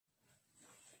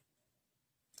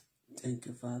Thank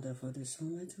you, Father, for this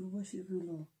moment to worship you,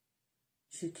 Lord.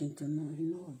 Shaking to know,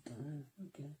 you know what time.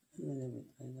 Okay, let me leave it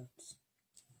like that.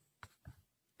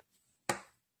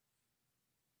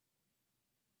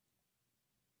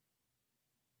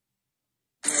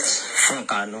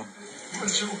 Cano.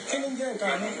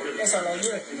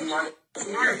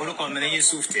 Bolo come ne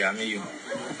Yusuf a me you.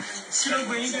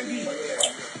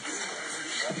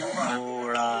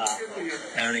 Ora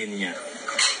Erinia.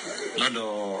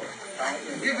 Lodo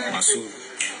Masu.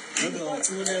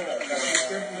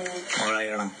 Ora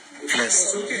Iran.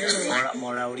 Yes.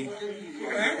 Morauri.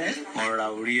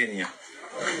 Morauri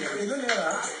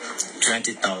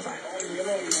 20,000.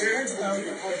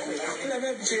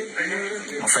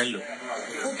 Fellow.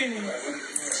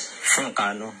 From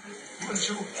Cano.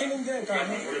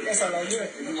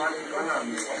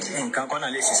 Nǹkan kan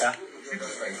náà lè ṣiṣá.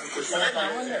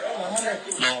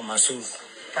 No, Masu.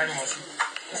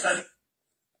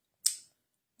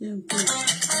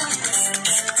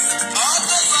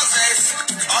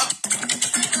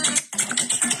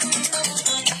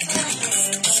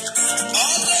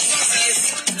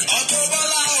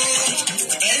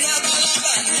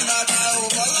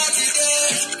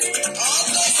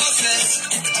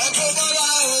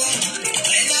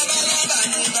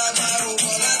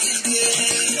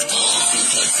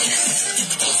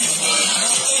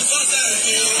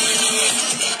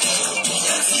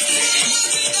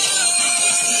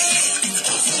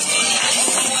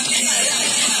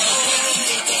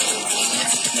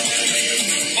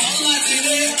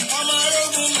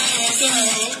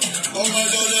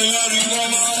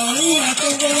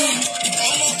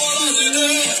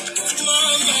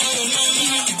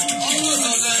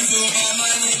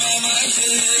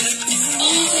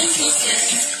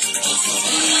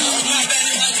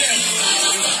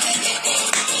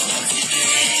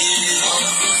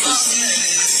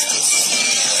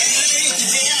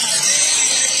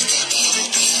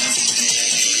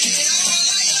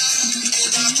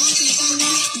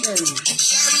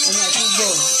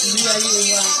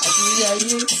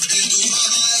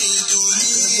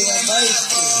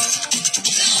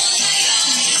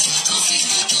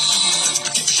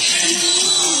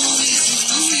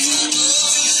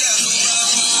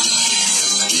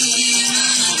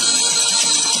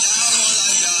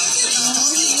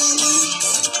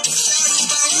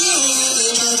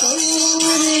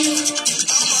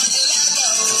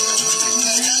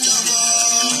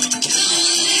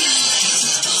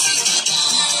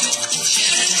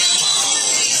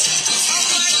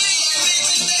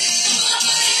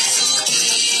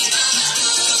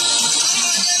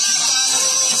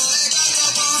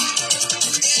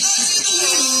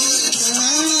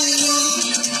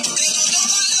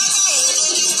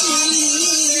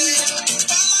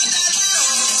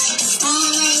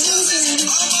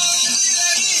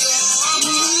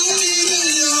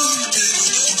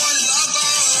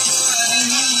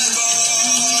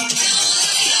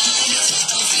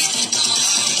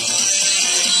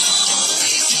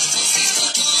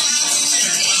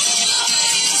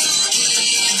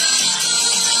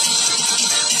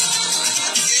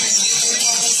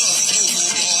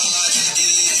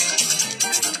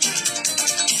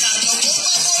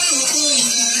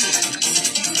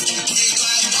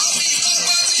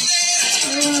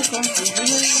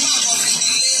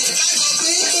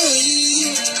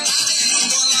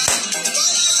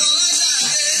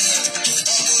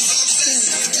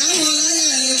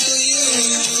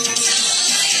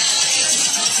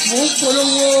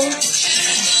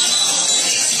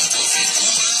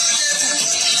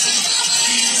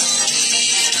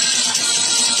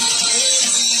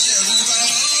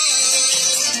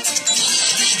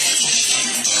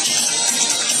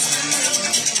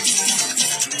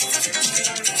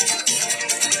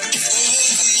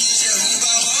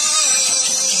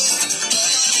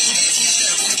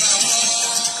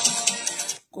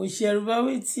 Ṣẹ̀rùbà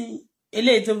wetin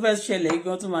eléyìí tó fẹ́ ṣẹlẹ̀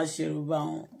gan tó máa ṣẹ̀rùbà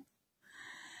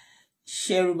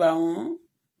wọn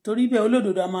torí bẹ́ẹ̀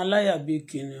olódodo a máa láyà bí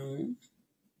kìnìún.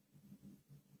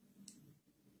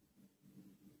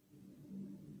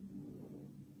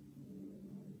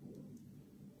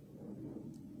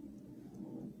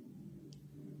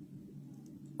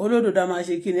 Olódodo a máa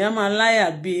ṣe kìnìún, a máa láyà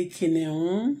bí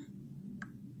kìnìún.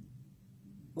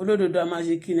 Olódodo a máa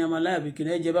ṣe kìnìún, a máa láyà bí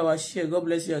kìnìún. Ẹ jẹ́ bá wa share. God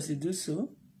bless you as you do so.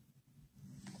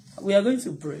 We are going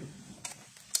to pray.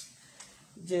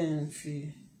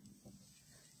 Jenfi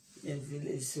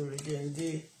village sorry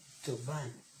Jende to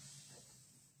ban.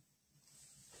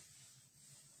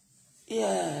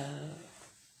 Yeah.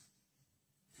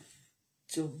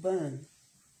 To ban.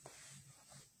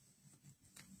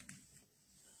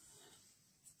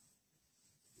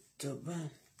 To ban.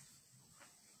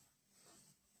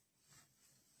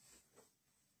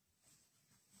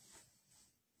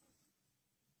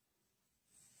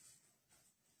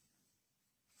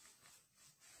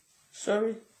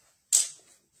 Sorry.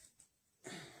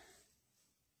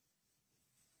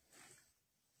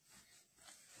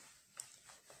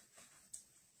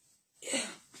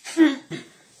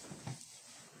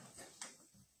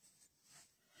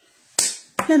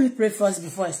 Let me pray first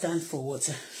before I stand for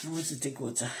water. I want to take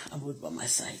water. I'm by my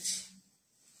side.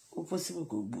 If possible,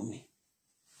 go boom me.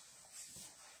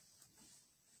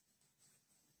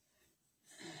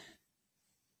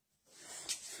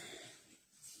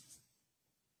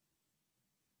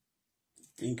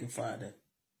 Thank you, Father.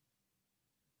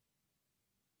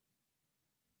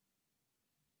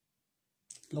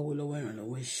 Lọ́wọ́lọ́wọ́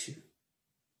ìrànlọ́wọ́ ẹ ṣé.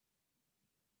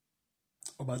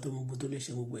 Ọba tó mú gbogbo lè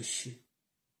ṣe gbogbo ẹ ṣé.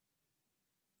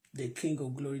 The King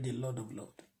of Glory, the Lord of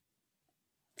Lords,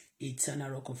 Eternal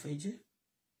Rock of Ages,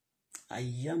 I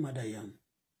am and I am,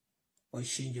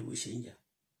 unchangeable changer.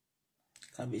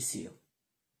 Kábíyèsí o.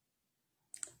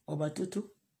 Ọba tó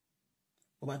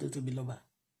tóbi lọ́ba,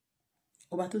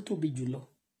 ọba tó tóbi jùlọ,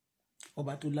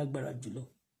 ọba tó lágbára jùlọ,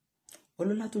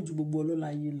 ọlọ́lá tó ju gbogbo ọlọ́lá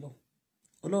ayé lọ,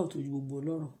 ọlọ́rọ̀ tó ju gbogbo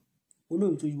ọlọ́rọ̀,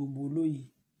 olóyè tó ju gbogbo olóyè,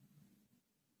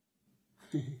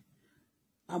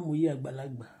 amòye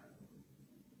àgbàlagbà,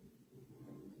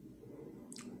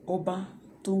 ọba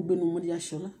tó ń gbénu mọ́dí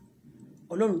aṣọlá,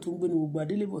 ọlọ́run tó ń gbénu gbogbo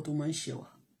adélébọ̀ tó máa ń ṣẹ̀wà,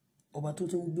 ọba tó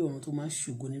tún gbé ọ̀run tó máa ń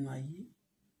ṣògo nínú ayé.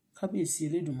 Kábíyèsí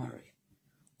Elédùmarè,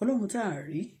 ọlọ́run tá a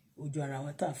rí ojú ara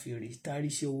wa tá a fi rí, tá a rí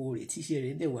iṣẹ́ owó rẹ̀ tí iṣẹ́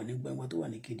rẹ̀ dẹ̀ wà ní gbangba tó wà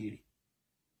ní kedere.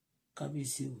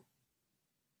 Kábíyèsí o.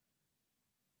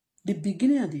 The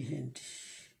beginning and the end,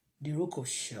 the Rock of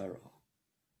Sharon.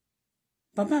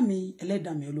 Bàbá mi,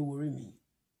 ẹlẹ́dàá mi, olówó orí mi,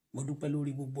 mo dúpẹ́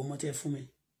lórí gbogbo ọmọ tẹ́ fún mi,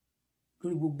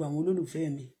 lórí gbogbo àwọn olólùfẹ́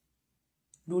mi,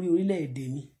 lórí orílẹ̀-èdè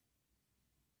mi,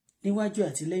 níwájú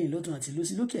àti lẹ́yìn lọ́tùn àti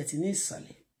lósì, lókè àti ní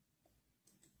ìsàlẹ̀.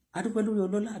 A dúpẹ́ lórí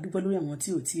ọlọ́lá, a dúpẹ́ lórí àwọn tí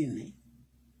ò tí ì ní.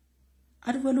 A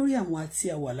dúpẹ́ lórí àwọn àti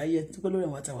àwà láyé, a dúpẹ́ lórí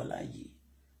àwọn àtàwà láyé.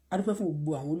 A dúpẹ́ fún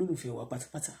gbogbo àwọn olólùfẹ́ wa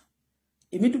pátápátá.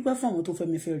 Èmi dúpẹ́ fún àwọn tó fẹ́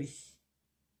mi fẹ́ rí.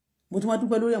 Mo tún wá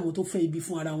dúpẹ́ lórí àwọn tó fẹ́ ibi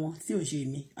fún ara wọn tí ò ṣe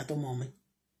èmi àtọmọ mi.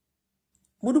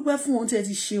 Mo dúpẹ́ fún ohun tí ẹ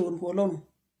ti ṣe orúkọ Ọlọ́run.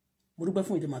 Mo dúpẹ́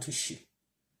fún ìtẹ́ máa tún ṣe.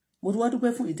 Mo tún wá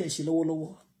dúpẹ́ fún ìtẹ́ ṣe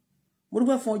lọ́wọ́lọ́wọ́. Mo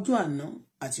dúpẹ́ fún ọjọ́ àná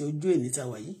àti ọjọ́ èní tá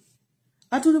wà yìí.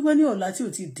 A tún dúpẹ́ ní ọ̀la tí ò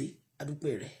ti dé. A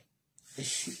dúpẹ́ rẹ̀. Ẹ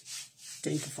ṣé.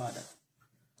 Thank you, Father.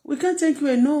 We can't thank you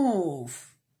enough.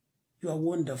 You are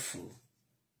wonderful.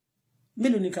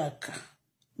 Mélòó ni ká kà?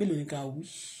 Mélòó ni ká wí?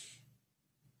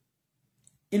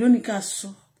 Èló ni ká sọ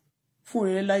fún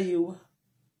rere láyé wa?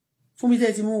 Fún mi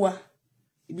tẹ́ ti mú wa,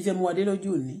 ibi tẹ́ mú wa dé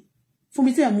lọ́jọ́ òní. Fún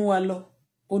mi tẹ́ mú wa lọ,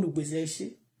 olùgbèsè ẹ ṣé,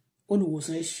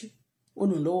 olùwòsàn ẹ ṣé,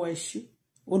 olùlọ́wọ́ ẹ ṣé,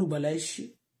 olùgbàlà ẹ ṣé,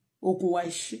 okun wa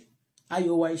ẹ ṣé,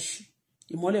 ayọ̀ wa ẹ ṣé,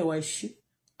 ìmọ́lẹ̀ wa ẹ ṣé,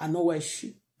 àná wa ẹ ṣé,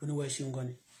 oníwà ẹ ṣé ngan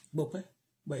ni. Gbọpẹ́,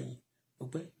 gbàyìn,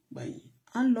 gbọpẹ́, gbàyìn.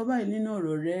 À ń lọ báyìí nínú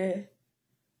ọ̀rọ̀ rẹ̀.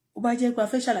 Ó bá jẹ́ pé a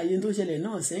fẹ́ ṣàlàyé tó ṣẹlẹ̀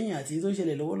náà sẹ́yìn àti tó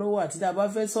ṣẹlẹ̀ lọ́wọ́lọ́wọ́ àti tá a bá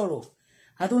fẹ́ sọ̀rọ̀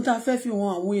àti ohun tá a fẹ́ fi wọn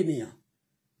àwọn ènìyàn.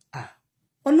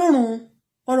 Ọlọ́run,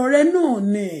 ọ̀rọ̀ rẹ̀ náà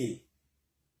ni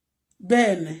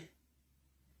bẹ́ẹ̀ ni.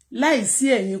 Láìsí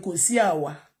ẹ̀yin kò sí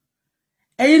àwa.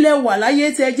 Ẹ̀yin lẹ wà láyé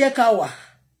tí ẹ jẹ́ ká wà.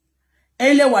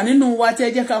 Ẹ̀yin lẹ wà nínú wa tí ẹ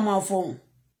jẹ́ ká máa fọhùn.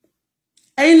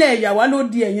 Ẹ̀yin lẹ yà wá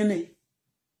lódì ẹ̀yin ni.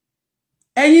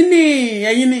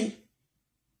 Ẹ̀yin ni.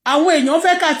 Àwọn èèyàn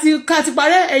fẹ́ ká ti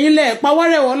parẹ́, ẹ̀yin lẹ pa wá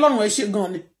rẹ́. Ọlọ́run ẹ ṣé gan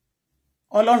ni.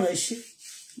 Ọlọ́run ẹ ṣé.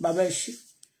 Bàbá ẹ ṣé.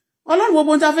 Ọlọ́run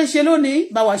gbogbo tá fẹ́ ṣe lónìí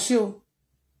bá wa ṣe o.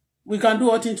 We can do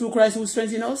all things through Christ who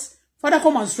strengthens us. Father,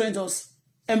 come and strengthen us.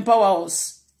 Empower us.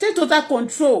 Take total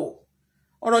control.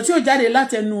 Ọ̀rọ̀ tí ó jáde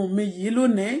láti ẹnu mi yìí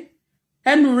lónìí.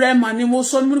 Ẹnu rẹ mà ni mo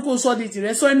sọ ní kó sọ di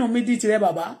tìrẹ, sọ ẹnu mi di tìrẹ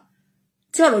bàbá.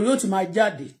 Tí ọ̀rọ̀ yóò ti máa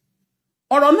jáde.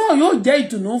 Ọ̀rọ̀ náà yóò jẹ́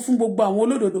ìtùnú fún gbogbo àwọn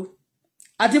olódodo.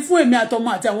 Àti fún èmi àtọmọ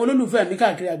àti àwọn olólùfẹ́ mi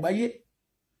káàkiri àgbáyé.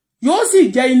 Yóò sì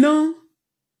jẹ́ iná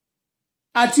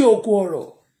àti òkú ọ̀rọ̀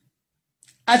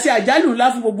àti àjálù ńlá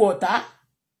fún gbogbo ọ̀tá.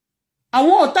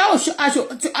 Àwọn ọ̀tá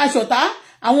aṣọ̀tá,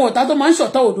 àwọn ọ̀tá tó máa ń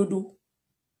ṣọ̀tá òdodo.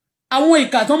 Àwọn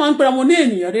ìkà tó máa ń pera wọn ní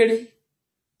ènìyàn rere.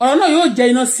 Ọ̀rọ̀ náà yóò jẹ́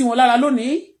iná sí wọn lára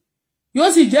lónìí. Yóò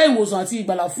sì jẹ́ ìwòsàn àti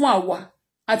ìgbàlà fún àwa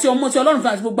àti ọmọ tí Ọlọ́run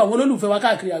fẹ́ àti gbogbo àwọn olólùfẹ́ wa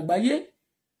káàkiri àgbáyé.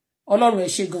 Ọlọ́run ẹ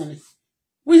ṣé gan ni.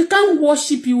 We can't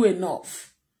worship you enough.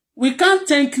 We can't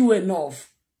thank you enough.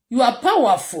 You are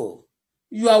powerful.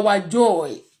 You are our joy.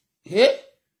 Hey?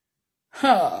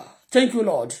 Thank you,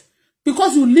 Lord.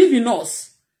 Because you live in us.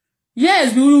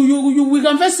 Yes, we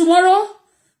confess tomorrow.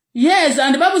 Yes,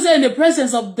 and the Bible says in the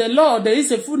presence of the Lord, there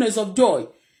is a fullness of joy.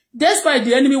 Despite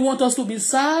the enemy want us to be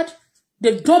sad,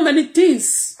 they've done many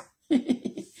things.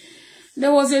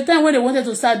 There was a time when they wanted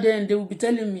to start there and they would be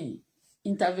telling me,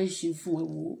 intervention fún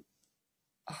ewu.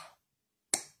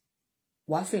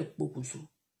 Wàá fẹ́ pokùnso.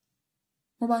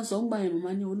 Wọ́n bá ń sọ ńgbà yẹn,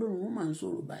 màmá ní Ọlọ́run wọ́n máa ń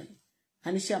sọ̀rọ̀ báyìí.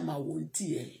 aníṣà máa wò ń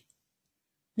tiẹ̀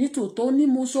nítòótọ́ ní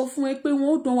mo sọ fún ẹ pé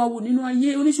wọ́n ó dán wa wò nínú ayé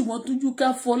oníṣùgbọ́n Tújúká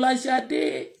Fọláṣadé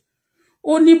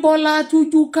oní Bọ́lá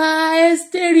Tújúká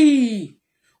Ẹ́sítérì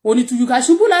oní Tújúká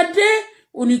Ṣubúládé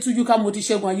oní Tújúká mo ti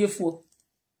ṣẹ́gun ayé fún ọ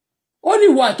ó ní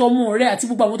ìwọ àtọmọ rẹ àti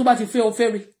gbogbo àwọn tó bá ti fẹ́ ọ fẹ́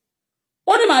rí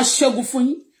ó ní máa ṣẹ́gun fún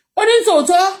yín ó ní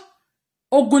tòótọ́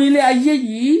ogun nílé ayé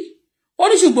yìí ó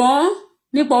ní ṣùgbọ́n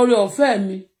nípa oore ọ̀fẹ́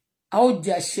mi a ó di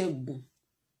aṣẹ́gun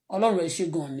Ọlọ́run ẹ ṣé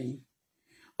gan ni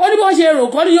ó ní bó ṣe rò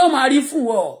kọ́ ni yóò máa rí fún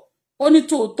ọ ó ní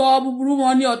tòótọ́ búburú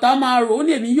wọn ní ọ̀tá máa rò ó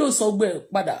ní èmi yóò sọ gbẹ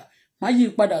padà máa yí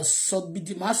padà sọ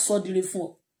bìdì máa sọ dire fún ọ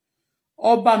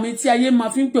ọba mi tí ayé máa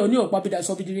fi ń pè ọ ní ọ̀pá bìdà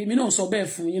sọ bìdìrì mi náà sọ bẹ́ẹ̀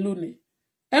fún yín lónìí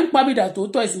ẹ ń pa bìdà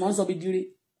tòótọ́ ẹ̀sìn máa ń sọ bìdìrì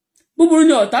búburú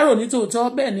ní ọ̀tá rò ní tòótọ́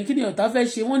bẹ́ẹ̀ ni kí ni ọ̀tá fẹ́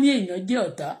ṣe wọ́n ní èèyàn jẹ́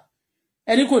ọ̀tá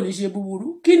ẹni kò ní ṣe búburú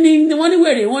kí ni wọ́n ní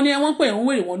wèrè wọ́n ní wọ́n pè ń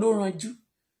wèrè wọn ló ranjú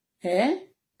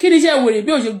kí ni iṣẹ́ wèrè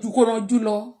bí ò ṣe ju kó ranjú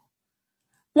lọ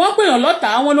wọ́n pè yàn lọ́tà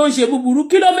àwọn ló ń ṣe búburú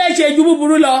kí ló fẹ́ ṣe ju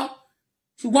búburú lọ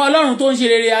ṣùgbọ́n Ọlọ́run tó ń ṣe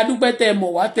rere adúpẹ́ tẹ mọ̀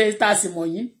wá tẹ tá a sì mọ̀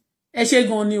yín ẹ ṣé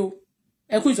gan ni o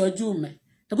ẹ kú ìtọ́jú mẹ́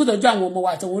ẹ kú ìtọ́jú àwọn ọmọ wa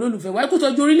àtàwọn olólùfẹ́ wa ẹ kú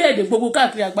ìtọ́jú orílẹ̀-èdè gbogbo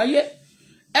káàkiri àgbáyé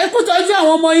ẹ kú ìtọ́jú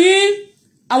àwọn ọmọ yín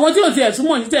àwọn tí ò tiẹ̀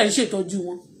túmọ̀ yín tẹ̀ ń ṣètọ́jú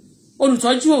wọn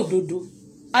olùtọ́jú òdodo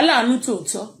aláàánú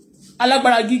tòótọ́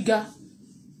alágbára gíga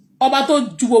ọba tó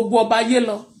ju gbogbo ọba ayé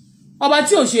lọ ọba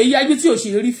tí ò ṣe é yájú tí ò ṣe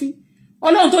é rí fín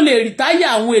Ọlọ́run tó lè rìtáyà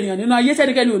àwọn ènìyàn nínú ayé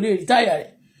tẹ́nikẹ́ni ò lè rìtáyà rẹ̀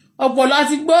ọ̀pọ̀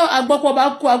láti gbọ́ agbọ́pọ̀ bá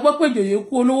kú agbọ́pọ̀ ìjòyè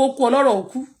kú olówó kú ọlọ́rọ̀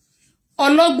kú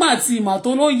ọlọ́gbọ́n àti ìmọ̀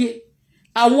tó lóye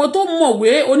àwọn tó mọ̀wé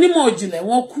onímọ̀ ìjìnlẹ̀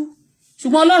wọn kú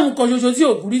ṣùgbọ́n Ọlọ́run kan ṣoṣo tí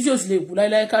ò kú rí tí ò sì lè kú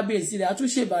láíláí kábíyèsí rẹ̀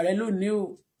àtúnṣe ìbàrẹ̀ lónìí o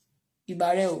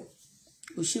ìbàrẹ̀ o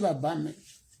ò ṣe bàbá mi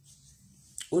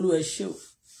Olúwa ẹ ṣé o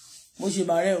mo ṣe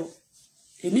ìbàrẹ̀ o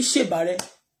èmi ṣe ìbàrẹ̀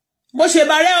mo ṣe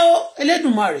ìbàrẹ̀ o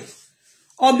Elédùmarè.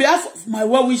 On behalf of my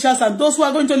well wishers and those who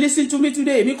are going to listen to me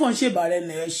today, èmi kàn ṣe ìbàrẹ̀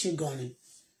ní ẹ ṣé gan ni.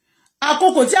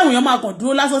 Àkókò tí àwọn èèyàn máa kàn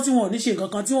dúró lásán tí wọn ò ní ṣe nǹkan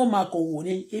kan tí wọ́n máa kàn wò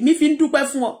ni. Èmi fi ń dúpẹ́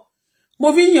fún ọ. Mo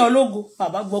fi ń yàn ológo,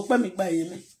 bàbá gbọ́ pẹ́ mi gba èyí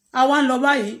mi. Àwa ń lọ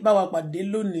báyìí bá wa pàdé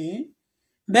lónìí.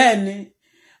 Bẹ́ẹ̀ ni,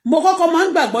 mo kọ́kọ́ máa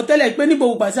ń gbàgbọ́ tẹ́lẹ̀ pé ní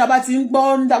gbogbo ìgbà tí a bá ti ń gbọ́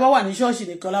ń dábá wà ní ṣọ́ọ̀ṣì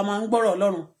nìkan la máa ń gbọ́rọ̀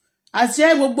Ọlọ́run. Àṣẹ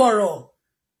gbogbo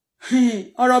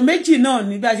ọ̀rọ̀ méjì náà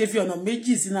ni bí a ṣe fi ọ̀nà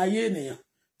méjì sínú ayé ènìyàn.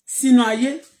 Sínú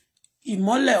ayé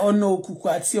ìmọ́lẹ̀ ọ̀nà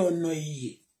òkùnkùn àti ọ̀nà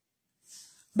ìyè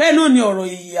bẹ́ẹ̀ náà ni ọ̀rọ̀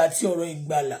ìyè àti ọ̀rọ̀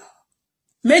ìgbàlà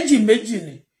méjì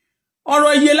ni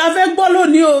ọ̀rọ̀ ìyè la fẹ́ gbọ́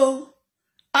lónìí o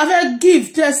a fẹ́ give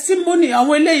testimony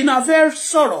àwọn eléyìí náà a fẹ́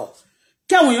sọ̀rọ̀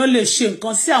kí àwọn èèyàn lè ṣe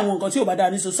nǹkan sí àwọn nǹkan tí ò bá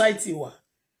dáa ní society wa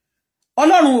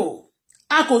Ọlọ́run o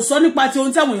a kò sọ nípa ti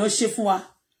ohun tí àwọn èèyàn ṣe fún wa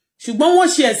ṣùgbọ́n wọ́n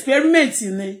ṣe experiment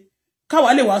ni káwa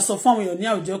lè wá sọ fún àwọn èèyàn ní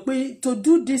àwùjọ pé to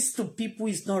do this to people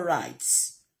is not right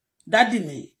dádì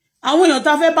mi àwọn èèyàn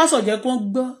tá fẹ́ bá sọ̀jẹ́ kó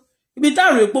gbọ́ ibi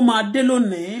táàrò epo máa dé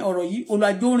lónìí ọ̀rọ̀ yìí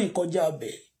olùjọ rìn kọjá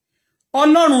ọbẹ̀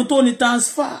Ọlọ́run tó ní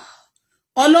transfer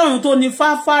Ọlọ́run tó ní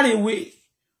far away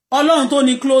Ọlọ́run tó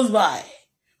ní close by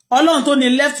Ọlọ́run tó ní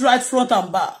left right front and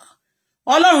back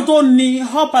Ọlọ́run tó ní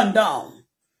up and down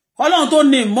Ọlọ́run tó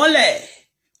ní ìmọ́lẹ̀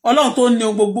Ọlọ́run tó ní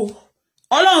gbogbo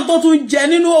Ọlọ́run tó tún jẹ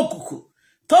nínú òkùnkùn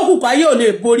tó kùkù ayé ò lè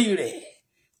borí rẹ̀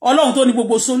Ọlọ́run tó ní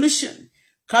gbogbo solution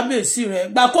kábíyèsí rẹ̀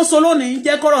gbàkóso lónìí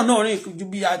jẹ́ kọ́rọ̀ náà rìn ju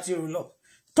bí a ti rò lọ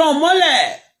tàn mọ́lẹ̀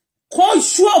kó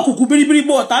ṣú òkùnkùn biribiri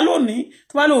bọ̀ ọ̀tá lónìí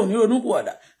tó bá lòun ní ronúkú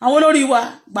ọ̀dà àwọn olórí wa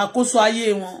gbàkóso ayé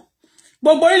wọn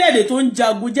gbogbo orílẹ̀-èdè tó ń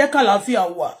jagun jẹ́ kàlàáfíà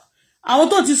wà àwọn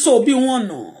tó ti so òbí wọn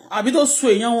nù àbí tó so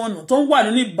èèyàn wọn nù tó ń wà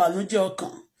nínú ìbànújẹ́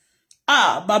ọkàn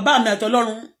bàbá mi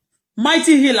àtọlọ́run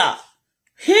mighty healer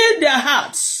heal their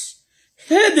hearts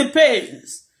heal the pains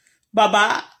bàbá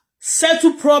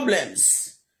settle problems.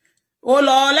 Oh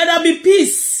Lord, let there be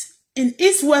peace in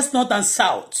east, west, north, and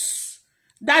south.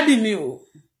 Daddy mi o,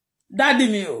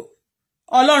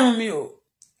 Ọlọ́run mi o,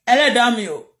 Ẹlẹ́dàá mi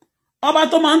o. Ọba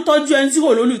tó máa ń tọ́jú ẹni tí kò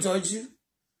lólùtọ́jú.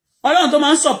 Ọlọ́run tó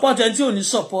máa ń support ẹni tí ò ní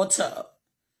supporter.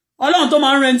 Ọlọ́run tó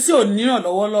máa ń rẹni tí ò ní ràn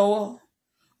lọ́wọ́lọ́wọ́.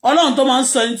 Ọlọ́run tó máa ń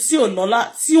sọ ẹni tí ò lọ́lá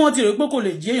tí wọ́n ti rò pé kò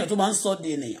lè jí èèyàn tó máa ń sọ di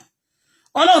ènìyàn.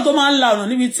 Ọlọ́run tó máa ń la ọ̀nà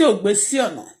níbi tí ò gbé sí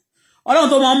ọ̀nà. Ọlọ́run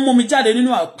tó máa ń mú omi jáde nínú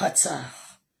àpáta.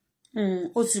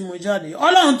 Ó ti mú jáde.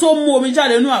 Ọlọ́run tó mú omi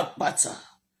jáde nínú àpáta.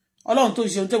 Ọlọ́run tó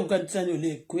ṣe ohun tẹ́kùn kẹ́ni ò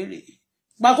lè kéré.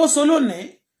 Gbàkóso lónìí.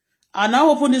 I now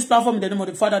open this platform in the name of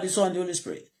the Father, the Son, and the Holy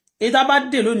Spirit. Èyí tá bá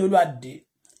dé lónìí Olúwa dé.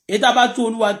 Èyí tá bá tú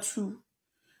Olúwa tú.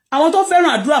 Àwọn tó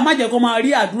fẹ́ràn àdúrà má jẹ́ kó máa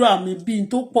rí àdúrà mi bí n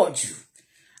tó pọ̀ jù.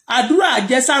 Àdúrà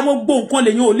àjẹsára gbogbo nǹkan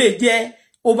lèyàn ò lè jẹ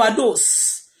overdose.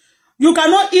 You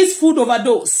cannot eat food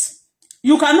overdose.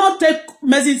 You cannot take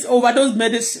medicine overdose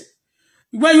medicine.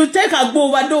 When you take agbo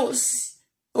overdose,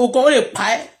 oko le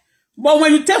pa. But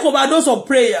when you take overdose of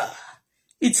prayer,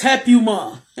 it help you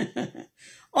more.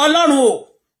 Ọlọ́run o,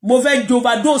 mo fẹ́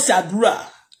overdose àdúrà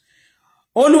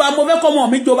Olúwa mo fẹ́ kọ́mọ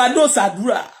mi overdose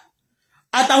àdúrà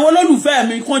àtàwọn olólùfẹ́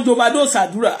mi kan overdose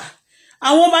àdúrà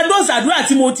àwọn overdose àdúrà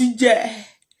tí mo ti jẹ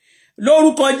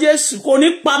lórúkọ Jésù kò ní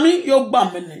pa mí yóò gbà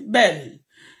mí ní bẹ́ẹ̀ ni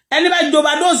ẹni bá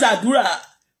overdose àdúrà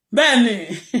bẹ́ẹ̀ ni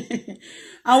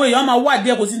àwọn èèyàn máa wà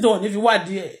díẹ̀ kò sí tó wọ́n ní fi wà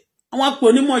díẹ̀ àwọn àpò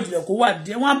onímọ̀ ìjìnlẹ̀ kó wà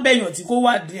díẹ̀ wọ́n bẹ̀yàn tí kó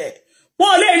wà díẹ̀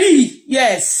wọ́n lè rí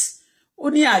yes ó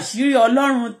ní àṣírí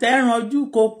Ọlọ́run tẹ́ran ojú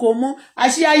kòkó mọ́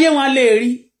àṣírí ayé wọn lè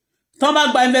rí tán bá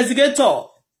gba investigator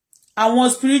àwọn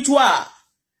spiritual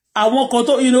àwọn kan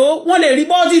tó wọ́n lè rí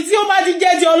bọ́ọ̀tì tí ó bá ti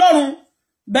jẹ́ ti Ọlọ́run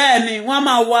bẹ́ẹ̀ ni wọ́n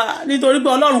máa wà nítorí pé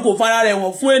Ọlọ́run kò fara rẹ̀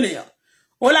wọ̀n fún ènìyàn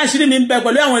ó láṣírí mi ń bẹ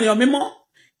pẹ̀lú àwọn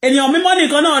ènìyàn mímọ́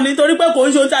nìkan náà nítorí pé kò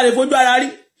ń ṣe ohun tí a lè fojú ara rí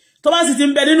tó bá sì ti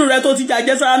ń bẹ nínú rẹ tó ti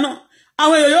jàjẹ́ sára náà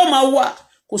àwọn èèyàn yóò máa wà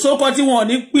kò sóko tí wọn ò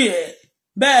ní pè ẹ́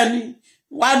bẹ́ẹ̀ ni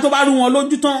wá tó bá rú wọn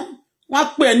lójú tán wọ́n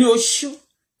pè ẹ́ ní oṣó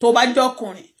tó bá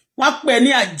jọkùnrin wọ́n pè ẹ́ ní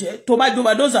àjẹ́ tó bá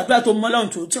jọba dóòsà àdúrà tó mọ́ Ọlọ́run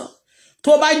tòótọ́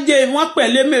tó bá jẹ́ wọ́n pè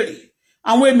ẹ́ lémèrè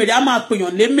àwọn èmèrè á máa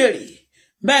pèèyàn lémèrè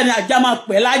bẹ́ẹ̀ ni àjá máa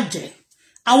pè ẹ́ lájẹ́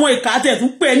àwọn ìkà tẹ̀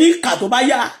tún pè ẹ́ ní ìkà tó bá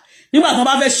yá nígbà tó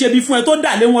bá fẹ́ ṣe bí fún ẹ tó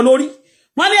dà lé wọn lórí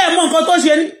wọ́n ní ẹ mọ̀ nǹkan tó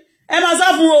ṣe ní ẹ máa sá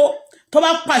fún o tó bá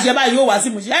pàṣẹ báyìí yóò wá sí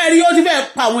mùsí ẹ rí ó ti fẹ́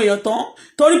pa àwọn èèyàn tán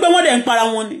torí pé wọ́n dẹ̀ ń para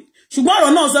wọn ni ṣùgbọ́n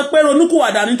ọ̀rọ̀ náà sọ pé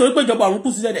ronúkúwàdà nítorí pé ìjọba ọ̀run kù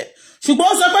sí dẹ̀dẹ̀ ṣùgbọ́n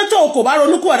ó sọ pé tó kò bá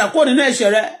ronúkúwàdà kó nínú ẹ̀ṣẹ̀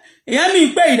rẹ ìyẹn mi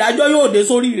pé ìdájọ́ yóò dé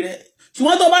sórí rẹ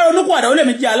ṣùgbọ́n tó bá ronúkúwàdà ó lè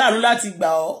mi jẹ́ aláàánú láti gbà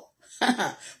ọ́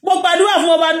mo gbàdúrà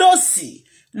fún overdose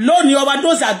lónìí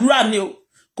overdose àdúrà ni o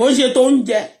kò ń ṣe tó ń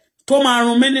jẹ tó máa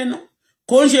run mí nínú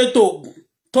kò ń ṣe tó oògùn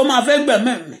tó máa fẹ́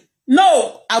gbẹ̀mí mi no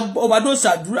overdose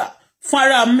àdúrà fún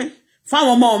ara mi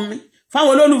fáwọn ọmọ mi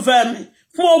fáwọn olólùfẹ́ mi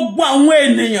fún gbogbo àwọn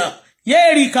ènìyàn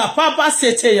yéèrìkà pápá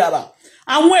ṣètè yàrá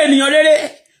àwọn ènìyàn rere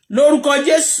lórúkọ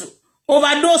Jésù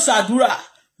overdose àdúrà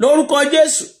lórúkọ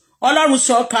Jésù Ọlọ́run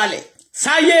sọ̀kalẹ̀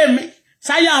sáyé mi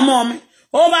sáyé ọmọ mi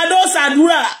overdose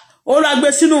àdúrà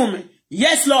olùgbé sínú mi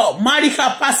yes Lord marika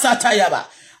pasata yàrá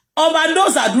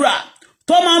overdose àdúrà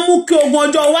tó máa mú kí ogun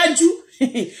ọjọ́ iwájú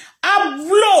á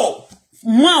blow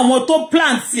mú àwọn tó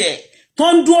plant ẹ̀ tó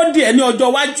ń dúró díẹ̀ ní ọjọ́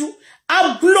iwájú á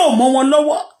blow mọ́ wọn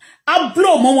lọ́wọ́ á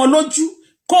blow mọ́ wọn lójú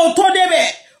kó tó débẹ̀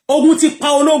ogun ti pa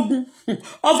ológun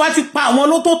ọfà ti pa àwọn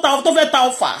ló tó fẹ́ ta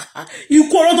ọfà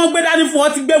ikú oró tó gbé dání fún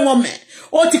ọ ti gbé wọn mẹ́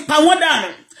ó ti pa wọ́n dànù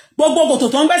gbogbo kòtò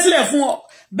tó ń gbé sílẹ̀ fún ọ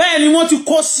bẹ́ẹ̀ ni wọ́n ti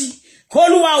kó sí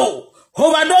Olúwa o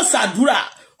overdose àdúrà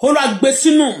Olúwa gbé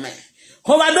sínú mi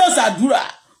overdose àdúrà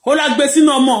Olúwa gbé sínú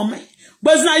ọmọ mi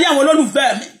gbé sínú ayé àwọn olólùfẹ́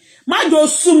mi má jò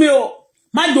sú mi o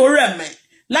má jò rẹ̀ mi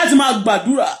láti máa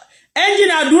gbàdúrà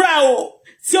ẹ́ńjìnì àdúrà o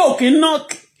tí ò kí ń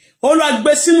nọ́ọ̀kì Olúwa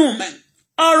gbé sínú mi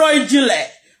ọ̀rọ̀ ìjìnlẹ̀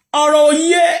ọ̀rọ̀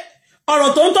òye ọ̀rọ̀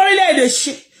tó ń torílẹ̀-èdè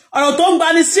ṣe ọ̀rọ̀ tó ń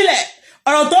gbani sílẹ̀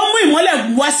ọ̀rọ̀ tó ń mú ìmọ́lẹ̀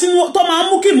wá sínú tó máa ń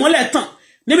mú kí ìmọ́lẹ̀ tàn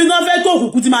níbi tí wọ́n fẹ́ tó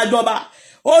òkùnkùn ti máa jọba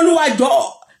Olúwa jọ̀ọ́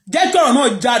jẹ́ kí ọ̀rọ̀ náà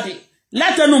jáde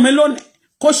látẹnu mi lónìí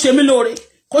kó ṣe mí lóore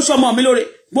kó ṣe ọmọ mi lóore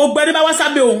gbogbo ẹni bá wá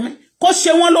sábẹ́ ohùn mi kó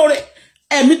ṣe wọ́n lóore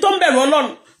ẹ̀mí tó ń bẹ̀rù Ọlọ́run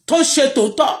tó ń ṣe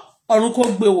tòótọ́ ọ̀run kó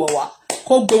gbé wọ̀ wá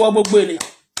kó gbé wọ gbogbo ènìyàn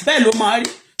bẹ́ẹ̀ ló máa rí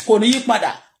kò ní yí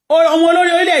padà ọmọ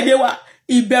olórí orílẹ̀-èdè wa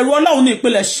ìbẹ̀rù Ọlọ́run ní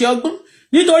ìpilẹ̀ṣẹ̀ ọgbọ́n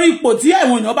nítorí ipò tí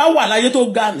àwọn èèyàn bá wà láyé tó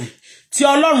ga nì tí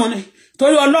Ọlọ́run ni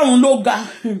torí Ọlọ́run ló ga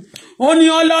ó ní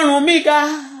Ọlọ́run mi ga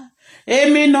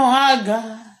èmi náà á ga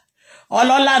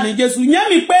ọlọ́lá ní Jésù yẹn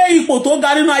mi pé ipò tó ga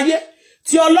nínú ayé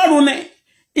tí Ọlọ́run ni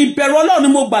ìbẹ̀rù Ọlọ́run ni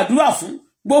mo gbàdúrà fún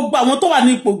gbogbo àwọn tó wà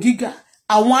ní ipò gíga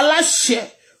àwọn aláṣẹ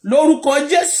lórúkọ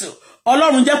Jésù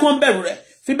Ọlọ́run jẹ́ kó ń bẹ̀rù rẹ̀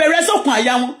fi bẹ̀rù rẹ̀ sókun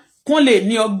àyà wọn kó lè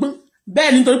ní ọgbọ́n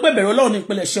bẹ́ẹ̀ nítorí pé bẹ̀rù Ọlọ́run ní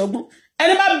ìpilẹ̀ṣẹ̀ ọgbọ́n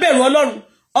ẹni bá bẹ̀rù Ọlọ́run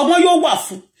ọgbọ́n yóò wà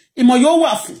fún ìmọ̀ yóò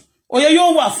wà fún òye yóò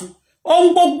wà fún ohun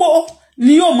gbogbo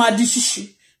ni yóò máa di ṣíṣe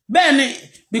bẹ́ẹ̀ ni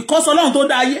because Ọlọ́run tó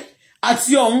dá ayé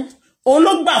àti ọ̀run òun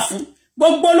ló gbà fún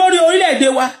gbogbo lórí orílẹ̀-èdè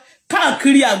wa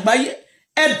káàkiri àgbáyé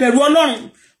ẹ bẹ̀rù Ọlọ́run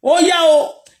ó yá o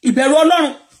ìbẹ̀rù Ọlọ́run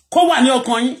kó wà ní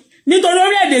ọkàn yín nítorí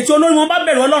orílẹ̀-èdè tí olórí wọn bá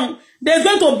bẹ̀rù Ọlọ́run there's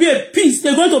going to be a peace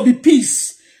there's going to be peace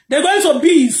there's going to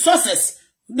be success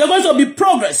there's going to be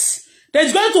progress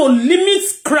there's going to limit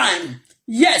crime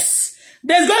yes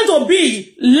there's going to be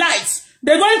light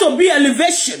there's going to be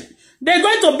elevation there's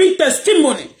going to be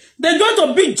testimony there's going to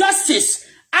be justice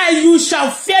and you shall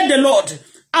fear the Lord.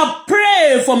 I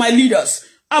pray for my leaders.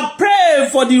 I pray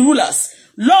for the rulers.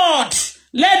 Lord,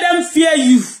 let them fear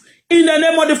you in the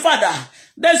name of the Father,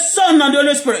 the Son, and the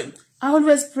Holy Spirit. I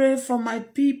always pray for my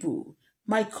people,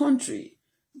 my country.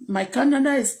 My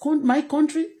Canada is my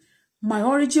country. My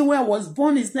origin where I was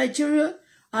born is Nigeria.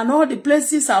 And all the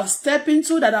places I've stepped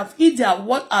into that I've eat their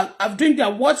water, I've drink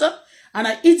their water, and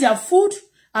I eat their food,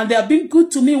 and they have been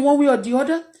good to me one way or the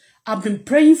other. I've been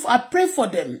praying. I pray for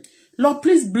them. Lord,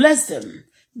 please bless them.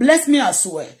 Bless me as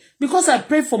well. Because I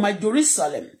pray for my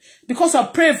Jerusalem. Because I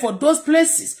pray for those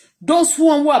places. Those who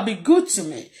will be good to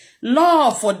me.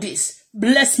 Lord, for this,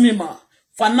 bless me more.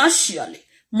 Financially,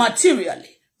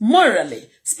 materially, morally,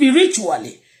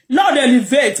 spiritually. Lord,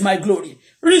 elevate my glory.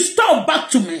 Restore back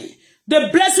to me the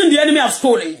blessing the enemy has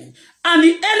stolen. And the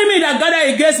enemy that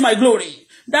gathered against my glory,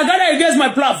 that gathered against my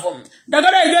platform, that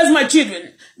gathered against my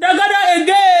children, that gathered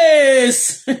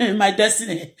against my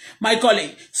destiny, my calling.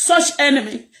 Such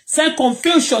enemy, send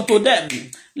confusion to them.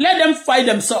 Let them fight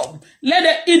themselves. Let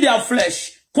them eat their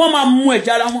flesh. Come and move it.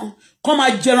 Come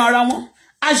and generate.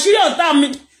 Àṣírí ọ̀tá mi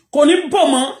kò ní bò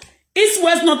mọ́. East,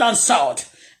 west, north, and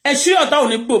south. Àṣírí ọ̀tá ò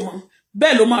ní bò mọ́.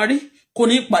 Bẹ́ẹ̀ ló máa rí, kò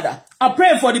ní padà. I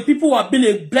pray for the people who have been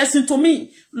a blessing to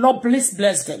me. Lord, please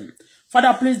bless them.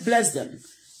 Father, please bless them.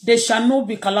 There shall not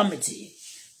be calamity.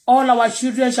 All our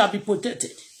children shall be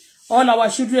protected. All our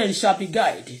children shall be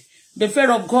guided. The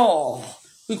fear of God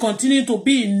will continue to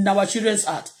be in our children's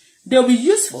heart. They will be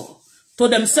useful to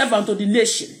themselves and to the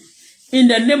nation. In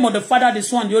the name of the Father, the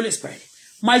Son, and the Holy Spirit.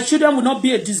 My children will not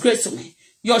be a disgrace to me.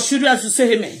 Your children, as you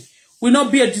say amen, will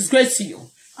not be a disgrace to you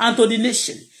and to the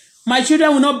nation. My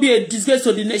children will not be a disgrace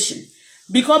to the nation.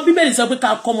 Because people is able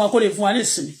to come and call it for an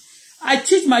issue. I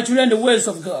teach my children the ways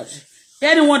of God.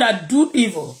 Anyone that do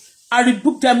evil, I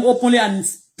rebuke them openly and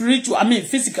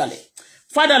physically.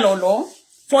 Father, Lord,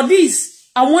 for this,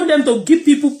 I want them to give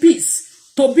people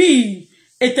peace, to be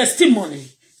a testimony,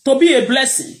 to be a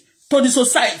blessing to the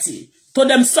society, to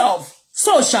themselves.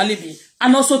 So shall it be.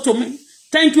 And also to me.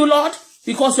 Thank you, Lord,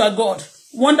 because you are God.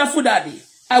 Wonderful Daddy.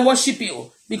 I worship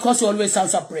you because you always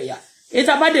answer prayer.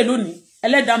 Etabade lónìí,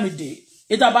 ẹlẹ́dàá mi dé.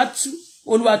 Etabatu,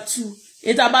 Olúwa tú.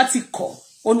 Etabati kọ̀,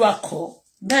 Olúwa kọ̀.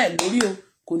 Bẹ́ẹ̀ lórí o,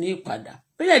 kò ní padà.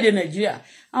 Orílẹ̀-èdè Nàìjíríà,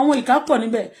 àwọn ìkà pọ̀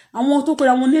níbẹ̀. Àwọn tó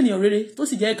pera wọn ní ènìyàn rere, tó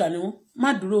sì jẹ́ ìkà ni wọ́n.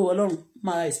 Má dúró Ọlọ́run,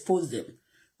 máa expose them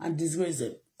and disgrace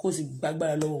them. Kó sì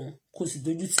gbàgbára lọ́wọ́ wọn, kó sì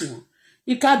dojú tì wọ́n.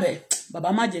 Ìkàbẹ̀,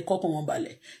 bàbá má jẹ́ kọ́kàn wọn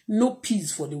balẹ̀. No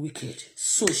peace for the wicked.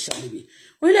 So shall it be.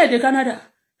 Orílẹ̀-èdè Canada,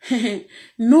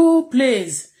 no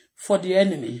place for the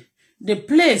enemy. The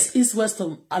place east, west,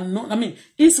 and north,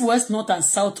 east, west, north, and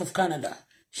south of Canada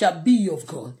shall be of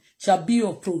God, shall be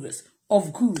of progress,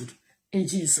 of good, in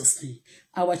Jesus' name.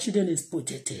 Our children is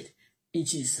protected. In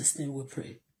Jesus' name we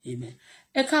pray. Amen.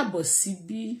 Ẹ káàbọ̀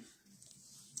síbí.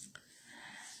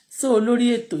 So lórí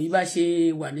ètò yìí bá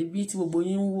ṣe wà níbí tí gbogbo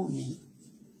yín ń wò mí.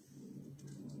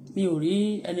 Mi ò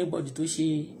rí anybody tó ṣe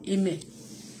amen.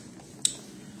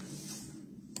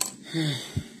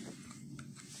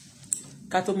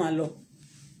 Ká tó máa lọ.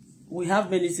 We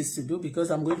have many things to do because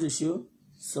I'm going to show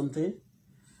something.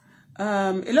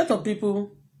 A lot of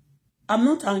people, I'm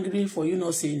not angry for you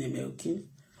not saying amen, okay?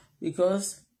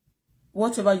 Because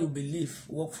whatever you believe,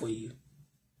 work for you.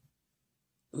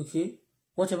 Okay?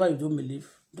 Whatever you don't believe,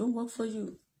 don't work for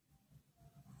you.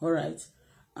 All right?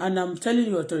 And I'm telling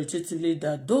you authoritatively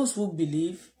that those who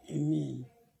believe in me,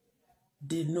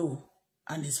 they know,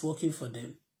 and it's working for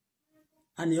them.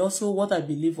 And also, what I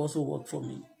believe also work for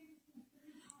me.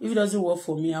 If it doesn't work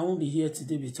for me, I won't be here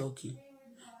today be talking.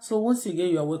 So once again,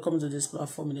 you are welcome to this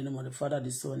platform in the name of the Father, the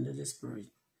Son, and the Spirit.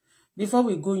 Before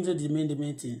we go into the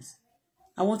main things,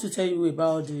 I want to tell you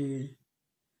about the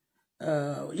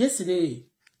yesterday.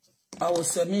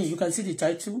 You can see the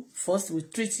title. First, we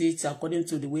treat it according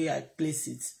to the way I place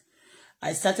it.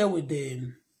 I started with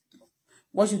the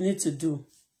what you need to do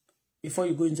before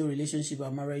you go into a relationship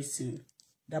or marriage to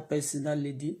that person, that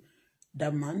lady,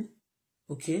 that man.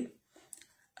 Okay.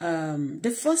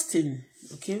 The first thing,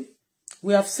 okay,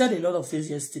 we have said a lot of things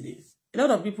yesterday. A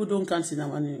lot of people don't count in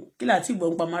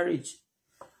our marriage.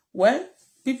 Well,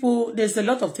 people, there's a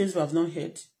lot of things we have not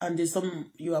heard, and there's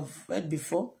some you have heard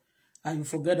before, and you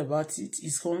forget about it.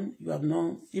 It's gone. You have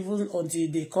not, even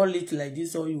until they call it like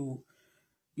this, or you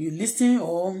listen,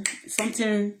 or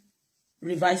something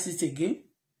revise it again,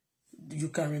 you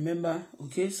can remember.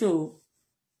 Okay, so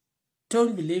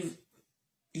don't believe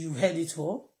you heard it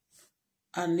all.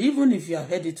 And even if you have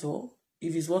heard it all,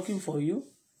 if it's working for you,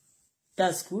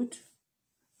 that's good.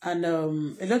 And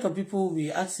a lot of people will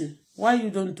be asking, why you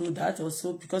don't do that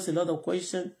also? Because a lot of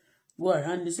questions go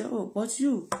around. They say, oh, but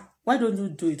you, why don't you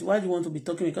do it? Why do you want to be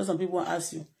talking? Because some people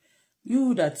ask you,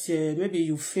 you that maybe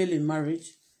you fail in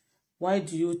marriage, why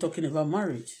do you talking about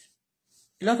marriage?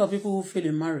 A lot of people who fail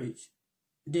in marriage,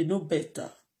 they know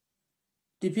better.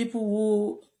 The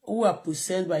people who are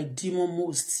possessed by demon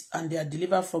most, and they are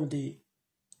delivered from the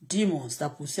demons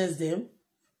that possess them.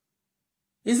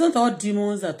 It's not all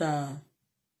demons that are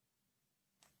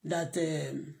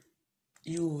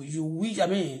you wish. I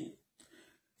mean,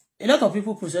 a lot of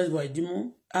people possessed by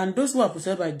demon, and those who are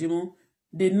possessed by demon,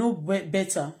 they know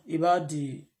better about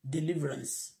the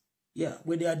deliverance. Yeah,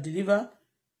 when they are delivered,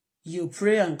 you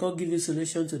pray and God give you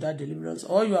solution to that deliverance.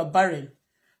 Or you are barren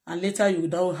and later you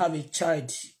don't have a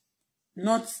child.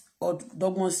 Not or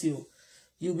dogmas you.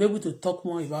 You'll be able to talk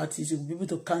more about it. You'll be able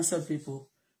to counsel people.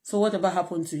 So whatever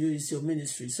happened to you is your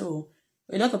ministry. So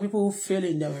a lot of people who fail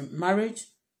in their marriage,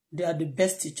 they are the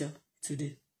best teacher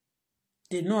today.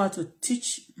 They know how to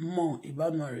teach more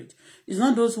about marriage. It's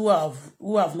not those who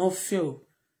have not failed.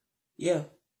 Yeah.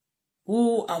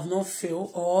 Who have not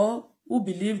failed or who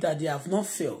believe that they have not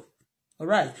failed. All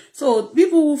right. So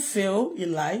people who fail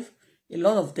in life, a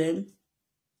lot of them,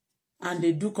 and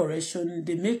they do correction,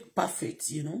 they make perfect,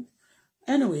 you know.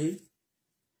 Anyway,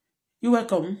 you're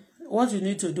welcome. What you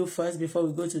need to do first before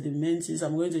we go to the main things,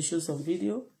 I'm going to show some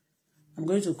video. I'm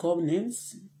going to call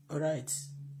names. All right.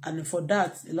 And for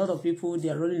that, a lot of people, they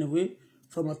are running away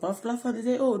from my platform. They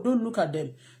say, oh, don't look at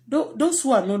them. Those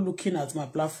who are not looking at my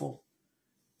platform,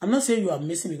 I'm not saying you are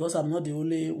missing because I'm not the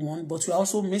only one, but you are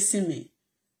also missing me.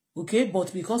 Okay?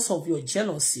 But because of your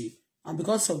jealousy and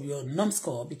because of your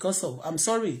numbskull, because of, I'm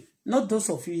sorry, not those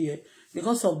of you here,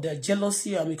 because of their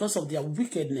jealousy and because of their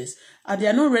wickedness, and they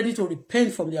are not ready to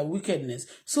repent from their wickedness.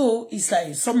 So it's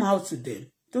like somehow to them.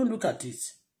 Don't look at it.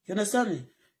 You understand me?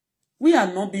 We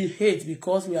are not being hate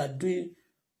because we are doing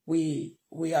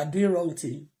wrong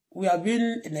thing. We are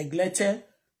being neglected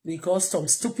because some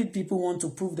stupid people want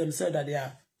to prove themselves that they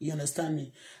are. You understand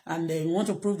me? And they want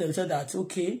to prove themselves that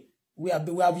okay, we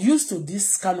are used to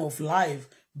this kind of life,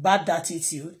 bad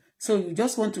attitude. So you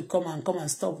just want to come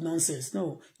and stop nonsense.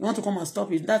 No, you want to come and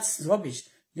stop it. That's rubbish.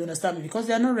 You understand me? Because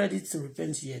they are not ready to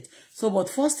repent yet. So, but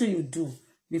first thing you do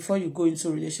before you go into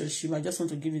a relationship, I just want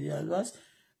to give you the advice.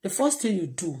 The first thing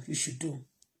you should do.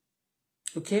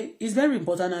 Okay? It's very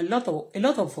important. And a lot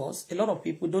of us, a lot of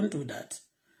people don't do that.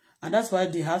 And that's why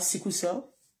they have sickle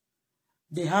cell.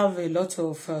 They have a lot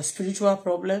of spiritual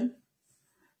problem.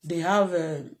 They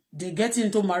get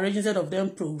into marriage instead of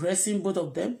them progressing, both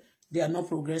of them. They are not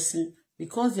progressing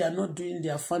because they are not doing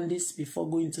their fundings before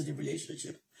going into the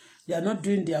relationship. They are not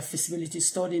doing their feasibility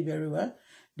study very well.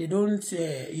 They don't,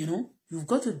 you've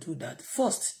got to do that.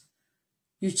 First,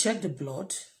 you check the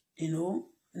blood,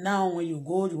 Now, when you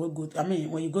go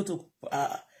to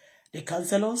the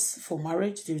counselors for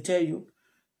marriage, they will tell you.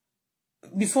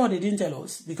 Before, they didn't tell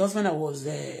us because when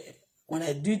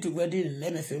I did the wedding in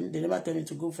MFM, they never tell me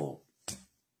to go for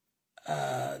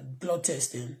blood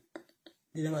testing.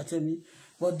 They never tell me.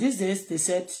 But these days, they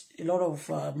said a lot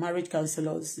of marriage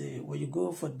counselors, when you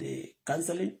go for the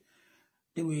counseling,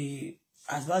 they will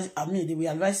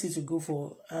advise you to go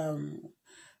for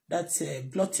that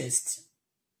blood test.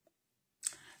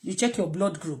 You check your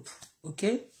blood group,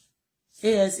 okay?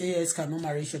 AS cannot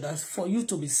marry each other for you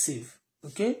to be safe,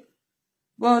 okay?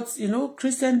 But,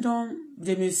 Christendom,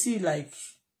 they may see like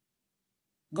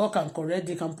God can correct,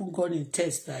 they can put God in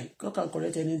test, like God can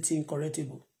correct anything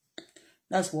correctable.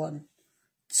 That's one.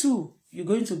 Two, you're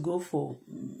going to go for,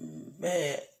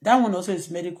 that one also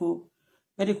is medical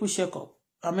checkup.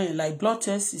 Like blood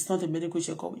test is not a medical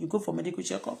checkup. You go for medical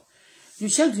checkup. You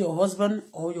check your husband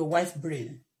or your wife's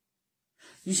brain.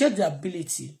 You check the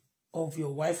ability of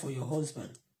your wife or your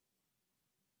husband.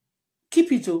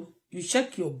 Keep it to, you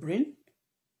check your brain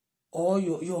or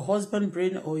your husband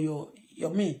brain or your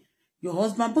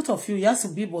husband, both of you. It has to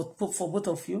be for both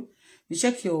of you. You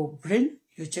check your brain,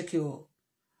 you check your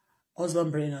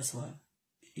husband brain as well.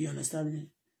 You understand me?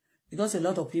 Because a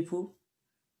lot of people,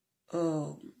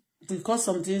 because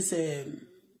some things,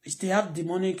 they have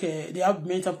demonic, they have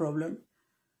mental problem,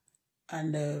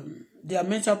 and their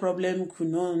mental problem could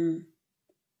not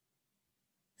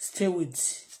stay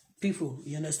with people.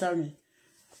 You understand me?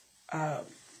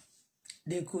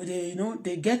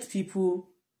 They get people.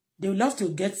 They love to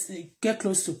get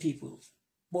close to people,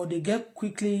 but they get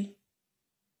quickly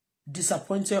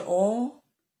disappointed or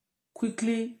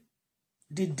quickly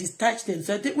they detach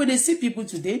themselves. When they see people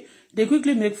today, they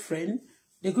quickly make friends.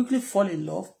 They quickly fall in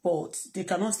love, but they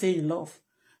cannot stay in love.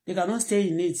 They cannot stay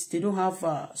in it. They don't have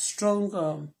a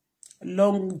strong,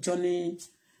 long journey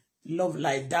love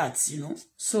like that,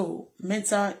 So,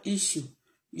 mental issue.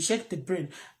 You check the brain.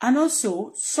 And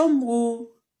also, some will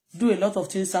do a lot of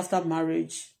things after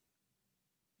marriage,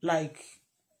 like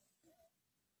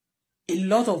a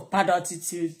lot of bad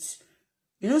attitudes.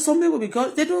 Some people,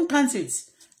 because they don't count it,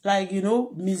 like,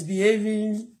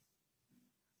 misbehaving,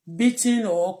 beating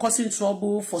or causing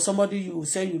trouble for somebody you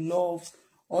say you love,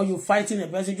 or you fighting a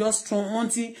person, just strong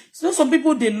auntie. Some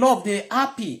people, they love, they're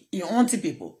happy in auntie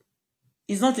people.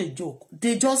 It's not a joke.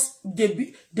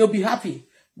 They'll be happy.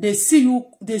 They see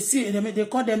you, they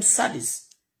call them sadists.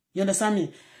 You understand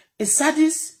me? A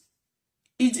sadist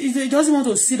It doesn't want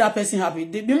to see that person happy.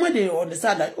 The moment they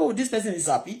understand that, oh, this person is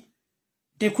happy,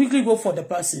 they quickly go for the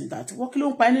person that, what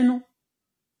kilo pa nínú?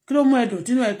 Kilo mo edo,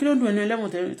 tinu e, kilo do enu elemo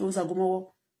to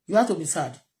sagomowo. You have to be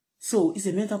sad. So it's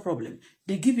a mental problem.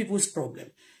 They give people's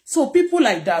problem. So people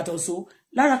like that also,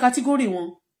 lára category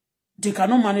one, they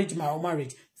cannot manage my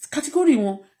marriage. Category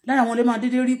one, lára wọn lè máa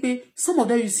dédé rí pé some of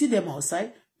them you see them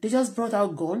outside, they just brought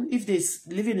out gun. If they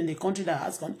living in a country that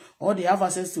has gun or they have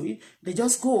access to it, they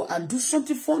just go and do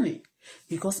something funny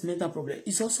because mental problem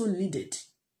is also needed.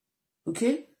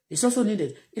 Okay? It's also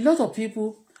needed. A lot of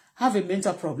people have a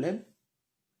mental problem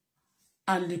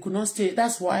and they could not stay.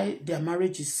 That's why their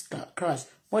marriage is crashed.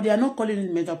 But they are not calling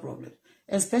it mental problem.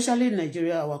 Especially in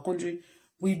Nigeria, our country,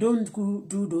 we don't go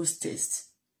do those tests.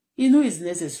 You know it's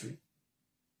necessary.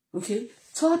 Okay?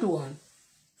 Third one.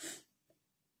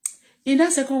 In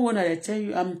that second one that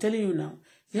I'm telling you now,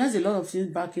 he has a lot of things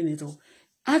backing it up.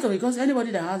 Out of because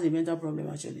anybody that has a mental problem,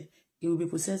 actually, it will be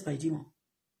possessed by demon.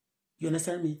 You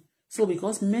understand me? So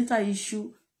because mental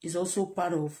issue is also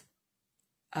part of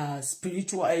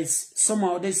spiritual,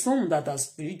 somehow there's some that are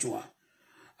spiritual.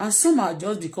 And some are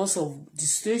just because of the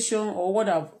situation or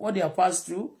what they have passed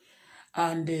through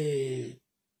and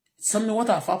something what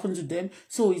have happened to them.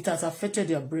 So it has affected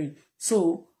their brain.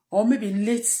 So or maybe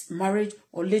late marriage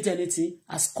or late anything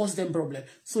has caused them problem.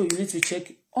 So you need to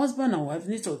check husband and wife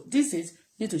need to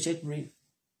check brain.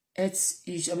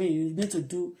 You need to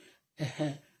do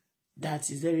that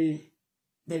is very,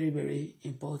 very, very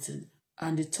important.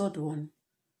 And the third one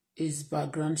is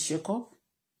background checkup.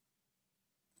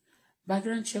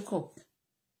 Background checkup.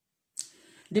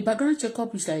 The background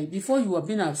checkup is like before you are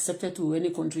being accepted to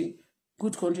any country,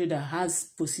 good country that has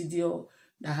procedure,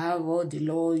 that have all the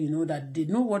law, you know, that they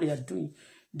know what they are doing.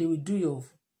 They will do your...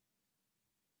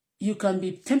 You can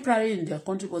be temporary in their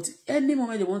country, but any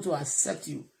moment they want to accept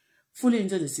you fully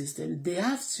into the system, they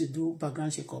have to do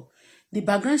background checkup. The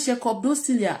background checkup, those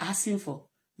things they are asking for,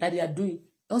 that they are doing,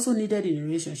 also needed in a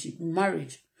relationship,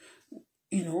 marriage.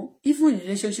 You know, even in a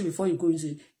relationship before you go into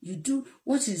it, you do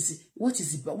what is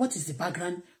the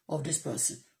background of this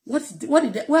person? Where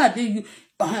are they?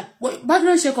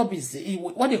 Background checkup is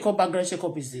what they call background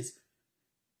checkup is this.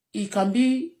 It can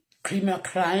be criminal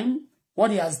crime,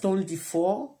 what he has done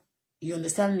before. You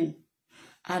understand me?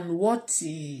 And what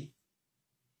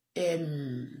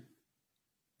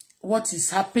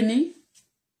is happening?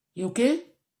 Okay?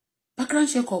 Background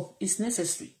checkup is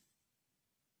necessary.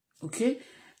 Okay?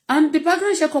 And the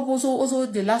background checkup also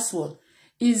the last one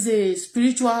is a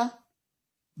spiritual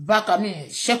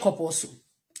checkup also.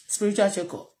 Spiritual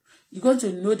checkup. You're going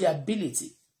to know the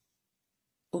ability.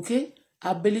 Okay?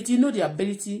 Know the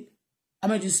ability.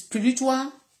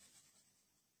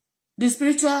 The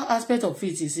spiritual aspect of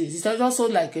it is it's also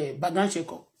like a background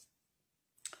checkup.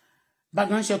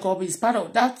 Background checkup is part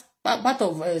of that. Part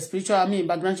of spiritual,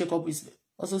 background checkup is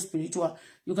also spiritual.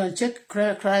 You can check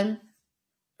crime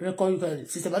record, you can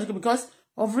systematically, because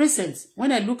of recent,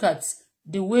 when I look at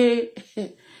the way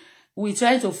we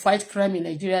try to fight crime in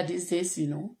Nigeria these days, you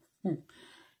know,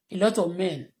 a lot of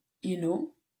men, you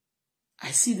know, I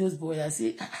see those boys, I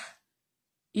say,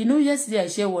 you know, yesterday I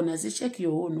share one, I say, check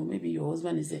your own, or maybe your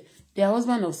husband is there. They are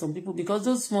husband of some people, because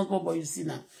those small boys you see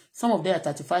now, some of them are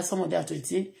 35, some of them are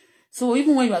 28. So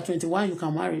even when you are 21, you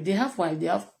can marry. They have wife, they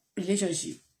have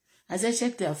relationship. As I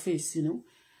check their face, you know.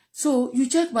 So you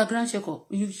check background checkup.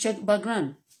 You check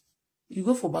background. You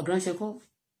go for background checkup.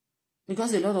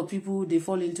 Because a lot of people, they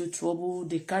fall into trouble.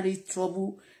 They carry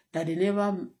trouble that they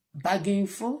never bargain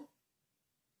for.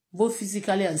 Both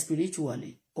physically and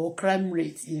spiritually. Or crime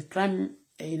rate. Crime,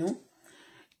 you know.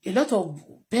 A lot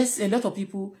of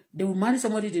people, they will marry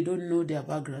somebody they don't know their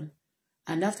background.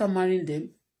 And after marrying them,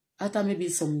 after maybe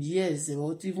some years,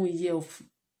 or even a year of,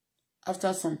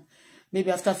 maybe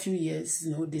after a few years,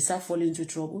 you know, they start falling into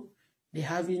trouble. They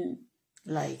having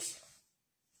like,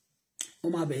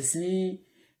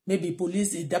 maybe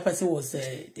police, that person was,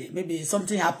 maybe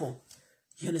something happened.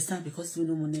 You understand? Because you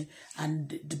know money. And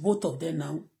the both of them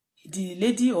now, the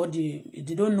lady or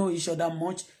they don't know each other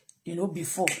much, you know,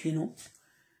 before, you know.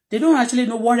 They don't actually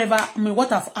know what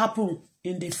have happened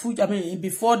in the future,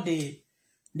 before they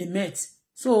met.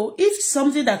 So if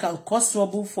something that can cause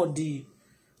trouble for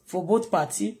both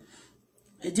parties,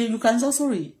 you can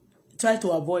also try to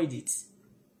avoid it.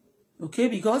 Okay?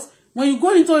 Because when you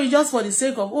go into it just for the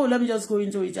sake of, oh, let me just go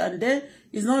into it, and then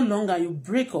it's not longer you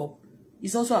break up,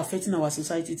 it's also affecting our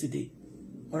society today.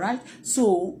 All right?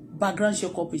 So background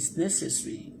checkup is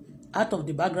necessary. Out of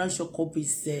the background checkup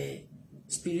is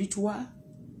spiritual.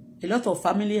 A lot of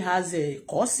family has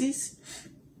courses.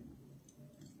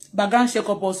 Background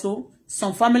checkup also.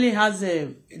 Some family has a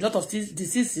lot of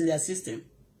disease in their system.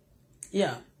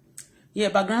 Yeah. Yeah,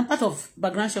 background, part of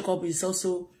background checkup is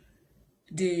also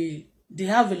they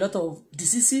have a lot of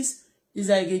diseases. It's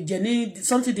like a genetic,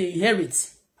 something they inherit.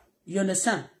 You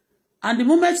understand? And the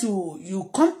moment you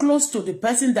come close to the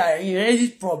person that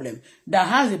inherited problem, that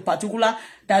has a particular,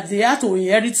 that they have to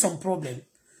inherit some problem.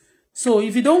 So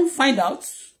if you don't find out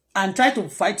and try to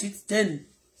fight it, then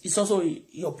it's also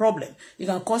your problem. It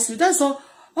can cause you. That's all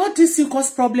these things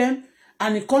cause problem,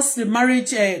 and it causes the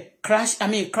marriage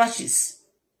crashes.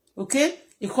 Okay?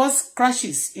 It causes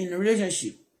crashes in a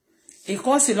relationship. It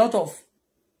causes a lot of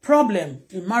problem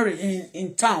in marriage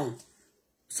in town.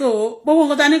 So, but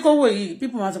when you go away,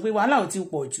 people must say, "Wàhálà ò tí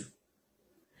pọ̀ jù."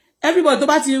 Everybody tó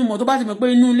bá ti mọ̀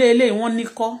pé inú ilé wọn ní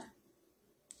kọ́.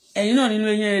 Ẹ̀yin náà nínú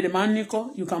ilé rẹ̀ máa ń ní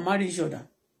kọ́. You can marry each other.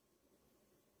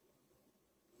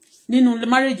 Nínú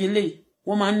marriage ilé,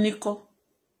 wọ́n máa ń ní kọ́.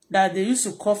 That they used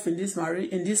to cough in this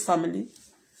marriage, in this family.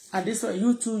 And this one,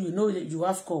 you too, you know that you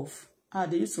have cough.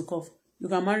 They used to cough. You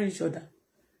can marry each other.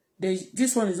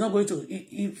 This one is not going to,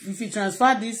 if you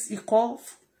transfer this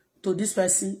cough to this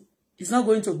person, it's not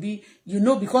going to be,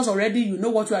 because already you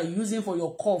know what you are using for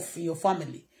your cough in your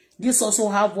family. This also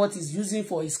have what is using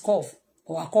for his cough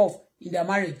or a cough in their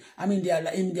marriage. I mean,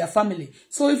 in their family.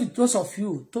 So if two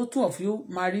of you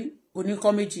marry,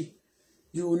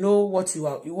 you will know what you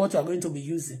are going to be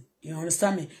using. You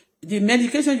understand me? The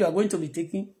medication you are going to be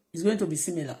taking is going to be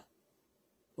similar.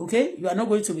 Okay? You are not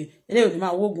going to be,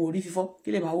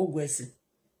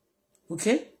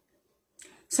 okay?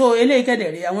 So, a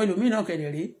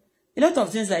lot of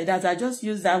things like that, I just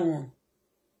use that one.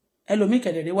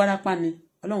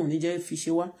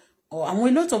 Or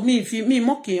a lot of me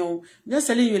mocking, just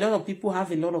telling you, a lot of people have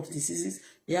a lot of diseases.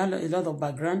 They have a lot of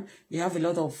background. They have a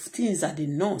lot of things that they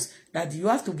know that you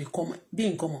have to be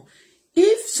in common.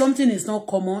 If something is not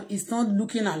common, it's not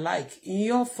looking alike in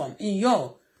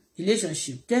your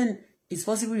relationship, then it's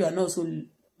possible you are not so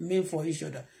made for each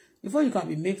other. Before you can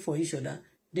be made for each other,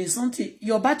 there's something,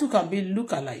 your battle can be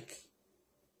look alike.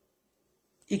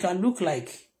 It can look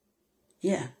like,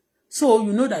 yeah. So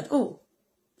you know that,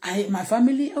 my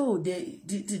family,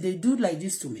 they do like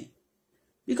this to me.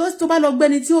 Because tó bá lọ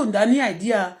gbẹ́ni tí ò dá ní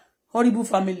idea horrible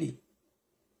family.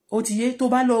 Ó ti yé, tó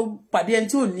bá lọ pàdé ẹni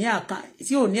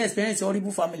tí ò ní experience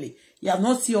horrible family. You have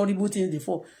not seen horrible things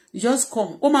before. You just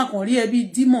come. Ó máa kàn rí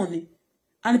ẹbí demon ni.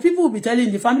 And people will be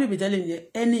telling, the family will be telling you,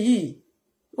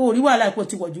 rí wàhálà ipò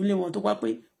tí pọ̀jù lé wọn tó wá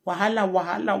pé wàhálà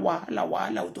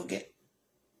ò tó gẹ́.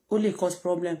 Ó lè cause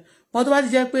problem. But tó bá ti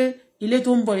jẹ́ pé ilé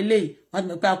tó ń bọ̀ ilé yìí, wọ́n ti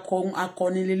mọ̀ pé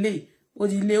akọni lélẹ̀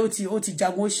yìí, ó ti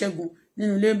jagun ó ṣẹ́gun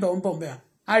nínú ilé ń bọ̀ bẹ́ẹ̀.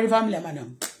 Harry family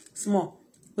madam, small.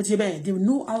 Ó ti bẹ́ẹ̀, they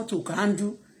know how to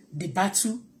handle the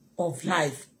battle of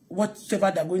life,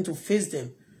 whatever they're going to face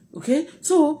them. Okay?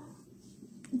 So,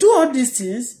 do all these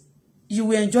things, you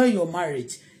will enjoy your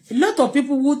marriage. A lot of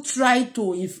people who try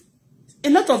to, a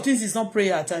lot of things is not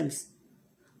prayer at times.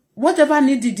 Whatever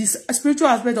needed, this spiritual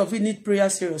aspect of it need prayer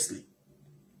seriously.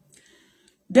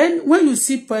 Then when you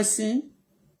see person,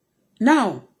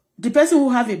 now, the person who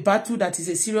have a battle that is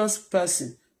a serious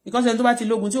person, because ẹni tó bá ti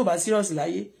lógun tí ò bá serious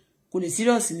láyé, kò lè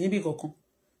serious níbi kankan.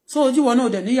 So ojú wọn náà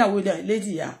dẹ̀ níyàwó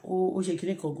lady ya, ó ṣe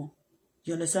kíní kankan.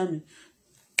 You understand me?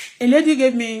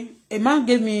 A man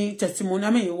gave me testimony. I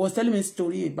mean, he was telling me a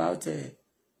story about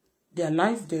their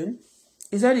life then.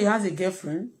 He said he has a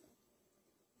girlfriend.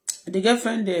 The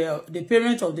girlfriend, the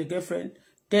parent of the girlfriend,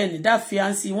 then that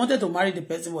fiancé, he wanted to marry the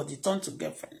person, but he turned to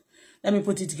girlfriend. Let me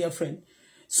put it girlfriend.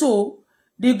 So,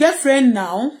 the girlfriend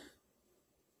now,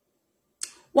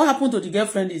 what happened to the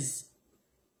girlfriend is,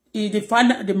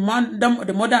 the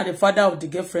mother and the father of the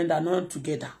girlfriend are not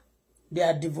together. They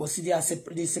are divorced.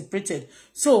 They separated.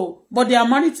 So, but they are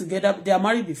married together. They are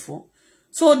married before.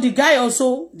 So the guy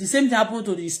also, the same thing happened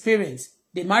to his parents.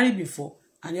 They married before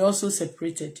and they also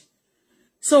separated.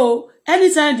 So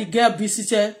anytime the girl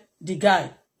visited the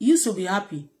guy, he used to be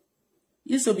happy.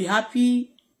 He used to be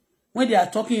happy when they are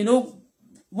talking,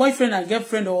 boyfriend and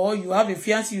girlfriend, or you have a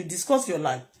fiancé, you discuss your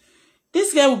life.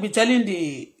 This guy will be telling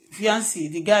the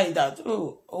fiancé, the guy, that,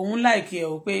 òun like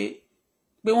you,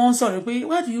 one sorry,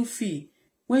 what do you feel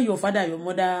when your father and your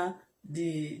mother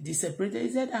they separated? He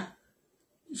said,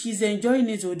 she's enjoying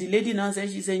it. Or the lady now said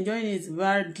she's enjoying it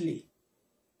badly.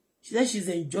 She said she's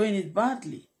enjoying it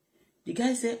badly. The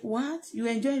guy said, what? You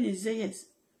enjoying it? He said, yes.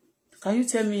 Can you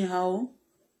tell me how?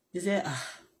 He said,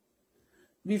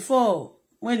 before,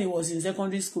 when he was in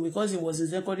secondary school, because he was in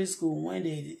secondary school, when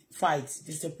they fight,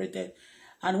 they separated.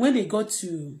 And when they got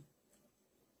to,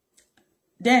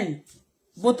 then,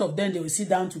 both of them, they will sit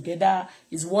down together.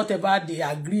 It's whatever they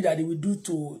agree that they will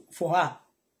do for her.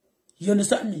 You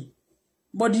understand me?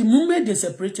 But the moment they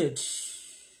separated,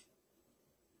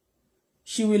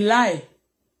 she will lie.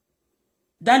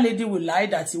 That lady will lie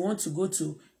that she wants to go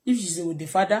to, if she's with the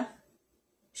father,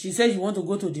 she says she wants to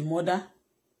go to the mother.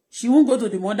 She won't go to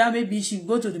the mother. Maybe she'll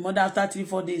go to the mother after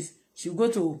 3-4 days. She'll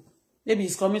go to, maybe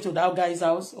he's coming to that guy's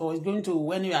house or he's going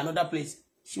to another place.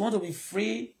 She wants to be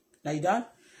free like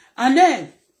that. And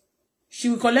then she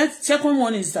will collect, second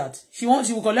one is that she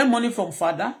will collect money from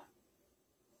father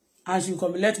and she will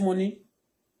collect money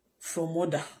from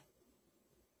mother.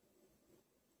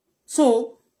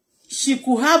 So she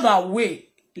could have her way,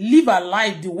 live her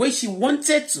life the way she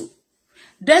wanted to.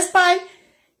 Despite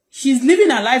she's living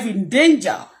her life in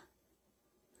danger.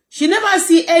 She never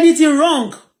see anything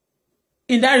wrong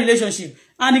in that relationship.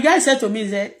 And the guy said to me, he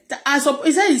said that's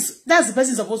the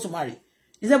person supposed to marry.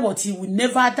 He said, but he will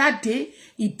never, that day,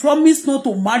 he promised not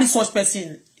to marry such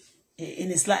person in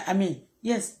his life. I mean,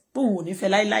 yes, but who if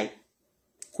lie,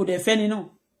 could they fẹ́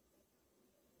no?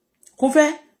 Kò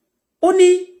fẹ́,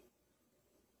 only,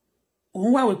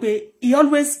 he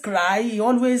always cry, he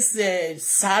always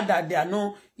sad that they are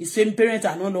no, his same parents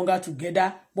are no longer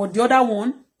together. But the other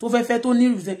one,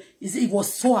 he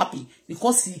was so happy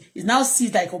because he now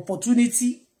sees like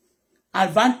opportunity,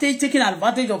 advantage, taking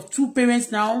advantage of two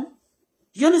parents now.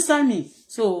 You understand me?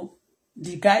 So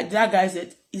that guy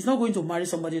said he's not going to marry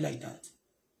somebody like that.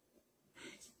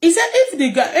 He said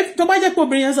if tó bá jẹ́ pé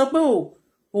obìnrin yẹn sọ pé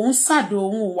òun sad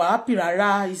òun wà happy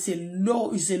rárá, it's a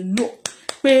low,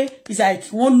 pé it's like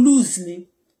wọ́n lose ni,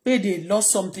 pé they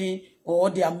lost something or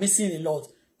they are missing a lot.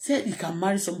 Said he can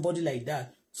marry somebody like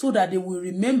that so that they will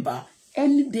remember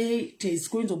any day there is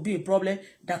going to be a problem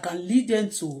that can lead them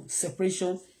to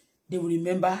separation. They will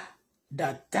remember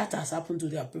that has happened to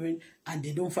their parents and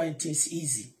they don't find things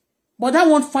easy. But that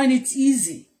won't find it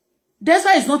easy. That's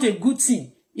why it's not a good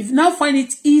thing. If you now find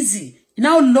it easy, you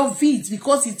now love it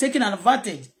because he's taking an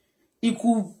advantage. He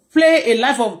could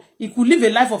live a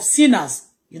life of sinners,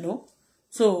 you know.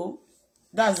 So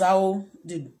that's how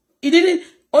he didn't.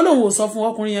 Ọlọ́run ò sọ fún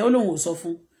ọkùnrin yẹn, Ọlọ́run ò sọ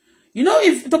fún. You know,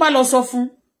 if tó bá lọ sọ fún,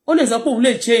 ó lè sọ pé òun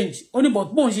lè change, only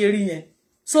but bóun ṣe rí yẹn.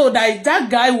 So that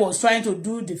guy was trying to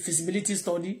do the feasibility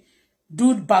study,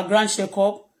 do background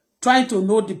checkup, trying to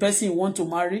know the person he want to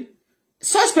marry.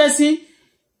 Such person,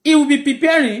 he will be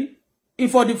preparing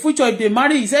for the future. If they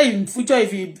marry, he said in future,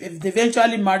 if they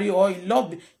eventually marry or in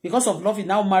love, because of love, he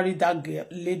now married that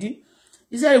lady.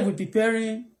 He said he will be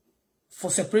preparing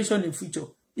for separation in future.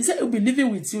 He said he will be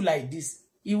living with you like this.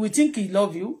 He will think he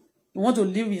love you. He want to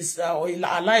live his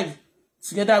life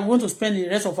together. He want to spend the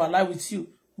rest of her life with you.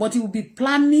 But he will be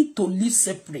planning to live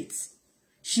separate.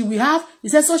 She will have, he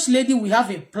said, such lady will have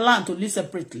a plan to live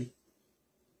separately.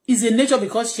 It's a nature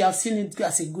because she has seen it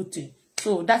as a good thing.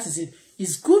 So that is it.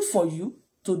 It's good for you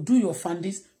to do your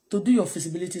findings, to do your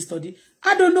feasibility study.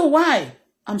 I don't know why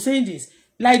I'm saying this.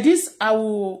 Like this, I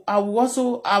will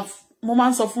also have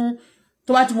moments of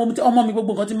tó bá ti mo ọmọ mi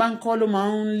gbogbo nǹkan tí máa ń kọ́ ló máa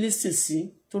ń listen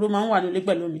sí tó ló máa ń wà nílé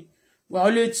pẹ̀lú mi. We are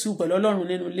always two pẹ̀lú Ọlọ́run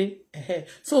nínú ilé.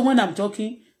 So when I'm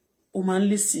talking, ó máa ń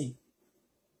listen.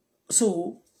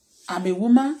 So I'm a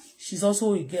woman, she's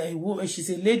also a woman, she's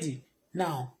a lady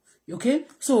now. Okay?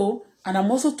 So, and I'm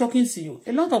also talking to you.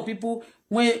 A lot of people,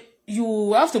 when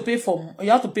you have to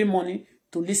pay money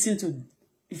to listen to,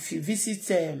 if you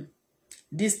visit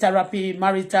this therapy,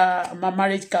 marriage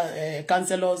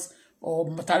counselors or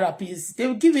therapists, they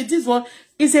will give you this one.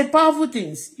 It's a powerful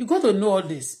thing. You got to know all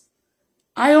this.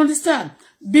 I understand.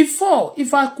 Before,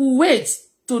 if I could wait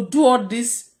to do all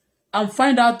this and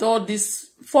find out all this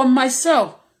for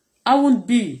myself, I won't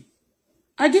be.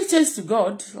 I give thanks to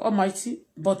God Almighty,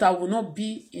 but I will not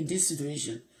be in this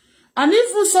situation. And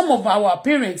even some of our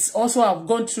parents also have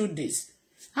gone through this.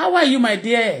 How are you, my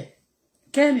dear?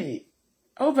 Kenny,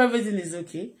 I hope everything is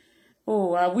okay.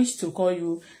 Oh, I wish to call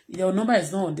you. Your number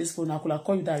is not on this phone. I could have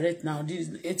called you direct now. This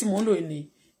is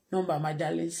any number, my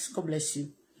darlings. God bless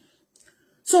you.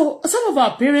 So some of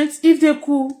our parents, if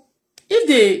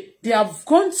they have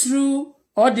gone through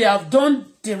or they have done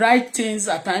the right things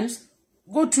at times,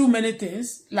 go through many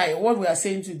things, like what we are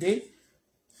saying today,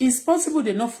 it's possible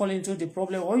they not fall into the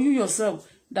problem, or you yourself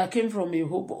that came from a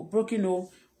broken home,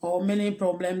 or many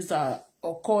problems that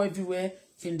occur everywhere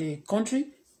in the country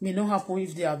may not happen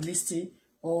if they have listened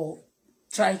or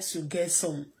tried to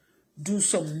do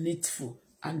some needful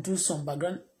and do some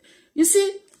background. You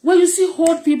see, when you see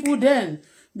old people, then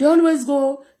they always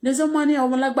go, there's no money,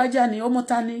 omolagbajani,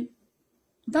 omotani.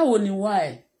 Báwo ni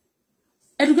why?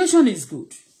 Education is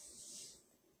good.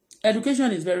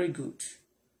 Education is very good.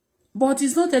 But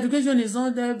education is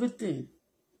not everything.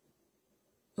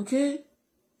 Okay?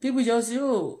 People just say,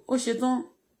 oh, ṣetán.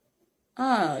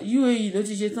 UAE ló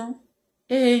ti ṣetán.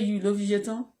 AAU ló ti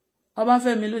ṣetán.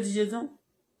 Ọbáfẹ́mi ló ti ṣetán.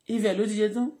 Ifẹ̀ ló ti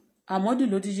ṣetán. Amodi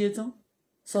ló ti ṣe tán.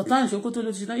 Sultan Sokoto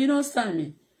ló ti ṣe tán. You know understand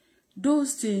me?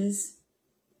 Those things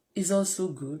is also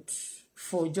good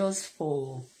for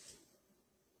the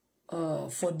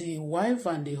wife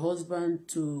and the husband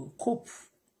to cope.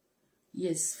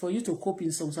 Yes, for you to cope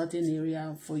in some certain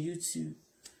area, for you to.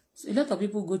 So a lot of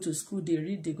people go to school, they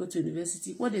read, they go to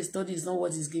university. What they study is not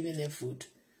what is giving them food.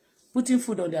 Putting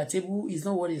food on their table is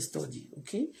not what they study,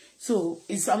 okay? So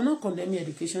I'm not condemning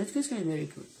education. Education is very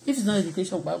good. If it's not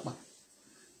education,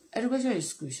 education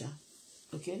is crucial,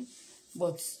 okay?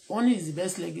 But one is the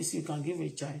best legacy you can give a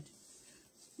child.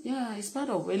 Yeah, it's part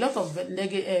of a lot of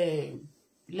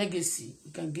legacy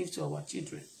we can give to our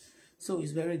children. So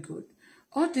it's very good.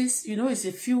 All this, it's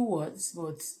a few words,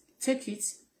 but take it,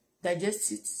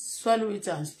 digest it, swallow it,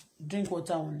 and drink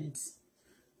water on it.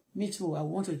 Me too, I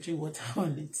want to drink water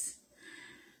on it.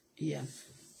 Yeah.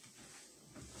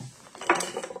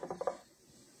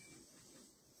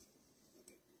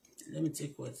 Let me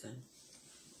take water.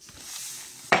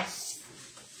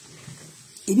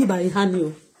 Ibi by hand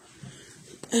you.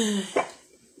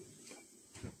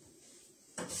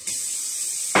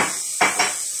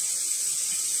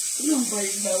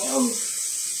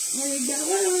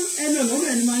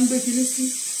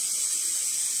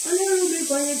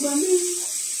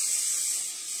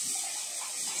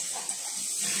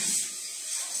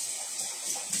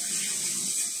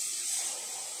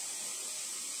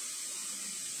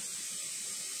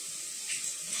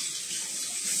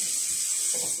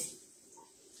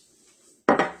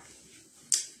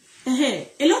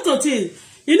 A lot of things,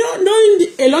 knowing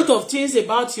a lot of things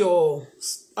about your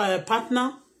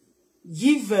partner,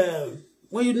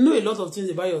 when you know a lot of things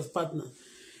about your partner,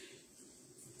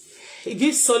 it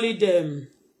gives solid,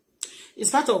 it's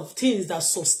part of things that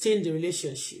sustain the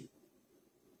relationship.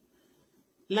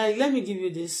 Like, let me give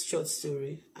you this short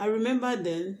story. I remember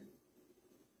then,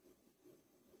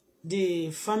 the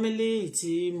family,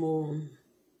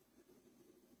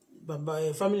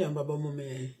 family and Baba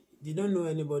Mome, they don't know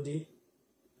anybody.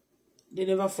 They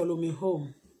never follow me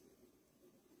home.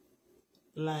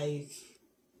 Like,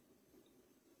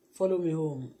 follow me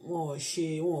home.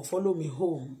 She won't follow me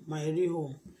home, my real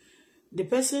home. The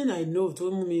person I know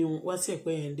told me what's it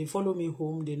when they follow me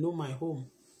home, they know my home.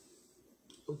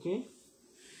 Okay?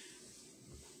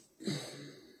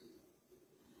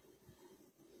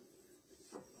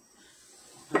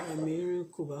 I'm hearing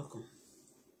Kubako.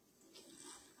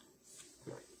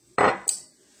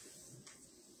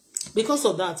 Because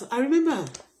of that, I remember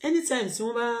anytime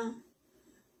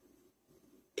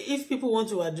if people want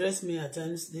to address me at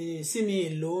times, they see me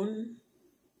alone.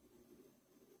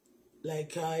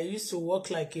 Like I used to work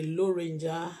like a low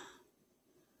ranger.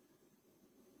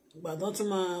 But don't me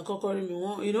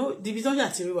division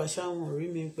yatiri wa sha won rí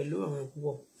mi pẹ̀lú àwọn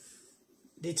púpọ̀.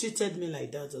 They treated me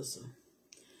like that also.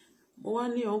 Mo wá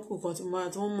ní uncle kan tí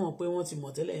wọ́n mọ̀ pé wọ́n ti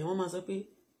mọ̀ tẹ́lẹ̀, wọ́n máa sọ pé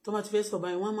tó bá ti fẹ́ sọ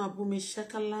báyìí wọ́n máa bú mi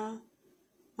ṣákálá.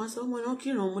 Wọ́n sọ mo no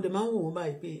kiran mo de máa wò wọ́n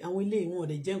báyìí pé àwọn ilé wọn ò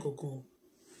de jẹ́ nǹkan kan.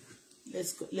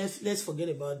 Let's forget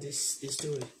about this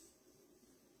story.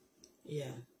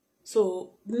 Yeah. So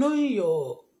knowing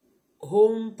your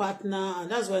home partner,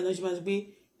 and that's why I know she must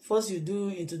be first you do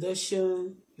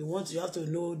introduction, you have to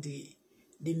know the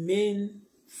main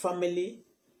family.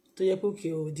 To yẹ pé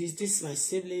okay, this my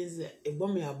siblings,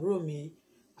 ẹ̀gbọ́n mi,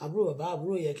 àbúrò bàbá,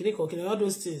 àbúrò ìyá, kíni all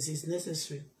those things is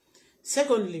necessary.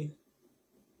 Secondly,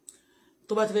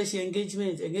 tó bá ti fẹ́ ṣe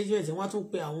engagement wọ́n tún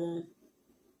pè àwọn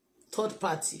third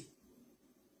party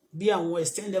bí àwọn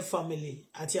extended family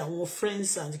àti àwọn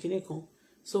friends and kíni kan.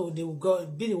 So they will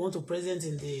be the one to present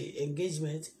in the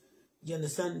engagement. You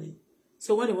understand me?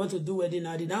 So when they want to do wedding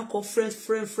now, they now call friend.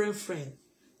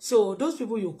 So those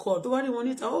people you call, nobody want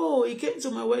it. Oh, he came to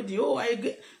my wedding. Oh, I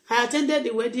attended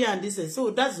the wedding and this.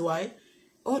 So that's why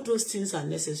all those things are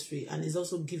necessary, and it's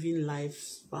also giving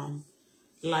life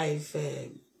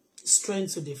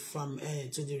strength to the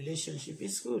relationship.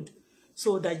 It's good.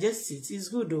 So digest it. It's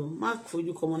good though. Mark for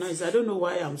you commonize. I don't know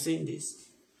why I'm saying this.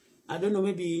 I don't know,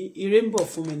 maybe a rainbow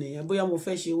for me. Bóyá mo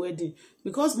fẹ́ ṣe wedding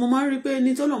because mo máa rí pé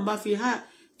ní tọ́lọ́run bá fi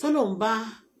tọ́lọ́run bá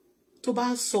tó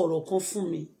bá sọ̀rọ̀ kan fún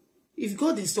mi. If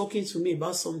God is talking to me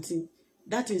about something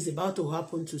that is about to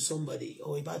happen to somebody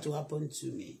or about to happen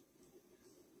to me,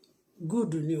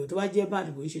 good ni o. Tó bá jẹ́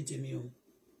bad kò ṣe tèmi o.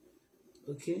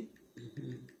 Okay?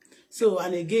 So,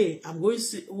 and again, I'm going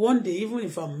to one day, even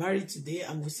if I'm married today,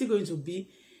 I'm still going to be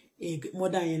a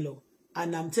mother-in-law.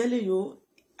 And I'm telling you,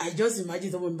 I just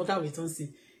imagine someone back with us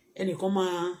and you come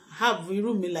have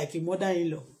room me like a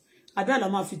mother-in-law. I'd rather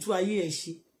ma fi tú ayé ẹ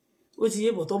ṣe. Ó ti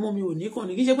yé bọ̀ tọ́mọ mi ò ní kàn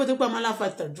ní kí ṣe pé tó pa máa láfa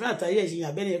drat ayé ẹ ṣe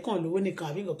yàn bẹ́ẹ̀ kan lówó nìkan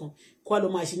àbí nǹkan kó ló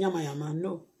máa ṣe yàmàyàmà.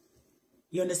 No.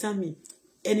 You understand me?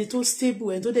 ẹni tó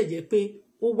stable ẹni tó dẹ̀ jẹ́ pé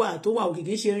ó wà tó wà òkè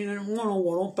kì í ṣe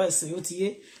wọ́n person ó ti yé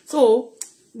so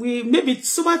we maybe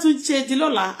tó bá tún ṣe di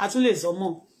lọ́la a tún lè sọ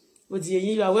mọ́ ó ti yé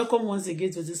yín. You are welcome once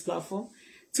again to this platform.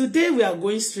 Today we are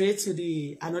going straight to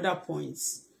the another point.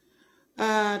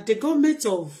 The government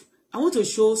of I want to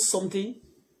show something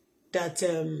that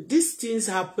these things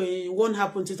happen. One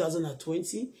happened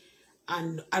 2020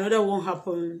 and another one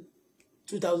happened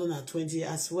 2020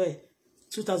 as well.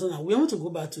 We want to go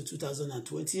back to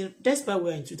 2020. Despite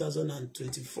we are in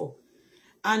 2024.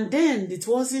 And then it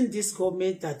wasn't this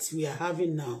government that we are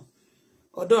having now.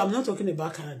 Although I'm not talking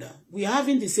about Canada. We are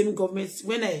having the same government.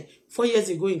 4 years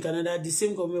ago in Canada, the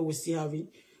same government we're still having.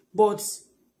 But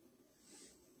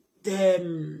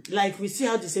like we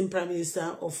still have the same prime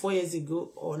minister of 4 years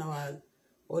ago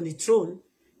on the throne.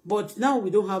 But now we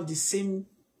don't have the same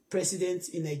president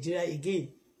in Nigeria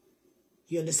again.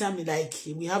 You understand me? Like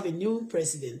we have a new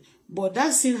president. But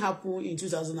that thing happened in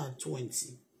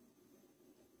 2020.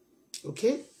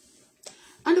 Okay?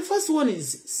 And the first one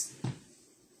is this.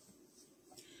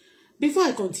 Before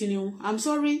I continue, I'm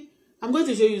sorry. I'm going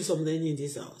to show you something in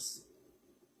this house.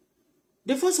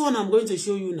 The first one I'm going to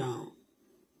show you now.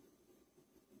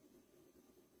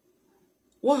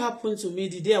 What happened to me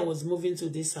the day I was moving to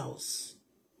this house?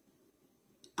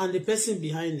 And the person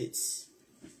behind it.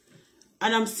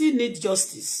 And I'm still need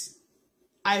justice.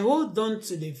 I hold on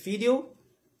to the video.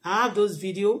 I have those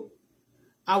videos.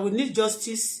 I will need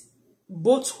justice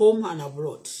both home and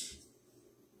abroad.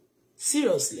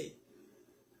 Seriously.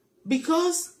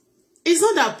 Because it's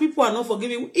not that people are not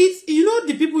forgiving. It's, you know,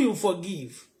 the people you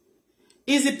forgive.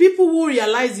 It's the people who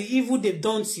realize the evil they've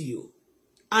done to you.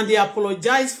 And they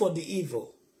apologize for the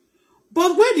evil.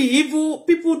 But when the evil,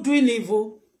 people doing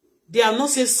evil, they are not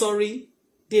say sorry.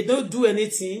 They don't do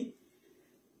anything.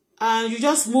 And you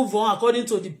just move on according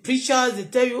to the preachers. They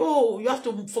tell you, oh, you have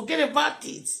to forget about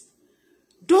it.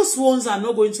 Those ones are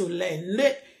not going to learn.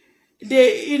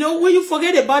 They you know, when you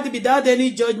forget about it without any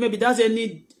judgment, without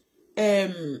any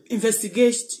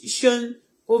investigation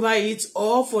over it,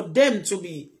 or for them to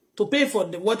pay for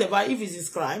the whatever, if it is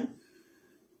crime,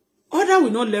 other will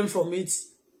not learn from it.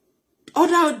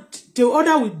 The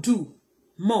other will do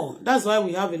more. That's why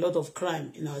we have a lot of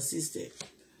crime in our system.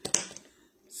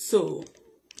 So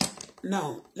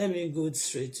now, let me go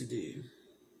straight to the...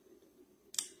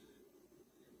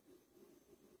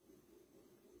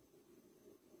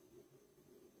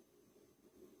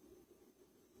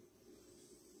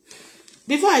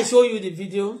 Before I show you the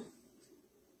video,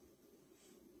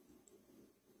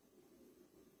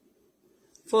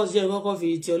 first, you go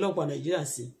coffee it your lock on Nigeria.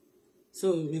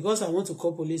 So, because I want to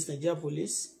call police, Nigeria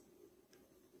police,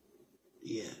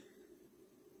 yeah.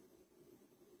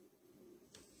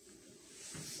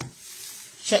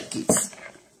 Check it.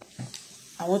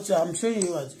 I'm showing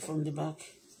you from the back.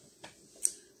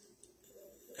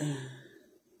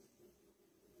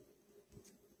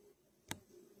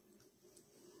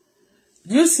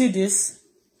 Do you see this?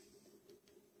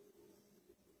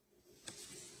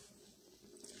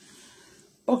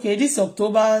 Okay, this is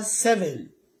October 7.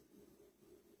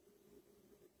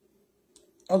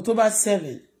 October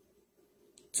 7,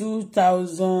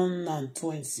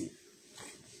 2020.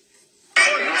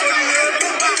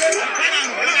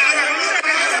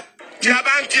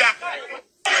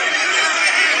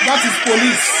 That is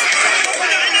police.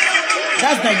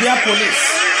 That's Nigeria police.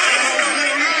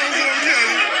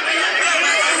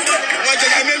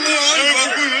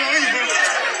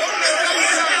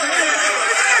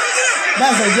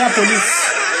 That's Nigeria police.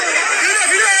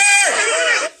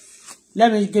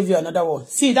 Let me give you another one.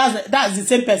 See, that's the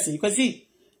same person. You can see,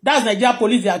 that's Nigeria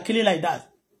police. They are killing like that.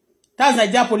 That's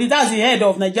Nigeria police. That's the head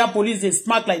of Nigeria police. They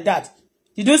smack like that.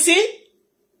 Did you see?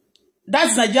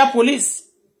 That's Nigeria police.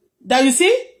 That you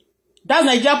see? That's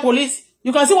Nigeria police.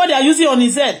 You can see what they are using on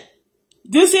his head.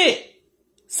 Do you see?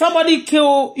 Somebody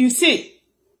kill, you see?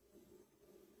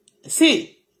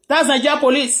 See? That's Nigeria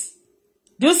police.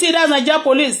 Do you see? That's Nigeria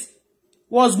police.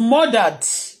 Was murdered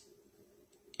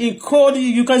in cold.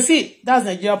 You can see that's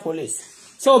Nigeria police.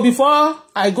 So before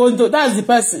I go into, that's the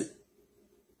person.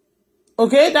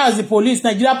 Okay, that's the police,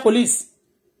 Nigeria police.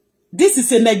 This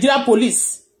is a Nigeria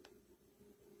police.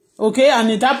 Okay,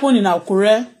 and it happened in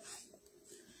Akure.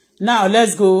 Now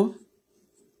let's go.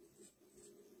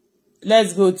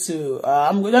 Let's go to.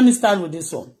 Let me start with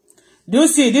this one. Do you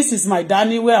see? This is my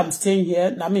Danny where I'm staying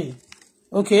here. I mean,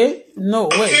 okay, no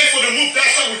wait. Okay, for the move,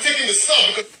 that's how we're taking the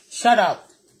sub. Shut up,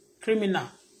 criminal.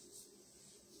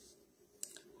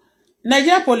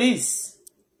 Nigeria police,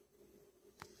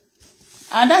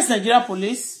 and that's Nigeria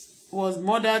police was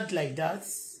murdered like that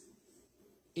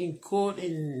in cold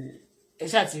in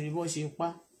Eshatiribo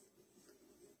Shepa.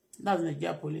 That's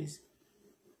Nigeria police.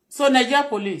 So Nigeria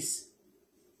police,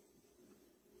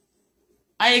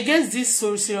 I against this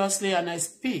so seriously and I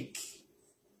speak.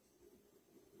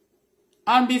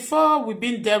 And before we've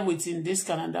been dealt with in this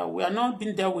Canada, we are not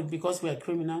being dealt with because we are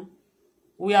criminal.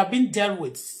 We are being dealt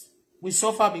with. We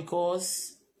suffer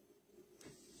because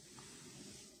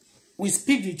we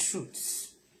speak the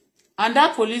truth. And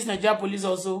that police, Nigeria police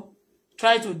also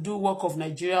try to do work of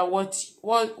Nigeria, what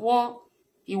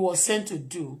he was sent to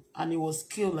do, and he was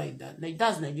killed like that. Like,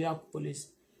 that's Nigeria police.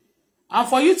 And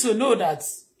for you to know that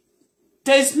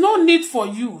there is no need for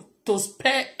you to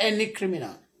spare any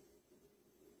criminal.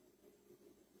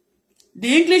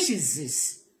 The English is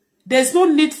this. There's no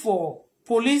need for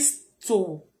police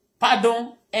to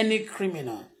pardon any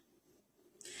criminal.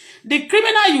 The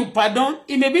criminal you pardon,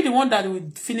 it may be the one that will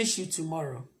finish you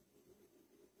tomorrow.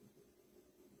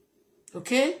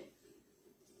 Okay?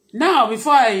 Now,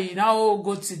 before I now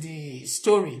go to the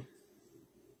story,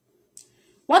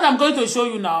 what I'm going to show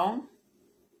you now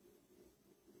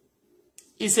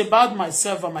is about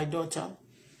myself and my daughter.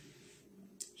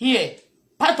 Here,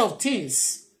 part of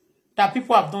things that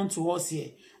people have done to us here.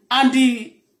 And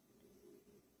the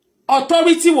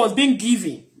authority was being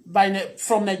given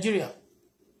from Nigeria.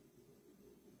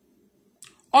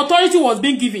 Authority was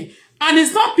being given. And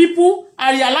it's not people,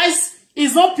 I realize,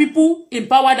 it's not people in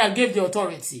power that gave the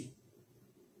authority.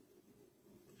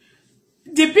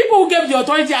 The people who gave the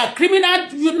authority are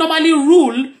criminals who normally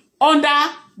rule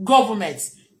under government.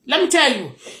 Let me tell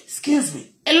you, excuse me,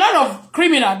 a lot of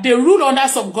criminals, they rule under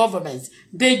some governments.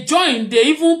 They join, they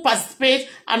even participate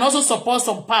and also support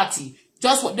some party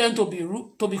just for them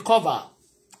to be covered.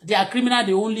 They are criminals,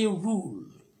 they only rule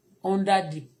under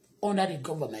the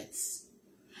governments.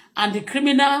 And the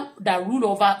criminal that rule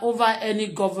over any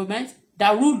government,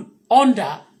 that rule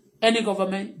under any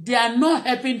government, they are not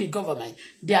helping the government.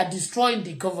 They are destroying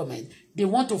the government. They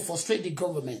want to frustrate the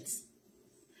government.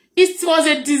 It was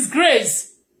a disgrace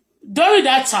during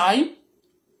that time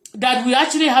that we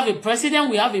actually have a president,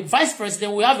 we have a vice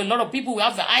president, we have a lot of people, we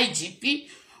have the IGP,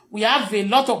 we have a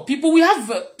lot of people, we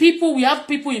have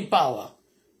people in power.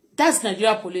 That's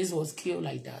Nigeria police was killed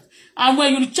like that. And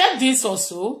when you check this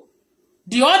also,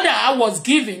 the order was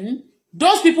given,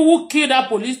 those people who killed that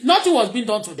police, nothing was being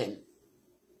done to them.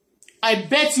 I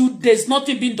bet you there's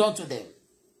nothing being done to them.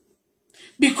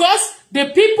 Because the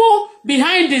people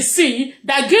behind the scene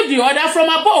that give the order from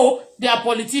above, they are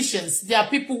politicians. They are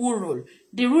people who rule.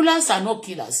 The rulers are not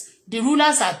killers. The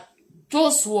rulers are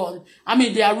those ones.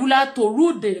 They are rulers to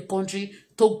rule the country,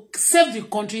 to save the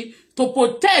country, to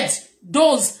protect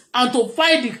those, and to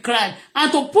fight the crime,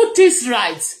 and to put things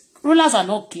right. Rulers are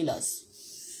not killers.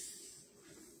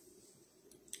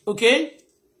 Okay?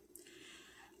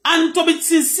 And to be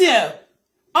sincere,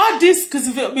 all this,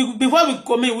 before we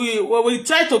come in, we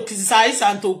try to criticize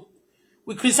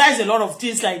we criticize a lot of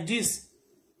things like this.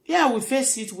 Yeah, we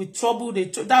face it with trouble.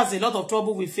 That's a lot of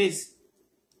trouble we face.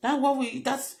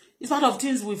 It's part of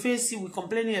things we face. We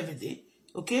complain every day.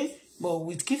 Okay? But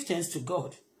we give thanks to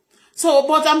God. So,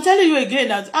 but I'm telling you again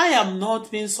that I am not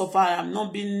being suffered. I am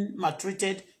not being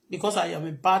maltreated because I am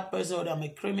a bad person or I'm a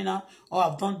criminal or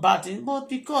I've done bad things. But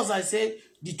because I say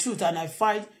the truth and I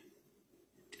fight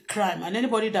crime, and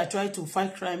anybody that tries to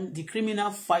fight crime, the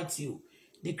criminal fights you.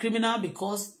 The criminal,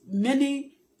 because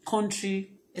many countries,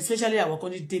 especially our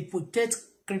country, they protect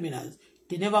criminals.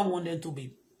 They never want them to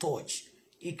be touched.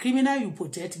 A criminal you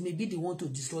protect, maybe they want to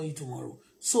destroy you tomorrow.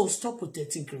 So stop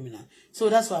protecting criminals. So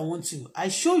that's what I want to. I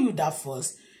show you that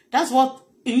first. That's what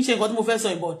initially got me first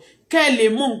about.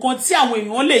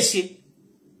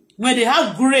 When they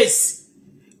have grace.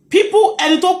 People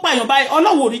ẹni tó pààyàn báyìí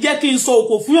Ọlọ́run ò ní jẹ́ kí n sọ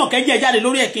òkò fún yàn kẹ́jẹ́ jáde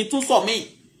lórí ẹ̀ kí n tún sọ mí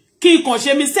kí n kàn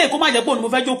ṣe mistake kó má jẹ́ pé òun mo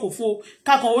fẹ́ jókòó fún o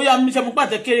kákan ó yá mi ṣe mo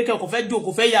pàtẹ kéré kẹ́ kò fẹ́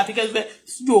jókòó fẹ́ ya kíkẹ́ fẹ́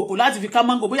jókòó láti fi ká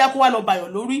mango bóyá kó wá lọ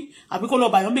bàyàn lórí àbí kó lọ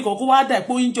bàyàn bí kan kó wá dà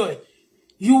pé ó ń jọ ẹ̀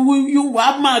you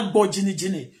wá máa gbọ́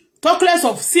jìnnìjìnnì talk less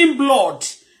of sin blood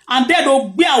and then ó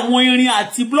gbé àwọn irin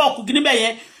àti block kíní bẹ́ẹ̀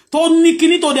yẹn tó ní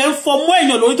kíní tó dẹ̀ ń fọ mọ́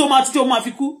èèyàn lórí tó máa títí ó máa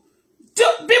fi kú.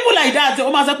 People like that,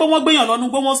 o ma sọ pé wọ́n gbéyàn lọ́nu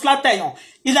pé wọ́n slaughter èèyàn.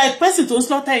 It's like person to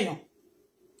slaughter èèyàn.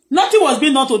 Nothing was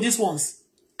being done to these ones.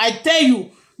 I tell you,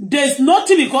 there's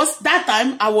nothing because that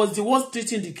time I was the one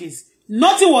treating the case.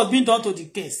 Nothing was being done to the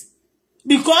case.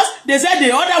 Because they said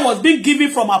the order was being given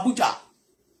from Abuja.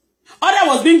 Order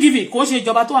was being given. Kò ṣe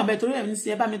ìjọba tó wà ńbẹ̀ torí ẹ̀mí sí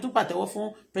ẹ bá mi tún pàtẹ́wọ́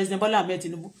fún President Bola Ahmed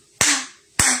Tinubu.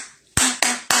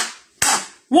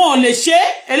 Wọ́n ò lè ṣe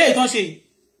eléyìí tán ṣe yìí.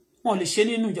 Wọ́n ò lè ṣe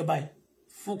nínú ìjọba yìí.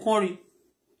 Fún kọ́rí.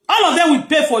 All of them will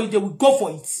pay for it. They will go for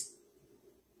it.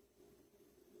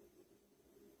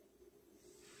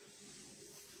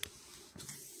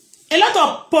 A lot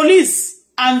of police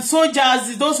and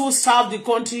soldiers, those who serve the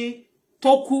country,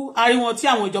 tó kú, ari wọn tí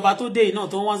àwọn ìjọba tó dé náà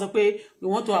tó wọ́n sọ pé we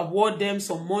want to award them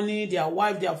some money, their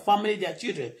wife, their family, their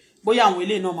children. Bóyá àwọn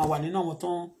ilé náà máa wà nínú àwọn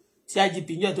tán tí IGP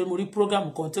njẹ́ tó mo rí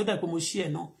program kan tí ó dà pé mo share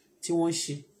náà tí wọ́n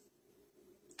ṣe.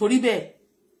 Torí bẹ́ẹ̀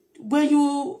when you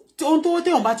ohun tó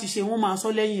téèyàn bá ti ṣe wọ́n máa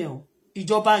sọ lẹ́yìn ẹ̀ o.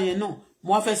 Ìjọba yẹn náà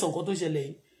mo wá fẹ́ sọ nǹkan tó ṣẹlẹ̀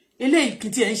yìí. Eléyìí kì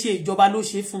í tiẹ̀ ń ṣe ìjọba ló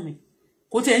ṣe fún mi.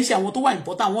 Kò tiẹ̀ ń ṣe àwọn tó wà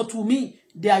important, àwọn to me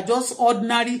they are just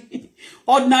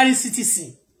ordinary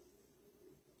citizen.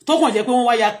 Tó kàn jẹ́ pé wọ́n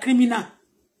wá ya criminal.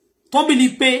 Don't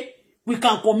believe pé we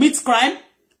can commit crime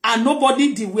and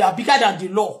nobody we are bigger than the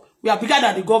law. We are bigger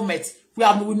than the government. We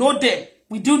know them.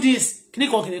 We do this.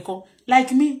 Kìnìkan.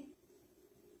 Like me.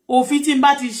 Òfin tí n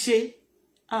bá ti ṣe.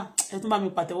 Ẹ tún bá mi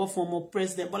pàtẹ́wọ́ fún ọmọ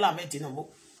President Bola Ahmed Tinubu.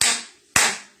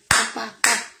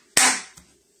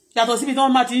 Yàtọ̀ síbi tí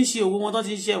wọ́n máa ti ń ṣe òwò wọn tó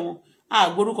ti ń ṣe wọn.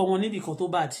 Gbórúkọ wọn níbi kan tó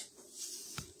bad.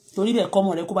 Torí bẹ́ẹ̀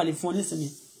kọ́mọ rẹ̀ kó ba lè fún ọ nísìnyí.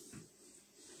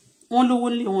 Wọ́n lówó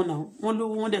lé wọn náà. Wọ́n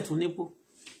lówó wọ́n dẹ̀ tún nípò.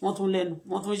 Wọ́n tún lẹ́nu.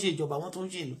 Wọ́n tún ṣe ìjọba. Wọ́n tún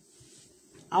ṣe ìlú.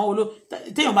 Àwọn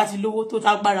téèyàn bá ti lówó tó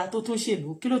lágbára tó tún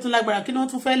ṣèlú. Kí ló tún lágbára? Kí ló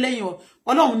tún fẹ́ lẹ́yìn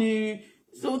Ọlọ́run ni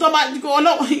tó bá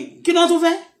Ọlọ́run kí ló tún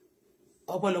fẹ́?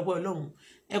 Ọ̀pọ̀lọpọ̀ Ọlọ́run.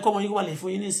 Ẹ kọ́ ọmọ yín kó ba lè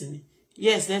fún yín nísìnyí.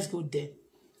 Yes, let's go there.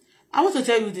 I want to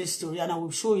tell you this story and I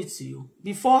will show it to you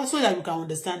before so that you can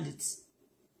understand it.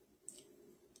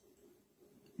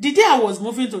 The day I was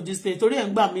moving to this place, torí ẹ̀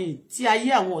ń gbà mí tí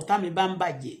ayé àwọn ọ̀tá mi bá ń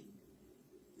bàjẹ́.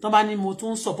 Tó bá ní mo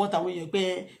tún support àwọn èèyàn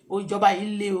pé o ìjọba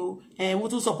yìí lé o, mo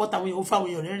tún support àwọn èèyàn o fáwọn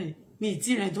èèyàn rẹ́rìn. Mi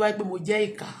tí rẹ̀ tó wáyé pé mo jẹ́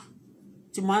ìkà.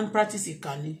 Tí mo ń practice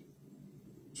ìkà ni.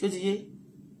 Ṣé ó ti yé?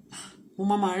 Mo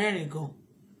máa rẹ́rìn gan.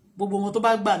 Gbogbo wọn tó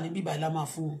bá gbà ní bíbá la máa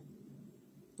fún wọn.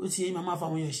 Ó ti yé máa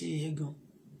fáwọn èèyàn ṣe yé gan.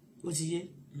 Ó ti yé.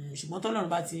 Ṣùgbọ́n t'Ọlọ́run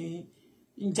bá ti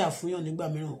ń jà fún yàn nígbà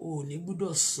mìíràn o ní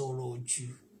gbọ́dọ̀ sọ̀rọ̀ jù.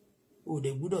 O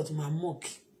dẹ̀ gbọ́dọ̀ tún máa mock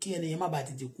kí ẹni yẹn má bàa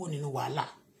tètè kúrò nínú wàhálà.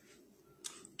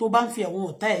 Tó bá ń fi àwọn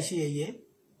ọ̀tá ẹ̀ ṣe ẹ̀yẹ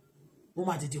wọ́n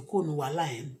máa tètè kúrò nínú wàhálà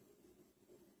yẹn.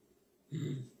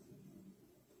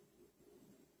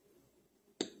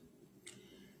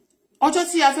 Ọjọ́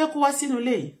tí a fẹ́ kó wá sínú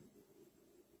ilé yìí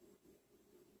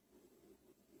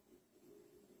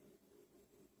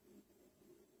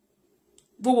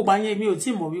gbogbo bá yẹn mi ò tí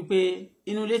mọ̀ wípé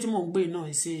inú ilé tí mò ń gbé náà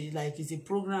it's a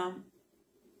program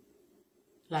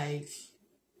like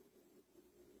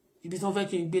ibi tí wọ́n fẹ́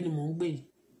kí n gbé ni mò ń gbé yìí.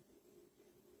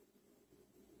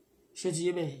 Ṣé ti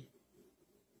yé bẹ́ẹ̀?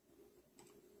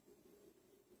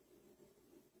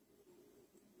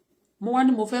 Mo wá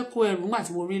ní mo fẹ́ kó ẹrù nígbà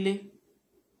tí mo rí lé.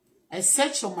 I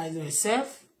search on myself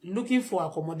looking for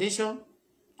accommodation.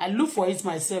 I look for it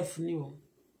myself ni o.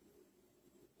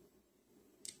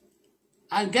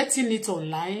 I'm getting it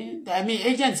online. I mean,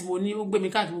 agents mo ní ó gbé mi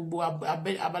káàkiri gbogbo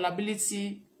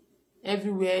availability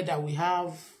everywhere that we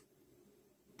have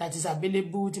that is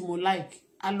available tí mo like.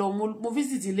 Mo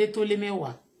visit ilé tó lé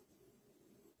mẹ́wàá.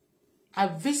 I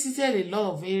visited a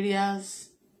lot of areas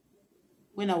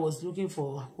when I was looking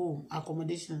for home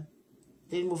accommodation.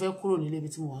 Then mo fẹ́ kúrò nílé ibi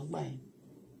tí mo wà gbà yẹn.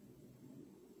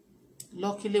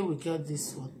 Luckily we got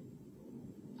this one.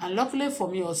 And luckily for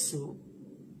me also,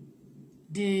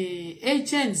 the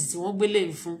agents tí wọ́n gbé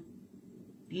lé fún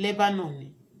Lebanon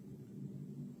ni.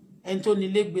 Ẹni tó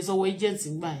nílé gbé sọ́wọ́ agent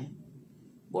gbà yẹn.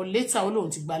 But later ó lóun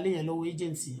ti gba lé yẹn lọ́wọ́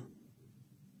agent yẹn.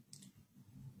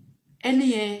 Ẹni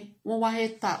yẹn wọ́n wá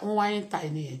ẹ́ta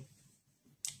ẹni yẹn.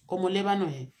 Ọmọ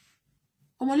Lebanon yẹn.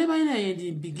 Ọmọ Lebanon yẹn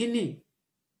the beginning.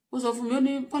 Ó sọ fún mi ó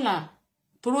ní Bọ́lá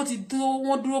toró ti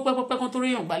wọ́n dúró pẹ́pẹ́pẹ́ kan tó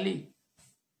réyàn gbálẹ̀.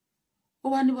 Ó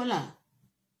wá ní Bọ́lá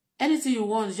anything you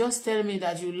want just tell me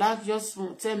that you lack just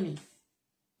tell me.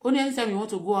 Only anytime you want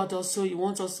to go out also you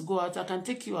want us to go out I can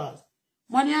take you out.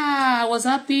 Money I was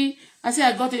happy. I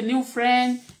said I got a new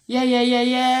friend.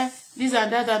 Yeah. This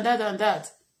and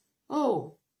that.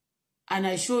 Oh. And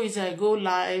I show it, I go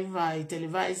live, I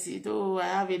televise it. Oh, I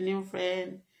have a new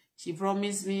friend. She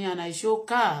promised me, and I show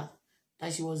car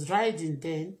that she was riding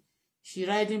then. She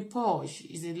riding Porsche.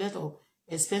 It's a little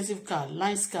expensive car,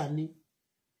 nice car.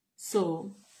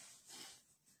 So,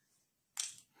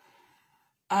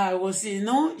 I was,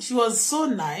 she was so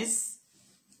nice.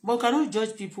 But you cannot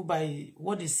judge people by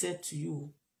what they said to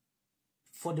you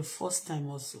for the first time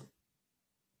also.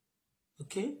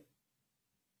 Okay?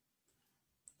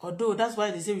 Although that's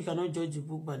why they say we cannot judge a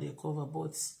book by the cover,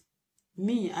 but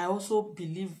me, I also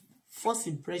believe first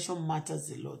impression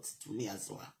matters a lot to me as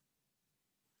well.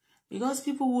 Because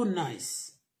people who are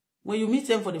nice, when you meet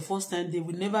them for the first time, they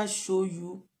will never show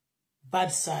you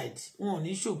bad side.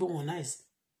 They show you nice.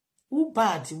 Who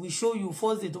bad will show you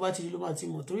first day to bat you about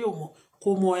him. It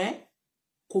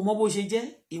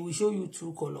will show you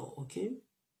true color, okay?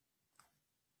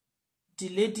 The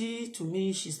lady, to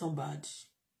me, she's not bad.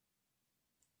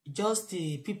 just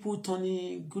the people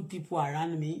turning good people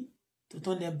around me to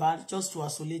turn them bad, just to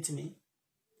isolate me.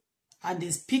 And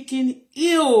they're speaking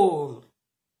ill.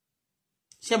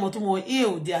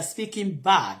 Ill, they are speaking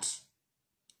bad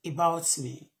about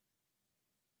me.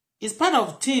 It's part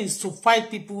of things to fight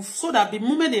people so that the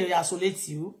moment they isolate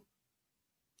you,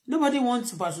 nobody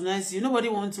wants to patronize you, nobody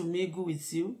wants to mingle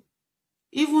with you.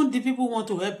 Even the people who want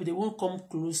to help you, they won't come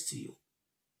close to you.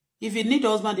 If you need a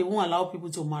husband, they won't allow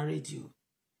people to marry you.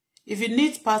 If you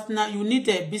need partner, you need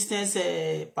a business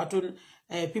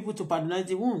people to patronize,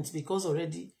 they won't, because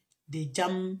already they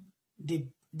jam, they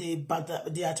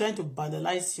are trying to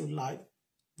vandalize your life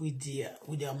with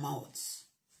their mouths.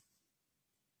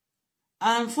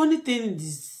 And funny thing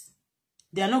is,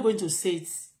 they are not going to say it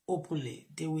openly.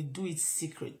 They will do it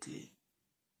secretly.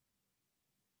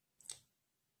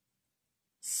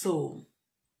 So,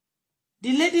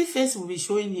 the lady face will be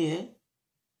showing here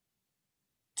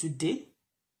today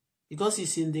because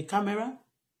it's in the camera.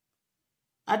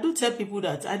 I do tell people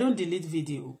that I don't delete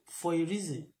video for a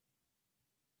reason.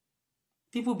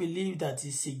 People believe that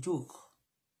it's a joke.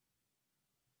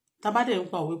 Tabade ń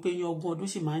pa òwe pé yan ogún ọdún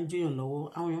sì máa ń jóyàn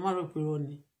lọ́wọ́, àwọn èèyàn máa rò pé irọ́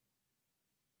ni.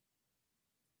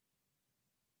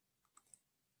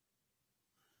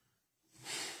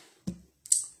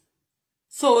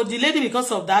 So the lady,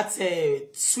 because of that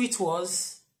sweet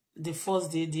was the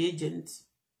first day, the agent.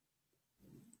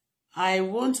 I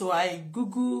call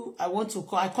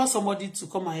somebody to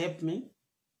come and help me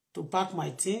to pack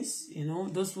my things, you know,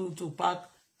 those people to pack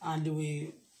and they will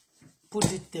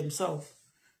put it themselves.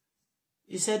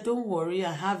 He said, don't worry,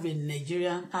 I have a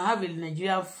Nigerian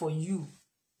for you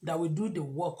that will do the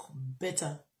work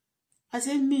better. I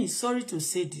said, sorry to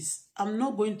say this, I'm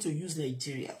not going to use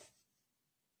Nigeria.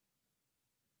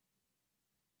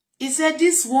 He said,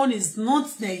 this one is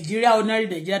not Nigeria, ordinary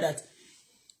Nigeria, that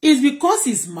is because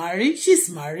he's married, she's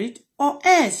married, or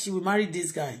else she will marry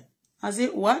this guy. I said,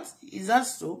 what? Is that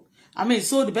so? I mean,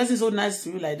 so the person is so nice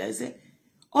to you like that. I said,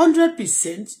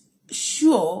 100%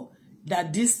 sure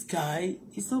that this guy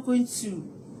is not going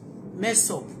to mess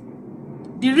up.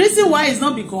 The reason why is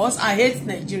not because I hate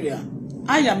Nigeria.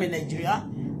 I am a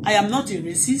Nigerian. I am not a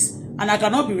racist, and I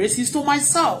cannot be racist to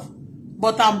myself.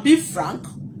 But I'm being frank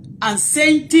and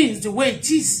saying things the way it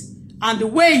is, and the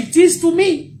way it is to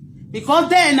me. Because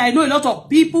then I know a lot of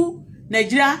people,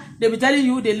 Nigeria, they'll be telling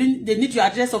you they need your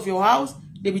address of your house,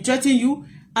 they'll be threatening you,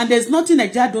 and there's nothing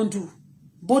Nigeria don't do,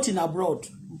 both in abroad,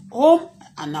 home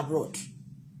and abroad.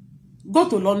 Go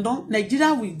to London,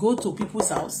 Nigeria will go to people's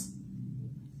house.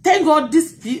 Thank God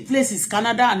this place is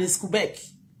Canada and it's Quebec.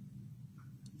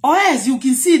 Or else you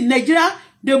can see Nigeria,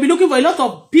 they'll be looking for a lot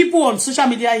of people on social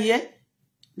media here.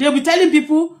 They'll be telling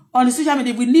people on the social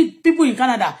media, we need people in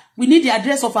Canada. We need the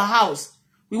address of our house.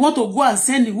 We want to go and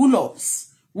send the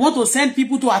rulers. We want to send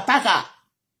people to attack her.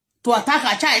 To attack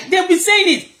her child. They'll be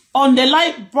saying it on the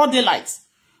light, broad daylight.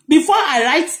 Before I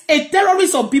write a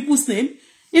terrorist on people's name,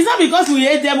 it's not because we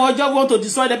hate them or just want to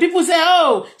destroy them. People say,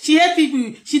 oh, she hate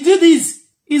people. She do this.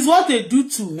 It's what they do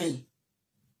to me.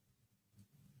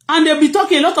 And they'll be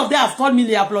talking. A lot of them have called me.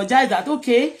 They apologize that,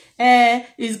 okay,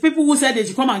 it's people who said they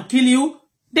should come and kill you.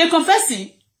 They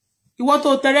confessing. You want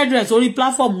to terrorize only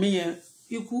platform me.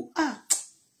 You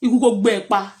could go gbé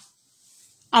pa.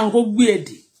 And go gbé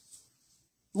edi.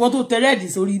 You want to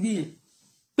terrorize only be.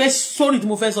 Sorry to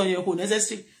move first on your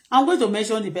necessary. I'm going to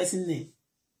mention the person's name.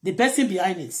 The person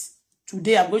behind it.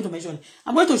 Today I'm going to mention it.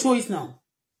 I'm going to show it now.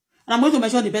 And I'm going to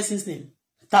mention the person's name.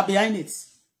 That behind it.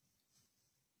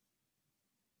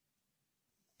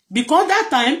 Because that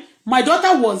time, my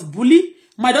daughter was bullied.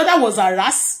 My daughter was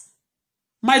harassed.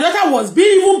 My daughter was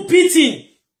being even beaten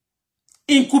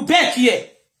in Quebec here.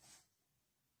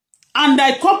 And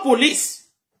I called police.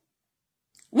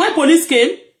 When police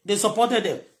came, they supported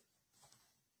them.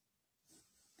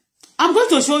 I'm going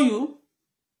to show you.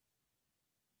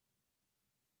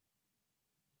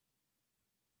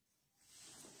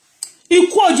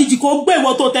 Ikú òjijì kò gbé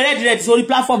ìwọ tó tẹ̀lé direct sórí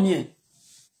platform yẹn.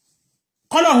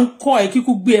 Kọ́lọ́run kọ́ ẹ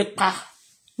kíkú gbé ẹ pa.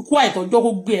 Ikú àìtọ́jọ́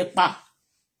kó gbé ẹ pa.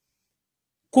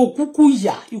 Kò kúkú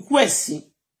yà, ikú ẹ̀sìn.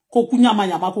 Kò kú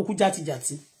yamayama, kò kú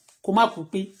játijàti. Kò má kú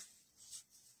pé.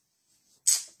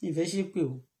 Ìfẹ́ ṣe pé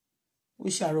o. Ó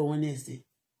ṣàárọ̀ Wednesday.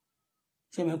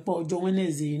 Ṣé me pọ̀ ọjọ́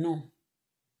Wednesday náà.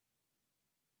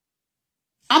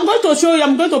 I'm going to show you,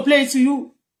 I'm going to play it to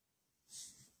you.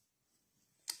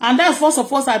 And that's first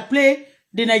of all, I play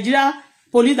the Nigeria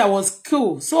police that was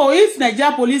killed. So if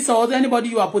Nigeria police or anybody,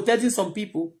 you are protecting some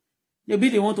people, maybe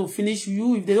they want to finish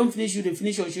you. If they don't finish you, they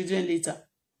finish your children later.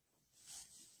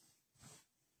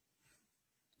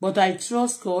 But I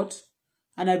trust God,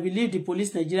 and I believe the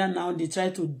police Nigeria now, they try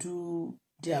to do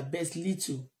their best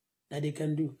little. that they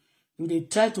can do. If they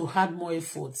try to add more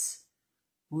efforts,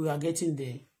 we are getting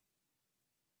there.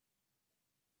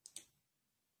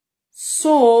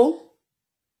 So,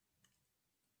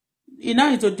 he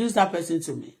now introduced that person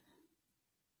to me.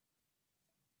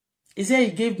 He said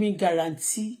he gave me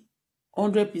guarantee,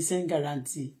 100%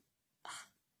 guarantee.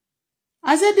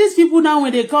 I said, these people now,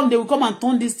 when they come, they will come and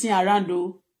turn this thing around,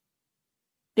 though.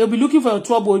 They'll be looking for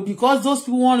trouble because those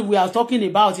people we are talking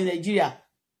about in Nigeria,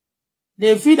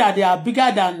 they feel that they are bigger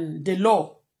than the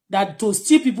law, that to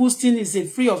steal people's things is a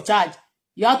free of charge.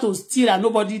 You have to steal and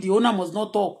nobody, the owner must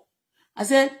not talk. I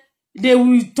said, they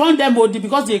will turn them OD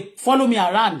because they follow me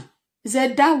around. He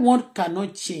said, that one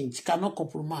cannot change, cannot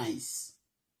compromise.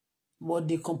 But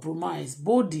they compromise,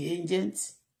 both the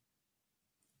agents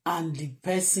and the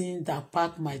person that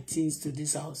packed my things to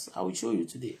this house. I will show you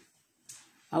today.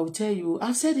 I will tell you,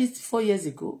 I've said it 4 years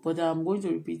ago, but I'm going to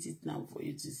repeat it now for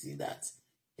you to see that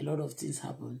a lot of things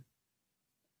happen.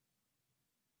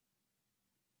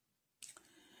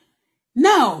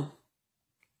 Now,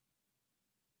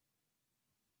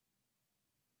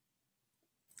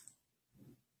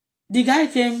 the guy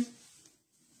came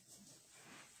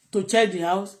to check the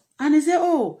house and he said,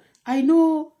 oh, I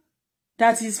know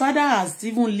that his father has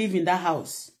even lived in that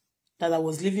house that I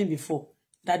was living before.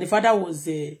 That the father was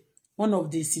one of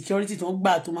the security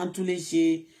to man to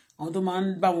you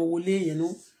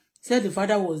know. Said the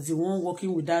father was the one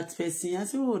working with that person. I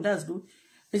said, oh, that's good.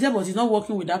 He said, but he's not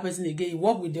working with that person again. He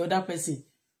worked with the other person.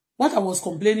 What I was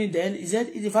complaining then, he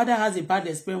said, the father has a bad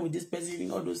experience with this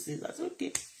person, all those things. I said,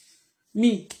 okay.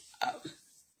 Me,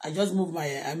 I just move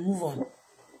on.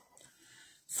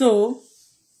 So,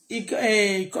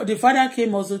 the father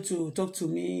came also to talk to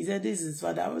me. He said, this is his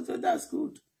father. I said, oh, that's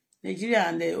good. Nigeria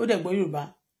and they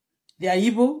are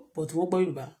Igbo, but won't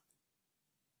Yoruba.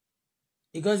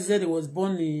 Because he said he was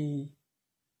born in...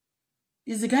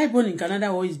 Is the guy born in Canada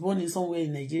or he's born in somewhere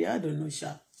in Nigeria? I don't know,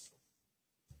 sha.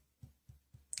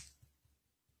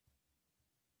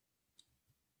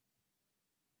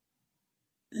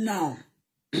 Now,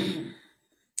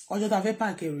 ọjọ́ tá fẹ́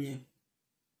pààkì ẹrù yẹn.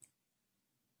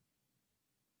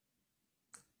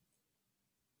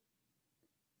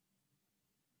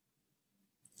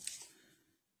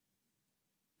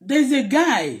 There's a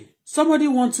guy, somebody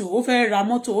want to, ó fẹ́ ra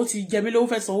mọ́tò, ó ti jẹ mí lówó, ó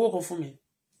fẹ́ sanwó kan fún mi.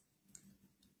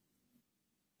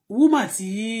 Woman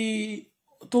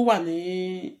tó wà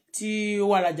ní tí ó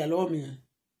wà rajà lọ́wọ́ mi.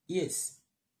 Yes.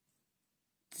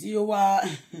 Tí ó wà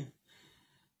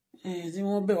tí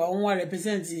wọ́n bẹ̀ wá, wọ́n wá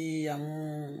represent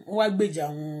àwọn, wọ́n wá gbèjà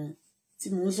àwọn tí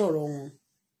mò ń sọ̀rọ̀ wọn.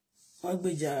 Wọ́n wá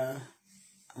gbèjà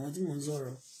àwọn tí mò ń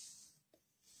sọ̀rọ̀.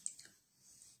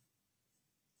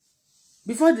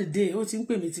 Before the day, ó ti ń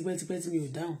pè mí tipẹ́tipẹ́ tí mi ò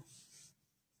dáhùn.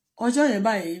 Ọjọ́ yẹn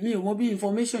báyìí mi ò mọ bí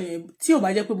information yẹn tí ò bá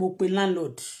jẹ́ pé mo pe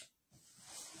landlord.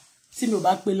 Tí mi ò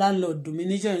bá pe landlord mi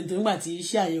níjọ́ yẹn tó nígbà tí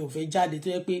iṣẹ́ àyẹn ò fẹ́ jáde tó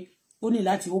yẹ pé ó ní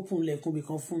láti open lẹ̀kùn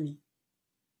bìkan fún mi.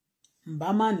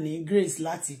 Mbá má ní grace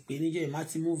láti pè níjọ́ yẹn má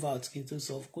ti move out kí n tó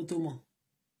sọ kó tó mọ̀.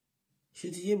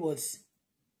 Ṣé ti yé but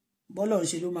bọ́lọ̀ ń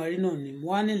ṣe ló máa rí náà ni. Mo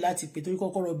wá ní láti pè torí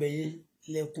kọ́kọ́rọ́ bẹ̀ yẹn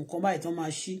lẹ̀kùn kan báyìí tán máa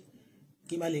ṣí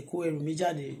kí n bá lè kó ẹrù mi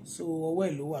jáde so ọwọ́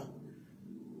ẹ̀ ló wà.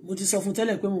 Mo ti sọ fún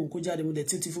tẹ́lẹ̀ pé mò ń kó jáde mo dẹ̀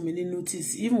tí ó ti fún mi ní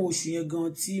notice even oṣù yẹn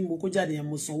gan tí mo kó jáde yẹn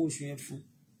mo sanwó oṣù yẹn fún.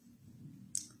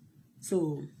 So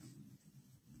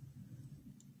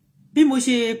bí mo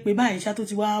ṣe pè báyìí ṣá tó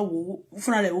ti wá wò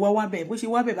fúnra rẹ̀ wá bẹ̀ bó ṣe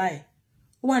wá bẹ̀ báyìí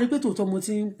ó wá rí pé tòótọ́ mo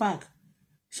ti ń park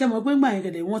ṣé mo pé gbà yẹn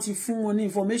gẹ̀dẹ̀ wọ́n ti fún wọn ní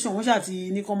information wọ́n ṣáà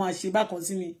ti ní kán máa ṣe bákan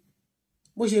sí mi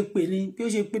bó ṣe pè ní bí ó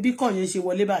ṣe pé bí kọ̀ yẹn ṣe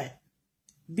wọlé báyìí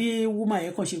bí woman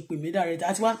yẹn kàn ṣe pè mí direct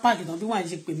àti wá park tán bí woman yẹn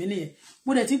ṣe pè mí nìyẹn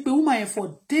mo dẹ̀ ti pè woman yẹn for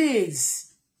days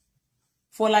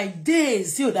for like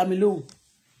days tí ò dá mi lóhùn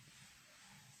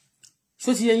ṣó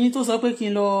ti yẹ yín tó sọ pé kí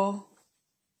n lọ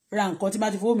ra nǹkan tí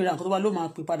bá ti fowó mi ra nǹkan tó bá ló máa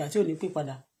pè padà tí ò ní pè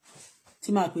padà tí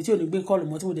máa pè tí ò ní gbé kọ́ọ̀lù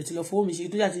mọ́ tí mo dẹ̀ ti lọ fowó mi ṣe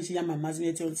tó jà ti ń ṣe yá màmá sí mi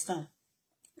ẹ ti understand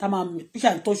tá máa ṣà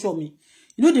ń tọ́ṣọ̀ mi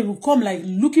you know they will come like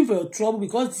looking for your trouble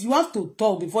because you have to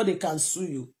talk before they can sue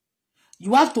you.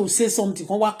 You have to say something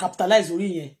kan wá capitalize orí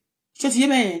yẹn ṣó ti yé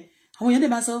bẹ́yẹn àwọn èèyàn dẹ̀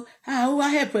máa sọ ó wá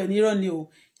help ẹ̀ nírọ́ ni o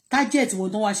target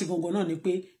wọn tó wá ṣe gangan náà ni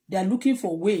pé they are looking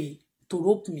for way to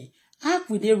rope me how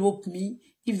will they rope me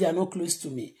if they are not close to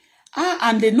me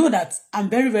and they know that I'm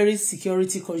very very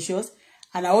security conscious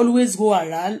and I always go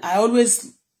around I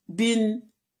always been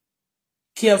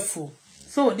careful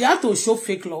so they have to show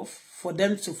fake love for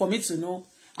me to know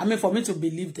for me to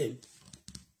believe them.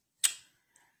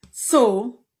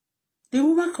 So the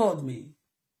woman called me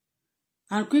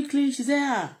and quickly she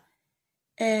said,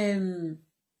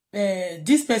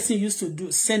 this person used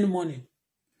to send money.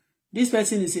 This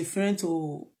person is a friend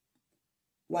to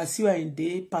Wasiu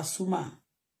Ayinde Pasuma.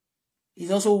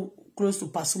 He's also close to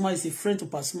Pasuma, is a friend to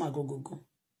Pasuma go.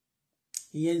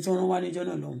 Ìyẹn tó rán wá níjọ́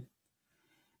náà lọ́hùn.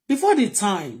 Before the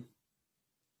time,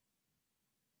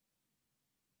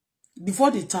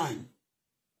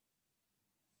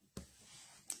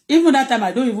 even that time,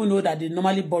 I don't even know that they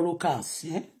normally borrow cars,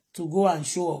 to go and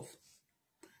show off.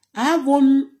 I have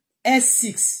one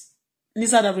S6 in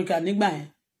South Africa, nígbà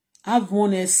yẹn. I have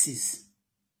one S6.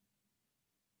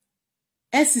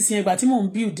 S6 yẹn ìgbà tí mò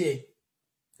ń build ẹ̀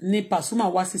ní Pasuma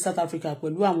wá sí South Africa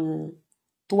pẹ̀lú àwọn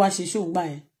tó wá ṣe show ńgbà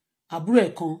yẹn. Àbúrò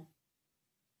ẹ̀ kan.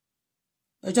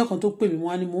 Ọjọ́ kan tó pè mí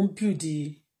wọ́n ní mò ń build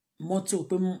mọ́tò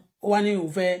pé ó wá ní ó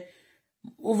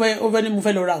fẹ́ ní mo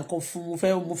fẹ́ lọ ra nǹkan fún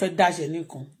mo fẹ́ dáṣẹ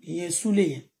nìkan. Ìyẹn Súlè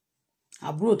yẹn.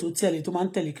 Àbúrò tó tẹ̀lé tó máa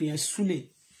ń tẹ̀lé kiri yẹn Súlè.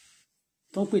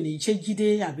 Tó ń pè ní ṣé Jídé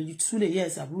àbí Súlè,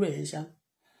 yes, àbúrò ẹ̀ ṣá.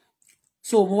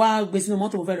 So mo wá gbé sínú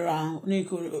mọ́tò mo fẹ́ lọ ra ní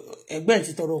ẹgbẹ́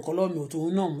ti tọrọ nǹkan lọ́wọ́ mi ò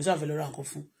tóun náà mo ṣàfẹ́ lọ ra nǹkan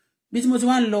fún. Bí tí mo ti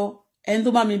wá ń lọ ẹni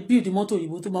tó bá mi build mọ́tò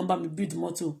òyìnbó tó máa ń bá mi build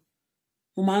mọ́tò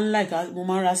mo máa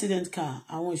ń ra accident car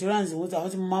àwọn insurance wọn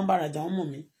tí mo máa ń bá rajà wọn mọ̀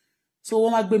mí. So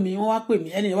wọ́n wá gbé mi wọ́n wá pè mí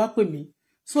ẹni wá pè mí.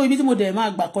 So ibi tí mo dẹ̀ máa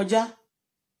gbà kọjá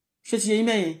ṣé ti yẹ yín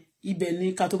mẹ́yẹn ibẹ̀ ni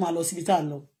ká tó máa lọ síbi tá a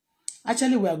lọ.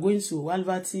 Actually we are going to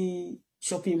Albertine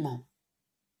shopping mall.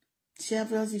 Ṣé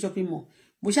Albertine shopping mall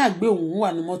mo ṣáà gbé òun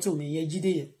wà ní mọ́tò mi yẹn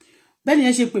Jídé yẹn. Bẹ́ẹ̀ ni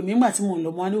yẹn ṣe pè mí nígbà tí mo ń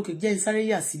lọ mo wá ní òkè jẹ́ sáré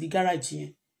yà síbi gáràjì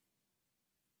yẹn.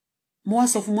 Mo wá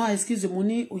sọ fún mo excuse mo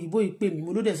ní òyìnbó ìpè mi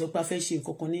mo ló dẹ̀ sọ pé a fẹ́ ṣe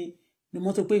nǹkan kan ní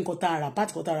mọ́tò pé nǹkan tá a rà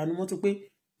pàtì kan tá a rà ní mọ́tò pé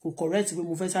kò correct pé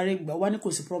mo fẹ́ sáré gbà wá ní kò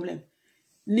sí problem.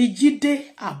 Ní Jídé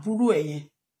àbúrò ẹ̀ yẹn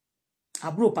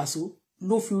àbúrò Pàṣọ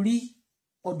ló fi rí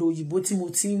ọ̀dọ̀ òyìnbó tí mo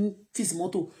ti ń fix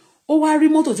mọ́tò. Ó wá rí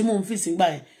mọ́tò tí mo ń fix nígbà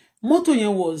yẹn. Mọ́tò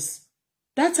yẹn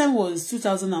that time was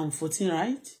 2014,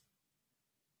 right?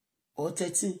 Or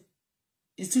 13.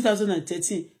 It's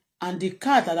 2013. And the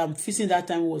car that I'm fixing that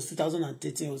time was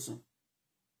 2013 also.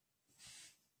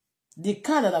 The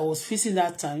car that I was fixing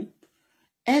that time,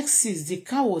 X6, the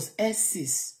car was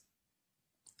S6.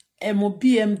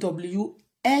 BMW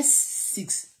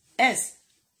S6.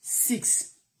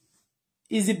 S6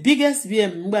 is the biggest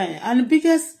BM. And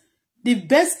the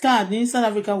best car in South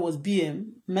Africa was BM,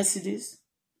 Mercedes.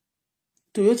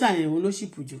 Toyota and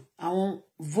Oloshipujo. Àwọn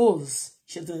Volks,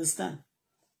 you understand?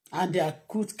 And they are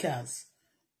crude cars.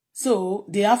 So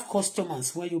they have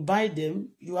customers. When you buy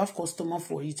them, you have customer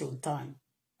for it on time.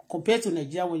 Compared to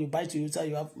Nigeria, when you buy Toyota,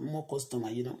 you have more customer,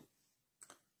 you know.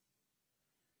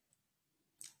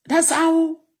 That's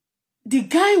how the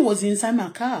guy was inside my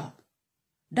car.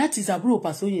 That is àbúrò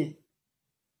Pàṣọ yẹn.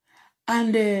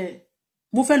 And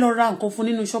mo fẹ́ lọ ra nǹkan fún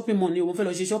nínú shopping mall ni o, mo fẹ́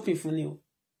lọ ṣe shopping fún ni o.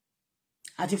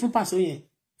 Àti fún Pàṣọ yẹn,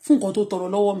 fún nǹkan tó tọrọ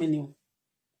lọ́wọ́ mi ni o.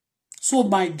 So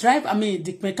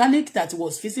the mechanic that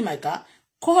was fixing my car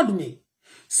called me.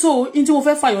 So in tí mo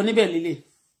fẹ́ fàyọ níbẹ̀ lélẹ̀.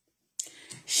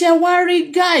 Ṣé wá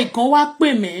rí guy kan wá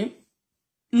pè mí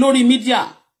lórí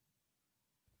media.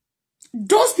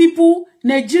 Those people,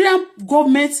 Nigerian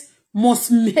government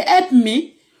must help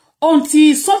me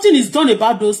until something is done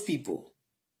about those people.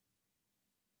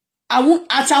 I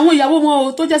won't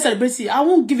celebrity. I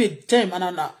won't give a damn and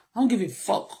I won't give a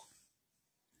fuck.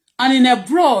 And in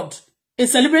abroad, a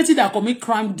celebrity that commit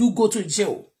crime do go to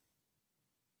jail.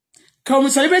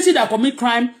 Celebrity that commit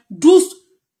crime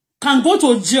can go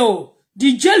to jail.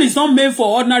 The jail is not made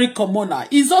for ordinary commoner.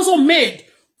 It's also made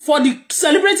for the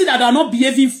celebrity that are not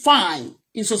behaving fine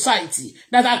in society,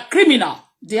 that are criminal.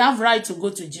 They have right to go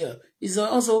to jail. It's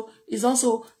also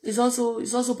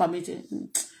permitted.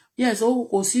 Yes,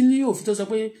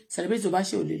 celebrity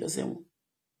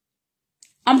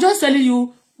I'm just telling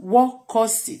you what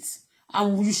caused it,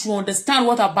 and you should understand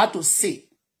what I'm about to say.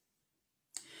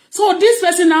 So this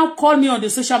person now called me on the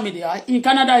social media in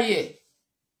Canada here.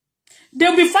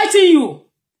 They'll be fighting you.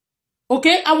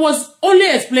 Okay? I was only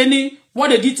explaining what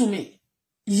they did to me.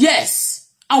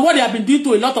 Yes. And what they have been doing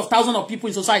to a lot of thousands of people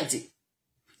in society.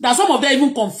 That some of them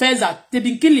even confess that they've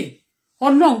been killing.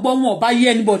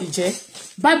 Anybody,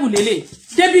 Bible lele.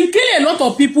 They've been killing a lot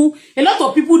of people. A lot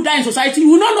of people die in society.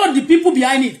 You will not know the people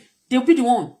behind it. They'll be the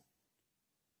one.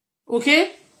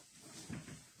 Okay?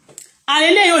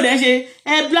 And they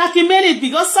blackmail it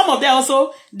because some of them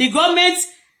also, the government,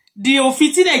 the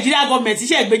official Nigeria government,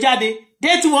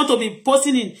 they too want to be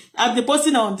posting in. I've been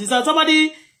posting on this.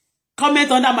 Somebody comment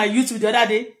under my YouTube the other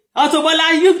day. Auto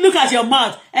Bola, you look at your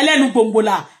mouth. Elenu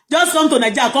Bombola. Just come to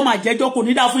Nigeria, come and jejo kò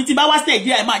ní dá fún ti bá wá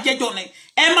Nigeria, ẹ máa jejo ni.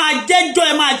 Ẹ máa jejo,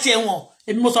 ẹ máa jẹ wọ́n.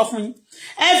 Èmi mo sọ fún yín.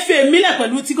 Ẹ fẹ́ mi lẹ̀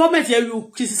pẹ̀lú ti government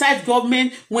you criticize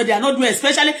government when they are not doing,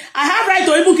 especially I have right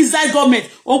to even criticize government.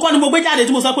 Ó kọ́ ni mo gbé jáde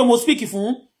tí mo sọ pé mo speak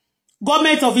fún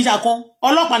government official kan.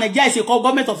 Ọlọ́pàá Nigeria is a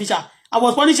government official. I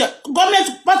was punished.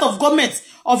 Government, part of government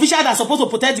officials that are supposed to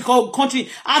protect the country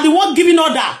are the one giving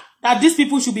order that these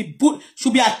people should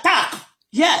be attacked.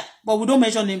 Yeah, but we don't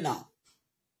mention him now.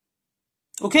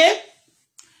 Okay?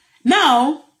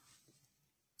 Now,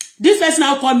 this person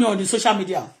now called me on the social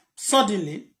media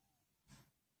suddenly.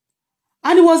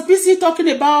 And he was busy talking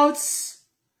about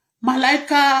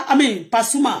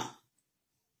Pasuma.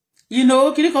 You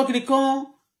know, kirikon.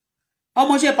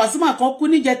 Ọmọṣẹ́ Pasuma kan kú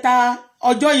ní jẹta,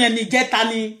 ọjọ́ yẹn ní jẹta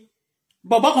ni.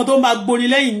 Bàbá kan tó máa gbóni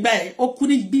lẹ́yìn gbà ẹ̀, ó kú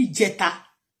ní bí jẹta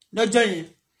lọ́jọ́ yẹn.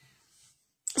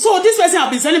 So this person have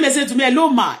been sending message to me, hello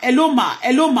ma.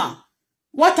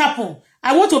 What happened?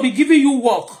 I want to be giving you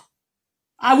work.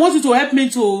 I want you to help me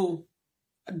to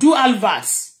do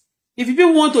adverts. If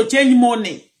people want to change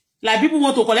money, like people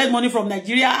want to collect money from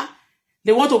Nigeria,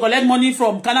 they want to collect money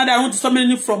from Canada, I want to stop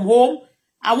money from home.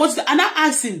 I want to, and I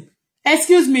asked him,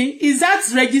 excuse me, is that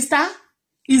register?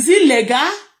 Is it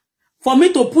legal for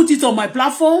me to put it on my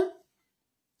platform?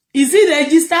 Is it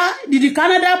registered? Did the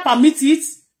Canada permit it?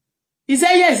 He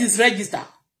said, yes, it's registered.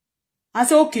 I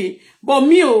said, okay. But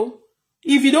me,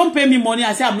 if you don't pay me money,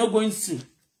 I say I'm not going to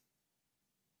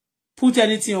put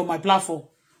anything on my platform.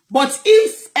 But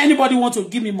if anybody wants to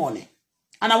give me money,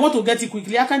 and I want to get it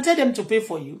quickly, I can tell them to pay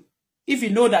for you. If you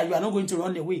know that you are not going to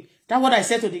run away. That's what I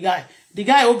said to the guy. The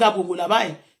guy,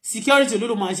 security,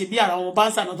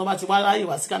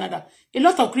 Canada. A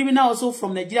lot of criminals also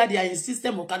from Nigeria, they are in the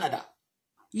system of Canada.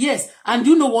 Yes, and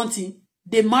you know one thing?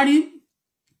 They marry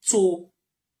to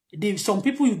some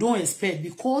people you don't expect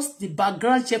because the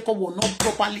background checkup was not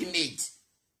properly made.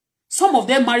 Some of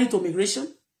them married to immigration.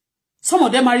 Some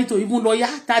of them married to even lawyer.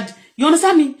 That, you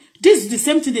understand me? This is the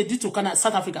same thing they did to Canada,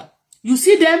 South Africa. You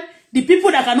see them, the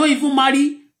people that cannot even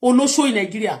marry Olosho in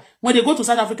Nigeria, when they go to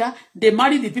South Africa, they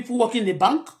marry the people working in the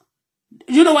bank.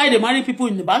 You know why they marry people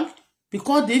in the bank?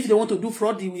 Because if they want to do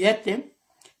fraud, they will help them.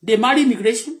 They marry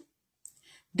immigration.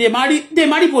 They marry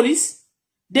police.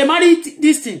 They marry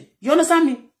this thing. You understand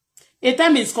me? A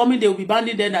time is coming, they will be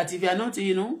banning them that if you are not,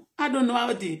 you know, I don't know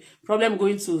how the problem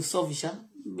going to solve it,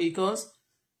 because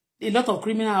a lot of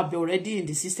criminals have been already in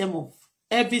the system of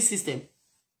every system.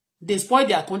 They spoil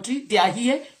their country. They are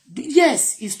here.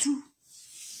 Yes, it's true.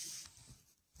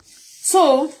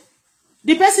 So,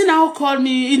 the person now called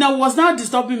me, was now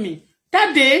disturbing me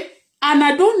that day, and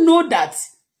I don't know that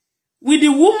with the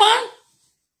woman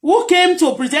who came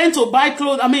to pretend to buy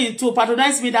clothes, to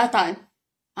patronize me that time,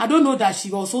 I don't know that she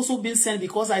was also being sent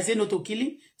because I say no to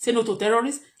killing, say no to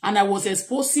terrorists, and I was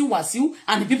exposing Wasiu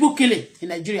and the people killing in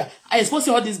Nigeria. I exposed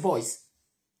all these boys.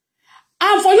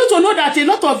 And for you to know that a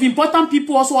lot of important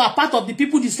people also are part of the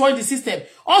people destroying the system,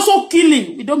 also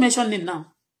killing. We don't mention them now.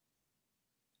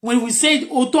 When we say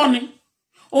Otoni,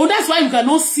 that's why you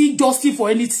cannot see justice for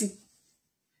anything.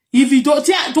 If you don't,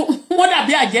 what that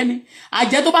be again? I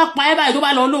just about pay by do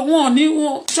ba lo won ni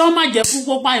won so ma je fun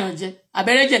ko payan je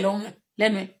abere je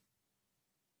lenu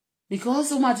because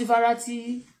so much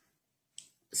variety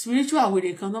spiritual we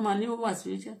dey kan no ma ni o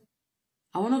spiritual.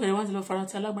 I want to get one to love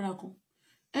farati alagbara kan.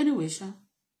 Anyway,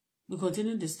 we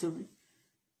continue the story.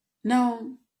 Now,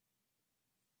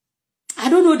 I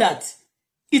don't know that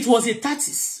it was a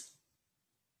tactics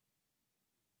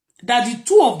that the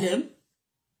two of them,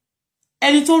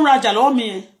 ẹni tó rajà lọ́wọ́ mi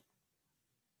yẹn,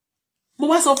 mo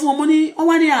wá sọ fún ọmọ ní wọ́n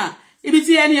wá ní ibi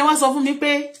tí ẹni yẹn wá sọ fún mi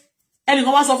pé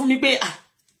ẹnìkan wá sọ fún mi pé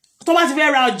tó bá ti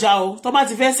fẹ́ ra ọjà o, tó bá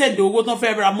ti fẹ́ send owó tó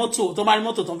fẹ́ ra mọ́tò, tó bá ní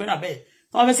mọ́tò tó fẹ́ rà bẹ́ẹ̀,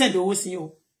 tó bá fẹ́ send owó sí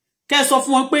o, kẹ́ sọ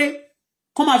fún wọn pé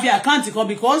come have your account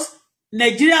because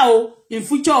Nigeria in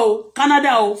future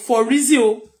Canada for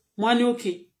reason money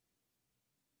okay.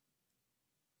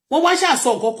 Wọ́n wá ṣá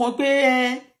sọ nǹkan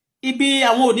pé ibi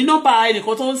àwọn ò ní nọ́mbà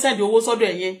ẹnìkan tó ń send owó sọ́dọ̀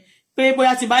ẹ̀yẹn pé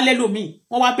bóyá ti bá lẹ́lòmíì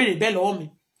wọ́n wá béèrè bẹ́ẹ̀ lọ́wọ́ mi.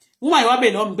 Woman wá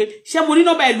béèrè lọ́wọ́ mi pé ṣé mo ní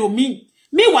nọ́mbà ẹlòmíì.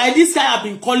 Meanwhile this guy have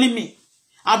been calling me.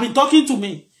 Have been talking to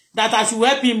me that I should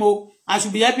help him I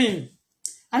should be helping him.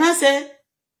 And I said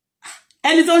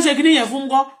ẹni tó ń ṣe kíní yẹn fún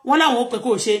gan wọ́n láwọn pé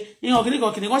kò ṣe ìhàn kíní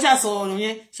kan ṣá sọ ọ̀rọ̀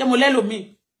yẹn ṣé mo lẹ́lòmíì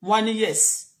wọ́n ní yes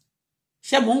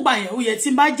ṣé mo ń gbà yẹn ó yẹ tí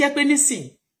n bá jẹ́ pé nísìn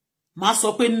máa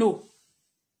sọ pé no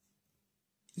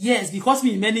yes because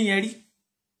mi mẹ́ni yẹn rí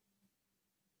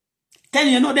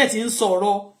tẹ́ni yẹn náà dẹ̀ ti ń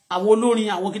sọ̀rọ̀ àwọn olórin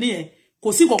àwọn kíní yẹn kò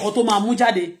sí nǹkan tó máa mú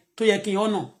jáde tó yẹ kí n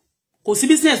ọ̀nà kò sí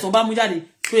business tó bá mú jáde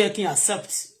tó yẹ kí n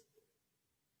accept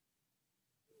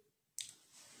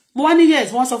mo wá ní yes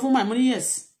wọ́n sọ fún my money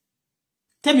yes.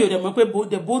 Tell me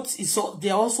the boat is so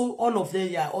they are also all of them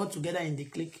are all together in the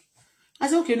clique. I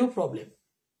said okay, no problem.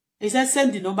 He said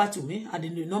send the number to me and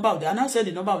the number of the and I send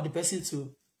the number of the person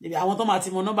to I want to my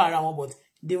number around but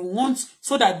they want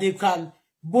so that they can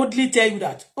boldly tell you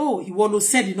that oh you want to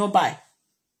send the number.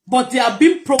 But they are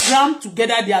being programmed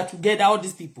together. They are together, all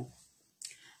these people.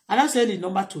 And I sent the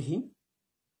number to him,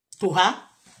 to her.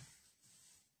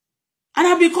 And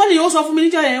I've been calling also for me.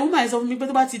 Woman is of me, but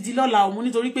about the dealer la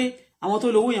money to repay. I want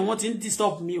to know when you want to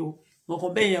disturb me. Mo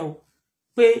kàn bẹ́ẹ̀ yẹn o.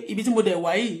 Pé ibi tí mo dẹ̀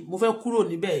wá yìí, mo fẹ́ kúrò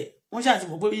níbẹ̀. Wọ́n ṣáà ti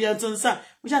mọ̀ pé iye tó ń sá.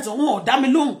 Wọ́n ṣáà ti wọ́n dá mi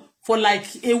lóhùn for like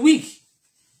a week.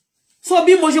 So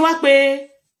bí mo ṣe wá pé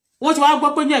wọ́n ti wá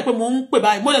gbọ́ pé ní ẹ̀ pé mo ń pè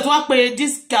báyìí. Mo dẹ̀ tó wá pé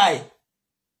this guy.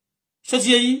 Ṣó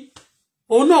ti yé yín.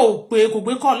 Òun náà ò pé kò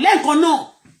gbé call. Lẹ́ẹ̀kan náà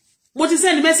mo ti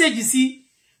send message sí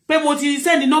pé mo ti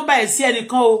send number ẹ̀ sí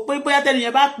ẹnìkan o pé bóyá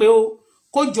tẹ́nìyẹn bá pè o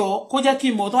kó jọ kó jẹ́ kí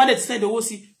n mọ̀ tó wá dẹ̀ ti send owó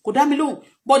sí kò dá mi lóhùn.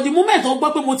 But the moment ó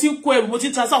gbọ́ pé mo ti ń kó ẹrù mo ti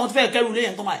ń transfer àwọn tó fẹ́ kẹ́rù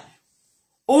léyàn tó máa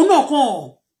òun náà kàn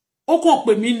ó kàn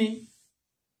pè mí ni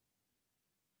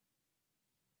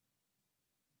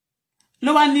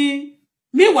ló wá ní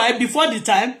meanwhile before the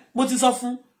time mo ti sọ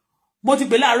fún mo ti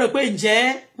pè láàárọ̀ pé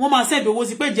ǹjẹ́ wọ́n máa send owó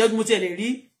sí pé ǹjẹ́ mo ti lè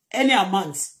rí any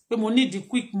amount pé mo need the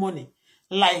quick money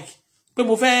like pé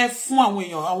mo fẹ́ fún àwọn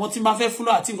èèyàn àwọn tí ma fẹ́ fún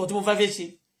lọ àti nǹkan tí mo fẹ́ ṣe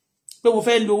pé mo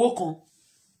fẹ́ lo owó kan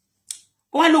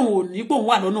ó wá lóhun ò ní pé òun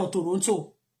wà lọ́nà Toronto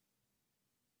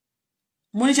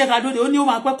mo ní ṣe ká dóde ó ní ó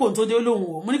máa pẹ́ kò tó dé lóhun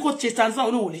ò mo ní kó ṣe transfer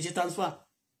ó lóhun lè ṣe transfer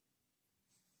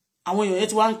àwọn èèyàn yẹn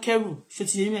ti wá ń kẹ́rù ṣe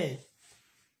ti yé mẹ́ẹ̀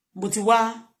mo ti wá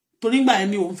torí ìgbà yẹn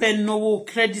mi ò ń fẹ́ náwó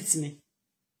credit mi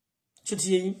ṣe ti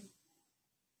yé yín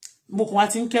mo kàn wá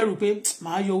ti ń kẹ́rù pé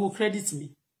màá yọ owó credit mi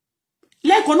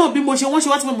lẹ́ẹ̀kan náà bí mo ṣe wọ́n ṣe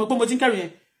wá tí mo mọ̀ pé mo ti ń kẹ́rù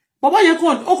yẹn bàbá yẹn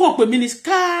ó kàn pè mí ní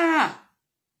káà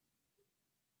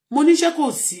mo níṣẹ́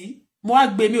kò sí mo wá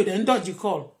gbé mi ò dẹ̀ ń dodge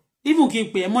call even kí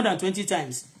n pè ẹ́ more than 20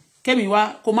 times kẹ́mi wá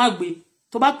kó má gbé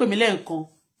tó bá pè mí lẹ́ẹ̀kan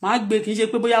máa gbé kì í ṣe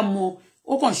pé bóyá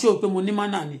ó kàn show pé mo ní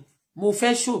mánà ni mo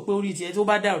fẹ́ show pé orí tiẹ̀ tó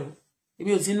bá dàrú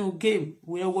èmi ò sínú game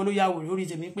wòye owó ló yàwó orí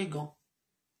tèmi pé gan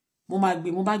mo máa gbé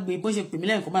mo bá gbé bó ṣe pè mí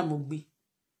lẹ́ẹ̀kan báyìí mo gbé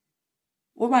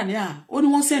ó bà ní ó ní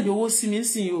wọ́n send owó sí mi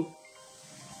sìn o.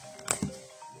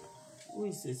 Who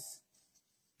is this?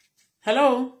 Hello?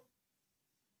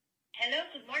 Hello,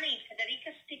 good morning.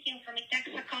 Federica speaking from a tax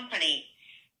company.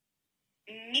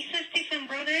 Mr. Stephen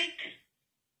Broderick?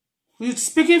 You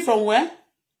speaking from where?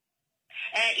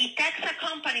 A tax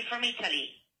company from Italy.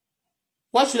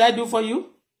 What should I do for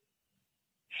you?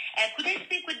 Could I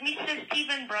speak with Mr.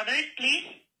 Stephen Broderick, please?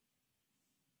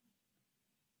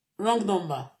 Wrong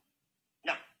number.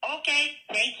 No. Okay,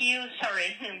 thank you.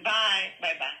 Sorry. Bye.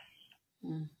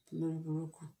 Bye-bye. Lórí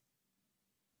burúkú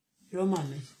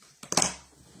Romani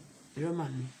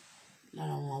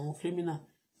lára àwọn criminal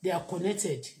they are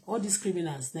connected all these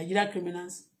criminals Nigeria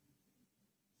criminals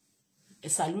ẹ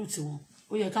salute wọn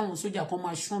ó yẹ káwọn sójà kan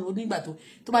máa ṣọ́nù ó nígbà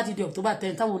tó bá ti di October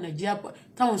 10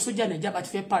 táwọn sójà Nigeria bá ti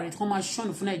fẹ́ parade kan máa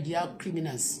ṣọ́nù fún Nigeria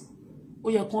criminals ó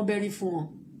yẹ kán bẹ́rí fún wọn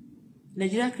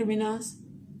Nigeria criminals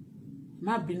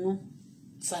má bínú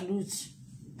salute.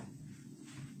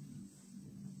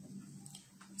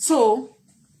 So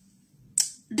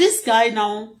this guy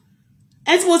now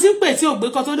ẹ tí mo ti ń pè tí ò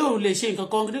gbé kan tó lóòrùn lè ṣe nǹkan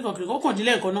kan kíríkan ó kàn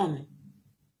dílé nǹkan náà ni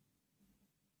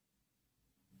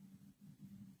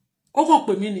ó kàn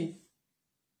pè mí ni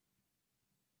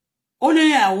ó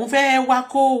ní àwọn fẹ́ wá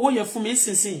kó owó yẹn fún mi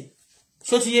sínsìn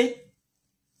ṣó ti yé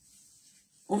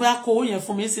òun fẹ́ kó owó yẹn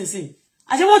fún mi sínsìn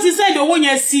àṣẹ wọ́n ti send owó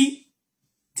yẹn sí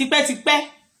tipẹ́tipẹ́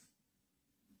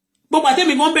gbogbo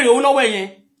àtẹ́mi gan bèrè owó lọ́wọ́ yẹn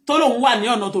tó lòun wà ní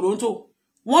ọ̀nà Toronto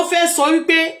wọ́n fẹ́ sọ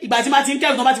wípé ìgbà tí ma ti ń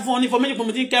kẹ́rù tó bá ti fún wọn ní information pé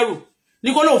mo ti ń kẹ́rù ní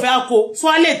kó lóun fẹ́ kó so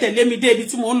á lè tẹ̀lé mi dé ibi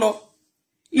tí mo ń lọ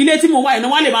ilé tí mo wà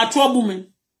ìnáwó lè máa trouble mi.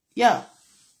 Yeah,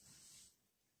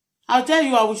 I'll tell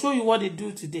you, I will show you what they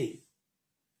do today.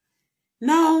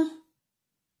 Now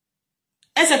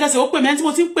ẹsẹ̀kẹsẹ̀ ó pè mí ẹni tí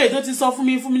mo ti ń pè tó ti sọ fún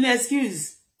mi ní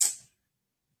excuse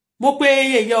mo pe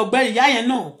èyí ọ̀gbẹ́ni ìyá yẹn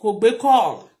náà kò gbé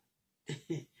call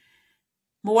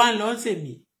mo wá ń lọ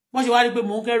tèmi wọ́n ṣe wá rí pé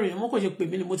mo ń kẹ́rù yẹn wọ́n kò ṣe pè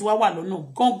mí ni mo ti wá wà lọ́nà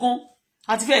gángan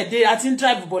àti fẹ́ẹ̀ dé àti ń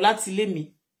drive bọ̀ láti ilé mi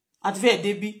àti fẹ́ẹ̀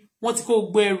dé bí wọ́n ti kó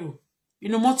gbogbo ẹrù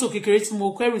inú mọ́tò kékeré tí mo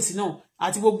kẹ́rù sí náà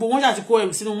àti gbogbo wọ́n ṣàti kó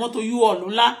ẹrù sínú mọ́tò U-Haul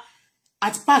ńlá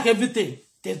àti park everything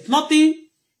there's nothing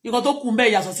nǹkan tó kù ń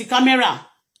bẹ́ẹ̀ yàtọ̀ sí camera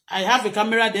I have a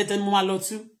camera there tẹ́ni mo máa lọ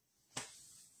tú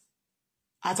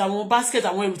àtàwọn basket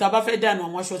àwọn ẹrù tá a bá fẹ́ dànù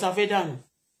àwọn aṣọ tá a fẹ́ dànù.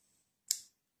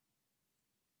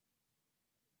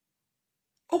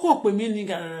 Ó kàn pè mí ní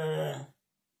gàràràrà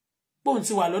bóun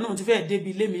ti wà lọ́nà òun ti fẹ́ débi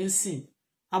ilé mi ń sìn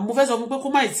àmọ́ fẹ́ sọ fún pé kó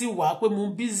má tí wà pé mo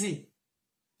ń busy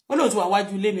ó lóun ti wà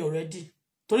wájú ilé mi already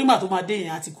torí mà tó máa dé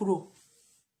yẹn àti kúrò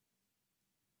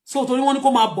so torí wọ́n ní kó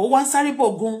máa bọ̀ wá ń sáré bọ̀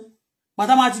gan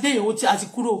bàtà máa ti dé yẹn ó ti àti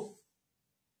kúrò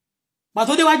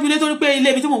bàtó déwájú ilé torí pé ilé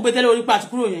ibi tí mò ń gbé tẹ́lẹ̀ orí pa àti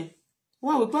kúrò yẹn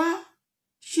wọ́n wí pé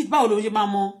shit báwo ló ṣe máa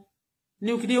mọ ní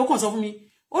òkìdí ó kàn sọ fún mi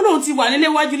ó lóun ti wà nílé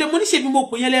wájú ilé mo ní ṣe bí mo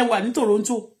pè yẹn lẹ́wà ní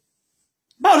Toronto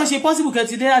báwo ló ṣe possible kẹ́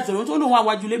ti dé láti Toronto lóun wá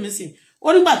wájú lé mi sìn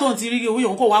ó nígbà tóun ti rí owó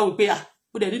yòun kò wá wí pé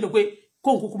ó dẹ̀ nílò pé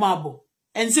kóun kúkú máa bọ̀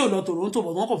ẹni tí ò lọ Toronto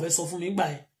bọ̀ wọ́n kò fẹ́ sọ fún mi gbà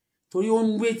ẹ̀ torí ó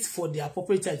ń wait for the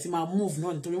appropriate time tí máa move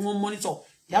náà nítorí wọ́n monitor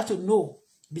you have to know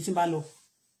bí tí ń bá lọ.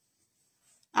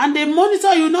 And they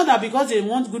monitor you not that because they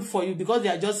want good for you, because they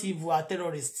are just evil or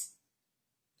terrorists.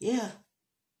 Yeah.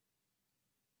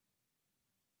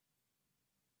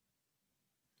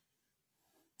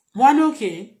 One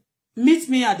okay. Meet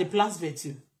me at the Place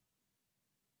Vertu.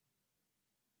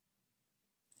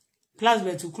 Place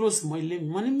Vertu close my ilé mi.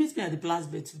 Money meet me at the Place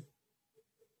Vertu.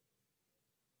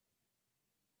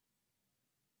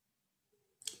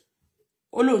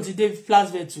 Ó lóun ti dé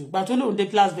Place Vertu. Gbà tó lóun dé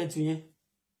Place Vertu yẹn.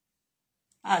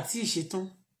 Àti ìṣetán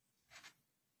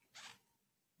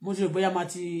mo ti rò bóyá máa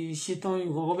ti ṣetán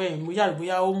nǹkan bẹ́ẹ̀ mo yàrá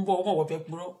bóyá ó ń bọ̀ ọkàn wọ́pẹ́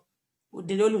purọ́ ó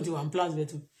délé olóhùn ti wà ní Place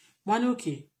Vertu wọ́n ní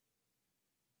òkè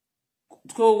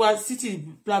kó wá city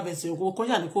Place Vertu kó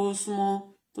kọjá ní kó súnmọ́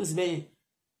tó sì bẹ́yẹn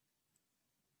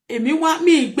èmi wá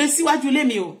mi gbé síwájú ilé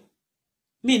mi o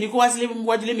mi ní kó wá sílé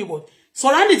wájú ilé mi bọ̀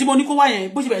sọ̀rọ̀ǹdì tí mo ní kó wá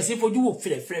yẹn bó ṣe bẹ̀rẹ̀ sí fojú wò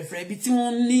fẹ̀rẹ̀fẹ̀rẹ̀ ibi tí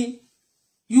wọ́n ní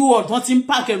u-haul tán ti ń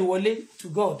pààkì ẹrù wọlé to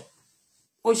God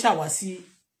ó ṣàwá sí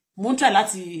mo ń try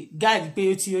láti guide pé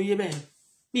ó ti oyé bẹ́ẹ̀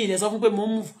mi ì lè sọ fún pé mo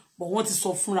move but wọ́n ti sọ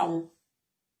fúnra wọn.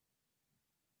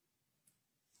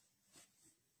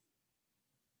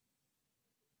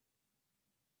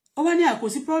 ó wá ní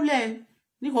àkósí problem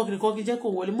ní kọkìrìkọkì jẹ́ kó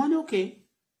wọlé mọ́ ní òkè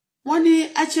wọ́n ní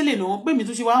actually náà pé mi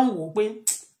tún ṣe wá ń wò ó pé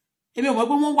èmi ò mọ̀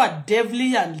pé wọ́n wà deadly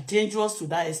and dangerous to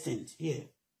that extent yeah.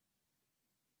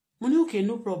 mo ní òkè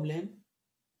no problem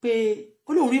pé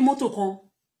ó lóun rí mọ́tò kan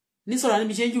ní sọ̀rọ̀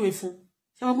níbi ṣe ń júwe fún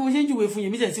ṣe wọ́n pé mo ṣe ń júwe fún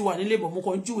yẹn mi tẹ̀ sí wà nílé bọ̀ mo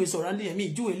kàn ń júwe sọ̀rọ̀ ní ẹ̀mí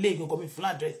ìjúwe lé ìgbọ̀ngàn mi fún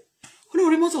address ó lóun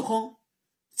rí mọ́tò kan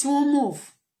tí wọ́n move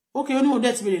ókè ó ní òun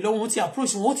dẹ̀ ti bèrè lọ́wọ́ wọn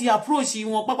ti approach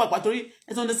wọn pápápá torí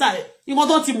ẹ̀tọ́ ní sáà rẹ̀ nǹkan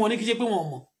tó ti mọ̀ ní kí ṣe pé wọn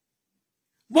mọ̀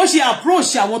bó ṣe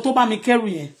approach àwọn tó bá mi kẹ́rù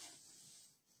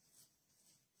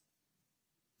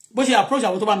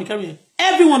yẹn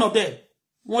every one of them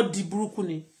wọ́n di burúkú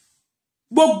ni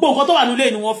gbogbo nǹkan tó wà nílé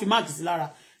ni wọ́n fi máàkì sí lára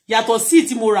yàtọ̀ sí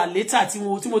tí mo rà létà tí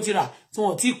mo ti rà tí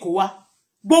wọ́n ti kó wá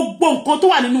gbogbo nǹkan tó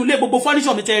wà nínú ilé gbogbo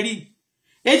furniture mi tẹ́ rí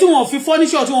èyí tí wọ́n fi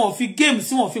furniture tí wọ́n fi games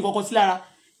tí wọ́n fi nǹkan sí lára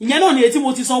ìyẹn náà ni èyí tí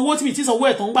mo ti sanwó tí mi ti sanwó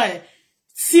ẹ̀tàn gbà yẹn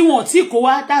tí wọ́n ti kó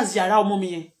wá that's yàrá ọmọ mi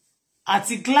yẹn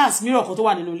àti glass mirror kan tó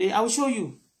wà nínú ilé I will show you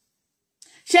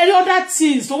ṣe rí other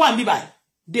things tó wà níbí báyìí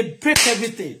they break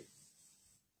everything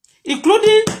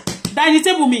including dining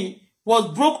table mi was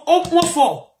broke wọ́n fọ́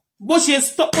bó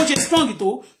ṣe strong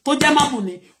tó jẹ́ máàpù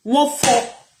ni wọ́n fọ́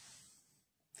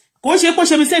kò ṣe pé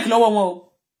ṣe mistake lọ́wọ́ wọn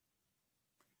o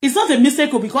it's not a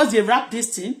mistake because they wrap this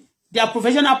thing they are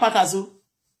professional packers o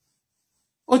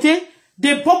okay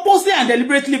they purposely and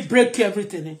deliberately break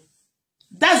everything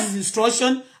that's the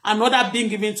instruction and order being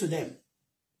given to them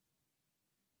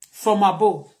from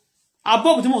above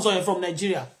tí mo sọ yẹn from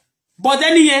Nigeria but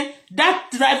then here that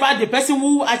driver the person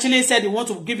who actually said they want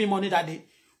to give him money that day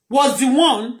was the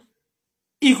one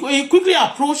he quickly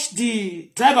approached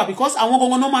the driver because àwọn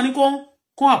gongo no money con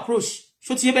approach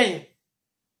so ti ebe yẹn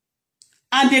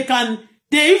and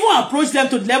they even approach them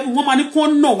to the level one money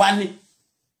con no one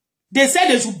they said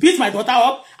they should beat my daughter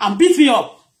up and beat me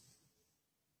up.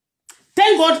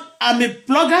 Thank God I'm a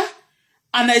blogger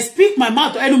and I speak my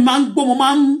mouth and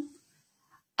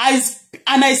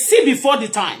I see before the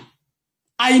time.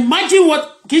 I imagine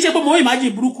what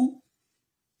imagine buruku.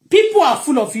 People are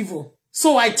full of evil,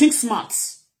 so I think smart.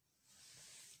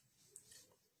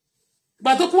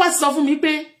 But tó wá sọ fún mi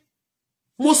pé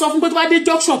mo sọ fún pé tó bá dé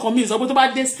junction kan mi sọ pé tó bá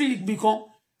dé street bí kan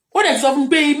ó dẹ̀ sọ fún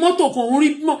pé mọ́tò kan rí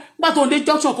gbà tó dé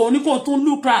junction kan ní kó tún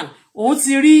look round òun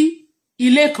ti rí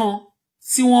ilé kan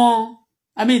tí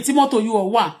wọ́n tí mọ́tò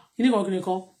yìí wà kíní kan kíní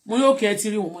kan mo ní òkè ti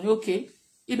rí wọn mo ní òkè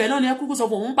ibẹ̀ náà ni ẹ kúkú sọ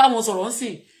fún òun bá wọn sọ̀rọ̀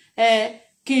ńsìn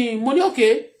kí mo ní òkè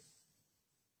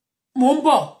mo ń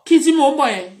bọ̀ kí tí mo ń bọ̀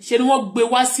yẹn ṣe ni wọ́n gbé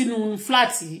wá sínú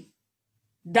flat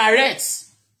direct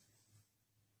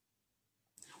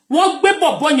wọ́n gbé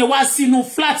bọ̀bọ̀ yẹn wá sínú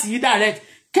flat yìí direct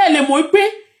kẹ́ lè mọ̀ pé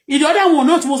ìdọ́dá wọn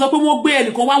náà tí mo sọ pé wọ́n gbé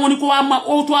ẹnìkan wá wọ́n ní kó wá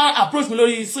ó tó approach mi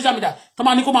lórí social media tó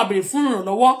máa ní kó máa béèrè fún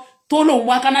ìrànlọ́wọ́ tó lòun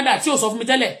wá Canada tí ò sọ fún mi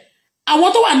tẹ́lẹ̀ àwọn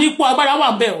tó wà ní ipò agbára wà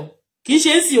ńbẹ̀ o kì í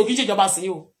ṣe ń sìn o kì í ṣe ìjọba sìn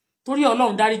o torí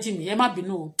Ọlọ́run dáríjì mi ẹ má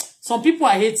bínú o some people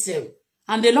I hate them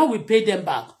and the Lord will pay them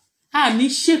back a ní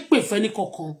ṣépè fẹ́ni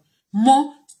kankan mọ́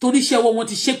torí iṣẹ́ wọn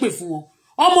ti ṣépè fún wọn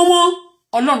ọmọ wọn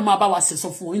Ọlọ́run máa bá wa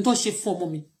sẹ̀san fún wọn ní tó ṣe fún ọmọ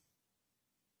mi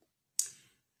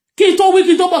kí n tó wí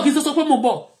kí n tó bọ̀ kí n tó sọ pé mo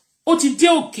bọ̀ ó ti dé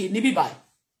òkè níbí báyìí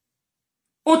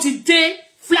ó ti dé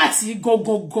flat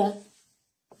gangan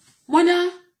wọ́n ná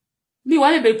mi wá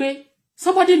lè bẹ̀ pé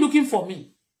somebody looking for me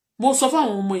mo sọ fún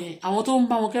àwọn ọmọ yẹn àwọn tó ń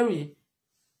bá wọn kẹ́rù yẹn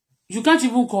You can't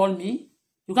even call me.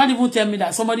 You can't even tell me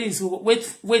that somebody is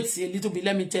wait a little bit.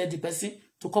 Let me tell the person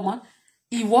to come on.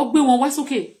 Ìwọ gbé wọn wá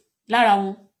sókè lára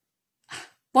wọn.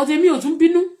 But èmi ò tún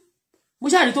bínú. Mo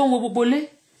ṣàrí tó ń wo gbogbo lé.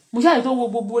 Mo ṣàrí tó ń wo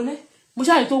gbogbo lé. Mo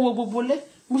ṣàrí tó ń wo gbogbo lé.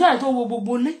 Mo ṣàrí tó ń wo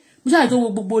gbogbo lé. Mo ṣàrí tó ń wo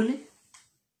gbogbo lé.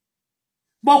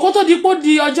 But kó tó di pó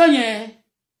di ọjọ́ yẹn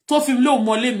tó fi lóun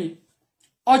mọ́lé mi.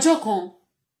 Ọjọ́ kan.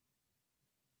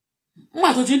 Mo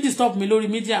tó ti ń disturb mi lórí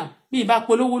media. Mi bá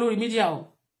polówó lórí media o.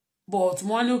 But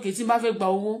mo wá ní òkè tí n bá fẹ́ gba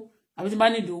owó àbí tí n bá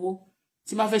need owó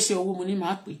tí n bá fẹ́ ṣe owó mo ní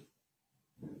máa pè.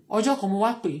 Ọjọ́ kan mo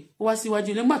wá pè ó wá síwájú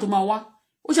ilé nígbà tó máa wá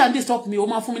ó ṣá ń stop me ó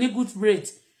máa fún mi ní good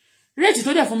rate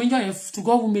tó dẹ̀ fún mi níjọ́ yẹn to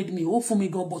God who made me ó fún mi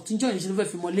gan but níjọ́ yẹn ṣe ló fẹ́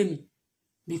fi mọ́ lé mi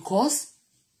because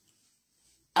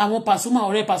àwọn Pasuma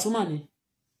ọ̀rẹ́ Pasuma ni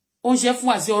ó ń ṣe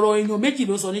fún àti ọ̀rọ̀ èèyàn méjì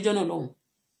ló sọ níjọ́ náà lọ́hùn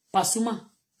Pasuma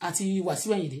àti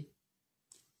Wàsíù Àyìndé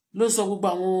ló sọ gbogbo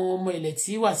àwọn ọmọ ilẹ̀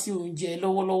tí Wàsíù ń jẹ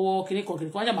lọ́wọ́lọ́wọ́ kìnnìkan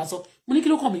wọ́n jà máa sọ mo ní kí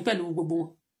ló kàn mí pẹ̀lú gbogbo wọn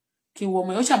kí wọ́n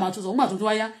ọmọ ẹ̀ ó ṣàmà tó sọ nígbà tó tó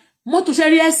wáyá mọ́tò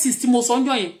ṣẹ́rí S6 tí mo sọ ń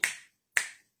jọ yẹn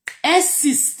S6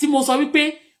 tí mo sọ wípé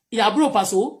ìyàbúrò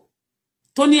Pàṣọ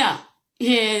tó ní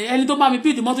ẹni tó bá mi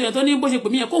pìtì mọ́tò yẹn tó ní bó ṣe pè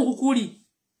mí yẹn kóhùn kúkú rì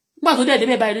nígbà tó dẹ̀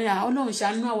débẹ̀ báyìí ní Ọlọ́run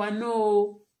ṣàánú àwa náà o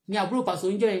ní àbúrò Pàṣọ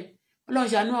ń jọ yẹn Ọlọ́run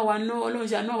ṣàánú àwa náà Ọlọ́run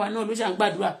ṣàánú àwa náà ló ṣà ń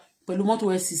gbàdúrà pẹ̀lú mọ́tò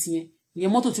S6 yẹn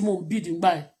ìyẹn mọ́tò tí mo ń build ńgbà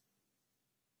ẹ̀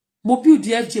mo build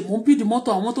FJ mo build mọ́tò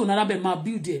àwọn mọ́tò náírà bẹ́ẹ̀ máa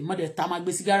build ẹ̀ mo dẹ̀ ta máa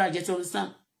gbé sí garage ẹ̀ tí wọ́n sàn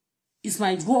it's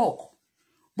my work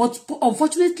but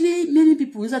unfortunately many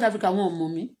people in South Africa wọ́n mọ̀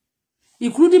mí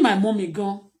including my mommy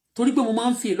gan torí pé mo máa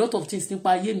ń fi a lot of things nípa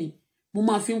ayé mi mo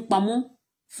máa fi ń pamọ́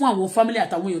fún àwọn family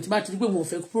àtàwọn èèyàn tí bá ti rí pé wọn ò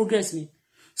fẹ́ progress mi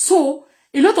so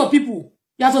a lot of people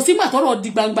yàtọ̀ sígbà tọ́rọ̀ di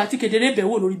gbangba tí kedere bẹ̀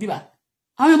wò lórí bíbá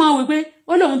àwọn máa wí pé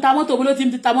ó lóun ta mọ́tò bó ló ti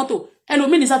ń ta mọ́tò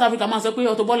ẹlòmíì ní South Africa máa sọ pé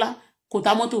Auto Bola kò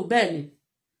ta mọ́tò bẹ́ẹ̀ ni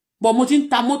but mo ti ń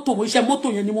ta mọ́tò mo iṣẹ́ mọ́tò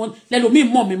yẹn ni mo lẹ́lòmíì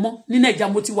mọ̀ mi mọ́ ní Naija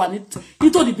mo ti wà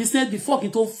nítorí business before kí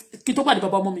n tó pàdé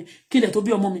bàbá ọmọ mi kí n lẹ̀ tó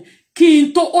bí ọmọ mi kí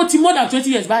n tó ó ti more than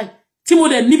 20 years báyìí tí mo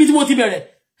dẹ̀ níbi tí mo ti bẹ̀rẹ̀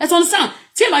ẹ sọ ní sàn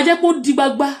tí ìbá jẹ́ pé ó di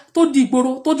gbagba tó di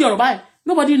ìgboro tó di ọ̀rọ̀ báyìí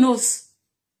nobody knows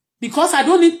because I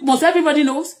don't need most everybody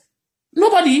knows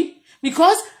nobody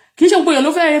because kì í ṣe gbogbo èèyàn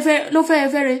ló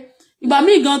fẹ́ rẹ ìgbà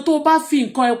míì gan tó bá fi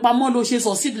nǹkan ẹ pamọ́ ló ṣe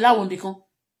succeed láwọn ibì kan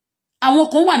àwọn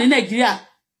kan wà ní Nàìjíríà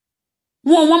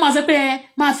wọ́n máa ṣe pé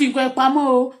máa fi nǹkan ẹ pamọ́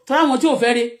o torí àwọn tí ò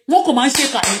fẹ́ rẹ wọ́n kò máa ń ṣe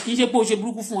kà ní kì í ṣe pé ó ṣe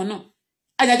burúkú fún wọn náà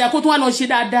àjàjà kó tó wá lọ ṣe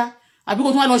dáadáa àbí kó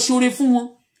tó wá lọ ṣe oore fún wọn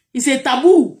ìṣe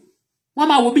taboo wọ́n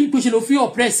máa wo bí ìpèsè ló fi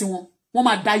oppress wọn wọ́n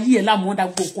máa da yí ẹ̀ láàmú wọn da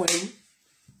gbogbo ẹ̀rú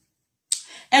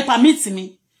ẹ permit mi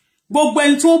gbogbo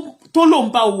ẹni tó lòun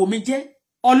ba òwò mi jẹ́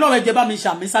Ọlọ́run ẹ jẹ́ bá mi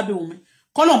ṣàmì sábẹ́ òun mi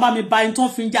kọ́lọ́run bá mi ba ẹni tó ń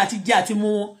fi jẹ àti mú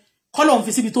wọn kọ́lọ́run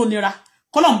fi síbi tó nira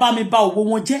kọ́lọ́run bá mi ba òwò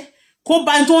wọn jẹ́ kó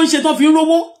ba ẹni tó ń ṣe tó fi ń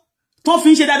rówó tó fi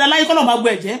ń ṣe dáadáa láyé kọ́lọ́run bá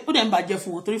gbọ́ ẹ̀jẹ̀ ó dẹ̀ ń bàjẹ́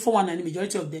fún wọn torí 419 ni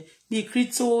majority of them bíi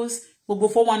cryptos gbogbo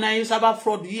 419 cyber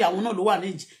fraud yìí àwọn náà ló wà ní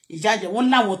ìjájẹ wọn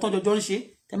láwọn tán jọjọ ń ṣe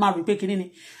tẹ máa rí pé kinní ni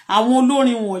àwọn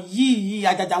olórin wọ̀nyí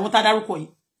àjàjà àwọn tá a dárúkọ yìí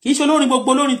kì í ṣe olórin gbogbo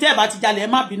olórin tẹ́ ẹ̀ bá ti jalè ẹ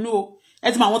má bínú o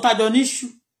ẹ ti mọ àwọn tá a jọ ní ṣù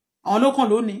àwọn lókàn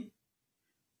lónìí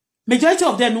majority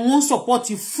of them wọ́n support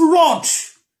fraud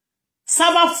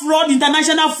cyber fraud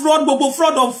international fraud gbogbo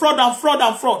fraud on fraud and fraud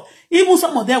and fraud even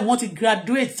some of them want to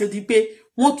graduate tó di pé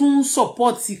wọ́n tún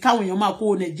support káwọn èèyàn máa kó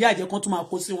Nàìjíríà jẹ́ kán tún máa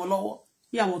kó sí wọn lọ́wọ́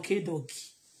bí àwọn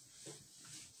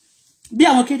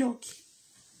kédọ̀gì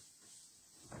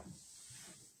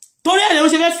torí ẹ̀rẹ́ ó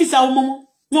ṣe fẹ́ fìsà ọmọ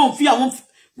wọn fi àwọn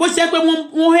bó ṣe pé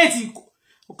wọ́n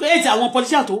hate àwọn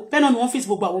politician tó bẹ́ẹ̀ náà ni wọ́n fìsì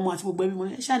gbogbo àwọn ọmọ àti gbogbo ẹbí wọn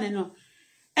ṣáà náà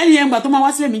ẹni yẹn gbà tó máa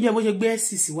wá sílẹ̀ mí jẹ́ bó ṣe gbé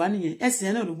S6 wá nìyẹn S6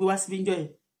 yẹn náà ló gbé wá síbí níjọ́ yẹn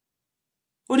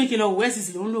ó ní kí lọ wò S6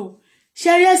 ló ń lò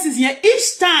ṣe rí S6 yẹn each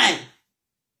time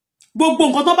gbogbo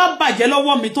nǹkan tó bá bàjẹ́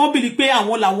lọ́wọ́ mi tó bìrì pé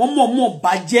àwọn làwọn mọ̀ọ́mọ̀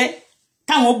bàjẹ́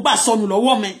táwọn gbà sọnù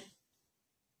lọ́wọ́ mi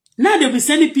now they be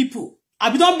sending people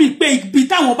àbí tó bìrì pé ibi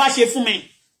táwọn bá ṣe fún mi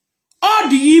all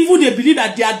the evil they believe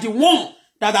that they are the one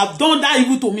that have done that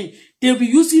evil to me they be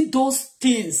using those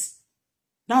things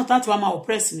now that's why my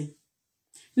oppress me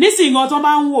nísìnyí gan tó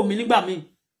máa ń wò mí nígbà míì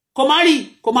kò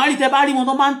má rí tẹ́ bá rí wọn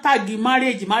tó máa ń tàgì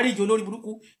marriage olórí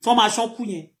burúkú tó máa ṣánkú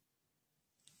yẹn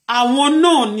àwọn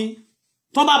náà ni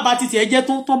tó bá bá títí ẹjẹ́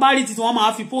tó bá rí títí wọ́n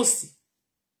máa fi post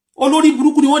olórí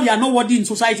burúkú ni wọ́n they are not worthy in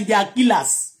society they are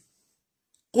killers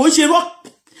kò ṣe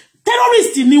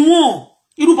terrorist ni wọ́n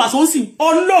irú pàṣọ ń sìn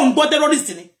Ọlọ́run gbọ́ terrorist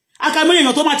ni akamọ́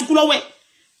èèyàn tó máa ti kú lọ́wọ́ ẹ̀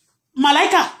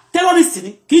màláìkà terrorist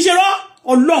ni kì í ṣe rọ́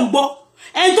Ọlọ́run gbọ́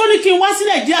ẹni tó ní kí n wá sí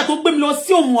Nàìjíríà tó gbé mi lọ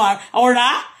sí òun ọ̀rá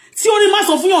tí ó ní má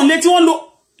sọ fún yàn lé tí wọ́n lo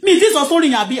mi ti sọ sórí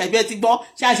yàn àbí ẹ̀gbẹ́ ti gbọ́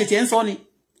ṣe àṣẹ̀ṣẹ̀ ń sọ ni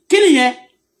kí nìyẹn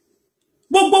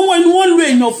gbogbo wọn inú wọn lo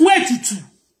èèyàn fún ètùtù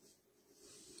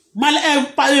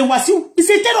Wàsíù is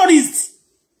a terrorist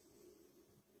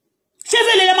ṣé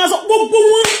fẹ́ lè máa sọ gbogbo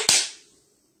wọn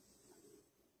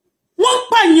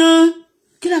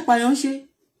la pààyàn ṣe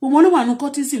gbogbo ló wà nù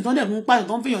cortisone tó dẹ̀ mú pààyàn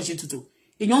tó ń fèèyàn ṣe tutù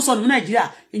èèyàn sọnù ní Nàìjíríà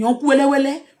èèyàn kú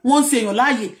wẹ́lẹ́wẹ́lẹ́ wọ́n ń ṣe èèyàn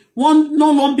láàyè wọ́n ná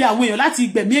lọ ń bẹ àwọn èèyàn láti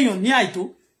gbẹ̀mí èèyàn ní àìtó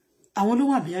àwọn ló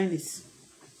wà behind it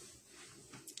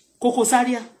Koko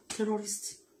Zaria terrorist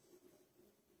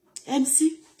MC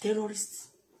terrorist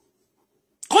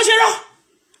kò ṣe rọ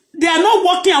they are not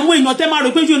working àwọn èèyàn tẹ́ máa rò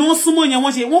pé wọ́n súnmọ́ yẹn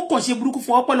wọ́n kàn ṣe burúkú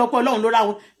fún ọpọlọpọ Ọlọ́run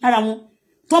lára wọn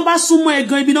tó bá súnmọ́ ẹ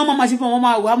gan ibi náà máa ṣe fún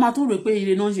wọn máa tún rò pé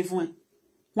ire náà ń ṣe fún ẹ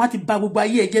wọ́n ti bà gbogbo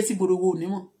ayé ẹ jẹ́ sí gbòòrò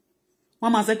onímọ̀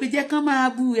wọ́n máa sọ pé jẹ́ kán máa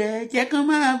bú ẹ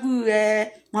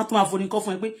wọ́n tún máa forí kọ́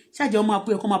fún ẹ pé ṣáàjẹ́ ọmọ àpò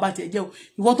ẹ kó máa bá tiẹ̀ jẹ́ o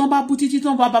ìwọ tó ń bá bú títí tó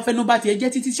ń bá fẹnu bá tiẹ̀ jẹ́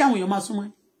títí ṣáwọn èèyàn máa súnmọ́ ẹ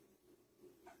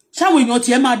ṣáwọn èèyàn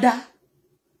tiẹ̀ máa dá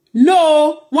no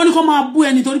wọ́n ní kó máa bú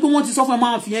ẹ nítorí pé wọ́n ti sọ fún ẹ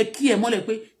máa fi ẹ kí ẹ mọ́lẹ̀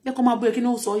pé jẹ́ kó máa bú ẹ kí ní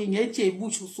ó sọ ìyẹn jẹ́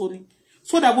ìbúṣu so ni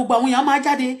sódà gbogbo àwọn èèyàn máa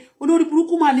jáde olórí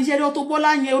burúkú máa níṣẹ́ Auto Bola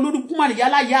yẹn olórí burúkú máa níyà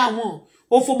láyà àwọn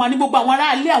òfò máa ní gbogbo àwọn ará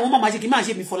ilé àwọn máa ṣe kí máa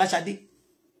ṣe mi Fọláṣadé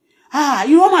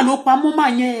irọ́ mà ló pa mọ́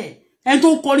máa yẹn ẹni tó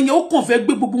ń kọrin yẹn ó kàn fẹ́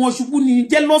gbé gbogbo wọn ṣubú ní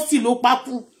jẹ́lọ́sì ló pa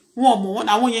kú wọn mọ̀ wọn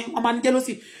àwọn yẹn wọn máa ní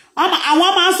jẹ́lọ́sì àwọn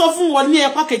máa ń sọ fún wọn ní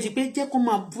ẹ̀pá kejì pé jẹ́ kó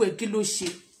máa bú ẹ kí ló ṣe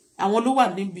àwọn ló wà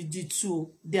níbi d2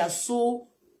 they are so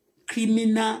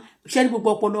criminal ṣẹ́ni gbogbo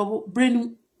ọpọlọ brain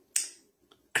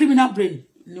criminal brain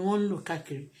ni wọ́n ń lò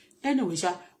káàkiri anyway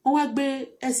ṣá wọ́n wá gbé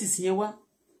ẹ̀sìs yẹn wá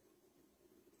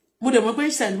mo dẹ̀ mọ̀ pé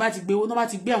ṣàìní bá ti gbé owó náà bá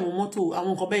ti gbé àwọn mọ́tò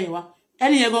àwọn nǹkan bẹ́ẹ̀ yẹn wá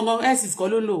ẹni yẹn gangan ẹ̀sìs kọ́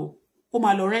ló lò ó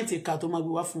máa lọ rẹ́ǹtì ìka tó máa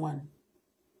gbé wá fún wa ni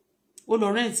ó lọ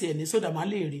rẹ́ǹtì ẹ̀ ní sódà má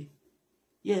lè rí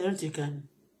yẹ́ rẹ́ǹtì ìka ni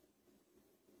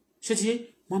ṣé ti yé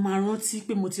wọ́n máa rántí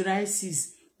pé mo ti ra ẹ̀sìs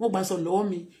wọ́n gbà sọ lọ́wọ́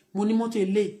mi mo ní mọ́tò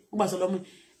ilé wọ́n gbà sọ lọ́wọ́ mi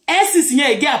ẹ̀sìs yẹn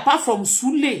again apart from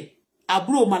Sule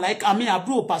àbúrò Màláíkà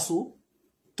àbúrò Pàṣọ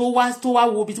tó wá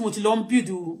wo bí tí mo ti lọ ń build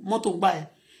mọ́tò ń gbà ẹ̀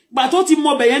gbà tó ti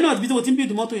mọ bẹ̀yẹn náà bí tí mo ti ń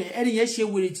build mọ́tò yẹn ẹni yẹn ṣe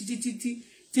wèrè títí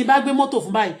tí bá gbé mọ́tò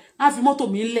fún báyìí á fi mọ́tò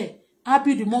mi lẹ̀ á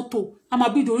build mọ́tò á máa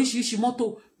build oríṣiríṣi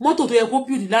mọ́tò tó yẹ kó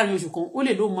build láàrin oṣù kan ó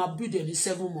lè lóun máa build ẹ̀ ní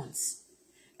 7 months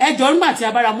ẹjọ́ nígbà tí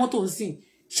a bá ra mọ́tò ń sìn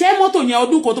ṣé mọ́tò yẹn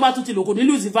ọdún kan tó bá tún ti lò kò ní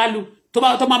lose value tó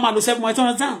máa lo 7 months tó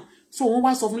ń tàn so wọ́n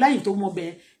wá sọ fún láyìn tó mọ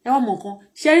bẹ́ẹ̀ ẹ wá mọ̀ kan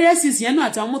ṣé rẹ́sìs yẹn náà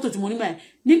àti àwọn mọ́tò tí mo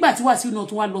nígbà tí Wàsíù náà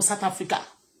tún wá lọ South Africa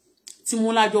tí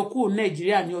mo lájọ kúrò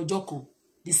Nàìjíríà ní ọjọ́ kan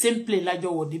the same plane lájọ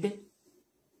wọ̀ débẹ̀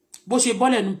bó ṣe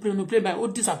bọ́lẹ̀ nu plane báyìí ó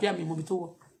disappear mi mọ́bi tó wọ̀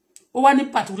ó wá ní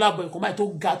particular boy kan báyìí tó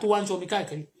ga tó wá ń ṣọ́ mi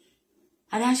káàkiri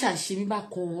ara ń ṣàṣe mi bá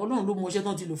kan Ọlọ́run ló mọ ọṣẹ́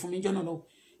tán ti lò fún mi jọ́nà lọ́wọ́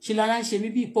ṣe lára ń ṣe mí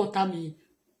bí ìpọ́ta mi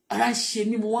ara ń ṣe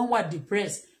mí mo wá ń wà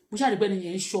depressed mo ṣàdìpẹ́ ni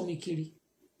yẹn ń ṣọ́ mi kiri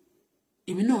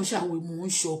èmi náà ṣàwọn èèmọ̀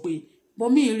ń ṣọ́ pé bọ́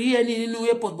mi rí ẹni nínú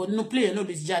airport bọ́ nínú plane náà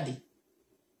lè ti jáde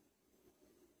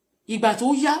ìgbà tó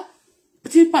yá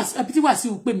tí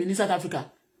Wàsíù pè mí ní South Africa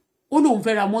ó lóun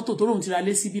fẹ́ ra mọ́tò tó lóun ti ra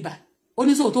lé sí bíbá ó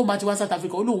ní sóò tó máa ti wá South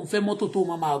Africa ó lóun fẹ́ mọ́tò tó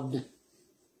máa gùn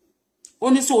ó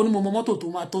ní sóò ní mo mọ mọ́tò tó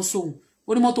máa tọ́ sóhun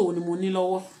ó ní mọ́tò wo ni mo ní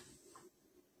lọ́wọ́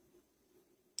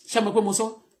ṣé mo pé mo sọ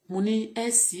mo ní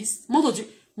S6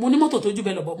 mo ní mọ́tò tó jù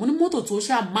bẹ́ẹ̀ lọ́bọ̀ mo ní mọ́tò tó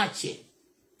ṣáà match ẹ̀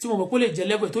tí mo mọ̀ pé ó lè jẹ́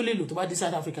level tó lè lò tó bá dé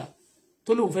South Africa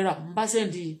tó lóun fẹ́ ra n bá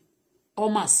sẹ́ndì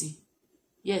ọmọ sí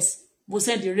yes mo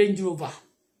sẹ́ndì Range Rover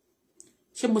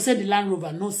ṣé mo sẹ́ndì Land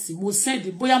Rover náà sí mo sẹ́ndì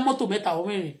bóyá mọ́tò mẹ́ta or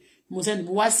mẹ́rin mo sẹ́ndì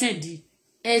mo wá sẹ́ndì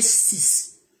S6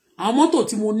 àwọn mọ́tò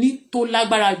tí mo ní tó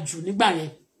lágbára jù nígbà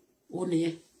yẹn ó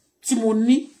nìyẹn tí mo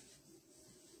ní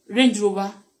Range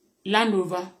Rover Land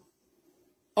Rover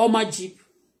Hummer Jeep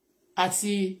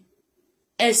àti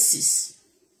S6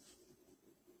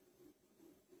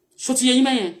 ṣó ti yẹ yín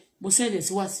mẹ́yẹn mo sẹ́ndì ẹ̀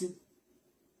sí Wàsíù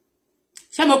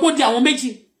ṣé mo kó di àwọn méjì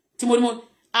tí mo ní mo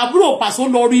àbúrò Pàṣọ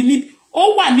lọ rí ní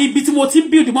ó wà ní ibi tí mo ti ń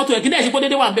build mọ́tò yẹn kí náà ṣe kó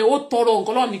dédé wà bẹ́ẹ̀ ó tọrọ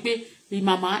nǹkan lọ́wọ́ mi pé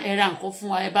màmá ẹ ra nǹkan fún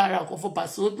wa ẹ bá ra nǹkan fún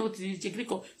Pàṣọ tó ti ṣe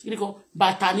kíríkọ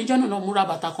bàtà níjọ́ náà mo ra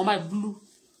bàtà kan báyìí blue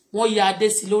wọ́n ya adé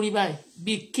sí lórí báyìí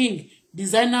bíi king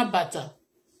designer bàtà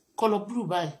color blue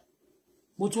báyìí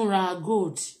mo tún ra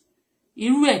gold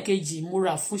irú ẹ̀ kejì mo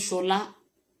rà fún Ṣọlá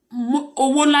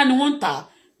owó ńlá ni wọ́n ń tà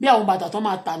bí àwọn bàtà tó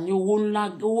máa tà ní owó ńlá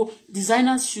owó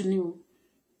designer shoe ni o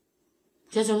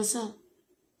jẹ́jọ́ sá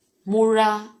mo ra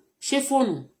ṣé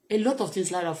fóònù a lot of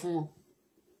things lára fún wọn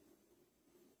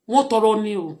wọ́n tọrọ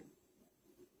ni o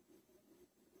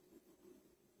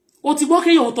ó ti gbọ́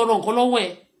kéèyàn tọrọ nǹkan lọ́wọ́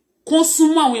ẹ̀ kó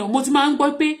súnmọ́ àwọn èèyàn mo ti máa ń gbọ́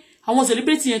pé àwọn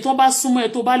celebrity yẹn tó bá súnmọ́ ẹ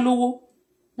tó bá lówó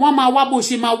wọ́n máa wá bó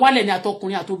ṣe máa wálẹ̀ ní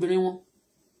àtọkùnrin àtobìnrin wọn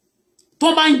tó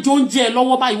bá ń jẹ oúnjẹ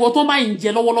lọ́wọ́ báyìí ìwọ tó bá ń jẹ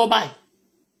lọ́wọ́lọ́wọ́ báyìí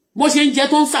bó ṣe ń jẹ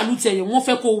tó ń sàlùtì ẹ̀yẹ̀ wọ́n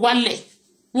fẹ́ kó wálẹ̀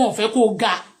wọn ò fẹ́ kó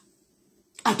ga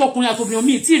àtọkùnrin àtobìnrin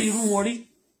mi tí ìrírú wọn rí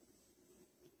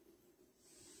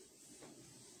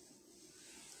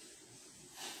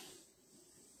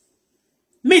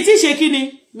mi tí ṣe kí ni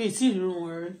mi tí ìrírú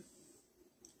wọn rí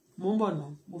mo ń bọ̀ náà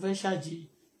mo fẹ́ ṣáàjì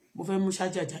mo fẹ́ mú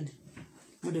ṣáàjà jáde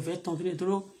mo dẹ̀ fẹ́ tàn kí ni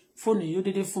torí fóònù yóò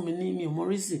dédé fún mi ní mi ò mọ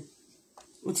reason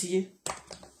ó ti yé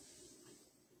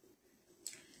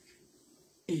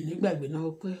èyí nígbàgbé náà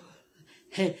pé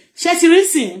ṣé ti rí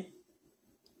sìn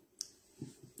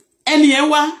ẹni yẹn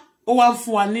wá ó wá ń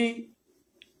fún wa ní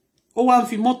ó wá ń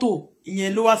fi mọ́tò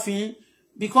ìyẹn ló wá fi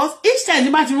because each time ní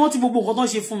bá ti rántí gbogbo nǹkan tó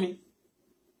ń ṣe fún mi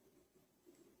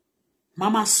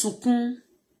màá sunkún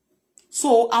so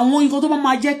àwọn nǹkan tó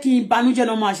máa jẹ́ kí n banújẹ́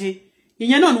ló máa ṣe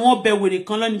ìyẹn náà ni wọ́n bẹ wèrè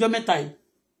kan lọ́nijọ́ mẹ́ta yìí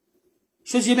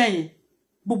ṣó ṣe bẹ́ẹ̀ yẹn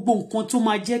gbogbo nǹkan tó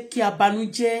máa jẹ́ kí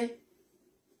abanújẹ́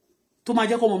tó máa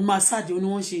jẹ́ kó ọmọ mi máa sáàdì ni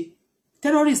wọ́n ṣe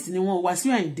terrorist ni wọ́n wá sí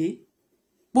Àyìndé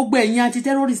gbogbo ẹ̀yin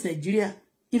anti-terrorist Nàìjíríà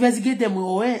investigate them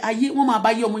ọ̀ẹ́ ayé wọ́n máa bá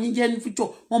yé ọmọ yín jẹ́ ní future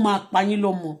wọ́n máa pa yín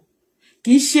lọ́mọ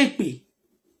kì í ṣèpè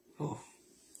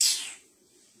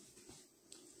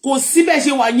kò síbẹ̀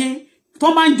ṣe wà yẹn tó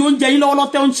máa ń jó oúnjẹ yín lọ́wọ́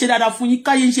lọ́tẹ́ ń ṣe dáadáa fún yín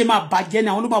káyé ń ṣe máa bàjẹ́ ní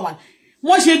àwọn olùbá wà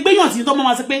wọ́n ṣe gbéyàn tí tó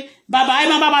máa sọ pé bàbá ẹ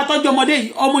máa bá tọ́jú ọmọdé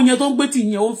yìí ọmọ yẹn tó ń gbé tì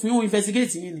yẹn ó fi ń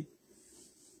investigate yín ni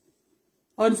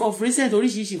of recent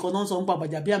oríṣiríṣi nǹkan tó ń sọ ń pa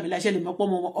Gbajabiamila iṣẹ́ lè mọ́pọ́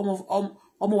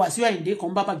ọmọ Wàsíù Àyìndé kan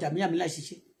bá Gbajabiamila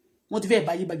ṣiṣẹ́ wọ́n ti fẹ́ẹ̀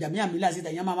báyé Gbajabiamila sí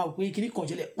ìdáyà máa pé kíní kan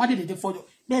ṣẹlẹ̀ wọ́n dé dédé fọ́jọ́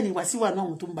bẹ́ẹ̀ ni Wàsíù wà náà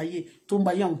tó ń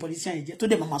báyé àwọn politician yẹn jẹ́ tó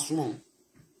dẹ̀ máa súnmọ́ wọn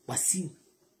Wàsíù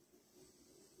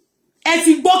ẹ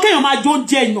ti gbọ́ kéèyàn máa jó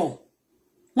jẹ èèyàn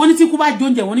wọ́n ní tí ikú bá jó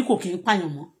oúnjẹ wọn ní kò kí ń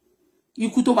pààyàn mọ́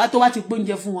ikú tó bá ti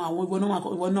gbóúnjẹ fún wọn àwọn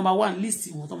ìwọ number 1 list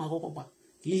wọn tó máa kọ́kọ́ pa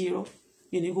kì í ṣe rọ́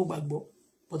yìí ní kó gbàgbọ́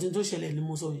bọ̀tí tó ṣẹlẹ̀ ni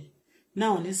mo sọ yẹn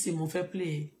náà ní sì mo fẹ́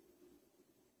play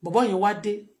bọ̀bọ́ yẹn wá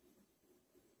dé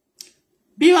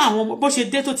bí àwọn bó ṣe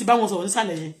dé tó ti bá wọn sọ̀rọ̀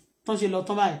nísàlẹ̀ yẹn tó ń ṣe lọ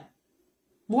tán báyìí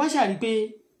mo wá ṣàrí pé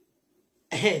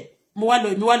mo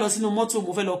wá lọ sínú mọ́tò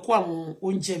mo fẹ́ lọ kó àwọn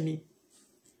oúnjẹ mi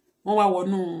wọ́n wá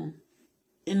wọnú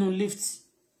inú lift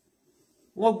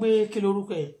wọ́n gbé kí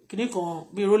lórúkọ ẹ̀ kíní kan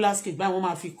bí roller skate báyìí wọ́n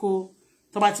máa fi kó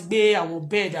tó bá ti gbé àwọn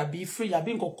bed àbí fridge àbí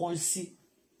nǹkan kan sí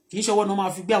kì í ṣọwọ́ náà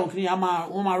máa fi gbé àwọn kíní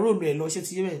wọ́n máa róòlù ẹ̀ lọ ṣe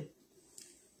ti bẹ́ẹ̀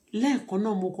lẹ́ẹ̀kan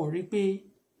náà mo kàn rí pé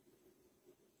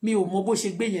mi ò mọ bó ṣe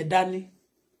gbé yẹn dání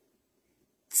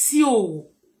tí ò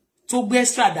tó gbé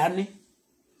extra dání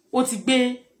ó ti gbé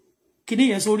kíní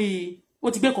yẹn sórí ó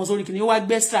ti gbé kan sórí kíní ó wá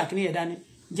gbé extra kíní yẹn dání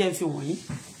jẹ́ ń fi wọ̀nyí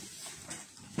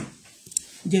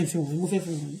mo fẹ́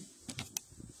fi wọ̀nyí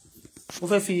mo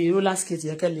fẹ́ fi roller skate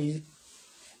yẹ kẹ́lẹ̀ yìí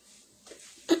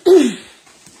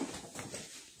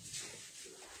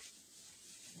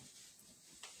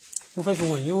mo fẹ́ fi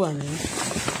wọ̀nyí wà ní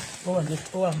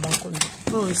báńkò ní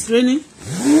oh it's raining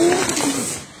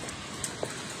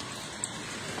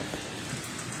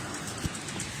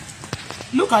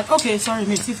look at okay sorry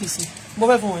mi tí fi sí mo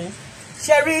fẹ́ fi wọ̀nyí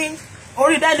ṣe rí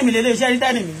orí dáìlì mi lélẹ̀ ṣe rí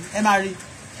dáìlì mi ẹ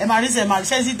máa rí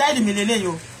ṣe sí dáìlì mi lélẹ̀ yìí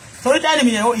o torí dáìlì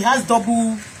mi yẹn it has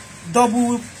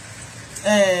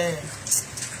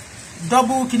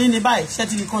double kìíní ní báyìí ṣe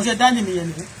ti rí kan ṣe dáìlì mi yẹn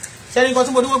nìyí ṣe rí nǹkan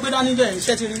tí mo ní wọ́n gbé dání jẹ́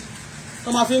ṣe ti rí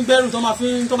tó máa fi ń gbẹ́rù tó máa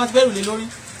ti gbẹ́rù lé lórí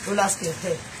roller skate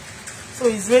hair so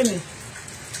it's raining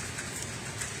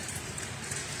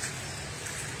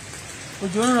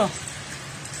òjò ń rọ̀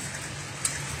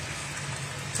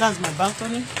that's my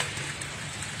balcony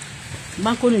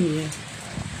nìyẹn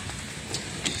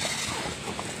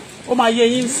ó máa yẹ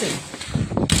yín sìn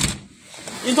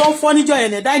ní tó ń fọ́ níjọ́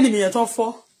yẹn ẹ̀dá ìnìmí yẹn tó fọ́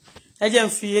ẹ jẹ́ ń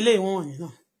fi eléyìí wọ̀n yìí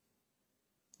náà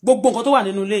gbogbo nǹkan tó wà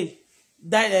nínú ilé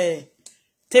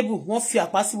table wọ́n fi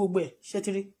àpá sí gbogbo ẹ̀ ṣé ti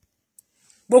rí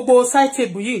gbogbo side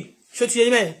table yìí ṣó ti yẹ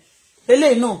bẹ́ẹ̀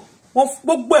eléyìí náà wọ́n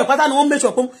gbogbo ẹ̀ pátá ni wọ́n make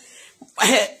sure pé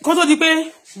kó tó di pé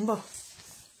ń bọ̀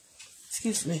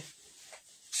excuse me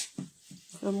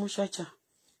ẹ mú ṣáṣá.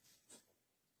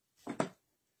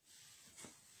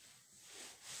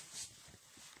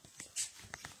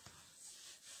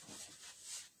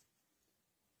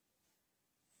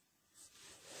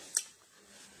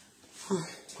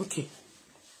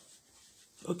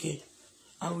 Okay,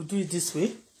 I will do it this way.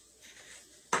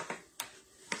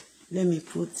 Let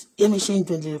me change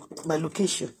my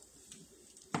location.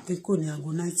 People ni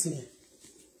ago 19.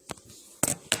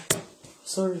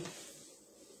 Sorry.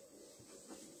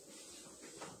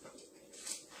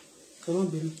 Come on,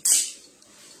 baby.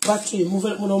 Battery,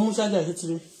 move charger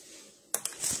here.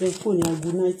 People ni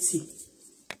ago 19.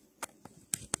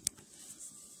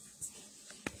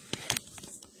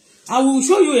 I will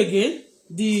show you again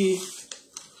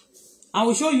I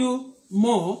will show you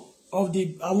more of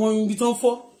the àwọn ibi tó ń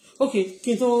fọ́. Okay,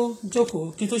 kí n tó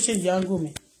jókòó, kí n tó change angle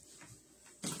mi.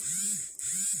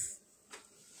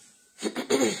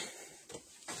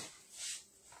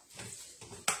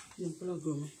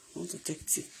 I want to take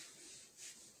tea.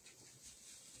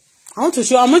 I want to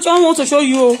show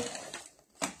you.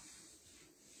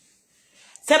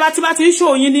 Tẹ́ bá ti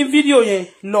show yín ní video yẹn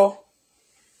lọ.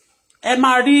 Ẹ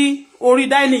máa rí orí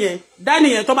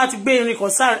dining yẹn tó bá ti gbé irin kan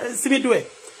sí middle ẹ̀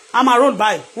a máa roll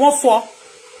by wọ́n fọ́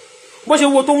bó ṣe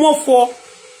wo tó wọ́n fọ́.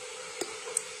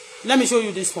 Let me show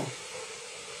you this one.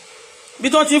 Bí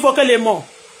tó ti ń fọ́ kẹ́lẹ̀ mọ̀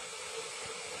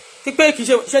pípé kì í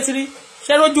ṣe ti rí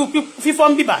ṣe rójú fífọ́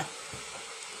ń bìbà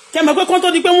kẹ́ mọ̀ pé kó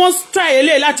tó di pé wọ́n try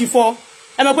eléyìí láti fọ́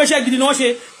ẹ mọ̀ pé iṣẹ́ gidi ni wọ́n ṣe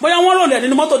bóyá wọ́n rò lẹ̀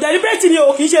nínú mọ́tò deliberate ni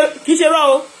o kì í ṣe rọ́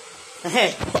o.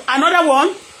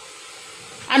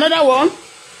 Another one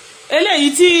eléyìí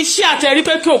tí ṣé àtẹ̀rí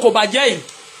pé kí o kò bàjẹ́ yìí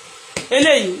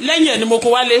eléyìí lẹ́yìn ẹ̀ ni mo kó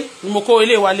wálé ni mo kó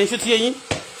eléyìí wálé ṣó ti yé yín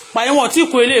pààyàn wọn tí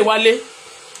kó eléyìí wálé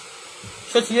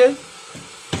ṣó ti yé.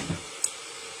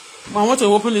 I want to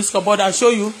open this cupboard and show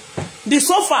you the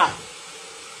sofa.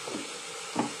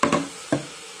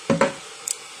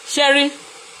 Sherry,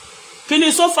 kí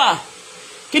ni sofa?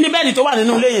 Kí ni bẹ́ẹ̀dì tó wà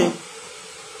nínú ilé yẹn?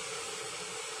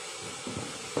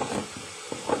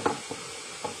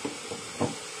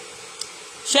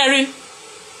 Sherry,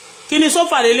 kí ni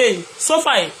sofa lélẹ̀?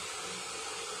 Sofa yìí.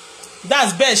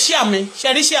 That's bed, share mi.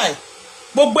 Sherry share.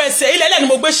 Gbogbo ẹsẹ̀ ilẹ̀ ni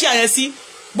mo gbé share yẹn sí.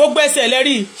 Gbogbo ẹsẹ̀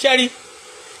lẹ́rí, Sherry.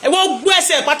 Gbogbo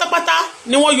ẹsẹ̀ pátápátá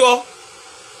ni wọ́n yọ.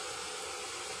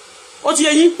 Ó ti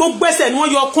yé yín, gbogbo ẹsẹ̀ ni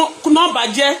wọ́n yọ kúnná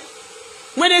bàjẹ́.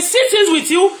 When they see things with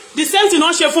you, the same thing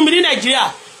wọ́n ṣe fún mi ní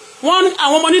Nàìjíríà. Àwọn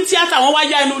ọmọ ní tíátà wọ́n wá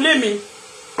yá inú ilé mi.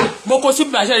 Mo kó sí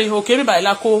bàjẹ́ rí òkè mi báyìí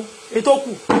lákó ètò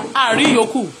kù. Àrí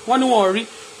yòókù wọ́n ní wọ́n rí.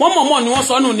 Wọ́n mọ̀ọ́mọ̀ ni wọ́n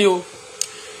sọnù ni o.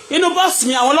 Inú bọ́ọ̀sì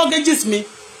mi àwọn luggages mi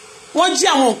wọ́n jí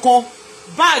àwọn nǹkan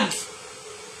bag.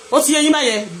 Ó ti yé yín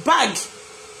báyẹn bag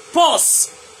purse.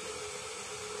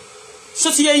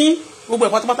 Ṣó ti yé yín gbogbo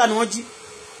ẹ̀ pátápátá ni wọ́n jí.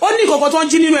 Ó ní nǹkan tó ń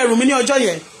jí nínú ẹrù mi ní ọjọ́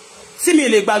yẹn tí mi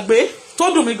lè gbàgbé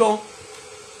tó dùn mí gan.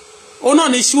 Òun náà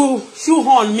ni shoe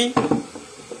horn mi.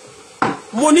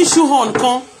 Mo ní shoe horn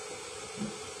kan.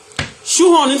 Shoe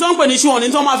horn ní tó ń pè ní shoe horn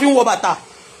ní tó máa fi ń wọ bàtà.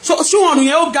 Shoe horn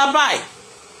yẹn ó ga báyìí.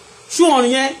 Shoe horn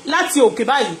yẹn láti òkè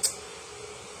báyìí.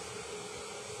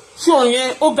 Shoe horn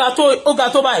yẹn ó ga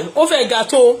tó báyìí. Ó fẹ́ ga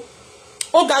tó.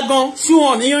 Ó ga gan. Shoe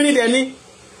horn yẹn rí lẹ́ni.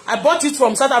 I bought it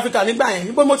from South Africa nígbà yẹn.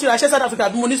 Níbo mo ti ra ṣẹ́ South Africa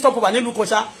bí mo ní stopover nílùú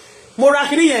Kọ́ṣá. Mo ra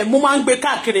kiri yẹn mo máa ń gbé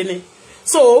káàkiri ni.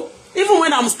 So even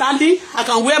when I'm standing, I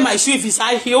can wear my shoe if it's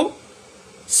high heel.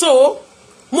 So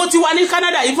mo ti wà ní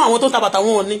Canada even àwọn tó ń ta bàtà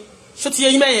wọn ni. Ṣó ti yé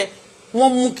yín bẹ́yẹn wọ́n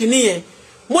mú kinní yẹn.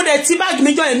 Mo dẹ̀ ti báàgì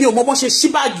níjọ́ yẹn mi ò mọ bó ṣe ṣí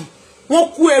báàgì. Wọ́n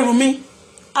kú ẹrù mi.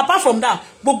 Apart from that,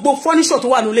 gbogbo furniture tó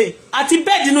wà nílé àti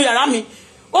bed nínú yàrá mi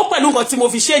ó pẹ̀lú nǹkan tí mo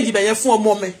fi change ibẹ̀ yẹn fún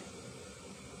ọmọ mi.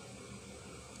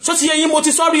 Ṣó ti yé yín mo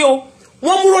ti sọ́rí o.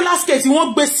 Wọ́n mú roller skate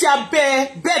wọ́n gbé sí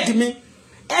abẹ́ bed mi.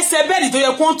 Ẹsẹ̀ bed tó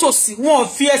yẹ kó ń tò sí wọ́n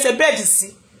fi ẹsẹ̀ bed sí.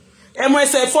 Ẹmọ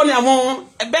ẹsẹ̀ fọ́ ni àwọn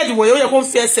bed wọ̀nyí ó yẹ kó ń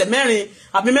fi ẹsẹ̀ mẹ́rin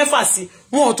àbí mẹ́fà sí.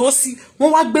 Wọ́n tó sí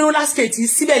wọ́n wá gbé roller skate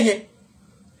síbẹ̀ yẹn.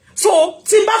 So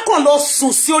tí n bá kàn lọ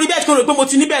sùn sí orí bed kí n rò pé mo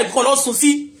ti ní bed kàn lọ sùn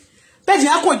sí. Bed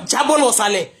yẹn á kò jábọ́ lọ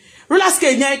sàlẹ̀. Roller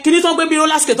skate yẹn kí ni tó ń gbé bí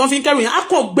roller skate tó ń fi ń kẹ́rù yẹn á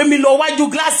kàn gbé mi lọ wájú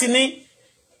glass ni.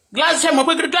 Glass ṣe mọ̀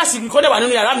pé glass kò dẹ̀ wà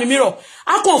nínú yàrá mi mirror.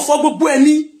 Á kàn fọ́ gbogbo ẹ̀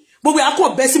ní. Gbogbo ẹ̀ á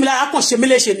kàn bẹ́ sí mi lára á kàn ṣe mí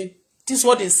léṣe ni. This is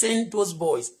what they saying those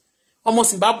boys. Ọmọ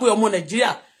Zimbabwe ọmọ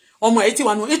Nàìjíríà ọmọ Haiti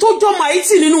wà nù. Ètò ọjọ́ ọmọ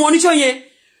Haiti nínú wọn níṣọ́ yẹn.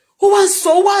 Ó wá ń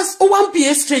sọ ó wá ń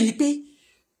behave strange pé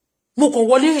mo kàn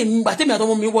wọlé èmi gbà tèmi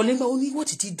àtọmọ mi wọlé gbà ó ní what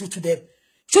did he do to them?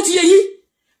 Ṣó ti yé yín?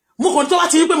 Mo kàn tó bá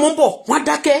ti rí pé mo ń bọ̀ wọ́n á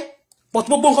dákẹ́. But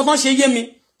gbogbo nǹkan tó ń ṣe yé mi.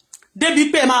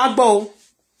 Débi pé ẹ máa gbọ́ o.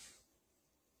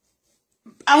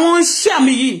 Àwọn iṣẹ́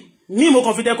àmì yìí ní mo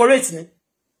kàn fi decorate ni.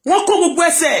 Wọ́n kó gbogbo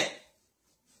ẹsẹ̀.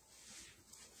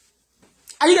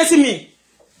 Ayílẹ̀ sí mi.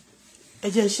 Ẹ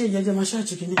jẹ́ ṣe ìyẹn máa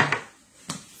ṣáàjì kìíní.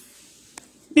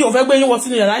 Bí o fẹ́ gbé yín wọ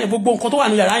sínú yàrá yẹn gbogbo nǹkan tó wà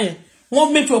ní yàrá yẹn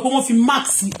wọ́n make sure pé wọ́n fi mark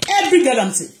sí every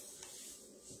goddamn thing.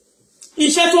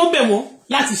 Iṣẹ́ tó ń bẹ̀ wọ́n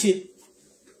láti ṣe.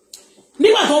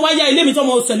 Nígbà tó wá yá ilé mi tó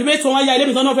mo celebrate tó wá yá ilé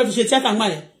mi tó náà fẹ́ fi ṣe tíátà ńgbà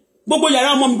yẹn gbogbo yàrá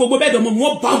ọmọ mi gbogbo bẹ́ẹ̀dì ọmọ mi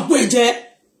wọ́n bá gbé jẹ́.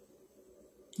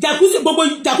 Jacuzzi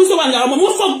wà ní yàrá ọmọ mi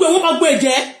wọ́n fọ́ gbé wọ́n bá gbé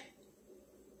jẹ́.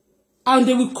 And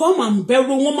they will come and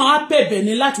borrow wọ́n máa bẹ̀bẹ̀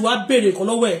ní láti wá béèrè kan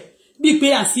lọ́wọ́ ẹ̀ bí pé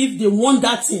as if they want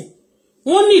that thing.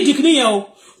 Wọ́n ní ìdí kìíní yẹn o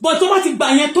but tó bá ti gbà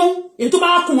yẹn tó èyí tó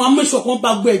bá kún wọn mẹ́sọ̀ kan bá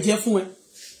gbé ẹ̀jẹ̀ fún ẹ.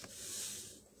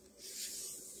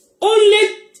 Ó lé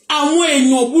àwọn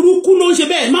èèyàn burúkú ló ń ṣe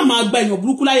bẹ́ẹ̀ má máa gba èèyàn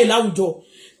burúkú láyè láwùjọ.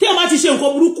 Tí ẹ bá ti ṣe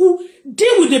nǹkan burúkú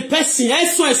deal with the person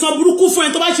ẹ̀san burúkú fún ẹ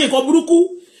tó bá ṣe nǹkan burúkú.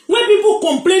 When people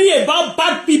complaining about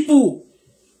bad people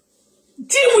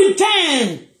deal with them.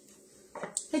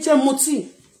 Ẹ jẹ́ mọtí.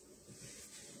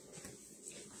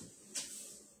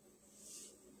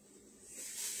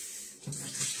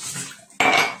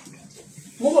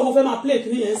 Mo fẹ́ máa play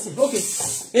kìíní yẹn sí. Okay.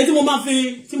 Èyí tí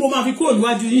mo máa fi kúrò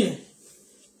níwájú yìí yẹn.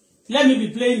 Let me be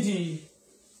playing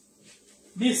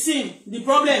the scene, the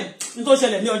problem ní tó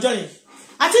ṣẹlẹ̀ ní ọjọ́ yẹn.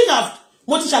 I think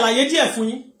mo ti ṣàlàyé díẹ̀ fún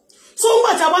yín. so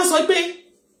ngba tí a bá sọ pé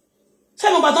ṣé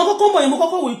mo gbà tán kọ́kọ́ mọ̀ yẹn mo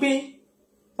kọ́kọ́ wí pé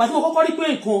gbà tí mo kọ́kọ́ rí pé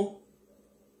nǹkan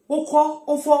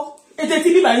ó fọ́ ètè tí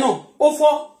bíbà náà ó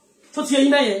fọ́ tó ti yẹn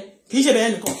bẹ́yẹn kì í ṣe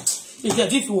bẹ́ẹ̀ nìkan ìjẹ́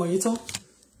tí fi wọ̀nyí tán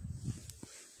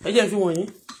ẹjẹ́ fi wọ̀nyí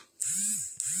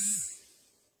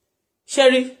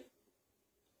ṣẹ́rí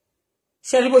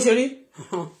bó ṣe rí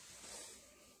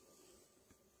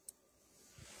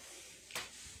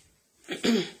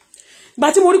gbà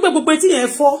tí mo rí pé gbogbo etí yẹn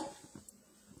fọ́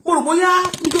mo rò bóyá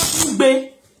nígbà tó ń gbé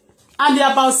and there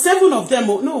are about 7 of them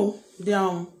no they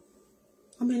are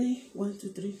how many 1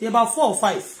 2 3 they are about 4 or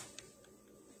 5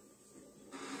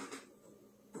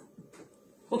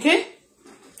 okay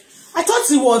I thought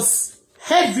it was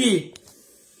heavy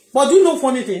but do you know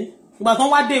funny thing ìgbà kan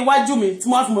wá dé iwájú mi tí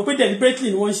mo wá fi mọ̀ pé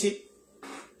deliberately ni wọ́n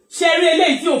ṣe rí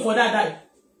eléyìí tí ò fọ́ dáadáa yìí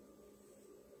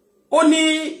ó ní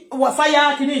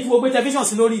fire kíní tí mo gbé television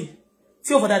sí lórí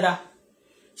tí ò fọ́ dáadáa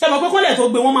ṣé mọ̀ pé kọ́lẹ̀ tó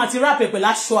gbé wọ́n máa ti wrap pẹ̀lú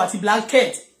aṣọ àti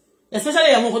blanket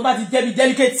especially àwọn nǹkan tó bá ti jẹ́ bí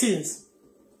delicate things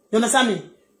you understand me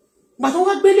ìgbà tó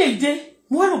wá gbé lè dé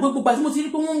mo wá rò pé gbogbo àti mo ti rí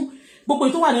pé wọ́n gbogbo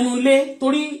ètò wà nínú ilé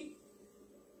torí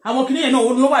àwọn kíní yẹn náà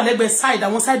ló wà lẹ́gbẹ̀ẹ́ side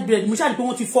àwọn side bed mo ṣáà rí pé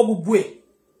wọ́n ti fọ́ gbogbo ẹ̀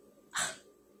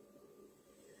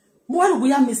mo wá rò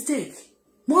bóyá mistake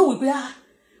mo wá wò pé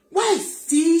why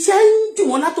tí ṣe ń jù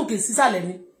wọ́n látòkè sísàlẹ̀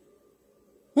ni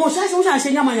wọ́n ṣe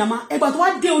yamayama ẹgbà tó wá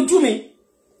dé ojú mi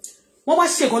wọ́n wá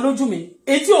ṣe kan lójú mi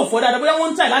etí ò fọ́ dáadáa bóyá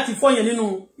wọ́n ń try láti fọ́ yẹn nínú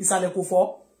ìsàlẹ̀ kò fọ́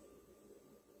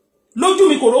lójú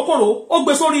mi kòrókòrò ó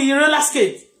gbé sórí roller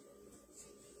skate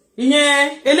ìyẹn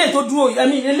eléyìí tó dúró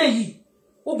eléyìí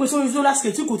ó gbé sórí roller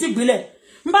skate tí kò tí gbélẹ̀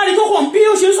ń bá rí tó kàn bí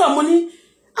ó ṣe ń sọ mo ní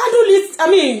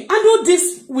handle this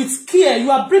with care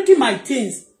you are breaking my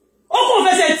things ó kàn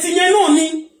fẹsẹ̀ tìyẹn náà ni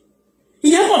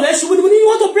ìyẹn kàn fẹ́ ṣubú ni mo ní you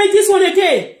want to break this one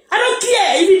again I don't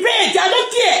care if you break I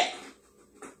don't care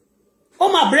ó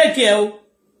máa break ẹ o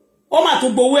ó máa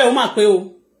tún gbowó ẹ ó máa pé o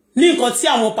ní nǹkan tí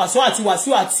àwọn Pàṣọ àti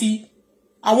Wàsíù àti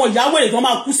àwọn ìyàwó èrè tó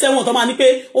máa kú sẹ́wọ̀n tó máa ní pé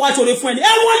ó wá ṣoore fún ẹni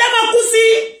ẹ̀wọ̀n lẹ́ máa kú sí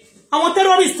àwọn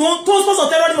terrorists tó sponsor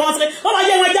terrorism wọ́n sọ wọ́n máa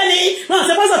jẹ́ wọn jẹ́ ní wọ́n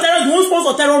sponsor terrorism wọ́n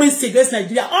sponsor terrorists against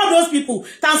Nigeria all those people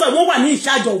tanso wọ́n wà ní in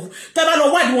charge of tẹ́ bá lọ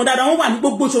wádìí wọn dáadáa wọ́n wà ní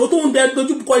gbogbo ìṣòro tó ń bẹ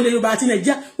dojú kọ ilẹ̀ Yorùbá àti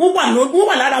Nigeria wọ́n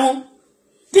wà lára wọn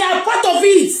they are part of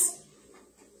it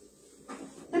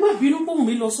ẹ má bínú pé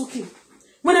mi lọ sókè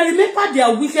when I remember their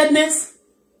wickedness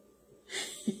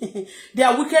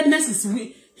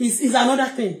is another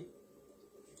thing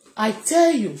I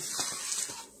tell you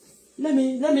let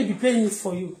me be playing it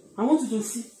for you I want you to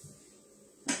see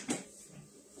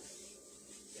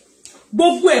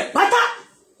gbogbo ẹ̀ pátá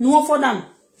ni wọ́n fọ́ dànù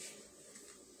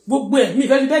gbogbo ẹ̀ mi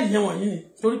fẹ́ bẹ́ẹ̀dì yẹn wọ̀nyí ni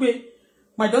torí pé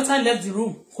my daughter left the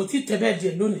room kò tí tẹ́ bẹ́ẹ̀dì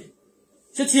ẹ̀ lónìí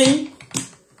ṣé ti yẹn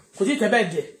kò tí tẹ́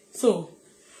bẹ́ẹ̀dì ẹ̀ so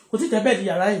kò tí tẹ́ bẹ́ẹ̀dì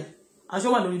yàrá yìí aṣọ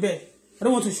wà lórí bẹ́ẹ̀ I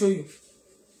don't want to show you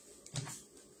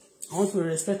I want to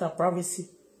respect her privacy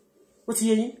ó ti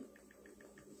yẹn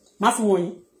má fi wọ̀nyí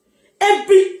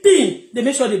everything they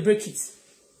make sure they break it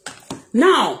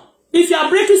now if you are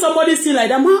breaking somebody's thing like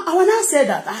that I will not say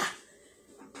that am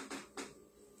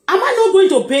I not going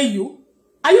to pay you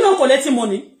are you not collecting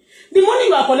money the money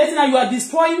you are collecting now you are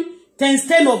destroying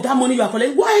 10 of that money you are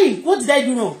collecting why what did I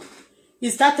do wrong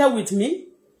it started with me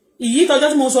he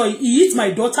hit my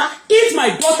daughter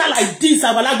like this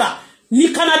àgbàlagbà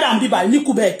ní Canada and biba ní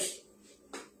Quebec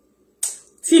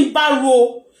tí n bá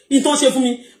ro ìtàn ṣe fún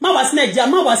mi má wá sí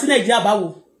Nigeria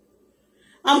báwo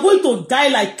I'm going to die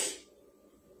like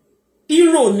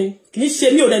hero ni kì í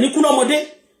ṣe mi ò dẹ̀ ní kú lọ́mọdé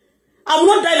I will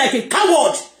not die like a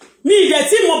coward mi ìdẹ̀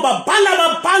tí mo bàbá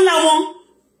ńlá wọn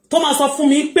tó máa sọ fún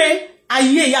mi pé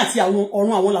ayé ìyá àti àwọn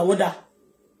ọ̀run àwọn làwọn dá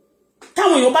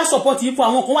táwọn èèyàn bá support ibu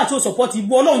àwọn kan wà tí ó support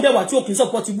ibu Ọlọ́run dẹ̀ wà tí ó kì í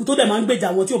support ibu tó dẹ̀ máa ń gbèjà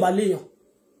àwọn tí ó bá léèyàn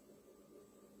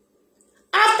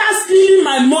after stealing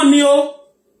my money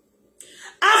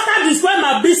after destroying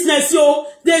my business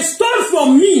they stole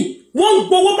from me wọ́n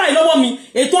gbowó báyìí lọ́wọ́ mi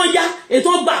ètò ń yá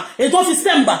ètò ń gbà ètò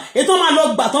system gbà ètò máa lọ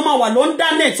gbà tó máa wà lọ́ndà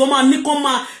net tó máa ní kó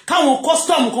máa káwọn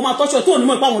custom kó máa tọ́ṣọ tó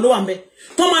onímọ̀ ìpá wọn ló wà ń bẹ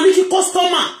tó máa ní kí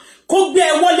customer kó gbé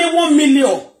ẹ wọlé 1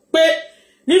 million pé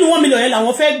nínú 1 million yẹn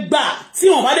làwọn fẹ́ gbà tí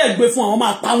wọ́n bá dẹ̀ gbé fún àwọn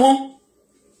máa pa wọ́n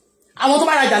àwọn tó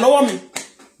bá rajà lọ́wọ́ mi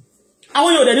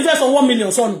àwọn yóò dẹ̀ ní fẹ́ sọ 1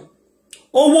 million sọnù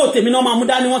owó tèmi náà máa mú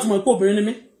dání wọ́n ti mọ̀ pé obìnrin ni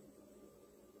mí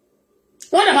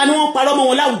wọ́n dẹ̀ máa ní wọ́n parọ́ mọ́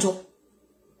wọn láwùjọ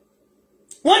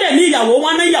wọ́n dẹ̀ ní ìyàwó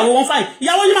wọn ní ìyàwó wọn fáìn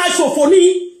ìyàwó yìí máa ṣòfò ní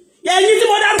ẹ̀yìn tí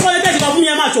mo dárúkọ ní tẹ́sí kan fún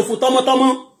yẹn máa ṣòfò tọmọtọmọ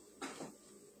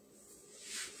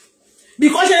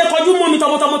bìkọ́ ṣe kọjú mọ́ mi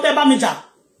tọmọtọmọ tẹ́ bá mi jà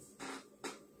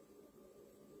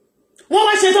wọ́n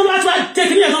wá ṣe tó bá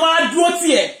tẹ́kì ní ẹ̀kan wá dúró tì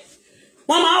ẹ̀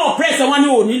wọ́n máa oppress wọn ní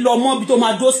òní lọ mọ́ bí tó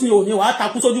máa dúró sí ní òní wàá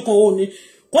takú sójú kan òní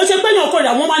kò ṣe pé yàn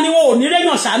kórìíra wọn máa ní wọn ò ní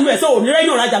rẹ́yàn ṣàánú ẹ̀ sẹ́ ò ní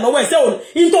rẹ́yàn rajà lọ́wọ́ ẹ̀ sẹ́ ò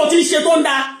ní tó ti ń ṣe tó ń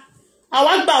da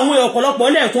àwa gba àwọn ọ̀pọ̀lọpọ̀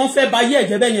ilẹ̀ tó ń fẹ́ ba yé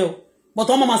ẹ̀jẹ̀ bẹ́yẹn o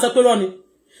bọ̀tọ̀ ọmọ máa sọ pé rọ́ ni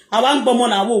àwa ń gbọmọ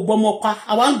làwọn ò gbọmọ pa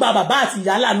àwa ń gba bàbá àti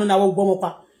ìyá láàánú làwọn ò gbọmọ pa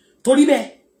torí bẹ́ẹ̀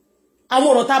àwọn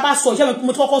ọ̀rọ̀ tá a bá sọ iṣẹ́ mi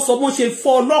mo ti kọ́kọ́ sọ wọ́n ṣe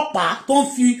fọ́ ọlọ́pàá tó ń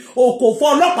fi òkò fọ́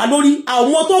ọlọ́pàá lórí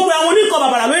àwọn tó ń pe àwọn oníkọ̀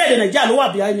bàbàrà lórílẹ̀-èdè Nàìjíríà ló wà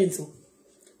behind it o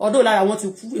ọdún lára wọn ti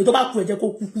kú èyí tó bá kú ẹ jẹ́ kó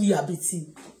kúkú ìyà bíi ti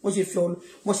wọ́n ṣe fi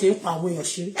wọ́n ṣe ń pa àwọn èèyàn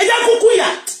ṣeré ẹ jẹ́ kúkú ìyà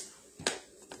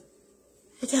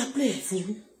ẹ jẹ́ àpẹẹrẹ ẹ̀ fún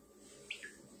yín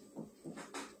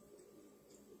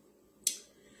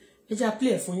ẹ jẹ́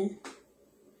àpẹẹrẹ ẹ̀ fún yín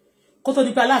kó tó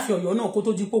di pé Aláàfin Ọ̀yọ́ náà kó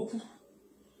tó di pókú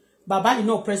bàbá yìí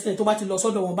náà president tó bá ti lọ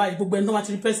sọ́dọ̀ wọn báyìí gbogbo ẹni tó bá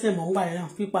ti rí president mọ̀ ń gbà yẹn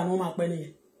pípa ni wọ́n máa pẹ́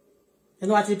nìyẹn ẹni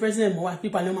tó bá ti rí president mọ̀ wá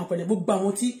pípa ni wọ́n máa pẹ́ nìyẹn gbogbo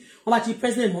àwọn tí wọ́n bá ti rí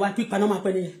president mọ̀ wá pípa ni wọ́n máa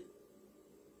pẹ́ nìyẹn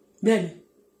bẹ́ẹ̀ ni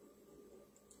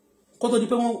kó tó di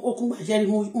pé wọ́n ó kún gbàjẹ́rì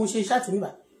mo ṣe iṣẹ́ àtìmíbà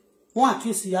wọ́n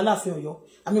accuse Aláàfin Ọ̀yọ́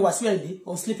àmì Wàsíù Àyìndé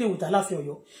of sleeping with Aláàfin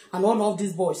Ọ̀yọ́ and all of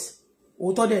these boys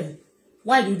òótọ́ dẹ̀ ni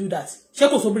why do you do that ṣé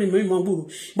kò sóbìnrin mìíràn mọ́ gbòòrò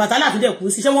bàtà Aláàfin dẹ̀ kú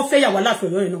sí ṣé wọ́n fẹ́ yàwó Aláàfin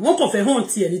Ọ̀yọ́ yẹn náà wọ́n kàn fẹ́ hàn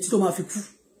tiẹ̀ ní tí tó máa fi kú.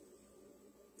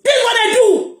 This is what they do.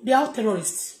 They are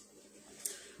terrorists.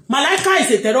 Malaika is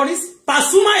a terrorist.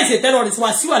 Pasuma is a terrorist.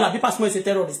 Wasiu Alabi Pasuma is a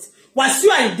terrorist. Wasiu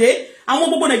Àyìndé àwọn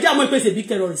gbogbo Nàìjíríà mọ̀ pé is a big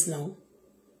terrorist now.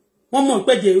 Wọ́n mọ̀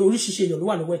pé jẹ́ oríṣiríṣi èèyàn ló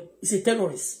wà lọ́wọ́ ẹ̀. Is a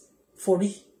terrorist for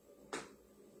real.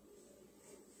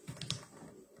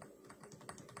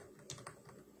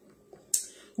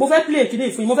 Mo fẹ́ play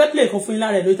kini fún yín. Mo fẹ́ play kan fún yín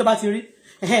lára ẹ̀ lórí tó bá ti rí.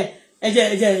 Ẹ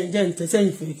jẹ́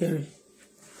ntẹ̀sẹ̀yìn fún ìkẹrẹ.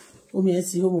 Omi ẹ̀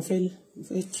ti ó mo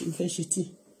fẹ́ ṣe tí.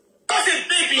 Okay,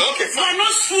 fine. You are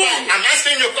not strong. I'm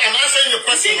answering your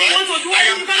question, right? You want to do it?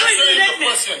 You cannot intimidate me.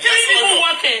 Three people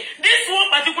working. This one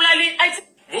particularly,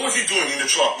 what was he doing in the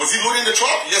truck? Was he loading the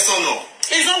truck? Yes or no?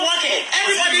 It's not working.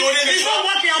 Everybody, it's not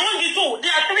working. Among the two,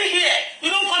 there are three here. You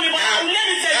don't call me, but let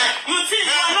me tell you, you think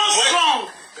you are not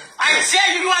strong. I tell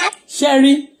you, you are not.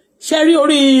 Sherry,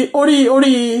 ori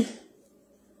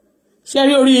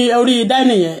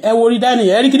dining yẹn. Ẹ wo ori dining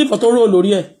yẹn. Ẹ rí kíní kan tó rò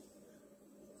lórí ẹ̀.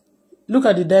 Look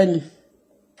at the dining.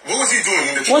 What was he doing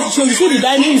in the truck? You see the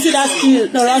dining, you see that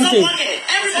round thing.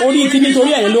 Only if you need to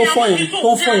hear a low point,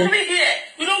 don't fall.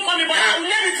 You don't call me, but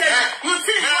let me tell you, you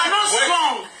think you are not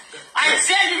strong. I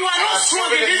tell you, you are not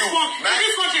strong in this one. In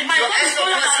this country, my God is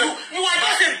stronger than you. You are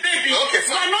just a baby. Okay,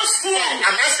 you are not strong.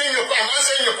 I'm answering your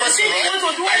question, right? You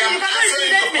cannot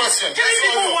intimidate me. Three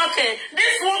people working.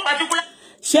 This one particular.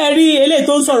 Sherry, eléyìí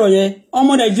tó ń sọ̀rọ̀ yẹn,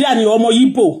 ọmọ Nàìjíríà ni ọmọ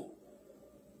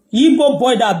Yibo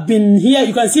boy that been here,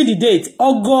 you can see the date,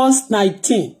 August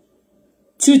 19,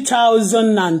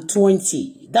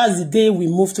 2020. That's the day we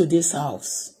moved to this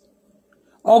house.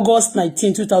 August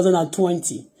 19,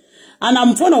 2020. And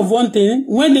I'm fond of one thing,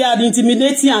 when they are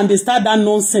intimidating and they start that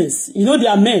nonsense, you know they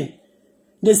are men.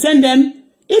 They send them,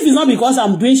 if it's not because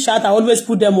I'm doing chat, I always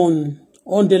put them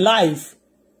on the live.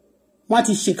 What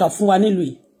is shake fún wa nílùú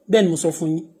yìí? Ben mo sọ fún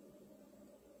yín.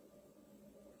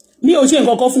 Mi ò ṣe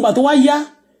nǹkan kan fún gbà tó wá yá.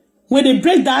 When they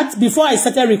break that, before I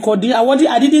started recording,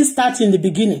 I didn't start in the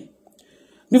beginning.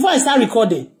 Before I start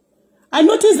recording, I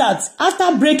noticed that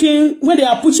after breaking, when they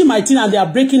are pushing my thing and they are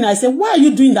breaking, I said, why are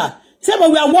you doing that? He said, but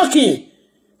we are working.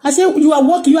 I said, you are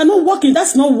working. You are not working.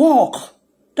 That's not work.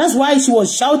 That's why she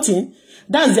was shouting.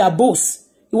 That's their boss.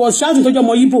 He was shouting to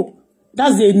Moyibo.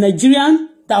 That's the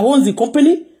Nigerian that owns the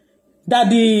company. That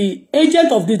the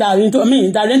agent of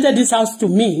that rented this house to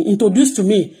me, introduced to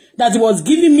me, that he was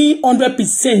giving me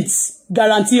 100%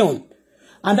 guarantee on.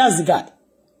 And that's the guy.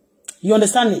 You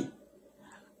understand me?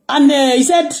 And he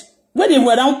said, when they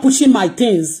were down pushing my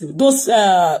things, those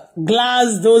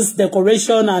glass, those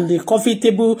decoration and the coffee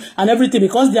table and everything,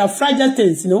 because they are fragile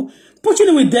things, you know, pushing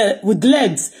it with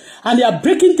legs, and they are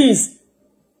breaking things.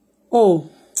 Oh.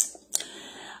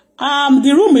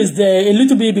 The room is there a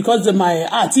little bit because of my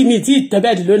team.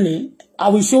 I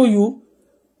will show you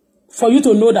for you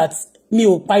to know that me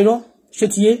o pyro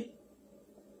shetiye.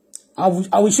 I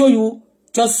will show you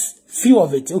just few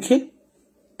of it, okay?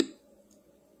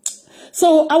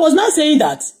 So I was not saying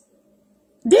that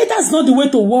that's not the way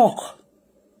to work.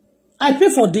 I pay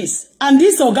for this, and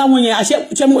this organ when they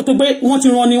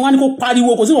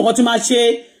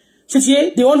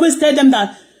always tell them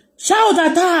that shout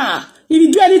at her. If you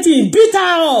do anything, beat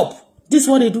her up. This is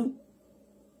what they do.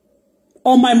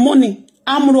 On my money,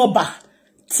 arm robber,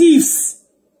 thieves.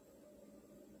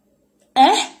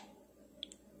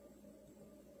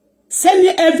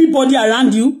 Sending everybody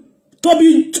around you to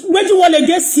be waging war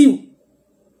against you.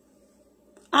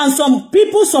 And some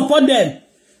people support them.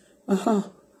 Oh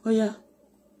yeah.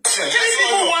 question. Three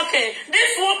people working.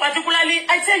 This one particularly,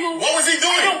 I tell you. What was he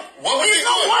doing? What was he doing? He's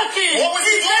not working. What was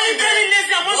he He's doing? very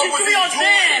lazy. I'm supposed to be on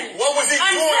them. What was he doing?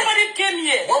 And somebody came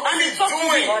here. What was and he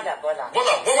doing?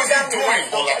 Bola. What was he doing?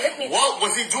 What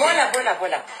was he doing?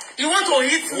 Bola. You want to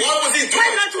hit me? What was he doing? Why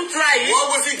not to try it? What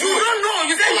was he doing? You don't know.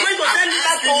 You said you're going to send me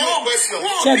back to home.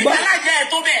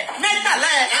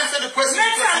 Answer the question.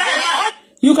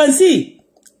 You can see,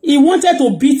 he wanted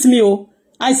to beat me. Oh,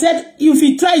 I said, if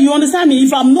he try, you understand me?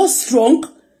 If I'm not strong,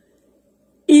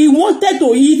 he wanted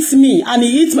to eat me, and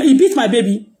he beat my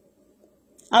baby.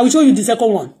 I will show you the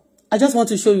second one. I just want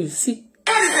to show you. See.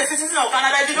 What is the citizen of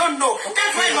Canada? You don't know.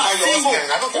 That's why you are single. Even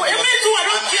though I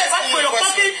don't care about your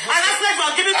fucking, and that's why you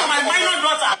are giving to my minor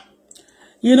daughter.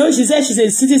 You know, she said she's a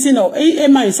citizen of. He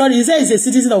said he's a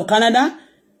citizen of Canada.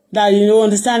 That you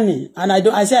understand me, and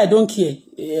I say I don't care.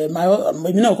 My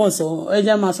no console. My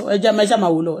daughter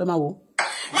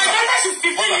should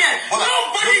 15 years.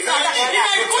 Nobody is like that. If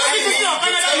I go citizen of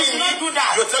Canada, you should not do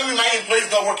that. You're telling me my employees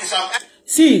don't work his out.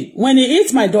 See, when he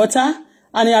hits my daughter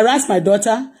and he harassed my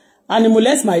daughter and he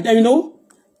molests my,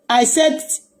 I said,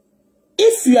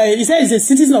 if you are, he said he's a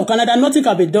citizen of Canada, nothing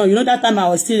can be done. You know, that time I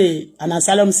was still an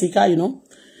asylum seeker, you know,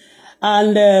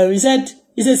 and he said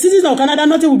he's a citizen of Canada,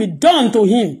 nothing will be done to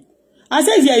him. I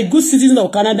said, if you are a good citizen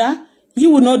of Canada,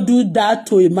 you will not do that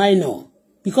to a minor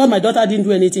because my daughter didn't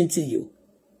do anything to you.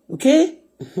 Okay?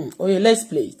 Okay, let's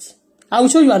play it. I will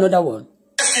show you another one.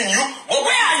 Asking you, where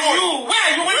are you? Where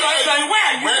are you? Where are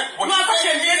you? You are such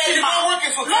a lazy man.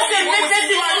 Not a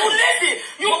lazy man. You lazy.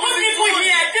 You put people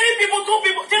here. 3 people, 2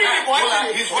 people, 3 people.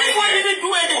 This one didn't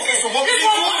do anything. This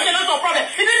one caused a lot of problems.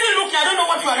 He didn't look. I don't know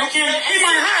what you are looking in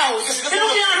my house. He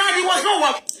looking around. He was not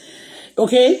working.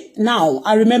 Okay, now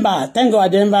I remember. Thank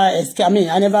God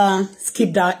I never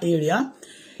skipped that area.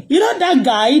 You know that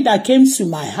guy that came to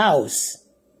my house.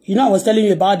 You know I was telling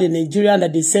you about the Nigerian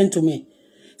that they sent to me.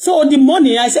 So the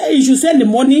money, I said you should send the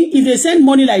money. If they send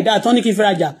money like that, Tony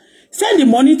Kifraja, send the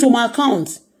money to my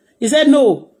account. He said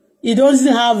no, he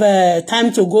doesn't have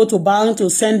time to go to bank to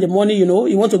send the money. You know,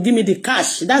 he want to give me the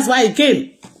cash. That's why he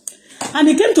came, and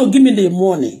he came to give me the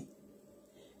money.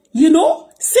 You know,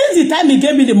 since the time he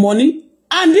gave me the money,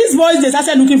 and these boys they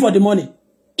started looking for the money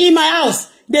in my house.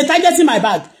 They targeting my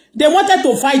bag. They wanted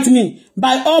to fight me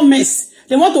by all means.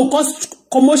 They want to cause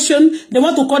commotion. They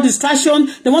want to cause distraction.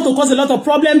 They want to cause a lot of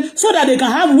problems so that they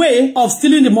can have way of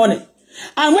stealing the money.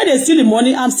 And when they steal the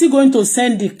money, I'm still going to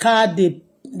send the card they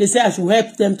say I should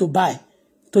help them to buy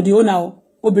to the owner.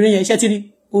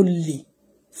 Only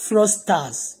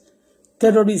fraudsters,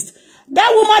 terrorists.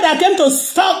 That woman that came to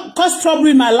cause trouble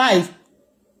in my life,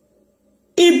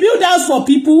 he built house for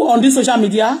people on this social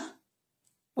media.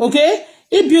 Okay?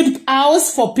 He built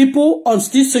house for people on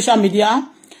this social media.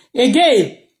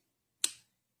 Again,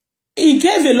 he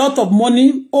gave a lot of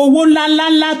money. Owó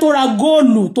ńlá tó ra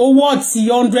góòlù tó worth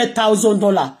 $100,000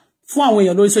 fún àwọn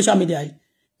èèyàn lórí social media.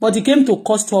 But he came to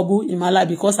cause trouble in my life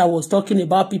because I was talking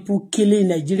about people killing in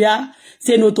Nigeria.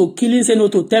 Say no to killing, say no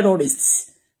to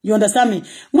terrorists. You understand me?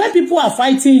 When people are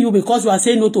fighting you because you are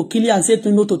saying no to killing and saying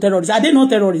no to terrorists, are they not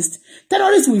terrorists?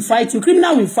 Terrorists will fight you.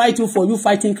 Criminal will fight you for you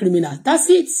fighting criminals. That's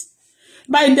it.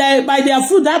 By their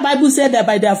fruit, that Bible said that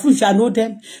by their fruit shall know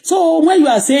them. So when you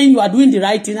are saying you are doing the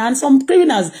right thing, and some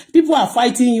criminals, people are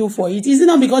fighting you for it, is it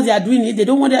not because they are doing it? They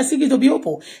don't want their secret to be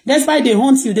open. That's why they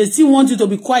hunt you. They still want you to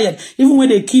be quiet. Even when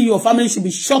they kill your family should be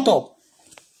shut up.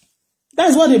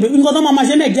 That's what they do. This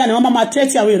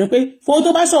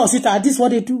is what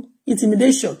they do.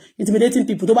 Intimidation. Intimidating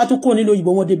people. They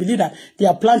believe that they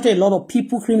are planted a lot of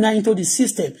people, criminal into the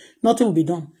system. Nothing will be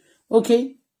done.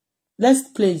 Okay? Let's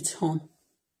play it on.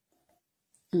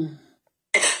 2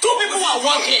 people are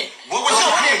working. What was he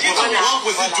doing? What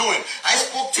was he doing? I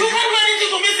spoke to you. You can't do anything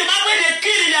to me. Zimbabwe, they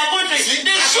kill in their country.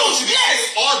 They shoot. Yes.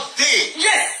 All day.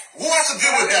 Yes. Who has to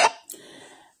deal with that?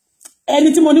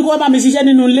 Anything money go about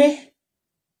me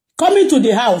coming to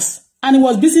the house and he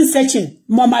was busy searching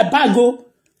my bag.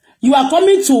 You are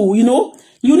coming to, you know,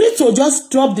 you need to just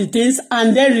drop the things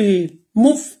and then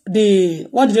remove the,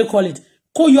 what do they call it?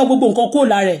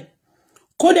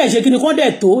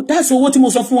 That's what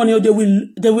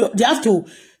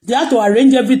they have to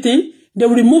arrange everything. They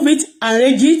will remove it,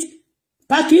 arrange it,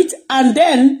 pack it, and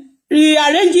then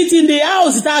rearrange it in the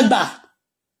house.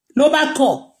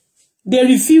 They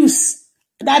refuse.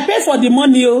 They pay for the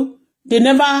money. They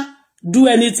never do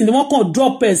anything. They won't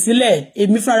drop it.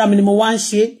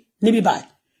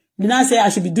 Then I say I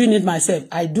should be doing it myself.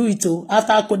 I do it too.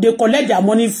 After they collect their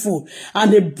money full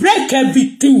and they break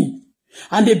everything.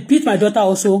 And they beat my daughter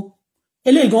also.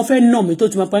 Ele gon fe no me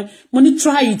to my point. Money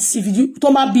try it. If you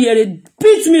Thomas be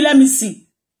beat me, let me see.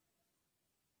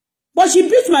 But she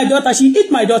beat my daughter. She hit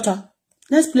my daughter.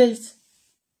 Let's play it.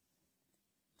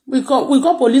 We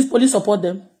call police support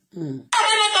them. Why am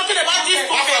I not talking about this?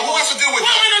 Who has to deal with Why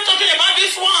am I not talking about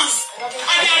these ones?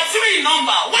 And there are 3 in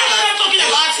number. Why am I not talking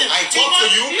about it? I talk to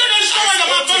you. You don't show us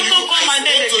about don't call my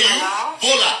name again.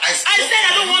 Bola, I said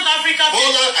I don't want Africa.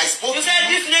 Bola, I spoke to you. You said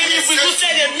this lady, if you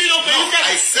said a million,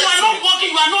 you are not working,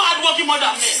 you are not hardworking more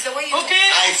than me. Okay?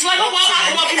 You are not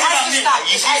hardworking more than me.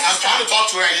 You see, I'm trying to talk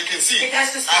to her, you can see. It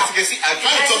has to stop. As you can see, I'm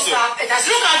trying to talk to her.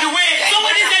 Look at the way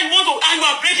somebody said you want to, and you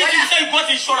are breaking it, you say you got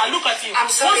insurance. Look at you. I'm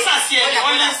sorry.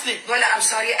 Honestly. Bola, I'm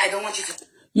sorry, I don't want you to.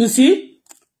 You see?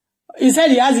 He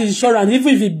said he has insurance.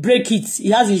 Even if he break it,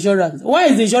 he has insurance. Why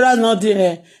is the insurance not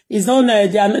there? It's not,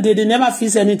 they never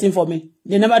fix anything for me.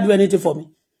 They never do anything for me.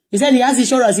 He said he has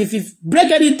insurance. If he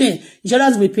break anything,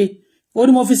 insurance will pay.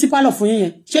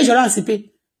 Insurance will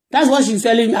pay. That's what she's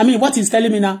telling me. I mean, what he's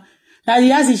telling me now. That he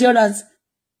has insurance.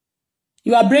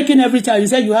 You are breaking every time. You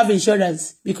said you have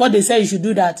insurance. Because they say you should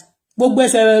do that.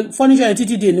 Furniture and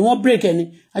TTD, they won't break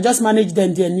any. I just manage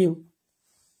them, they're new.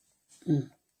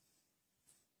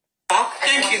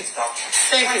 Thank you.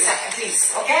 Thank you.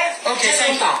 Please, okay? Okay, just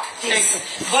thank you.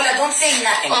 Please. Bola, don't say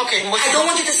nothing. Okay. I don't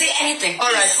want you to say anything. All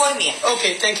right. For me.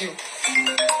 Okay, thank you.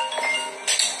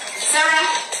 Sarah?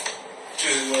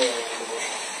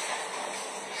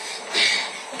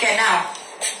 Okay, now,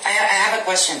 I have a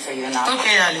question for you now.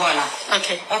 Okay, Ali. Bola.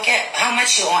 Okay. Okay, how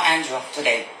much you owe Andrew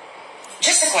today?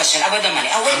 Just a question about the money.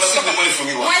 I'll wait. Let's get the money from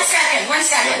you. One second.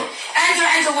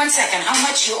 Yeah. Andrew, 1 second. How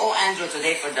much you owe Andrew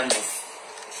today for the move?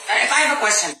 If I have a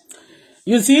question.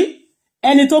 You see,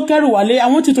 Enito Keruwale, I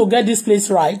want you to get this place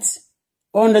right.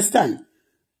 Understand?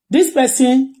 This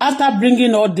person, after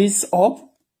bringing all this up,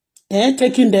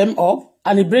 taking them up,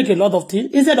 and he break a lot of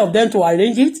things, instead of them to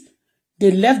arrange it,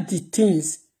 they left the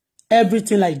things,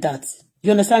 everything like that.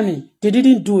 You understand me? They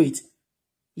didn't do it.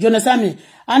 You understand me?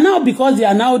 And now, because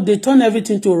they turn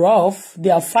everything to rough, they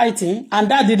are fighting, and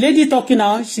that the lady talking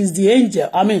now, she's the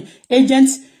agent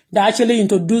that actually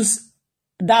introduced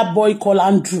that boy called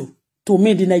Andrew to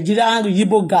me, the Nigerian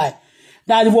Yibo guy,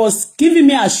 that was giving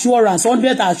me assurance,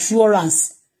 100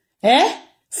 assurance,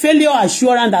 failure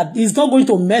assurance that he's not going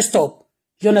to mess up.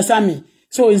 You understand me?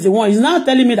 So he's the one. He's now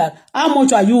telling me that, how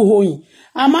much are you owing?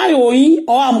 Am I owing,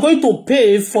 or I'm going to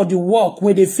pay for the work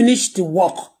when they finish the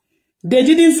work? They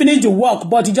didn't finish the work,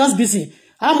 but he just busy.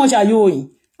 How much are you owing?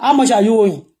 How much are you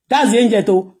owing? That's the angel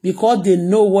too, because they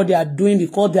know what they are doing,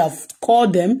 because they have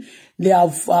called them, they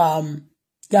have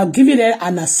given them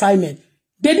an assignment.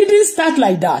 They didn't start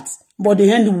like that, but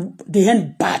they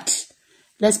end bad.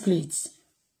 Let's play it.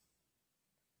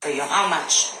 For you, how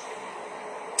much?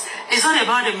 It's not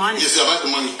about the money. It's about the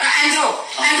money. Andrew,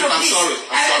 I'm please. sorry.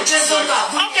 Just don't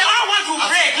talk. Okay, I want to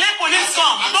break. Let police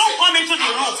come. Don't come into the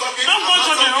room. Don't go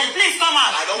to the room. Please come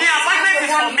out. The apartment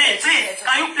is for me. Please,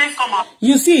 can you please come out?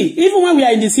 You see, even when we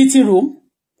are in the city room,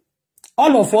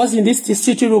 all of us in this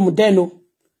city room, then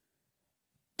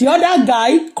the other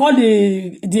guy, called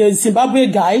the Zimbabwe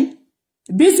guy,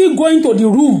 busy going to the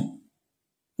room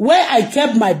where I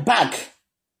kept my bag,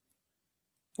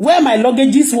 where my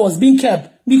luggages was being kept.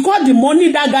 Because the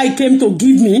money that guy came to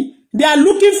give me, they are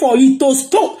looking for it to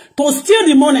steal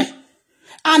the money.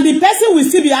 And the person will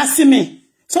still be asking me.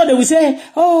 So they will say,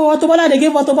 oh, Auto Bola, they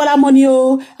gave Auto Bola money,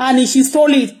 and she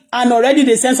stole it. And already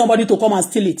they sent somebody to come and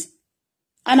steal it.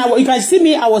 And you can see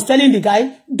me, I was telling the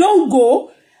guy, don't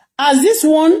go. As this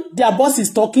one, their boss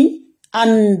is talking,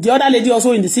 and the other lady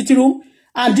also in the sitting room,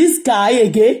 and this guy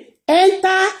again,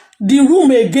 enter the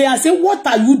room again and say, what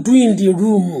are you doing in the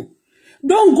room?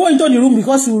 Don't go into the room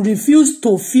because you refuse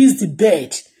to fix the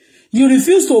bed. You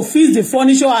refuse to fix the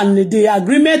furniture and the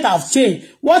agreement have changed.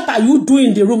 What are you doing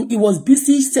in the room? He was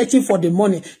busy searching for the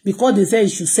money because they said he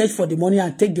should search for the money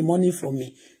and take the money from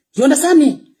me. You understand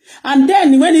me? And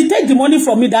then when he take the money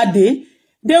from me that day,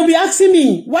 they'll be asking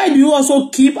me, why do you also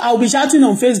keep, I'll be shouting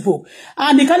on Facebook.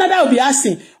 And the Canada will be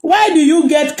asking, why do you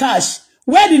get cash?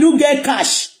 Where did you get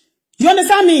cash? You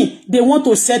understand me? They want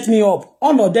to set me up.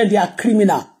 All of them, they are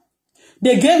criminal.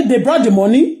 They brought the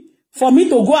money for me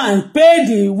to go and pay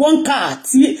the one car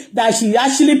that she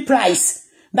actually priced.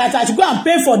 That I should go and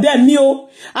pay for them meal.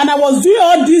 And I was doing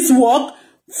all this work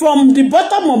from the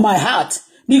bottom of my heart.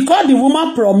 Because the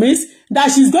woman promised that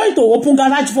she's going to open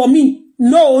garage for me.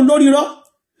 No, Loriro.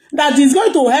 That is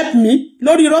going to help me,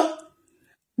 Loriro.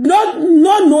 Not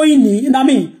knowingly,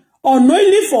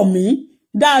 unknowingly for me,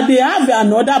 that they have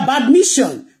another bad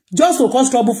mission. Just to cause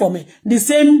trouble for me. The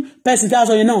same person, that's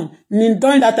all you know.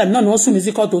 During that time, no sue me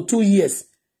equal to 2 years.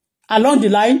 Along the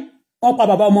line,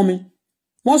 Baba mommy.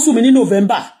 One sue me in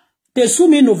November. They sue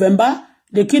me in November.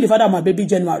 They killed the father of my baby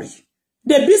January.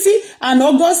 They busy, and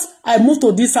August, I moved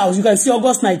to this house. You can see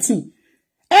August 19.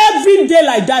 Every day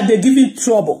like that, they giving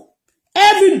trouble.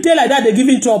 Every day like that, they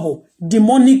giving trouble.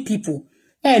 Demonic people.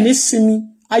 Ní sinmi.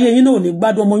 Ayé yín náà ò ní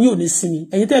gbádùn, ọmọ yín ò ní sinmi.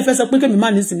 Ẹ̀yin tẹ́ fẹ́ sọ pé kẹ́mi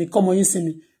má ní sinmi, kọ́mọ yín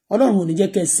sinmi. Ọlọ́run ò ní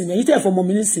jẹ́ kẹ́ sinmi. Ẹ̀yin tẹ́ fẹ́ ọmọ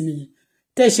mi ní sinmi yẹn.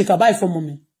 Tẹ́ ṣe kà báyìí fọ́mọ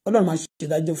mi. Ọlọ́run máa ṣe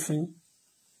ìdájọ́ fún yín.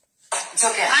 It's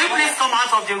okay. Can you please come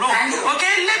out of the room?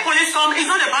 Okay, let police come. It's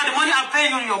not about the money. I'm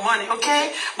paying you your money,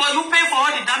 okay? But you pay for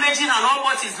all the damaging and all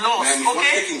what is lost, okay? If you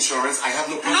take insurance, I have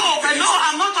no problem. No,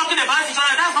 I'm not talking about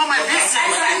insurance. That's not my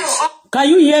business. Can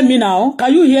you hear me now?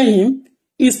 Can you hear him?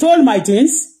 He stole my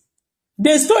things.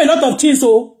 They stole a lot of things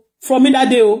from me that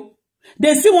day.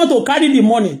 They still want to carry the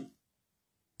money.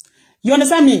 You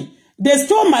understand me? They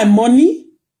stole my money.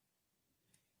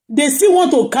 They still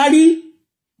want to carry.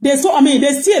 They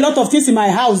steal a lot of things in my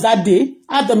house that day.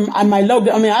 Out of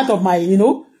my,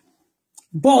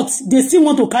 But they still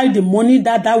want to carry the money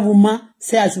that woman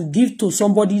said I should give to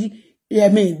somebody.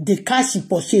 The cash she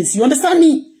purchased. You understand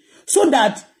me? So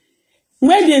that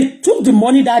when they took the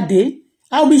money that day,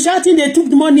 I'll be shouting, they took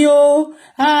the money, the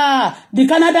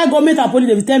Canada government and police,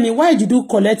 they will tell me, why did you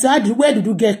collect? Where did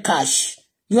you get cash?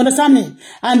 You understand me?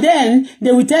 And then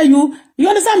they will tell you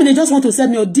understand me? They just want to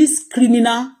send me this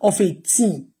criminal of a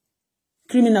team.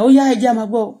 Criminal. Oh yeah,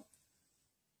 criminal.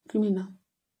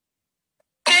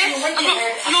 Okay. Wait.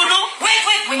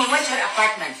 When you went to your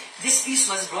apartment, this piece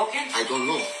was broken? I don't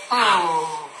know.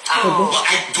 Oh. I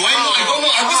don't know.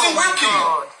 I wasn't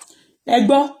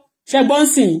working.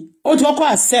 Shegbonsin, Otwoko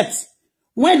accept.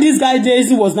 When this guy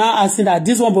Daisy was now asking that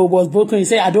this one was broken, he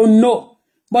said, I don't know.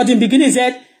 But in the beginning, he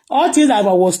said, all things that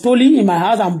was stolen in my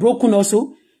house and broken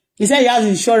also. He said he has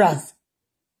insurance.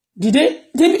 You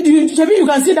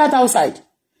can see that outside.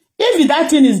 If that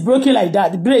thing is broken like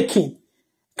that, breaking,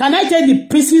 can I take the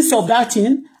pieces of that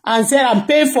thing and say I'm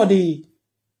paying for the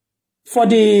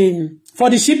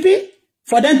shipping,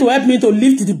 for them to help me to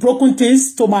lift the broken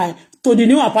things to the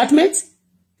new apartment?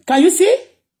 Can you see?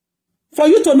 For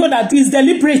you to know that it's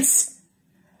deliberate.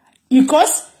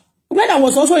 Because when I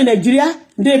was also in Nigeria,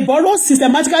 they borrow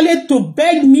systematically to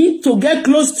beg me to get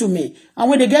close to me. And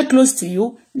when they get close to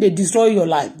you, they destroy your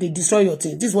life. They destroy your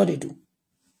things. This is what they do.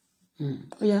 Oh,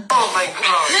 yeah. Oh, my God.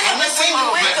 I'm not saying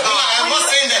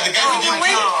that the guy didn't do it.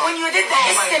 When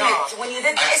you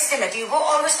did the estimate, you go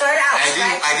always to her house,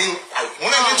 When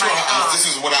I went to her house, this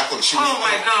is what happened. Oh,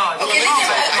 my God. Okay,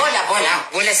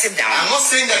 Bola, sit down. I'm not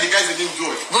saying that the guys didn't do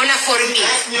it. Bola, for me. She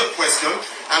asked me a question.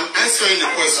 I'm answering the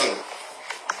question.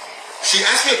 She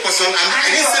asked me a question, and I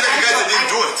didn't say that the guys didn't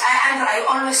do it. I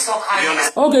always talk high.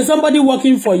 Okay, somebody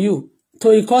working for you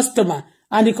to a customer,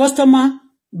 and the customer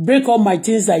break all my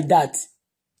things like that.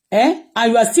 And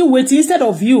you are still waiting instead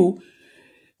of you,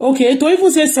 okay, to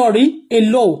even say sorry,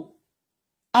 hello.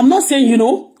 I'm not saying, and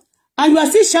you are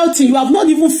still shouting. You have not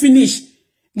even finished.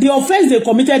 The offense they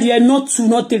committed here, not 2,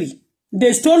 not 3.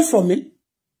 They stole from me.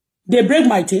 They break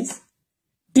my things.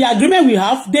 The agreement we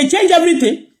have, they change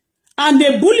everything. And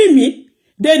they bully me.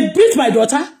 They beat my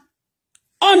daughter.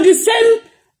 On the same,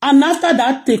 and after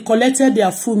that, they collected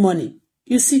their full money.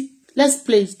 You see, let's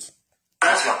play it. But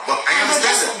I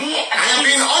understand that. I am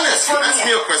being honest. You asked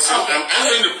me a question. I'm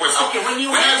answering the question. Okay, when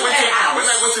I went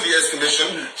to the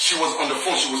estimation, she was on the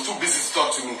phone. She was too busy to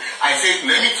talk to me. I said,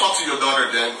 let me talk to your daughter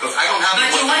then, because I don't have the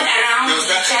money. But you went around to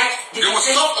check. There was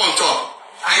stuff on top.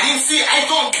 I didn't see.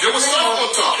 There was stuff on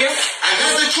top. And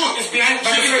that's the truth. She can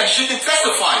testify. She can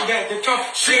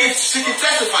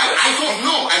testify. I don't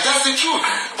know. And that's the truth.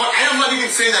 But I am not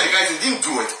even saying that the guys didn't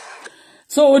do it.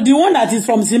 So the one that is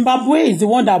from Zimbabwe is the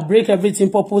one that break everything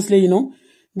purposely,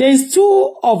 There's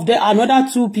another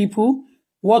 2 people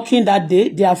working that day.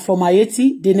 They are from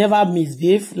Haiti. They never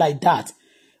misbehave like that.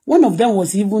 One of them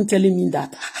was even telling me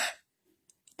that,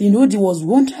 there was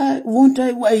one time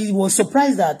he was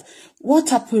surprised that what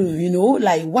happened,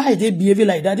 like why are they behaving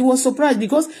like that? He was surprised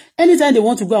because anytime they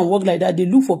want to go and work like that, they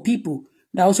look for people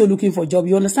that are also looking for job.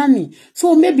 You understand me?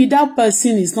 So maybe that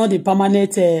person is not a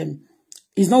permanent,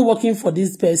 is not working for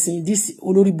this person, this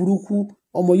Olori Buruku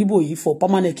Omoyibo for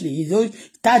permanently.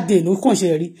 That day, he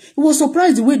was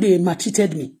surprised the way they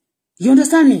maltreated me. You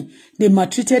understand me? They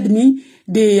maltreated me.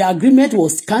 The agreement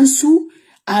was cancelled,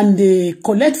 and they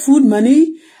collect food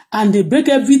money, and they break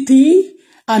everything,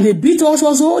 and they beat us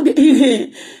also.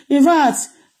 In fact,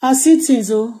 I see things,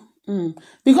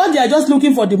 because they are just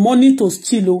looking for the money to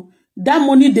steal. That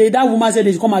money that woman said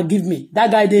they come and give me.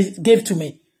 That guy they gave to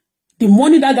me. The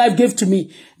money that guy gave to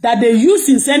me, that they used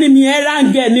in sending me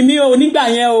errand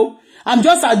girl, I'm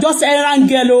just errand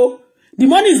girl. The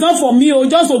money is not for me,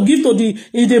 just to give to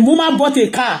the woman bought a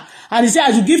car, and he said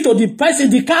I should give to the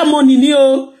person the car money.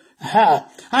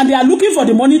 and they are looking for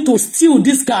the money to steal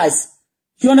these guys.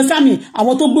 You understand me?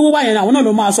 Àwọn tó gbówó wá yẹn àwọn náà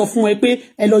ló máa sọ fún ẹ pé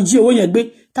ẹ lọ jí owó yẹn gbé.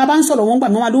 Tá bá ń sọ̀rọ̀ wọ́n gbà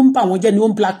wọ́n ló ń pa wọ́n jẹ́ ni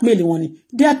wọ́n blackmail wọn ni.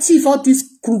 They are thief, all these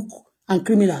crook and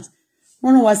criminals.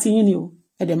 Wọ́n rán wá sí yín ni o.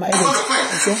 When all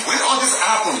this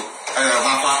happened,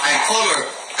 I called her.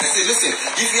 I said, listen,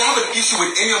 if you have an issue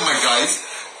with any of my guys,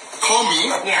 call me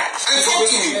and talk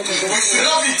to me. You should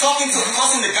not be talking to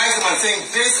the guys and saying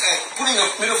this and putting a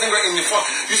middle finger in the front.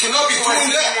 You should not be doing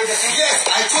that. Yes,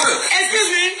 I told her. Excuse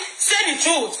me, say the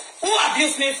truth. Who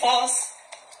abused me first?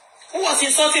 Who was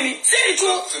insulting me? Say the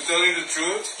truth. To tell you the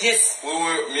truth, yes. Me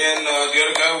and the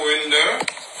other guy were in there,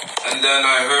 and then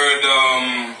I heard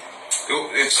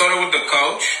it started with the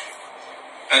couch,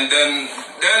 and then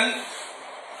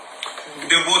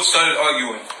they both started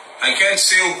arguing. I can't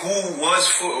say who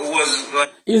was like.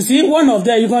 You see, one of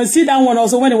them, you can see that one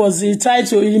also when he tried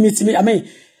to intimidate. I mean,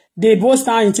 they both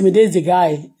started intimidate the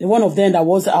guy. One of them that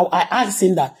was, I asked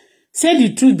him that, say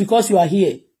the truth because you are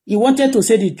here. He wanted to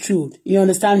say the truth. You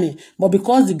understand me? But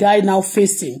because the guy now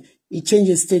faced him, he changed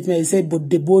his statement. He said, but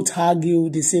they both argue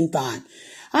at the same time.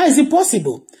 How is it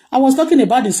possible? I was talking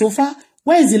about the sofa.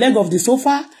 Where is the leg of the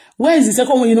sofa? Where is the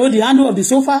second one? You know, the handle of the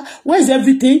sofa? Where is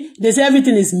everything? They say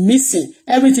everything is missing.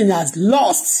 Everything has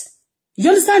lost. You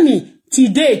understand me?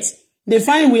 Till date, they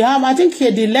find we have, I think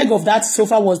the leg of that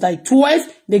sofa was like 12.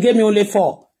 They gave me only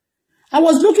 4. I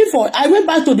was looking for, I went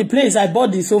back to the place I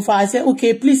bought the sofa. I said,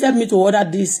 okay, please help me to order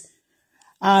this.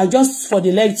 Just for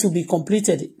the leg to be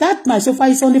completed. That my sofa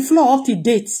is on the floor up to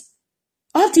date.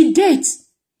 Up to date.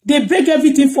 They break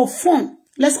everything for fun.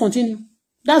 Let's continue.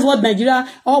 That's what Nigeria,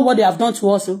 all what they have done to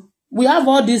us. We have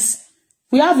all this.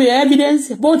 We have the evidence,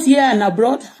 both here and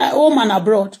abroad, home and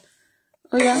abroad.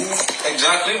 Oh, yeah.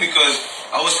 Exactly, because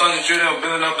I was concentrating on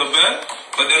building up the bed,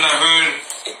 but then I heard...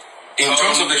 In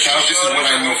terms of the couch, this is what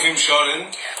I know. Him shouting.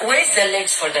 Where's the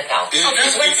legs for the couch? In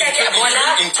terms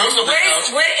of the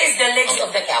couch. Where is the legs of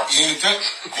the couch?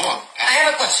 I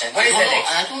have a question. Where is the legs?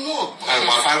 I don't know.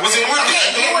 I wasn't working.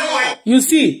 I don't know. You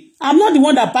see, I'm not the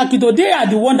one that pack it. They are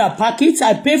the one that pack it.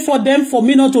 I pay for them for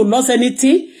me not to lose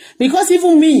anything. Because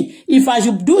even me, if I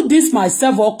should do this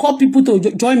myself or call people to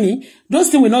join me, those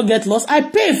things will not get lost. I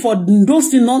pay for those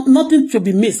things, nothing to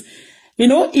be missed. You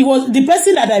know, it was the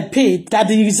person that I paid that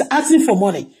is asking for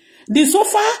money. The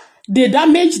sofa, the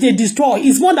damage, they destroy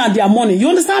is more than their money. You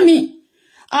understand me?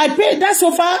 I paid that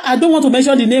sofa. I don't want to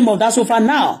mention the name of that sofa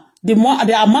now. The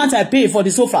amount I pay for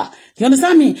the sofa. You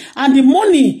understand me? And the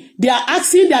money they are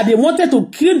asking that they wanted to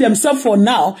kill themselves for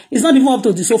now is not even up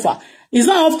to the sofa. It's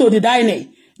not up to the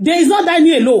dining. There is not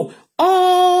dining alone.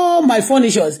 All my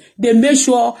furnitures, they make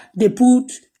sure they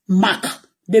put mark.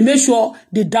 They make sure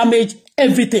they damage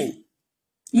everything.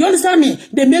 You understand me?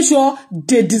 They make sure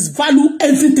they disvalue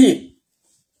everything.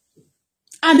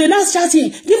 And they're not shouting,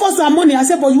 give us our money. I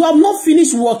said, but you have not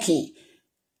finished working.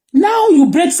 Now you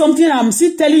break something. I'm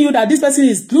still telling you that this person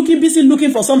is busy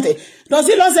looking for something. Does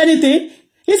he lose anything?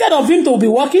 Instead of him to be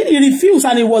working, he refused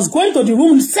and he was going to the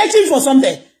room searching for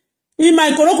something. In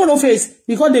my korokoro face,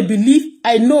 because they believe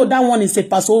I know that one is a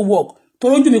paso work.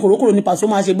 Toroju mi korokoro ni paso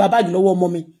ma se gba bag lọ́wọ́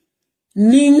ọmọ mi.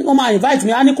 Ni wọ́n ma invite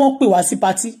me, ani kon pè wá sí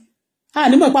party.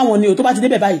 Ni mo pa wọ́n ni o tó bá ti dé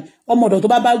be báyìí. Ọmọ ọ̀dọ̀ tó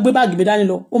bá gbé bag mi dání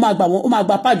lọ, ó máa gbà wọ́n, ó máa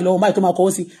gba bag lọ́wọ́ mai tó máa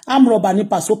kọ sí. Arm robber ni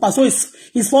paso. Paso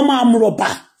is former arm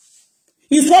robber.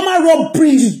 His former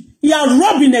robbery. He has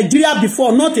robbed in Nigeria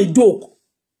before, not a joke.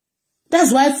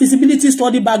 That's why feasibility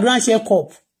study background check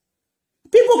up.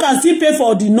 People can still pay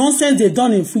for the nonsense they've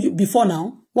done before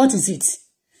now. What is it?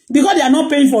 Because they are not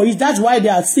paying for it, that's why they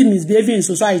are still misbehaving in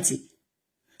society.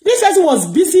 This person was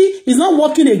busy, he's not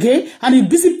working again, and he's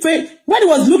busy paying. When he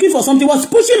was looking for something, he was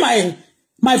pushing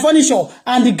my furniture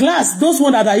and the glass, those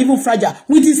ones that are even fragile,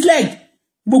 with his leg.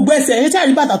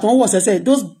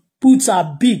 Those boots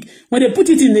are big. When they put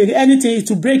it in anything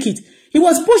to break it, he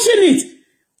was pushing it.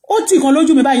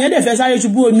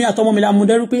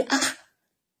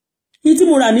 Iti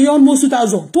mo ra ní almost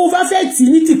 2,000 tó bá fẹ́ tí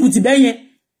ní tìkùtì bẹ́yẹn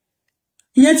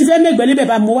ìyẹn ti fẹ́ mẹ́gbẹ́ níbẹ̀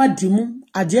bá mo wá dìímú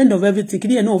at the end of everything kí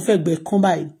ni náà fẹ́ gbẹ kan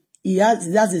báyìí he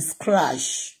has a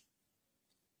scratch.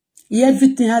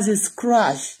 Everything has a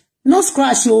scratch, no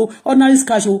scratch ordinary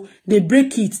scratch they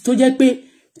break it tó jẹ́ pé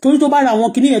torí tó bá ra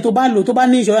wọn kíní yẹn tó bá lò tó bá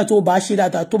ní insurance tó bá ṣe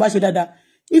dáadáa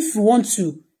if you want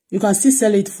to you can still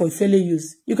sell it for failure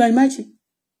use, you can imagine,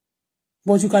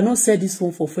 but you cannot sell this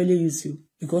one for failure use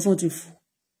because what if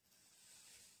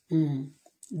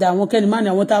da wọ́n kẹ́ni máa ní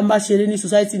àwọn tá ń bá ṣeré ní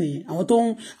society nìyẹn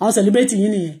àwọn celebrity yìí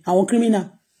nìyẹn àwọn criminal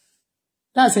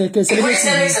that's a celebrity.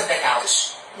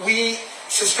 We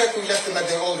suspect we left them at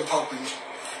their old apartment.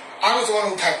 I was the one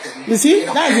who packed them. You see,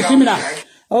 that's the criminal.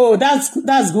 Oh, that's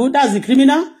good. That's the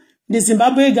criminal. The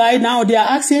Zimbabwe guy now they are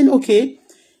asking, okay,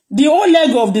 The whole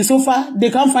leg of the sofa,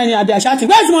 they can't find it and they are shouting,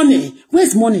 where's money?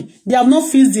 Where's money? They have not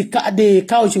fixed the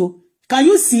couch. Can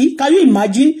you see? Can you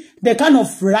imagine the kind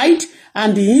of right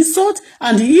and the insult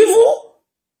and the evil?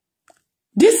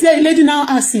 This lady now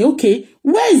asks, okay,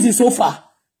 where is the sofa?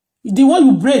 The one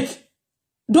you break.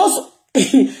 Those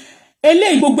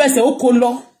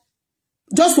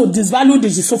just to disvalue the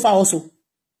sofa also.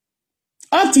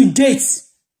 Up to date.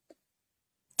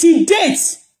 Till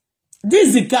date. This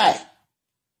is the guy.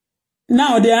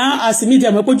 Now they are asking me,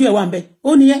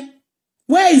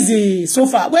 where is the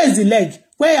sofa? Where is the leg?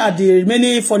 Where are the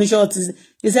remaining furniture?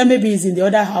 He said maybe it's in the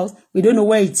other house. We don't know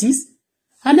where it is.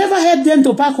 I never helped them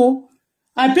to park.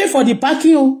 I pay for the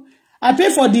parking. I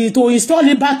pay for to install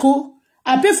the back.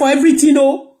 I pay for everything.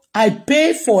 I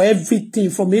pay for everything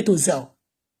from A to Z.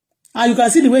 And you can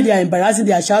see the way they are embarrassing.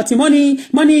 They are shouting, money,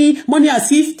 money, money, as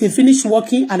if they finished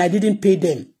working and I didn't pay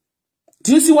them.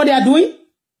 Do you see what they are doing?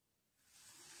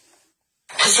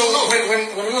 So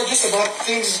when we were just about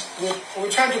things, we were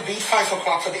trying to beat 5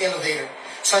 o'clock for the elevator.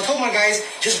 So I told my guys,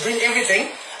 just bring everything.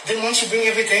 Then once you bring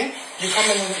everything, you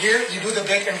come in here, you do the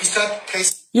bed, and we start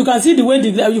placing. You can see the way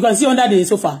you can see under the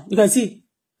sofa. You can see.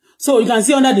 So you can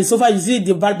see under the sofa, you see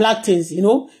the black things, you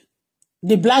know.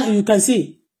 The black, you can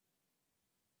see.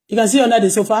 You can see under the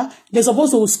sofa. They're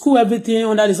supposed to screw everything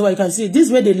under the sofa. You can see.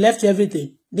 This way they left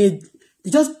everything. They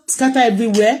just scatter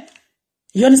everywhere.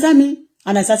 You understand me?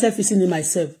 And I started fixing it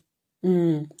myself.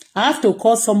 I have to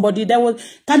call somebody. There was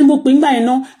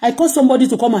I called somebody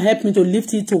to come and help me to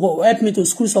lift it, to help me to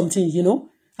screw something, you know.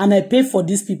 And I pay for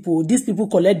these people. These people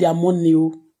collect their money.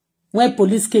 When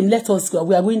police came, let us go.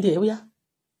 We are going there. We are.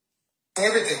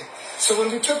 Everything. So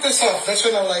when we took this off, that's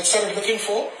when I started looking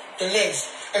for the legs.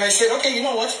 And I said, okay, you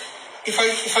know what? If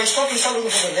I stop and start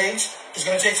looking for the legs, it's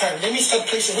going to take time. Let me start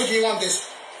placing. Where do you want this?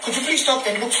 Could you please stop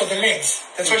and look for the legs?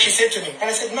 That's what she said to me. And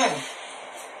I said, man,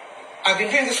 I've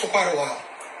been doing this for quite a while.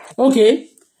 Okay.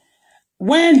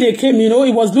 When they came, you know,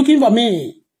 he was looking for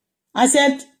me. I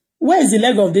said, where is the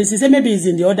leg of this? He said, maybe it's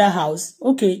in the other house.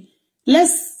 Okay.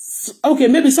 Okay,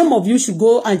 maybe some of you should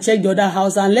go and check the other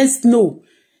house and let's know.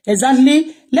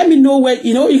 Exactly. Let me know where,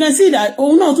 you know, you can see that,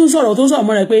 oh no, up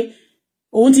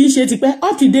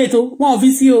to date,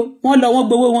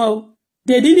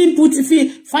 they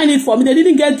didn't find it for me. They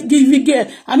didn't give me, they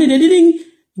didn't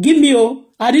give me,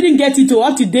 I didn't get it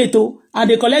up to date, and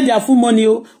they collect their full money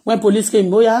when police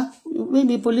came. Oh yeah,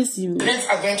 maybe police. Legs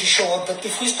are going to show up, but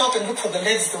if we stop and look for the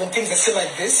legs when things are still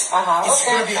like this, it's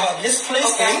going to be hard. Let's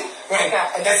place them, right?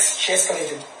 And that's she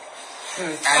escalated.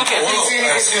 Okay. Let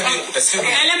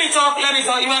me talk. You are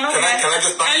not. Can I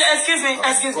just?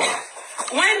 Excuse me.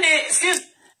 When they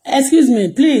Excuse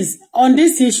me, please. On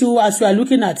this issue, as you are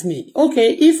looking at me,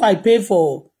 okay, if I pay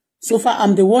for sofa,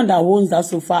 I'm the one that owns that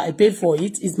sofa. I pay for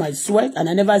it. It's my sweat, and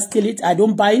I never steal it. I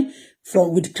don't buy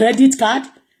with credit card.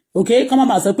 Okay, come on,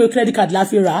 I pay credit card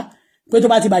lafira.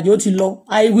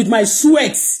 I with my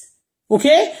sweat.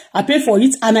 Okay, I pay for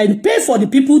it, and I pay for the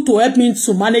people to help me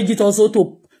to manage it also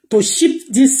to ship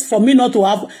this for me not to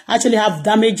have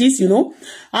damages, you know.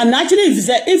 And actually,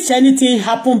 if anything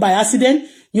happened by accident,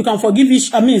 you can forgive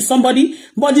somebody.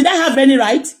 But did I have any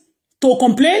right to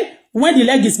complain when the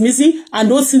leg is missing and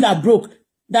those things that broke,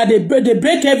 that they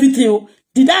break everything?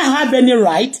 Did I have any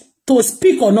right to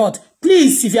speak or not?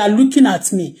 Please, if you are looking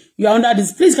at me, you are under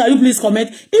this. Please, can you please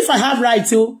comment? If I have right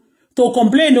to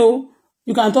complain,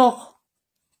 you can talk.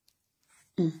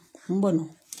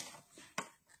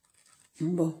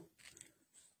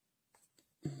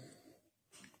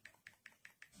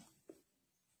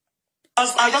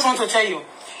 I just want to tell you,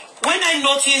 when I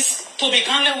noticed, to be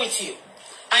candid with you,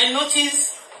 I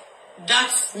noticed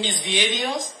that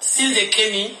misbehaviors since they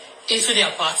came into the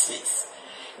apartments.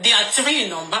 They are 3 in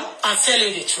number. I'll tell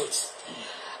you the truth.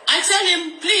 I tell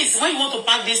him, please, when you want to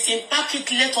pack this thing, pack it,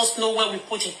 let us know where we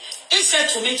put it. He said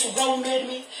to me, to God who made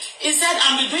me, he said,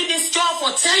 I've been doing this job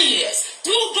for 10 years.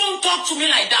 You don't talk to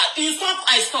me like that. You stop,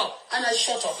 I stop. And I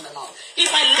shut up my mouth. If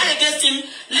I lie against him,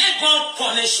 let God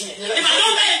punish me. If I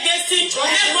don't lie against him,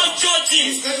 let God judge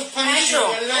him. He's going to punish you.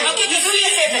 Okay, do me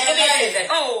a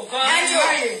favor. Oh, God.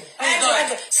 Oh, God.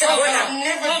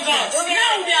 Oh, God.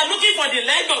 Now they are looking for the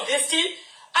leg of this thing.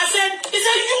 I said, he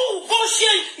said, you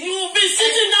bullshit, you've been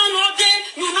sitting down all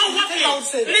day, you're not working.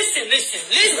 Listen.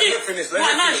 You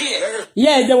are not here.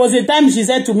 Yeah, there was a time she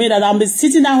said to me that I'm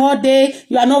sitting down all day,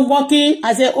 you are not working.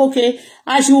 I said, okay,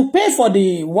 I should pay for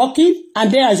the working,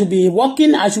 and then I should be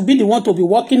working. I should be the one to be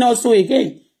working also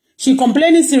again. She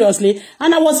complaining seriously.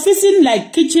 And I was fixing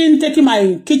like kitchen, taking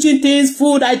my kitchen things,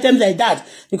 food items like that.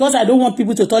 Because I don't want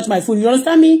people to touch my food. You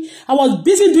understand me? I was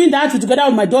busy doing that together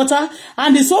with my daughter.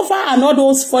 And the sofa and all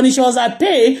those furnitures, I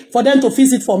pay for them to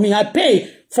fix it for me. I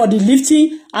pay for the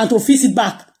lifting and to fix it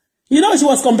back. You know, she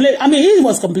was complaining. I mean, he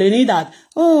was complaining that,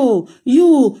 oh,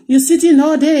 you sitting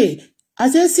all day. I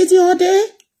said, sitting all day?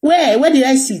 Where did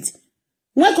I sit?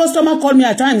 When customer call me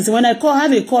at times, when I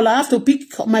have a call, I have to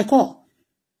pick my call.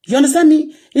 You understand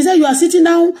me? He said, you are sitting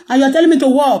down and you are telling me to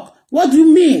walk. What do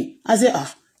you mean? I said,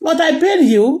 but I paid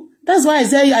you. That's why I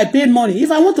say I paid money. If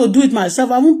I want to do it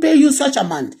myself, I won't pay you such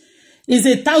amount. It's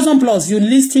 1,000 plus. You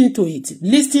listen to it.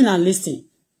 Listen and listen.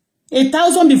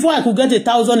 1,000 before I could get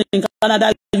 1,000 in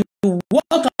Canada. You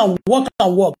work and work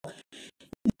and work.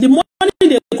 The money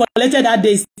they collected that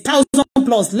day is 1,000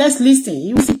 plus. Let's listen.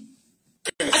 You see.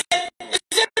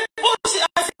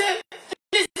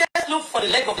 Let's look for the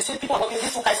leg of the same people working.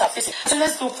 These two guys are facing. So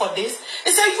let's look for this.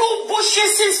 He said, you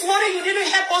bullshit since morning, you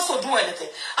didn't help us to do anything.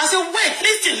 I said, wait,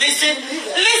 listen. If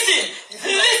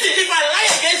I lie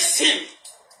against him,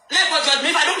 let God judge me.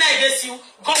 If I don't lie against you,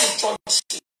 God will judge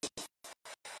you.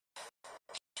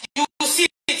 You will see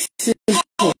it.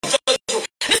 God will judge you.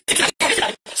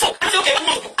 So I said, okay,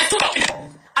 I took up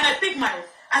and I picked mine.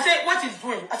 I said, what is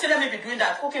doing? I said, let me be doing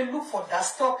that. Okay, look for that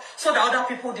stuff so that other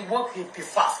people, the work will be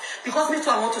fast. Because me too,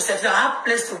 I want to settle. I have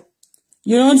place to.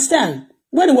 You understand?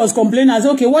 When he was complaining, I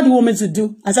said, okay, what do you want me to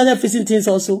do? I started fixing things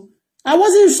also. I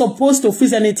wasn't supposed to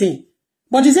fix anything.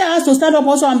 But he said I have to stand up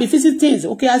also and be fixing things.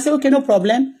 Okay, I said, okay, no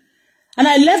problem. And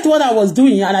I left what I was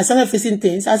doing and I started fixing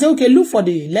things. I said, okay, look for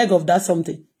the leg of that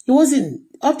something. He wasn't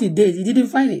up to date. He didn't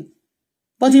find it.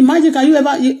 But imagine, can you ever,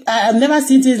 I have never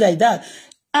seen things like that.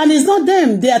 And it's not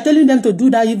them. They are telling them to do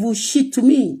that evil shit to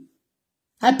me.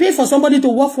 I pay for somebody to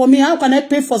work for me. How can I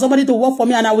pay for somebody to work for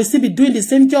me and I will still be doing the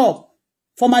same job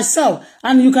for myself?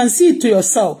 And you can see it to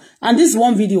yourself. And this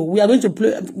one video, we are going to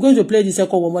play the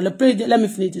second one. But let me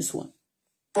finish this one.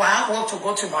 I have work to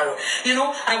go tomorrow. You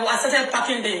know, I started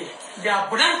packing their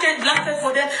blanket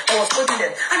for them. I was putting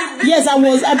them. And yes, I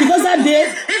was. Because that day.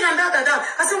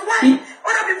 I said, why?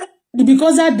 Other people.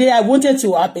 Because that day I wanted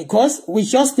to, because we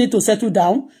just need to settle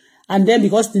down. And then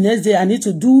because the next day I need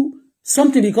to do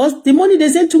something. Because the money they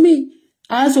sent to me,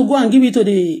 I also go and give it to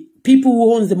the people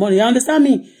who owns the money. You understand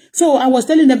me? So I was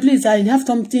telling them, please, I have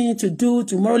something to do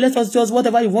tomorrow. Let us just,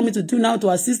 whatever you want me to do now to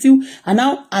assist you. And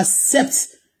now accept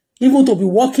even to be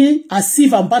working as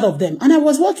if I'm part of them. And I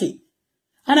was working.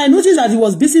 And I noticed that he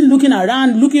was busy looking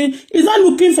around, he's not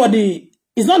looking for the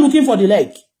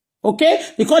leg. Okay?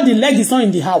 Because the leg is not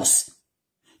in the house.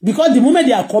 Because the moment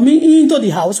they are coming into the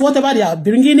house, whatever they are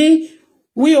bringing in,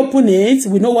 we open it,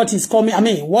 we know what is coming. I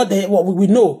mean, what we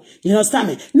know. You understand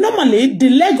me? Normally, the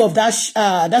leg of that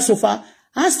sofa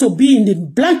has to be in the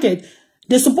blanket.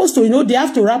 They're supposed to, they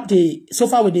have to wrap the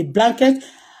sofa with the blanket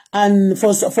and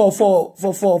for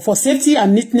safety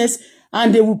and neatness.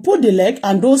 And they will put the leg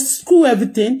and those screw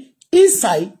everything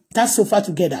inside that sofa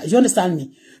together. You understand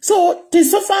me? So the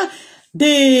sofa,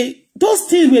 those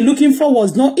things we're looking for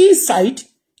was not inside. It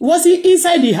wasn't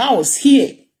inside the house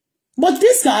here. But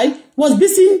this guy was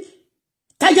busy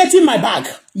targeting my bag.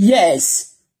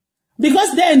 Yes.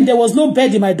 Because then there was no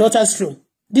bed in my daughter's room.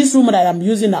 This room that I'm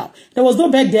using now. There was no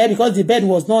bed there because the bed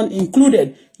was not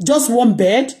included. Just one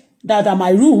bed that are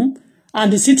my room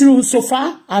and the sitting room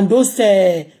sofa and those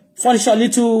furniture,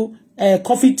 little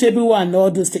coffee table and all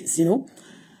those things, And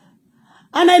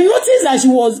I noticed that it's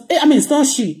not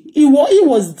she. He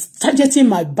was targeting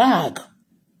my bag.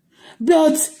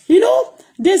 But,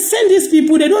 they send these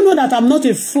people, they don't know that I'm not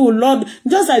a fool, Lord.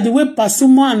 Just like the way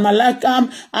Pasuma and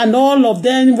Malakam and all of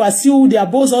them, Wasiu, their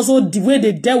boss also, the way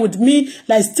they dealt with me,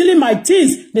 like stealing my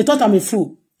things, they thought I'm a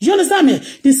fool. You understand me?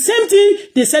 The same thing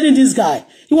they said in this guy.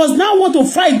 He was now want to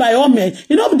fight by all men.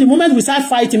 The moment we start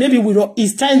fighting, maybe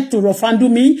he's trying to rough handle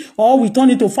me or we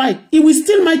turn it to fight. He will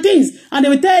steal my things. And they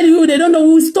will tell you they don't know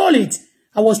who stole it.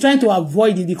 I was trying to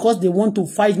avoid it because they want to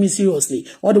fight me seriously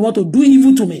or they want to do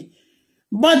evil to me.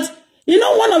 But,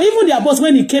 one of even their boss,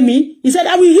 when he came in, he said,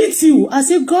 I will hit you. I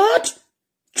said, God,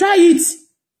 try it.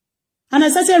 And I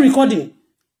started recording.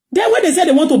 Then when they said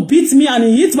they want to beat me and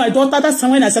hit my daughter, that's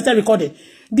when I started recording.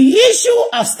 The issue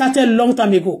have started a long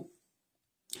time ago.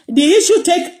 The issue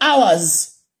take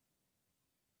hours.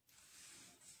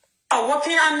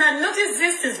 Working and I noticed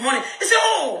this morning. He said,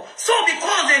 oh, so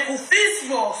because they could fix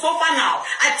your sofa now,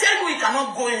 I tell you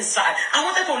cannot go inside. I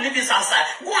wanted to leave this outside.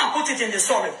 Go and put it in the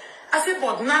storage. I said,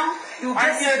 but now you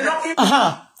get it lucky.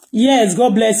 Yes,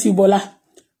 God bless you, Bola.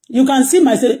 You can see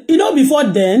myself. Before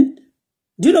then,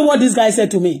 do you know what this guy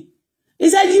said to me? He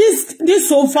said, this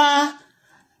sofa,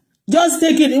 Just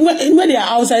take it when they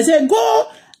are outside. I said,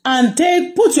 go and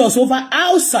put your sofa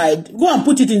outside. Go and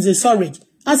put it in the storage.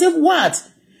 I said, what?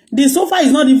 The sofa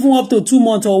is not even up to 2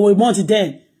 months or a month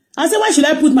then. I said, why should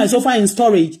I put my sofa in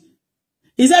storage?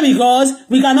 He said, because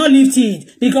we cannot lift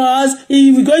it. Because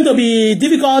it's going to be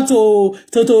difficult to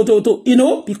you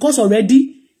know, because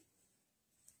already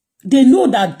they know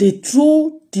that they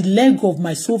throw the leg of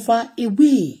my sofa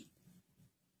away.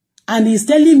 And he's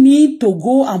telling me to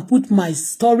go and put my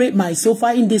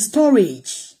sofa in the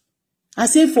storage. I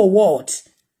said, for what?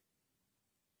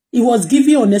 He was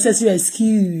giving unnecessary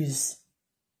excuse.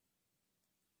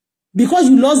 Because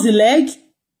you lost the leg?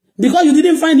 Because you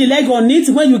didn't find the leg on it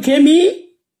when you came in?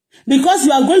 Because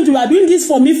you are doing this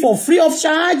for me for free of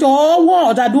charge or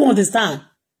what? I don't understand.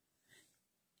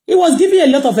 He was giving a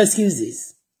lot of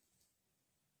excuses.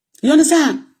 You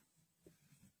understand?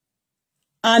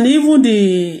 And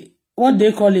even what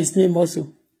they call his name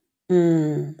also.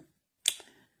 The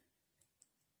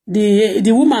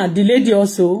woman, the lady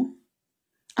also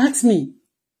asked me,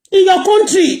 in your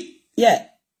country? Yeah,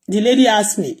 the lady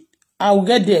asked me. I will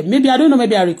get there. Maybe, I don't know,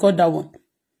 maybe I record that one.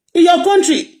 In your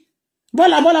country,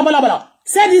 bola.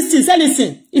 Sell this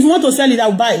thing. If you want to sell it,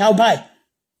 I'll buy.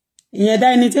 In your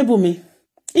dining table, me.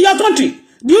 In your country,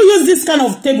 do you use this kind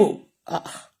of table?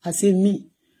 I say,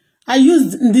 me. I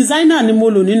use designer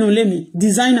animolo, me.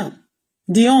 Designer.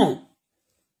 Dion,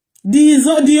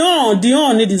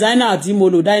 the designer at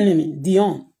Imolo dining.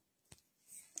 Dion.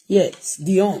 Yes,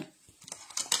 Dion.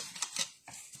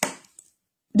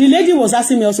 The lady was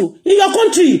asking me also, in your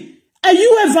country, are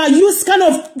you ever use kind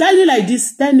of dining like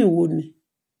this? Dining would me.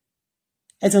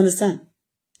 I understand.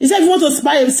 He said, if you want to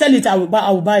sell it, I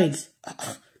will buy it.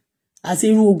 I say,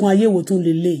 you go aye wo tun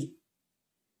lele.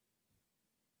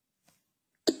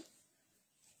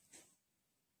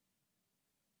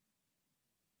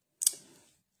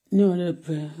 No, yeah.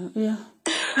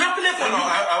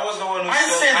 I was the one who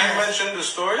said I mentioned the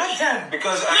story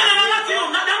because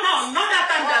not that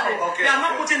time. Okay, I'm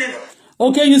not putting it.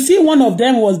 Okay, you see, one of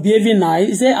them was behaving nice.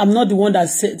 He said, I'm not the one that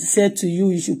said to you,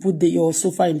 you should put your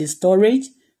sofa in the storage.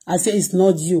 I said, it's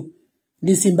not you.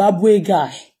 The Zimbabwe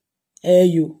guy.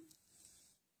 You.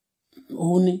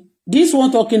 Only. This one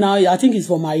talking now, I think it's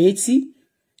from Haiti.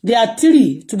 There are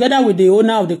 3. Together with the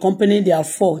owner of the company, there are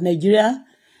 4. Nigeria.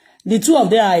 The 2 of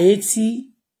them are Haiti.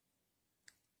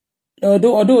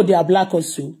 Although they are black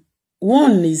also.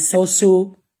 One is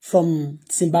also from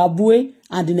Zimbabwe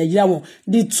and the Nigeria one.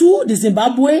 The 2, the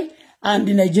Zimbabwe and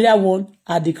the Nigeria one,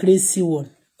 are the crazy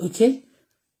one. Okay?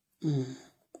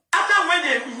 After when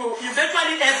you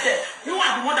eventually left there, you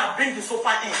are the one that brings the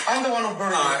sofa in. I'm the one who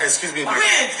burned it. Excuse me. Wait,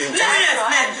 let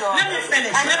me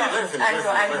finish.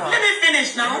 Let me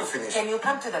finish now. Can you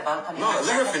come to the balcony? No,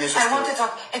 let her finish. I want to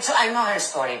talk. I know her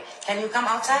story. Can you come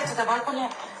outside to the balcony?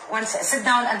 Once, sit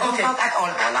down and don't talk at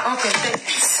all, Bola. Okay,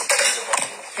 thanks.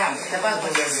 Come, the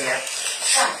balcony is here.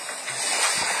 Come.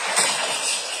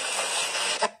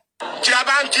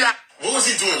 What was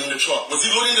he doing in the truck? Was he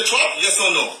loading the truck? Yes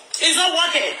or no? It's not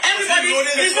working. Everybody,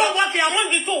 it's not working. Among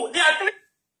the 2, there are 3.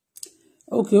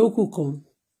 Okay, oku kan.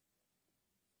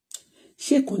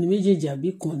 Ṣé kan ni méjèèjì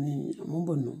àbí kan ni àmọ́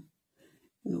bọ̀ náà?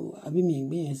 No, àbí mi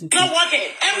gbé yẹn sí. It's not working.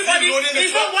 Everybody,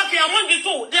 it's not working. Among the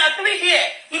 2, there are 3 here.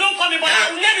 You don't call me, but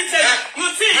let me tell you. You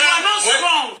see, you are not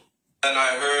strong. And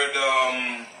I heard,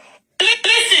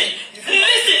 Listen,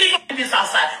 this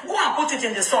outside. Go and put it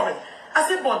in the storage. I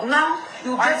said, but now,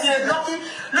 you get it luckily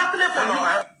for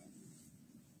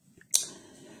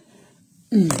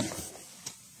you.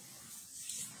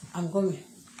 I'm coming.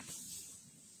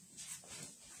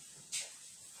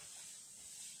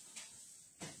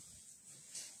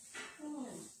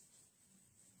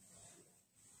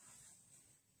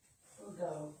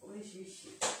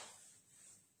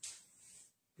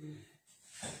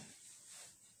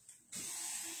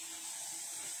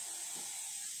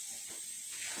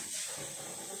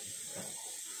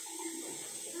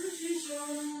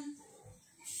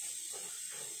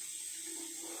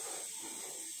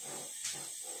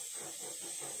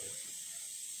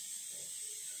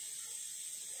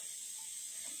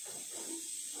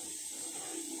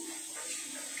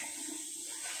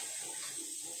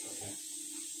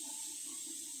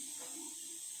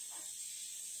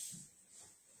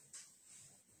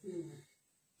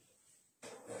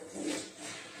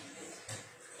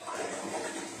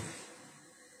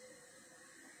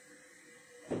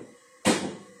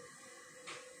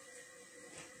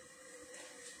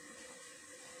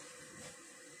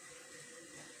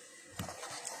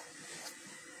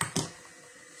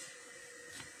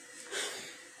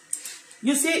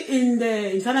 You see, in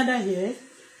Canada here,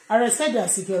 I respect their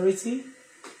security,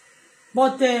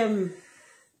 but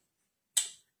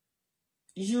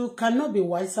You cannot be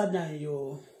wiser than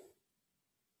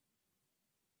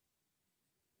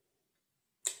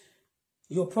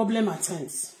your problem at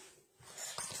times.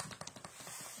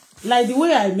 Like the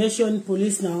way I mentioned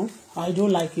police now, I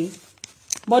don't like it.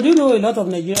 But you know a lot of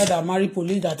Nigerians that marry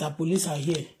police that are police are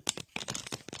here.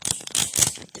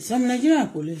 Some Nigerian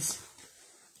police.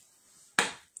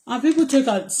 And people take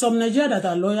some Nigerians that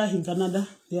are lawyers in Canada,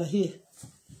 they are here.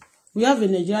 We have a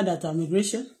Nigeria that are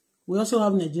immigration. We also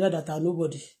have Nigeria that are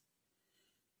nobody.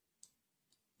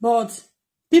 But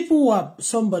people who are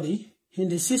somebody in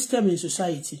the system in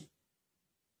society,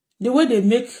 the way they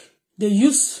make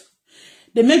use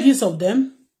of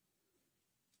them,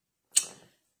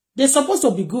 they're supposed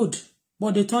to be good,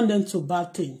 but they turn them to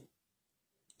bad thing.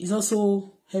 It's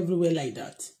also everywhere like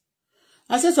that.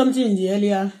 I said something in the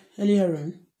earlier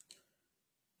on.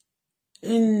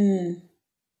 In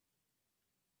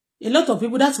a lot of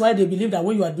people, that's why they believe that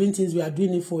when you are doing things, we are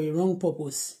doing it for a wrong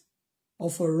purpose or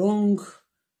for wrong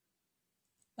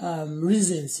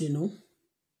reasons, you know.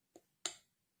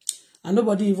 And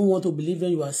nobody even want to believe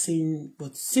when you are saying,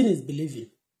 but sin is believing.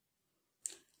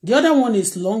 The other one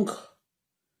is long.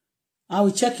 I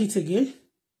will check it again.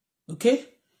 Okay?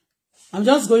 I'm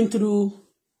just going through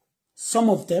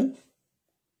some of them.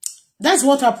 That's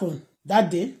what happened that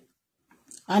day.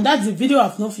 And that's the video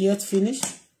I've not yet finished.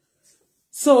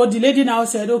 So the lady now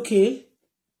said, okay,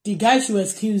 the guy should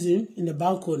excuse him in the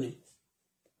balcony.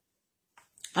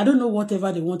 I don't know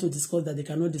whatever they want to discuss that they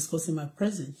cannot discuss in my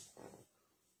presence.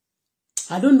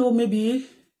 I don't know, maybe,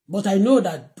 but I know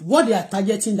that what they are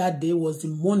targeting that day was the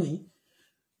money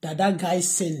that guy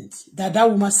sent, that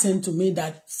woman sent to me,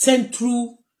 that sent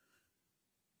through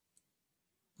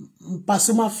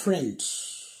Pasuma friend,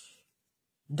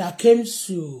 that came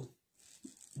to,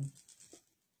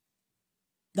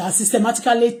 that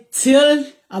systematically till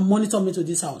and monitor me to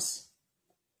this house.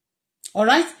 All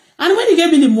right? And when he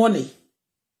gave me the money,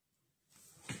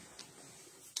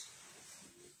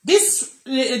 this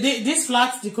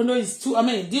flat, the condo is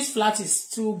this flat is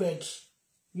 2 bed.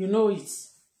 You know it.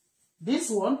 This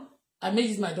one, I made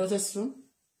it my daughter's room.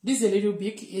 This is a little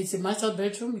big. It's a master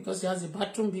bedroom because it has a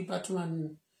bathroom, big bathroom,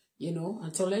 and, you know,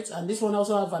 and toilet. And this one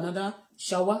also have another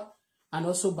shower and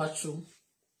also bathroom.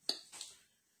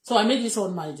 So I made this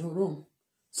on my room.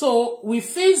 So we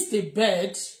faced the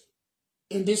bed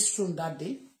in this room that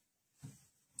day.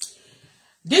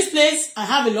 This place, I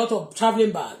have a lot of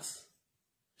traveling bags.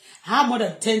 I have more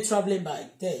than 10 traveling bags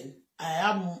then. I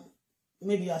have,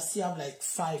 maybe I still have like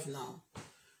 5 now.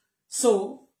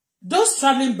 So those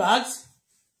traveling bags,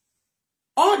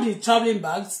 all the traveling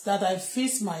bags that I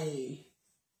fix my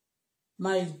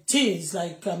things,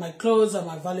 like my clothes and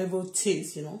my valuable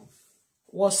things, you know,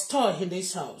 was stored in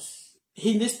this house,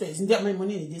 in this place, in my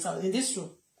money in this house, in this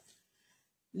room.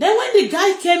 Then when the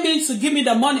guy came in to give me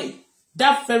the money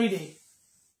that very day,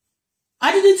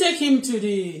 I didn't take him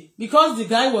to because the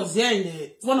guy was there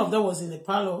one of them was in the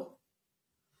parlor.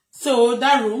 So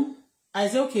that room, I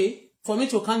said, okay, for me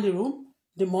to count the room,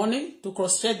 the money, to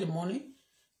cross-check the money.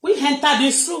 We entered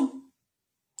this room.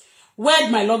 Where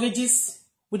my luggages,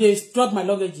 we dropped my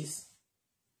luggages.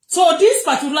 So this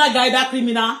particular guy, that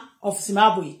criminal of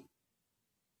Zimbabwe,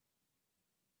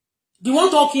 the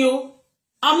one talking you,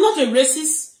 I'm not a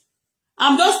racist.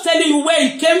 I'm just telling you where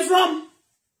he came from.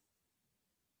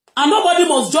 And nobody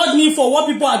must judge me for what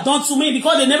people have done to me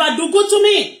because they never do good to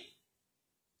me.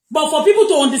 But for people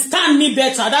to understand me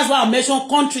better, that's why I mention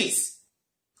countries.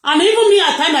 And even me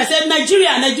at times, I said,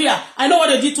 Nigeria, I know what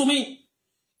they did to me.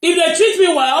 If they treat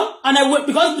me well, and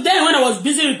because then when I was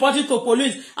busy reporting to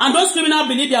police, and those criminals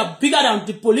believe they are bigger than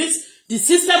the police, the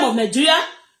system of Nigeria,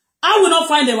 I will not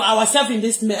find ourselves in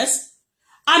this mess.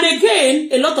 And again,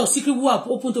 a lot of secret who are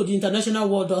open to the international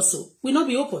world also will not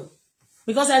be open.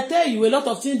 Because I tell you, a lot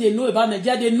of things they know about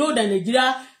Nigeria. They know that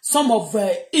Nigeria,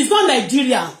 it's not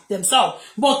Nigeria themselves,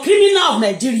 but criminal of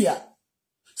Nigeria.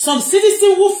 Some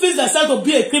citizen who feels themselves to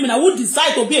be a criminal, who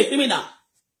decide to be a criminal.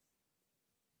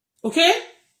 Okay?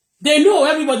 They know,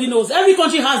 everybody knows. Every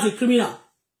country has a criminal.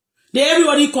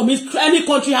 Everybody commits, any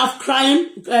country have crime.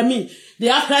 They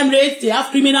have crime rates, they have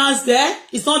criminals there.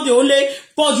 It's not the only,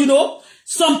 but you know,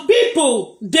 some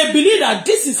people, they believe that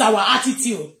this is our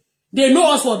attitude. They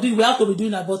know us for this, we have to be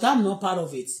doing that, but I'm not part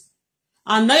of it.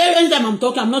 And now, anytime I'm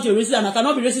talking, I'm not a racist, and I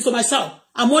cannot be racist to myself.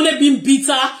 I'm only being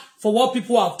bitter for what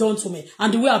people have done to me,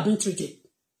 and the way I've been treated.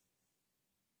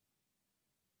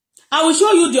 I will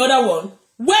show you the other one,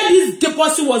 where this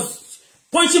person was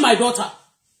punching my daughter.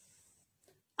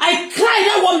 I cried,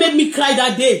 that one made me cry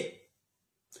that day.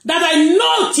 That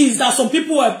I noticed that some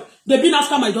people they've been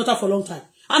after my daughter for a long time.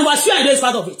 And was sure I was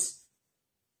part of it.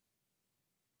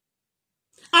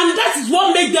 And that is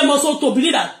what makes them also to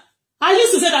believe that. I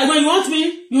used to say that when you want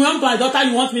me, you want my daughter,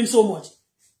 you want me so much.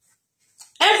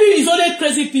 It's only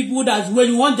crazy people that when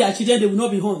you want their children, they will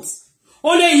not be hunts.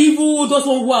 Only evil, those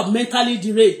ones who are mentally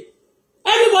derailed.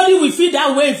 Everybody will feel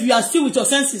that way if you are still with your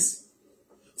senses.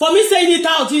 For me saying it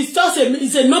out,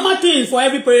 it's a normal thing for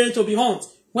every parent to be hunt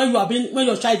when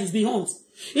your child is being hunt.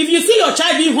 If you see your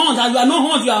child being hunt and you are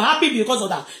not hunt, you are happy because of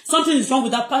that. Something is wrong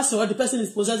with that person or the person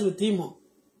is possessed with demon.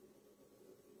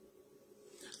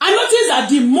 I noticed that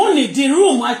the money, the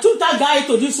room, I took that guy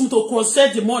to this room to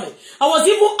cross-set the money. I was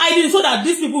even hiding so that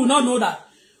these people will not know that,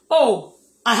 oh,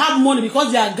 I have money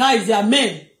because they are guys, they are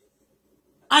men.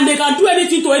 And they can do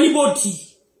anything to anybody.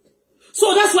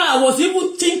 So that's why I was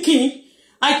even thinking,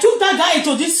 I took that guy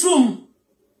to this room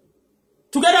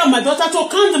together with my daughter to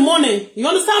count the money. You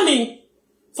understand me?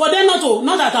 For them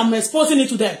not that I'm exposing it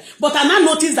to them. But I now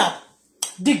noticed that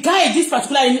the guy, this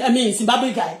particular,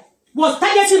 Zimbabwe guy, was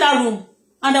targeting that room.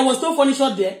 And there was no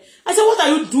furniture there. I said, what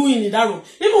are you doing in that room?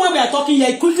 Even when we are talking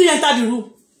here, he couldn't enter the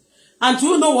room. And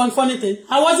you know one funny thing?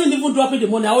 I wasn't even dropping the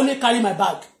money. I only carry my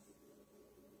bag.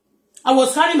 I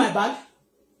was carrying my bag.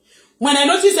 When I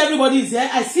noticed everybody is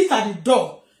there, I sit at the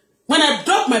door. When I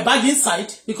drop my bag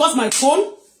inside, because my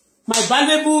phone, my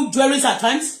valuable jewelry at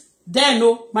times, there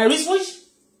no, my wristwatch,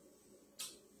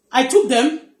 I took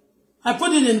them, I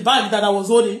put it in the bag that I was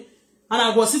holding, and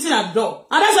I was sitting at the door.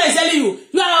 And that's why I'm telling you,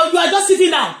 you are just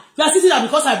sitting down. You are sitting down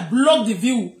because I blocked the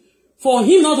view for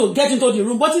him not to get into the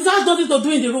room. But it has nothing to do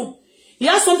in the room. He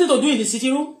has something to do in the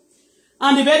sitting room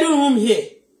and the bedroom room here.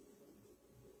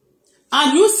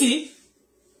 And do you see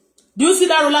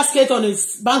that roller skate on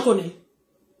his balcony?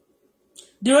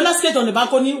 The roller skate on the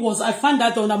balcony I found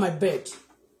that under my bed.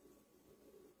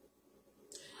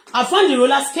 I found the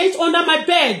roller skate under my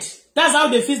bed. That's how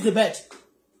they fix the bed.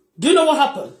 Do you know what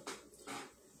happened?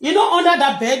 You know, under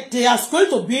that bed, there's going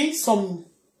to be some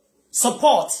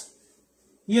support.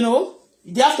 You know,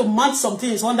 they have to mount some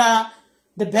things under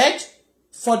the bed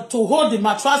to hold the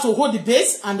mattress, to hold the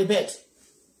base and the bed.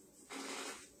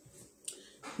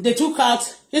 They took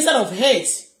out, instead of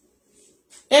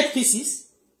 8 pieces,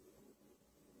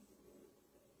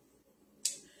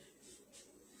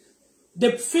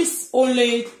 they fixed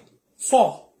only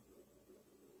 4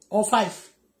 or 5.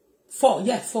 4,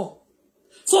 yeah, 4.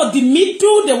 So the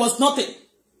middle, there was nothing.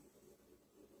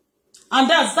 And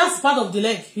that's part of the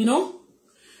leg, you know.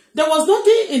 There was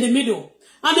nothing in the middle.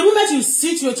 And the moment you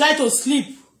sit, you try to sleep.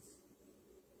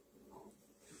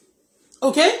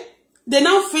 Okay? They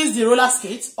now fix the roller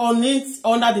skate on it,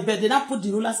 under the bed. They now put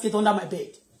the roller skate under my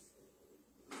bed.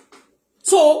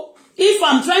 So, if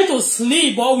I'm trying to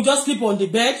sleep, or we just sleep on the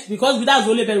bed, because that's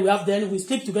the only bed we have then, we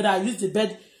sleep together. I use the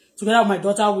bed together with my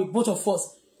daughter, with both of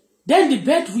us. Then the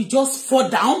bed will just fall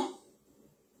down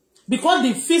because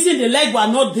the fixing the leg were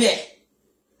not there.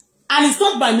 And it's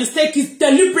not by mistake, it's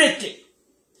deliberately.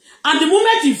 And the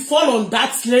moment you fall on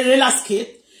that roller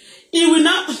skate, it will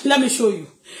not, let me show you.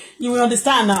 You will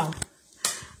understand now.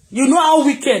 You know how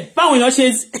wicked. Wicked.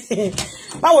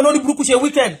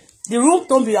 The room,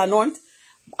 don't be annoyed.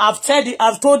 I've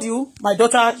told you, my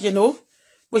daughter, you know,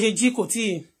 but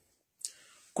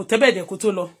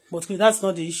that's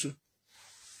not the issue.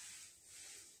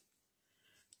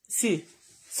 See,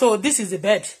 so this is the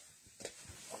bed.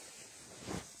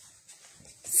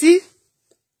 See?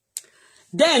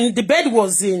 Then the bed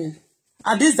was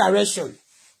at this direction.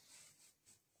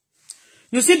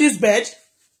 You see this bed?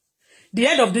 The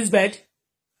head of this bed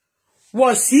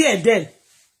was here then.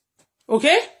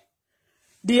 Okay?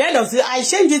 The head of I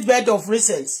changed this bed of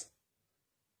recent.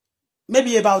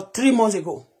 Maybe about 3 months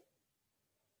ago.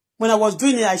 When I was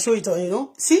doing it, I showed it on, you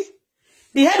know. See?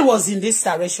 The head was in this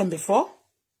direction before.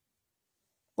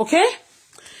 Okay?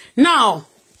 Now,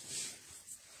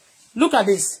 look at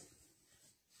this.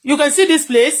 You can see this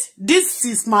place. This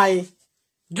is my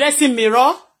dressing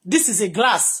mirror. This is a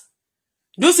glass.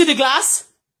 Do you see the glass?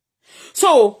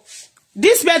 So,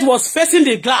 this bed was facing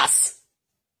the glass.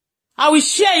 I will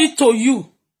share it to you.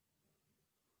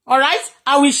 Alright?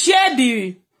 I will share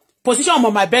the position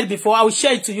of my bed before. I will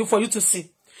share it to you for you to see.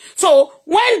 So,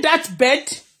 when that bed,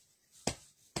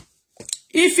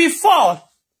 if it fall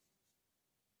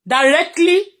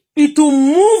directly, it will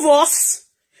move us.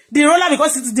 The roller,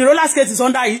 because the roller skate is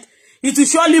under it, it will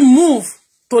surely move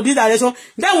to this direction.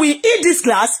 Then we eat this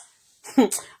glass.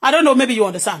 I don't know, maybe you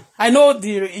understand. I know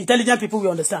the intelligent people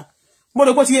will understand.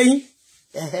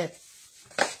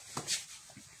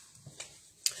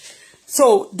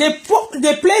 So they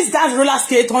placed that roller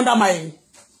skate under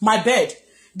my bed.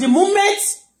 The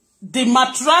moment the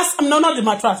mattress, no, not the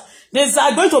mattress, there's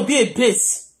going to be a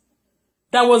base.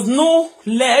 There was no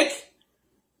leg.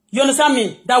 You understand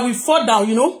me? That will fall down,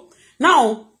 you know.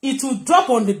 Now, it will drop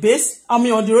on the base, on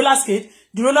the roller skate.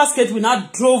 The roller skate will now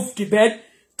drove the bed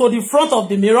to the front of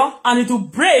the mirror, and it will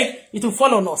break, it will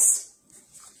fall on us.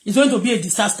 It's going to be a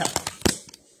disaster.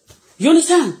 You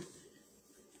understand?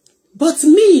 But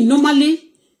me,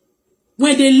 normally,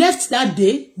 when they left that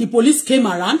day, the police came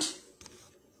around,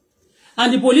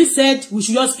 and the police said we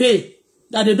should just pay,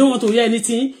 that they don't want to hear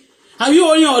anything. Are you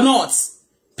owing or not?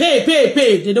 Pay, pay,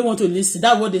 pay. They don't want to listen.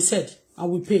 That's what they said.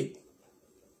 And we pay.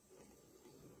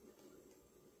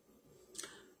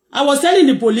 I was telling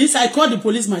the police, I called the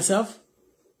police myself.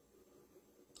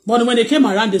 But when they came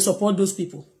around, they support those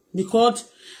people. Because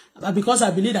I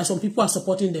believe that some people are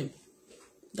supporting them.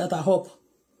 That I hope.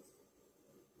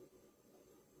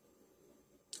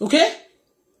 Okay?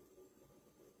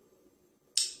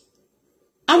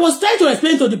 I was trying to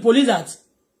explain to the police that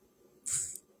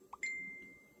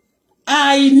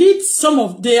I need some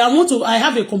of the, I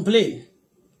have a complaint.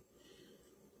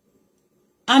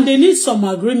 And they need some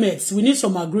agreements. We need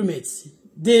some agreements.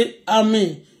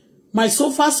 My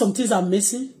sofa, some things are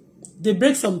missing. They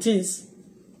break some things.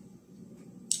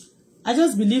 I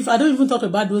just believe, I don't even talk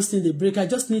about those things they break. I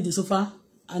just need the sofa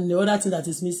and the other thing that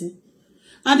is missing.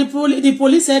 And the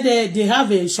police said they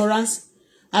have insurance.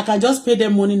 I can just pay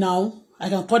them money now. I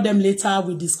can call them later.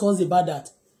 We discuss about that.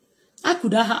 How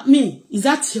could that happen? Me? Is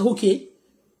that okay?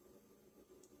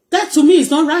 That to me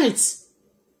is not right.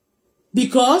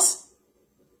 Because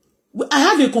I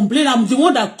have a complaint. I'm the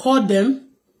one that called them.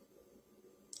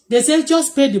 They say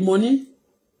just pay the money.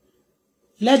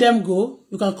 Let them go.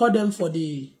 You can call them for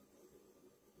the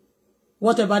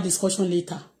whatever discussion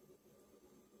later.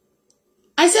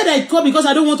 I said I call because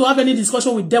I don't want to have any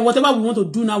discussion with them. Whatever we want to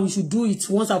do now, we should do it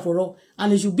once and for all.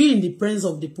 And it should be in the presence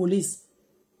of the police.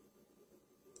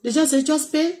 They just say,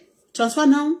 just pay, transfer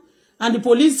now. And the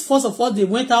police, first of all, they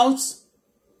went out.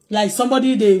 Like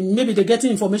somebody, maybe they're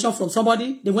getting information from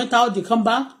somebody. They went out, they come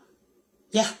back.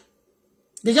 Yeah.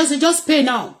 They just say, just pay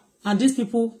now. And these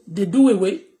people, they do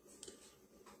away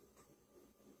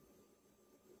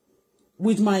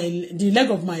with the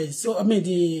leg of my,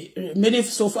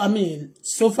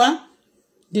 sofa.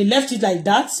 They left it like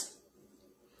that.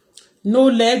 No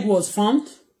leg was found.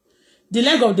 The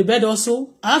leg of the bed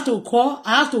also, I have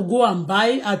to go and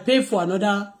buy, I pay for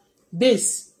another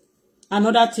base,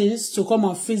 another things to come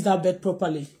and fix that bed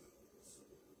properly.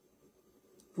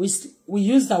 We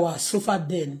used our sofa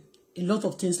then, a lot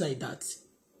of things like that.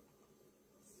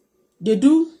 They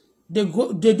do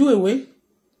away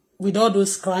with all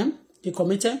those crimes they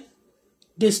committed.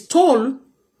 They stole.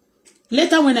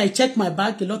 Later when I checked my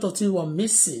bag, a lot of things were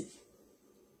missing.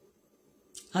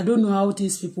 I don't know how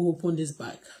these people opened this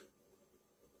bag.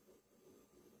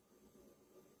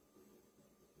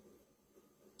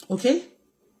 Okay?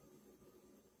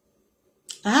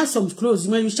 I have some clothes.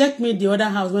 When you check me the other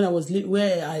house when I was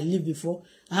where I lived before,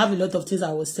 I have a lot of things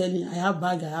I was selling. I have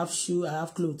bag, I have shoe, I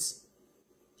have clothes.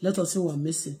 A lot of things were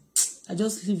missing. I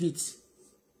just leave it.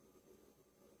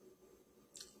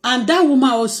 And that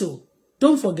woman also,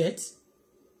 don't forget,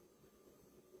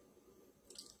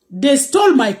 they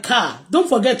stole my car. Don't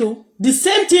forget, oh, the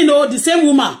same thing, oh, the same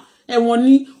woman. The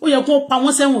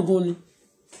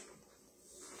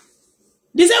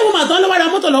same woman don't know what I'm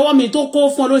going to allow me to call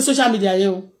for social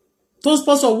media. To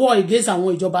sponsor war against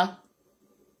àwọn ìjọba.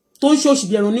 To show she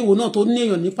be ẹran náà tó ní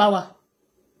èèyàn ní power.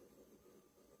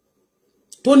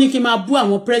 Tó ní kí n máa bú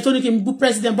àwọn tó ní kí n bú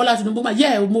President Bola Tinubu ma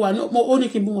yeah mo wà no ó ní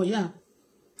kí n bú wọn yeah.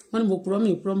 Wọ́n ní mo purọ́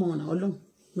mi purọ́ mọ́ wọn Ọlọ́run.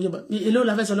 Èló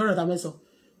la fẹ́ sọ lọ́rọ̀ tá fẹ́ sọ.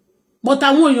 But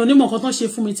àwọn èèyàn ní mọ̀ kan tán ṣe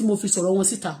fún mi tí mo fi sọ̀rọ̀ wọn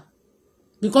síta.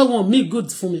 Because wọ́n me good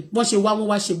fún mi. Bọ́n ṣe wọ́n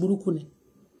wá ṣe burúkú ni.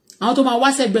 Àwọn tó máa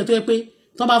wá sẹ́gbẹ̀ tó yẹ pé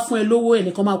tán bá fún ẹ lówó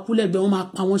ẹnìkan máa kú lẹ́gbẹ̀ẹ́ wọ́n máa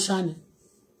pa wọ́n ṣá ni.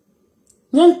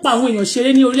 Wọ́n ń pa àwọn èèyàn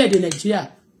ṣeré ní orílẹ̀-èdè Nàìjíríà.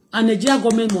 And Nigeria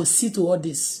government must see to all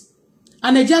this.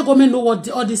 And Nigeria government know what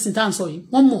all this in terms of it.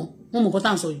 One more nǹkan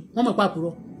tá ń sọ yìí. Wọ́n mọ̀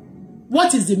pàpùrọ̀.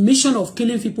 What is the mission of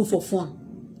killing people for fun?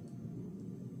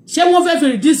 Ṣé wọ́n fẹ́ fi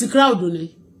reduce the crowd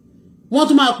ni? Wọ́n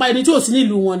tún máa pa ẹni tí ò sí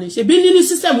nílùú wọn ni. Ṣebí nínú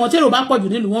system wọn tèrò bá pọ̀jù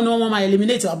nílùú wọn ni wọ́n máa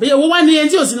eliminate wa. Bẹ́ẹ̀ wọ́n wá ní ẹni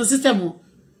tí ò sí nínú system wọn.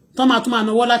 Tán máa tún máa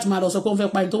náwó láti máa lọ sọ pé wọ́n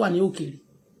fẹ́ pa ẹni tó wà ní òkèèrè.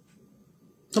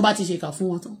 Tó bá ti ṣe kà fún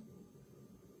wọn tán.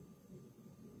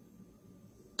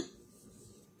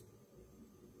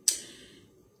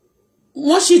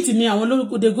 Wọ́n shit mi àwọn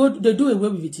lórúkọ they do away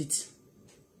with it.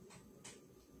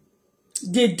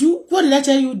 They do, what did I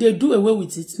tell you? They do away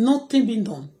with it. Nothing being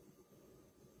done.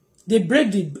 They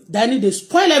break the dining, they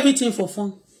spoil everything for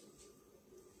fun.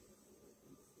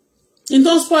 In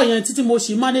those spoil yẹn títí mo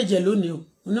ṣì manage lónìí o.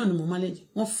 No ni mo manage.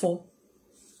 Wọ́n fọ́.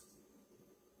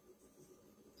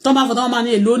 Tọ́ bá fọ́ tọ́ máa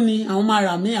ní èlò ni àwọn máa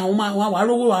rà mí, àwọn máa wà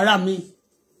rówó wà rà mí.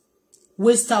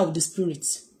 waster of the spirit.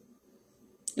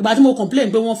 Ìgbà tí mo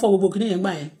complain pé wọ́n fọ́ gbogbo kini yẹn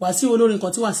gbà yẹn. Wàsíù olórin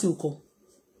kan tí Wàsíù kọ.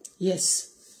 Yes.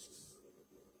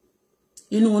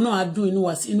 Inú wọn náà á dùn, inú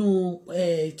Wàsíù inú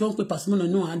tó ń pè Pasuma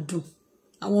náà á dùn.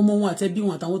 Àwọn ọmọ wọn àtẹbí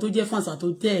wọn àtàwọn tó jẹ́ fans àtó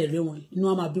tẹ́ ẹ̀rẹ́ wọn inú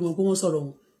á máa bí wọn pé wọ́n sọ̀rọ̀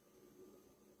wọn.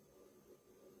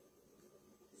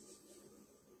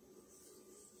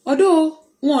 Although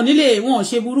wọn ò nílé wọn ò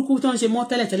ṣe burúkú tó ń ṣe mọ́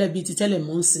tẹ́lẹ̀tẹ́lẹ̀ bíi ti tẹ́lẹ̀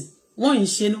mọ́ ń sìn. Wọ́n ń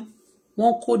ṣe náà.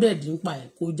 Wọ́n kó dẹ̀dí ń pa ẹ̀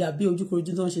kó jà bí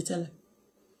ojúkorojú tó ń ṣe tẹ́lẹ̀.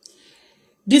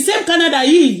 The same Canada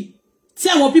yìí tí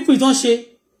àwọn people tó ń ṣe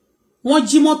wọ́n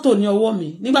jí mọ́tò ní ọwọ́ mi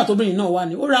nígbà tó bìnrin náà wà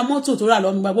ní ó ra mọ́tò tó rà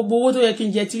lọ mi gba gbogbo owó tó yẹ kí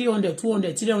n jẹ 300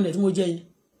 200 300 tí mo jẹ yẹn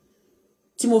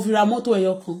tí mo fi ra mọ́tò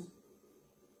ẹyọ kan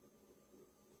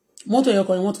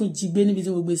yẹn wọ́n tún jí gbé níbi tí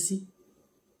mo gbé sí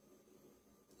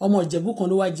ọmọ Ìjẹ̀bú kan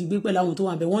ló wá jí gbé pẹ̀lú àwọn tó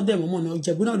wà ńbẹ̀ wọ́n dẹ̀ mọ́ náà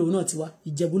Ìjẹ̀bú náà lòun náà ti wá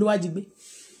Ìjẹ̀bú ló wá jí gbé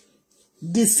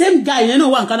the same guy yẹn náà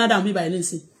wà ní Canada bí báyìí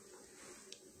nísìn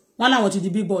wọ́n láwọn ti di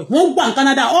big boy wọ́n gbà ní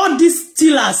Canada all these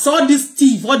stealers all these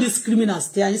thieves all these criminals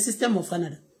they are in system of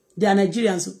Canada. They are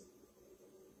Nigerians.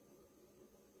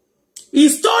 He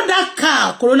stole that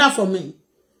car, Corolla, from me.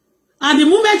 And the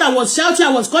moment I was shouting,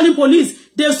 I was calling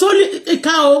police. They stole a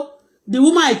car. The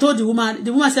woman, I told the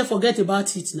woman said, forget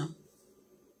about it now.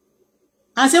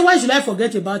 I said, why should I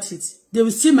forget about it? They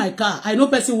will steal my car. I know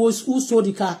person who stole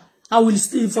the car. I will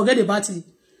still forget about it.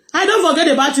 I don't forget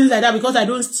about things like that because I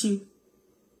don't steal.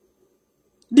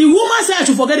 The woman said I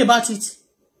should forget about it.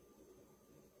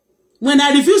 When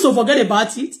I refused to forget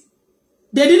about it,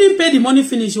 they didn't pay the money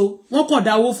finish. Wọ́n kàn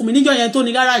dá owó fún mi níjọ́ yẹn tó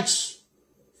ní garage.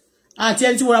 Àti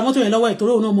ẹni tí mo ra mọ́tò yẹn lọ́wọ́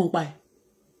ìtòrò náà mọ̀ pa ẹ̀.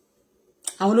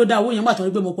 Àwọn ló dá owó yẹn gbà tán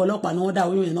rí pé mo pọ̀ ọlọ́pàá náà wọ́n dá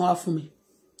owó yẹn náà wá fún mi.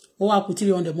 Ó wá kù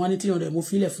 300 mo ní 300 mo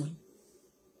filẹ̀ fún yín.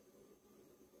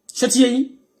 Ṣé ti yé yín?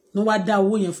 No wá dá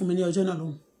owó yẹn fún mi ní ọjọ́ náà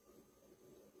lọ́hùn.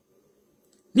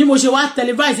 Bí mo ṣe wá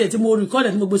televise tí mo record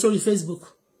tí mo gbé sórí Facebook.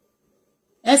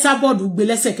 Esa board gbé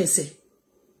lẹ́sẹ̀kẹsẹ̀.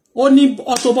 Ó ní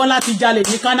Auto Bola ti jalè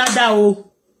ní Canada o.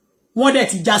 Wọ́n dẹ̀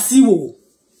ti já sí wò.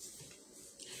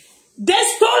 They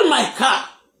stole my car.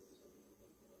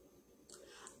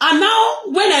 And now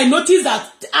when I notice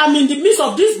that I'm in the midst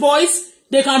of these boys,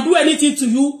 they can do anything to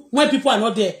you when people are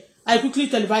not there. I quickly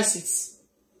televise it.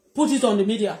 Put it on the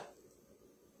media.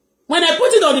 When I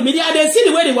put it on the media, they see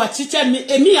the way they were teaching me.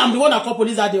 And me, I'm the one that called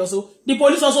police that day also. The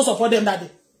police also support them that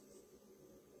day.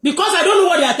 Because I don't know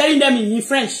what they are telling them in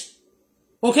French.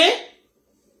 Okay?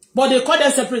 But they call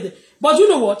them separately. But you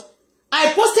know what?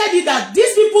 I posted it that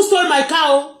these people stole my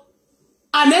car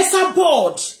and Esa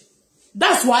board.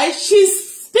 That's why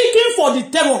she's speaking for the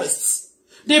terrorists.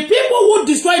 The people who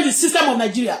destroy the system of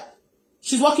Nigeria.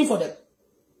 She's working for them.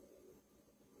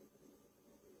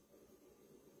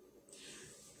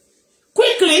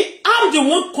 Quickly, I'm the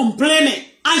one complaining.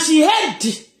 And she heard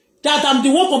that I'm the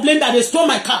one complaining that they stole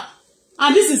my car.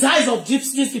 And this is the eyes of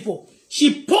these people.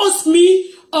 She posts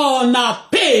me on her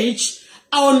page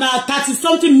on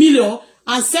 30-something million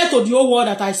and said to the whole world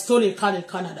that I stole a car in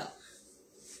Canada.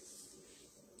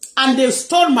 And they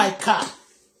stole my car.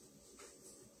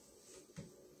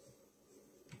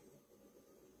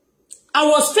 I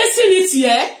was facing it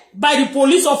here by the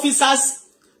police officers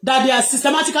that they are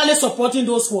systematically supporting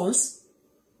those ones.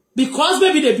 Because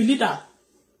maybe they believe that.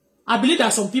 I believe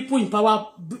that some people in power,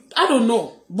 I don't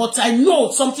know, but I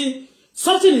know something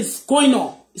is going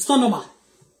on. It's not normal.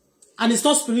 And it's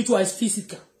not spiritual, it's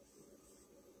physical.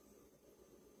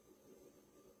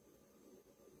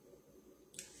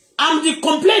 I'm the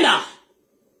complainer.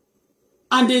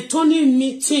 And they're turning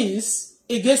me things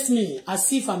against me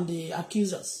as if I'm the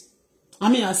accusers. I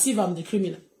mean, as if I'm the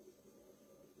criminal.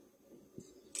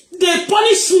 They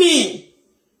punish me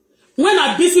when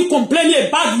I'm busy complaining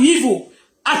about the evil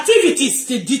activities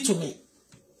they did to me.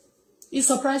 It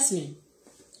surprised me.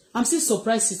 I'm still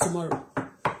surprised tomorrow.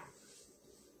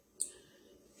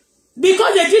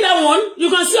 Because they did that one, you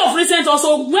can see of recent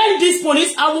also, when this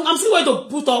police, I'm still going to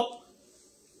put up,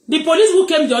 the police who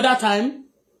came the other time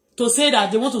to say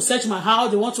that they want to search my house,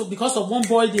 they want to, because of one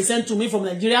boy they sent to me from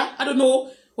Nigeria, I don't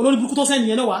know,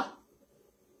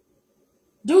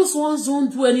 those ones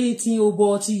don't do anything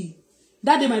about it.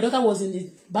 That day my daughter was in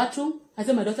the bathroom. I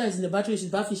said my daughter is in the bathroom, she's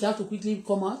bathing, she has to quickly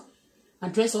come out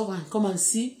and dress up and come and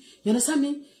see. You understand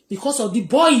me? Because of the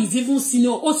boy is even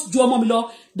senior,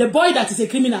 the boy that is a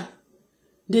criminal.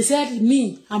 They said,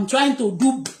 me, I'm trying to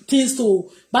do things to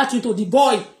back into the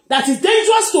boy that is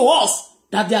dangerous to us,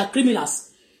 that they are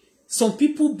criminals. Some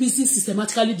people busy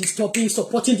systematically disturbing,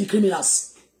 supporting the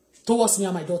criminals towards me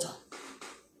and my daughter.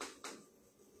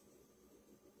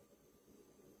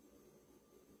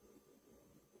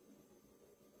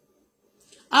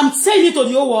 I'm saying it to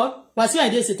the whole world, but see, I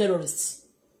did say terrorists.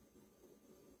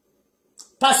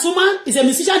 Pasuma is a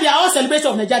musician. They are all celebrated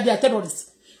of Nigeria. They are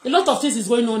terrorists. A lot of things is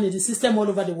going on in the system all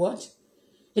over the world.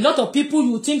 A lot of people,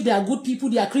 you think they are good people,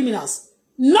 they are criminals.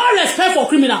 No respect for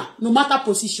criminal, no matter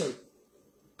position.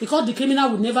 Because the criminal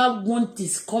will never want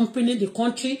this company, the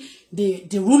country, the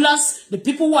rulers, the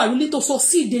people who are really to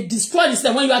succeed, they destroy this.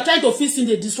 When you are trying to fix it,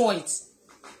 they destroy it.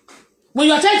 When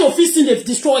you are trying to fix it, they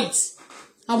destroy it.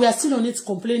 And we are still on it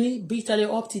complaining, bitterly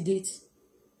up to date.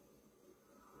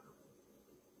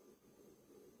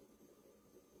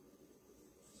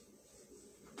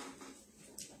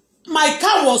 My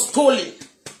car was stolen.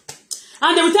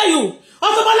 And they will tell you,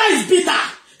 Auto Bola is bitter.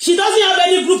 She doesn't have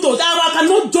any group to that. I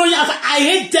cannot join. I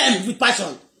hate them with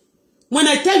passion. When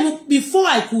I tell you, before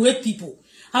I could hate people,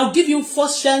 I'll give you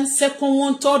first chance, second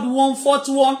one, third one, fourth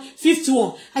one, fifth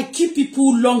one. I keep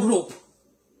people long rope.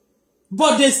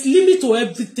 But there's limit to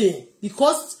everything.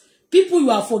 Because people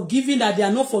you are forgiving that they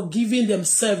are not forgiving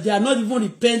themselves. They are not even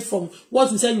repent from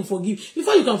what you say you forgive.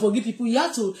 Before you can forgive people, you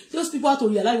have to, those people have to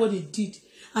realize what they did.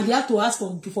 And they have to ask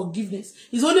for forgiveness.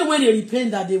 It's only when they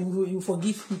repent that they will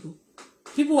forgive people.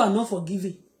 People are not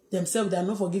forgiving themselves. They are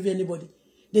not forgiving anybody.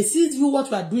 They see you what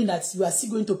you are doing that you are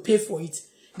still going to pay for it.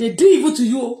 They do evil to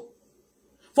you.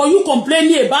 For you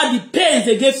complaining about the pains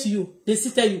they gave to you, they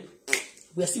still tell you,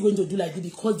 we are still going to do like this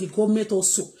because the government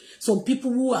also. Some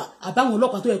people who are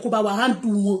about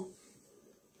handle.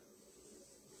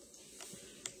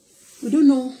 We don't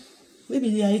know. Maybe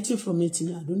they are eating from it. I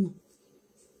don't know.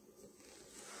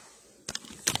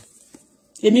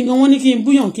 Èmi gan wọ́n ní kí n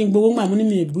búyàn kí n gbowó gbà mo ní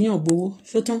mi búyàn gbowó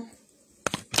ṣó tán.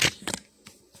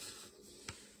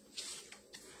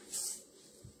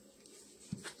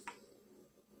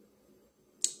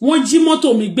 Wọ́n jí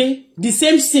mọ́tò mi gbé the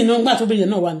same thing náà gbà tó bẹ̀rẹ̀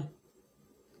náà wà ní.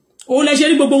 Ó lè ṣe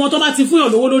rí gbogbo wọn tó bá ti fúnyàn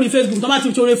lówó lórí Facebook tó bá ti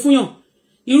ṣoore fúnyàn.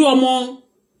 Irú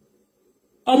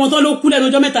ọmọ tó ló kú lẹ́nu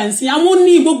ọjọ́ mẹ́ta ńsìn àwọn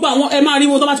ní gbogbo àwọn ẹ máa rí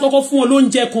wọn tó bá ti kọ́kọ́ fún wọn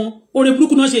lóúnjẹ kan oore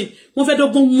burúkú náà ṣe wọ́n fẹ́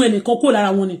dọ́gbọ́n mú ẹnìkan kó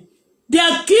lára wọn ni. They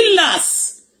are killers.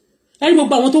 Ẹni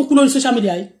gbogbo àwọn tó ń kú lórí social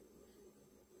media yìí.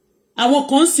 Àwọn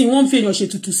kan sì wọ́n fi èèyàn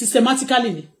ṣètùtù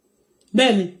systematically ni.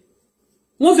 Bẹ́ẹ̀ ni.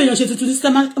 Wọ́n fi èèyàn ṣètùtù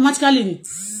systematically ni.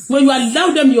 When you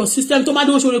allow them your system tó bá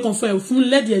dé wọ́n ṣoore kan fún ẹ fún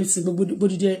lẹ́dí ẹ̀sìn gbogbo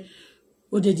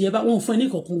òdèdí ẹ bá wọ́n fún ẹ ní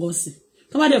ìkọ̀kún gan sí.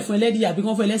 Tó bá dẹ̀ fún ẹ lẹ́dí àbí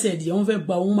kan fún ẹ lẹ́sẹ̀ ẹ̀dì wọ́n fẹ́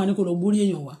gba òun máa ní kó lọ gbórí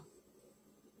èèyàn wa.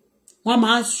 Wọ́n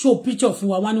máa show picture fún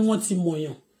wa wọ́n ní wọ́n ti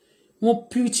mọ̀yàn. Wọ́n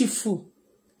beautiful.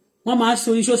 Wọ́n máa ṣe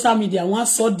orí social media wọ́n á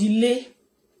sọ dílé.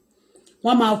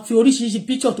 Wọ́n máa fi oríṣiríṣi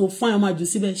picture tó fún àwọn máa jù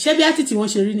síbẹ̀. Ṣé bí attitude wọ́n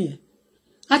ṣe rí nìyẹn?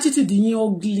 Attitude yín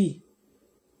ugly.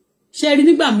 Ṣé rí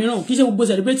nígbà mìíràn kì í ṣe gbogbo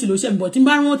celebrity ló ṣe ń bọ̀ tí n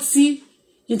bá rántí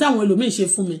ní táwọn ẹlòmíín ṣe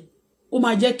fún mi. Ó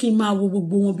máa jẹ́ kí n máa wo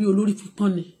gbogbo wọn bí olórí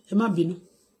pípọ́n ni. Ẹ má bínú.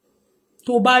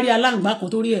 Tó bá rí aláǹgbá kan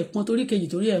torí ẹ̀pọ́n torí kejì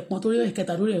torí ẹ̀pọ́n torí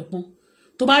ẹ̀kẹta torí ẹ̀pọ́n.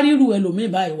 Tó bá rí irú ẹlòmíín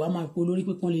báyìí wá máa po olórí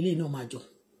pípọ́n lélẹ̀ náà máa jọ.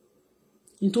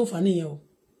 Ní tó fà nìyẹn o.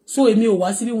 So èmi ò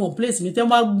wá síbí wọn place mi tẹ́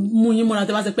wá mú yín mọ́ra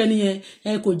tẹ́ bá ṣe pé níyẹn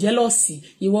ẹ kò jealousy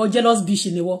ìwọ jealous bitch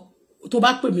ni wọ́ tó bá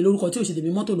pè mí lórúkọ tí ò ṣe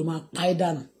tèmi mọ́tò ló máa pa ẹ́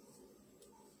dànù.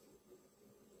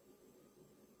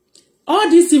 All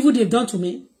this evil they've done to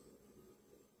me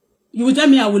you will tell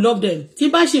me I will love them tí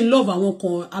bá ṣe ń love àwọn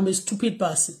kan I'm a stupid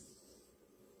person.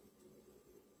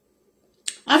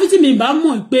 Àfi tí mi bá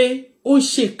mọ̀ pé ó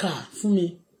ṣèkà fún mi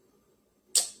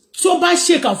tó bá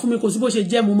ṣèkà fún mi kò sí bó ṣe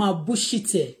jẹ́ mo máa bullshit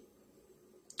ẹ̀.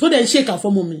 So then shake her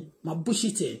for mommy. My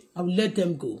bullshit. I will let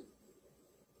them go.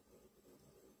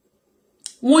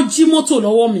 Wọ́n jí mọ́tò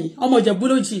lọ́wọ́ mi. Ọmọ Ìjẹ̀bú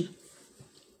ló jí.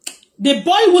 The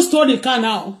boy who stole the car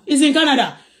now is in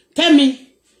Canada. Tell me,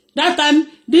 that time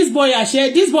this boy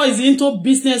is into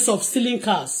business of stealing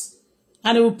cars.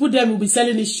 And they will put them, will be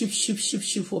selling it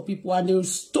cheap for people. And they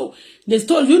stole,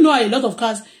 you know, a lot of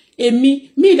cars. And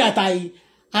me that I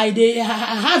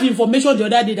have information the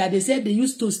other day that they said they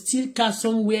used to steal cars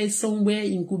somewhere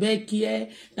in Quebec here,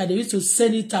 that they used to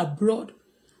send it abroad.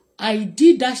 I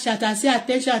did that shit. I said,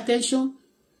 attention.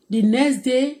 The next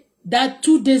day,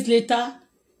 2 days later,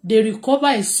 they recover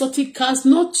exotic cars,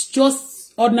 not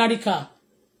just ordinary car.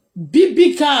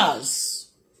 Big cars.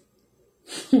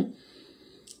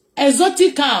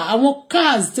 Exotic car. Àwọn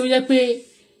cars tó yẹ pé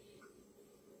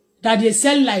that they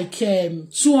sell like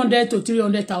 200 to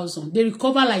 300,000. They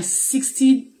recover like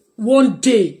 60 one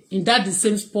day in that the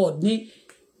same spot.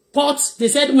 Ports, they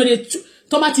said when they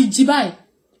tomati jibai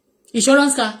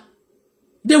insurance car,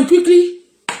 they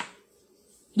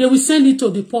will send it to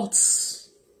the ports.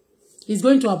 It's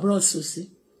going to abroad, so see.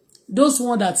 Those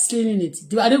ones that stealing it,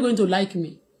 are they going to like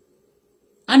me?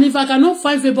 And if I cannot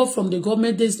find favor from the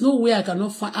government, there's no way I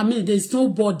cannot find, there's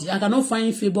nobody, I cannot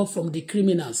find favor from the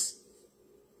criminals.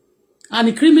 And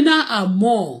the criminals are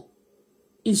more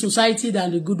in society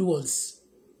than the good ones.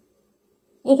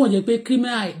 ó kàn jẹ́ pé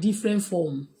criminal different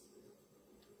form.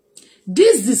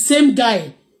 This the same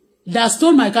guy that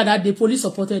stole my car that the police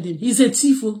supported him. He's a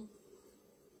thief.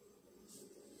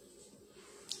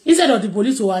 Instead of the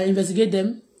police to investigate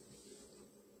them,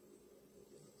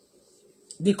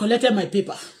 they collected my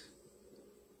paper.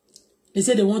 They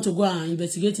said they want to go and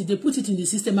investigate it. They put it in the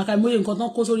system.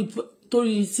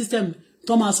 System.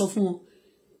 Thomas of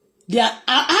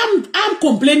I'm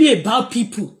complaining about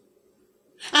people.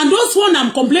 And those one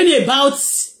I'm complaining about,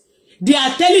 they are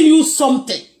telling you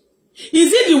something.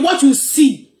 Is it the what you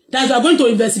see that you are going to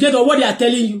investigate or what they are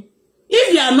telling you?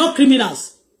 If they are not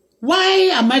criminals, why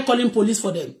am I calling police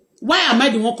for them? Why am I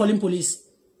the one calling police?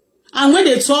 And when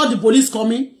they saw the police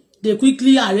coming, they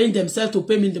quickly arrange themselves to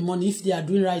pay me the money if they are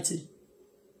doing right thing.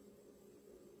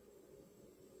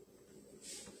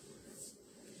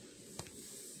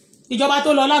 Ìjọba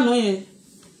tó lọ lánàá yẹn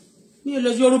ní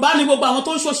ilẹ̀ Yorùbá ní gbogbo àwọn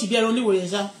tó ń ṣòṣì bí ẹran níwòye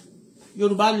ṣá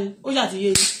Yorùbá ní ó ṣàti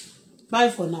yé bye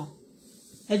for now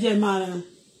ẹ jẹ́ máa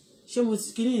ṣé mo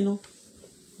ti kíní iná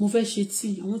mo fẹ́ ṣe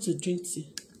tea. I want to drink tea.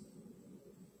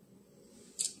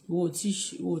 Wo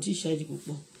ti ṣe di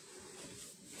púpọ̀.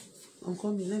 I'm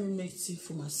coming. Let me make tea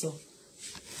for myself.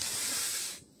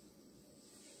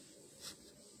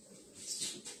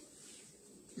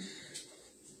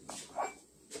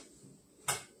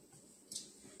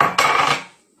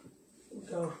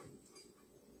 Go.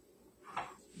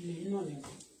 You know that.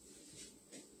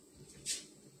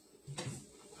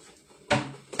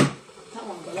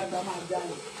 Come on, but I'm not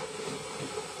done.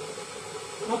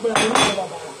 I'm going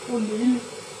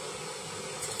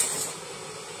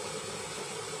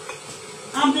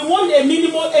I'm the one a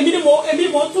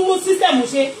minimum two system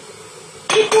say.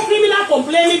 People criminal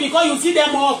complaining because you see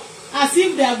them all as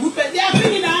if they are good. They are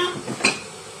criminal.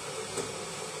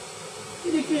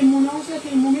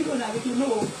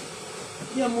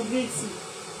 They are more great.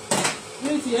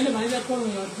 Great, and the manager call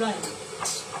me your drive.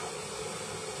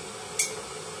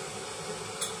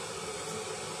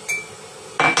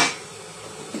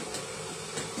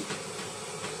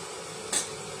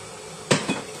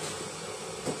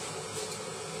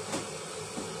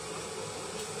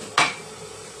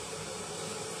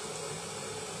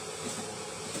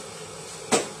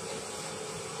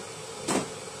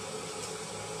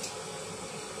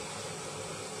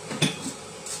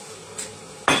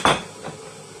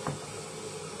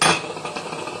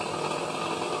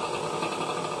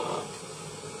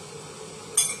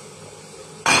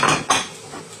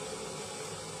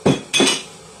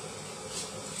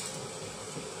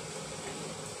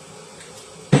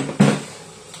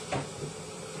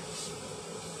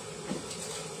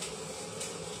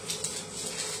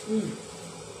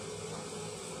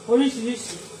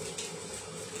 Oríṣiríṣi.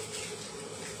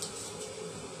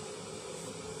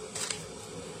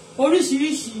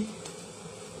 Oríṣiríṣi.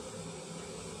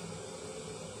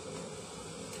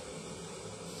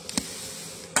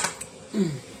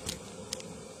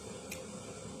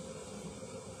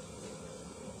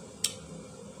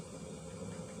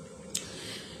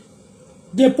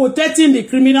 They're protecting the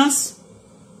criminals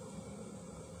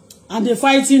and they're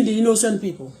fighting the innocent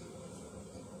people.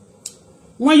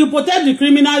 When you protect the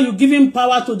criminal, you give him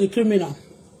power to the criminal.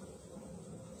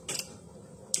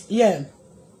 Yeah.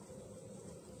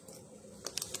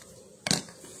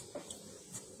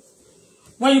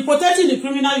 When you protecting the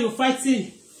criminal, you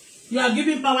fighting. You are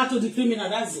giving power to the criminal.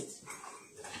 That's it.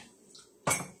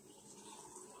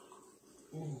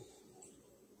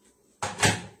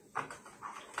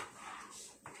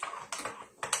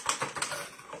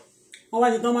 Why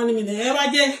did no money in the air?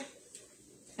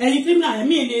 And you criminal,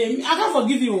 I can't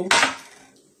forgive you.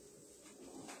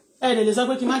 Hey, there is a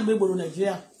way might be able to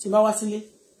Nigeria.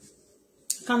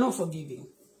 I cannot forgive you.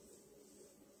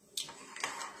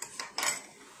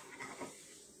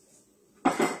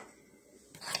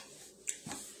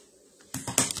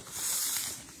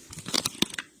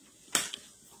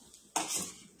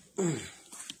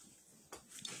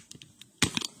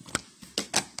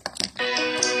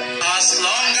 As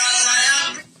long as I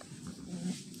am.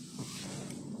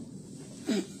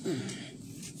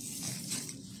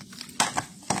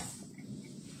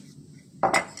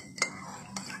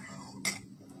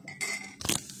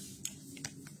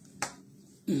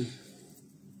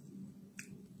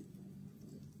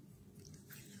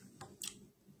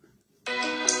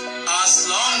 As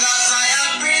long as I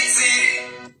am breathing.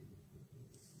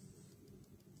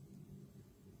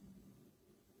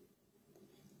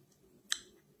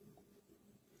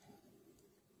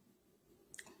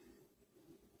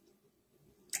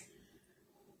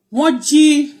 Wọ́n jí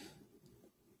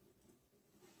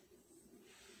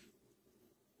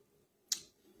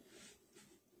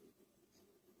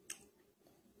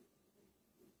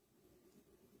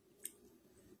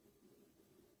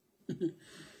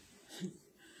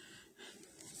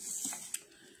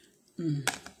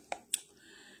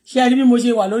Ṣé ẹ rí bí mo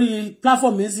ṣe wà lórí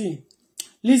platform nísìnyí?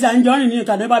 Lizzy Anjorin you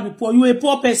can never be poor. You a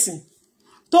poor person.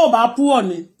 Tó bá poor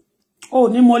ni, o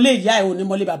ní mọ́lé ìyá ẹ, o ní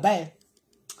mọ́lé bàbá ẹ.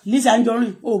 Lizzy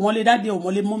Anjorin, o mọ́lé daddy, o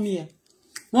mọ́lé mommy ẹ.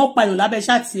 Wọ́n pààyàn lábẹ́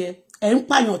ṣáàtì ẹ, ẹ ń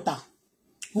pààyàn ta.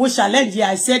 Mo challenge you,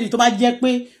 I said it tó bá jẹ́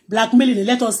pé blackmailing,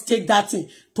 let us take that thing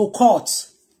to court.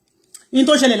 In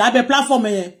tó ṣẹlẹ̀ lábẹ́ platform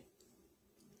yẹn.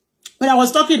 When I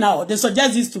was talking now, they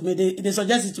suggest this to me. They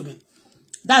suggest it to me.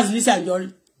 That's Lizzy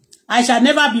Anjorin. I shall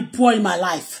never be poor in my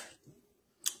life.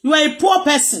 You are a poor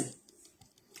person.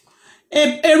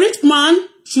 A rich man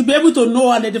should be able to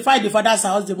know and identify the father's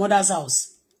house, the mother's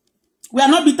house. We are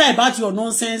not bitter about your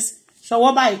nonsense. We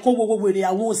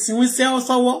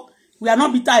are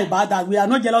not bitter about that. We are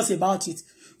not jealous about it.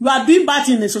 You are doing bad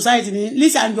in the society.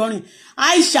 Lizzy Anjorin,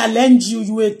 I challenge you.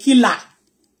 You a killer.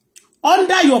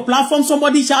 Under your platform,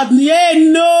 somebody shout, hey,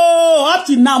 no. Up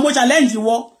till now, I challenge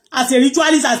you. As a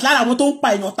ritualist, as long as I don't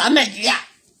pay your time, Nigeria.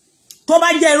 Toba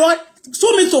Jero,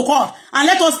 sue me to court, and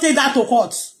let us take that to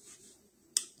court.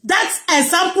 That's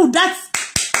example. That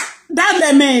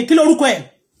me. Kí lorúkọ ẹ̀?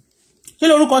 Kí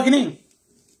lorúkọ kíni?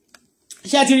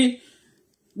 Ṣé ti rí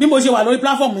bí mo ṣe wà lórí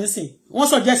platform nísìn. Wọ́n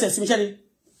suggest sí mi ṣé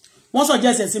wọ́n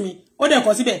suggest sí mi. Ó dẹ̀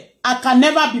kọ síbẹ̀. I can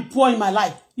never be poor in my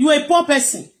life. You a poor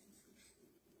person.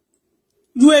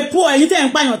 You a poor. Ẹ̀yin tẹ́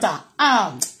ń pààyàn ta.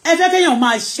 Ẹ fẹ́ kéèyàn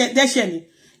máa dẹ́ṣẹ̀ ni.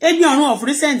 Ebi ọ̀run of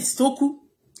recent tó kú.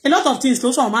 A lot of things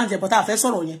ló sọ̀rọ̀ máa ń jẹ, but a fẹ́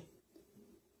sọ̀rọ̀ yẹn.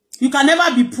 You can never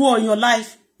be poor in your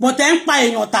life, but ẹ ń pa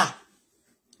èèyàn ta.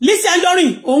 Lizzy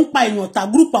Anjorin, ó ń pa èèyàn ta.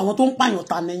 Group àwọn tó ń pa èèyàn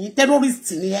ta nìyẹn.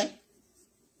 Terrorist ni ẹ́.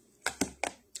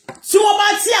 Tí wọ́n bá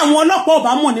tí àwọn ọlọ́pàá ò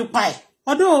bá mọ̀ nípa ẹ̀.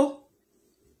 Ọdún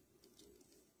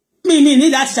mi ní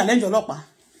láti challenge ọlọ́pàá.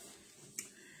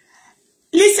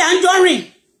 Lizzy Anjorin.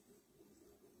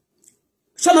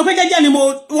 So no pé jẹ́jẹ́ ni mo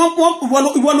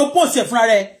ìwọ ló post ẹ̀ fúnra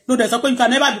rẹ̀ ló dẹ̀ sọ pé you can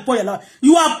never be poor your life.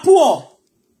 You are poor.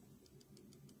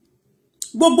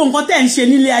 Gbogbo nǹkan tẹ́ ń ṣe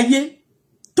nílé ayé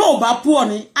tó bá poor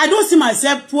ni. I don't see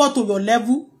myself poor to your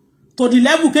level, to the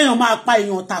level kéèyàn máa pa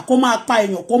èèyàn ta kó máa pa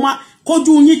èèyàn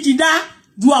kójú yín ti dá.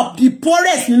 You are the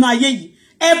poorest nínú ayé yìí.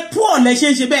 Ẹ poor lẹ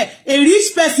ṣe ń ṣe bẹ́ẹ̀. A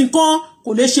rich person kan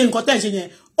kò lè ṣe nǹkan tẹ́ ń ṣe yẹn.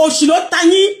 Òṣì ló ta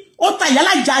yín, ó ta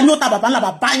ìyálà ìjà yín, ó ta bàbá ńlá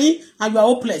bàbá yín, and you are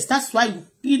hopeless. That's why you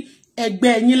need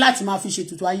ẹgbẹ́ yín láti máa fi ṣe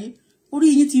tutu ayé. Orí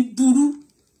yín ti burú.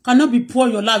 Cannot be poor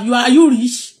in your life. Are you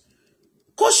rich?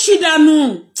 Kó ṣì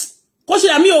dànù. Kó ṣì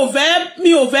dànù.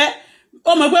 Mi ò fẹ́.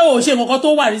 Ó mọ̀ pé ó ṣe nǹkan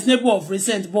tó wà reasonable of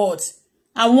recent, but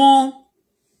àwọn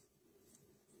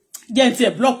jẹ́ ti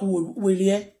ẹ̀ block wèrè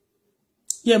ẹ́.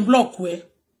 Jẹ́ ń block ẹ́.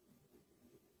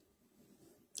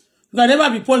 You can never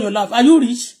be poor in your life. Are you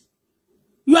rich?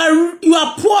 You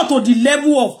are poor to the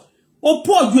level of ó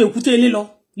poor ju èkúté ilé lọ.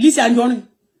 Lizzy Anjorin.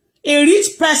 A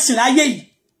rich person ayé yìí.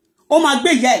 Ó máa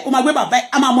gbé ìyá ẹ̀, ó máa gbé bàbá ẹ̀,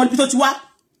 a máa mọ ibi tó ti wá.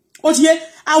 Ó ti yé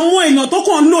àwọn èèyàn tó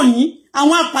kàn lò yín,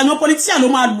 àwọn apàyàn politician ló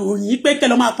máa lò yín pé kẹ́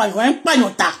lọ máa pàyàn, ẹ ń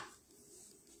pàyàn ta.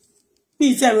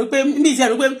 Mi ti rò pé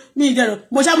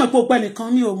mo ṣá mọ̀ pé ó pẹ́ nìkan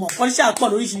mi ò mọ̀ politician pọ̀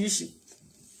lóríṣiríṣi.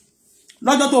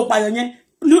 Lọ́jọ́ tó pàyàn yẹn,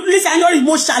 Lizzy Anjorin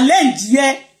mo challenge yẹ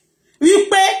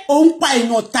wípé ó ń pa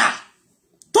èèyàn ta.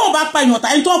 Tó bá pa èèyàn ta,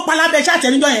 ẹni tó pa lábẹ́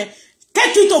ṣáàtẹ̀ níjọ́ yẹn,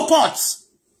 take it to court.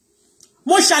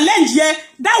 Mo challenge ye,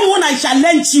 that one I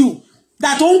challenge you.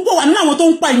 That on go and now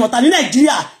don't pay not in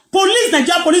Nigeria.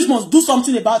 Nigeria police must do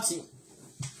something about you.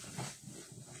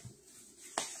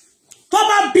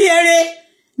 Toba biere,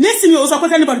 listen you also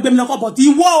put anybody be me but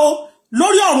ìwọ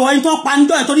lórí ọ̀rọ̀ ẹni tó pa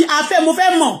ndo e torí a fẹ́ mo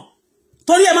fẹ́ mọ̀.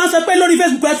 Torí ẹ máa sọ pé lórí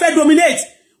Facebook ẹ fẹ́ dominate.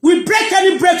 We break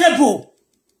any breakable.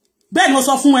 Bẹ́ẹ̀ ni ó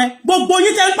sọ fún ẹ. Gbogbo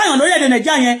yín tẹ́ ń pàyàn lórí èdè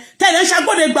Nigeria yẹn, tẹ́ lè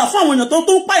ṣagbode gbà fún àwọn èèyàn tó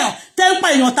ń pàyàn, tẹ́ ń pa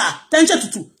èèyàn ta, tẹ́ ń ṣe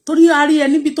tutù. Torí ari ẹ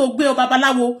níbi tó gbé o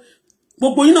babaláwo.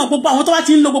 Gbogbo yín náà gbogbo àwọn tó bá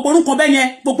ti ń lo gbogbo orúkọ bẹ́ẹ̀ yẹn,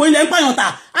 gbogbo yín lè ń pàyàn ta.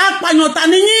 A pàyàn ta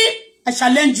ni yín. I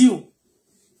challenge you.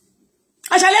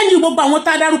 I challenge you gbogbo àwọn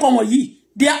tá dárúkọ wọ̀nyí.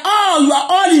 You are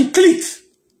all in clique.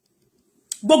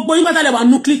 Gbogbo yín bá ta lè wà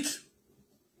nú clique.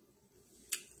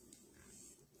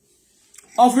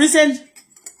 Of recent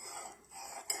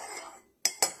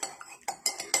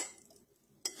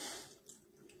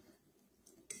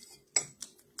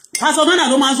Pastor Ghana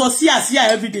ló máa ń sọ síà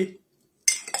every day.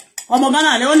 Ọmọ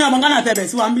Ghana le ó ní ọmọ Ghana tẹ̀bẹ̀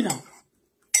sí wa ń bì náà.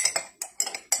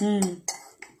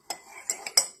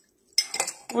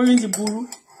 Orin ti burú.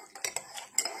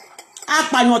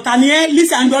 Apàyàn ta ni ẹ́,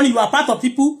 Lizzy Anjorin, you are part of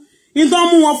people. In tó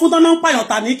mú wọn fún tó náà ń pàyàn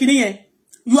ta ní kíní yẹn.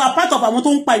 You are part of àwọn tó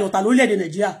ń pàyàn ta lórílẹ̀-èdè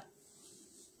Nàìjíríà.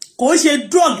 Kò ń ṣe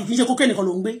drug, kì í ṣe cocaine nìkan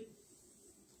ló ń gbé.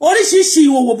 Oríṣiríṣi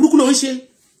ìwòwò burúkú ló ń ṣe.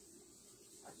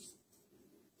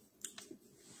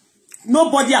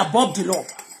 Nobody above the law.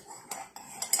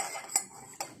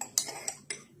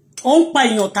 ó ń pa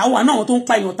èèyàn ta wà náà àwọn tó ń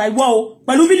pa èèyàn ta ìwọ o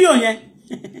pẹ̀lú fídíò yẹn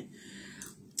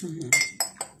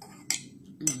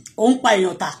ó ń pa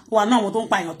èèyàn ta wà náà àwọn tó ń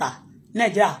pa èèyàn ta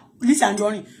Nàìjíríà Lizzy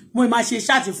Anjorin mo máa ṣe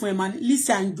ṣáàtì fún ẹ máa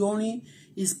Lizzy Anjorin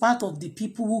is part of the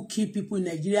people who kill people in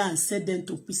Nigeria and sell them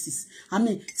to pieces. I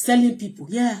mean, selling people.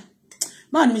 Yeah.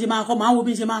 Báwo ni mi ṣe máa kọ́ máa wo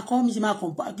bí mi ṣe máa kọ́ mi ṣe máa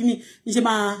kọ̀ǹpá kí mi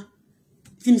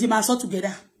ṣe máa sọ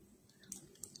together.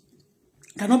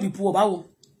 Cannot be poor báwo.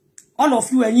 All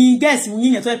of you ẹ̀yin guys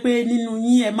yín yẹn tó jẹ́ pé nínú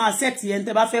yín ẹ máa set ẹni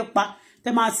tẹ́ bá fẹ́ pa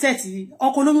tẹ́ máa set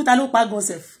ọkọ olóyún ta ló pa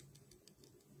gosef.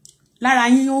 Lára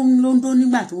yín ó ń lóńdó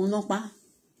nígbà tó ń pa.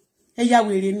 Ẹ ya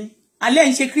wèrè ni. Alẹ́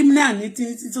ń ṣe criminal ní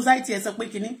society ẹ sọ pé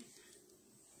kíní.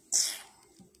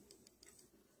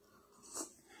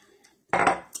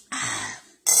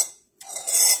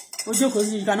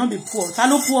 You cannot be poor. Ta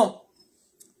ló poor.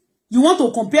 You want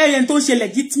to compare them to ṣe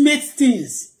legitimate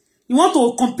things. You want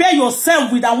to compare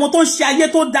yourself with àwọn tó ṣe ayé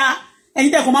tó dá.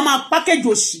 Ẹ̀yin tẹ́ kò máa package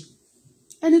òṣì.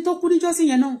 Ẹni tó kú níjọ́ sí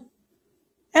yẹn náà.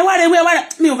 Ẹ wá re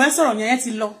mi ò fẹ́ sọ̀rọ̀ yẹn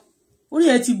ti lọ. Orí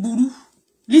ẹ ti burú.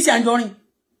 Lizzy Anjorin.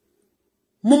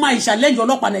 Mo máa ìṣàlẹ́jọ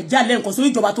ọlọ́pàá Nàìjíríà lẹ́ǹkan sórí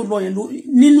ìjọba tó lọ yẹn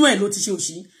nínú ẹ̀ ló ti ṣe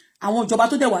òṣì. Àwọn ìjọba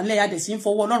tó dẹ̀ wà nílẹ̀ ya dẹ̀ sí ń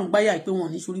fọwọ́ Ọlọ́run gbáyà pé wọn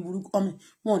ò ní ṣorí burúkú ọmọ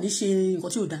wọn ò ní ṣe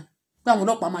nǹkan tí ò dáa. Pé àwọn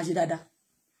ọlọ́pàá máa ṣe dáadáa.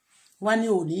 Wá ní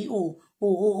òní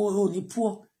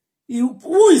poor.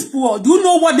 Who is poor? Do you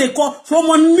know what they call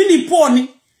someone mini poor ni?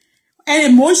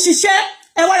 Mo ń ṣiṣẹ́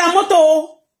ẹ wá ra mọ́tò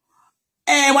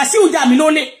Wàsíù jà mí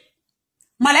lólè.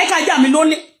 Màláíkà jà mí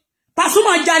lólè.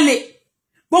 Pasuma jalè.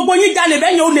 Gbogbo yín jalè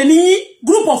bẹ́ẹ̀ yẹn ó lè ní yín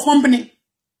group of company.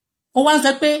 Ó wá ń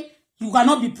sọ pé you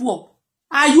cannot be poor.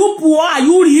 Are you poor? Are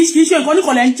you rich? Kì í ṣe nǹkan ní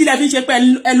kọ̀lẹ́ ń jí lẹ́bí ṣe pé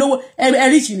ẹ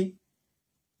rich ni.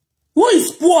 Who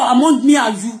is poor among me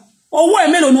and you? Owó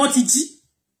ẹ̀ mélòó ni wọ́n ti jí?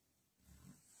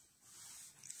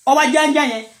 Ọba jẹ́njẹ́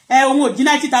yẹn, ohun ò jí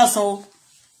 90,000 o.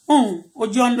 Ó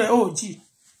jí 100, ó jí.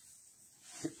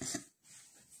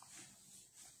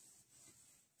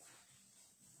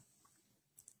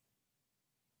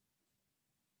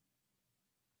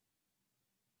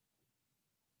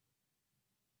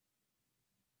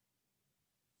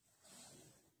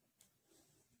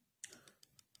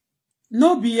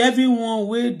 No be everyone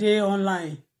wey dey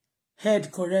online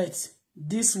head correct.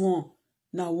 This one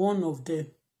na one of them.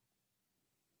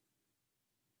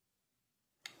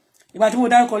 Ìgbà tí mo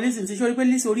dárúkọ Lizzy tí sórí pé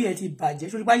Lizzy orí ẹ̀ ti bàjẹ́,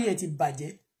 sórí báyìí ẹ̀ ti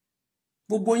bàjẹ́.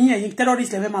 Gbogbo yín ẹ̀yin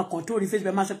terrorist lẹ fẹ́ máa control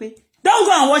Facebook máa sọ pé don't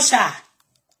go and watch her.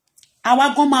 Àwa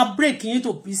gan máa break yín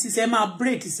to pieces, ẹ máa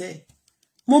break ṣe.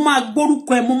 Mo máa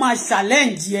gbórúkọ ẹ, mo máa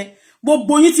challenge ẹ.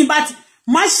 Gbogbo yín tí bá ti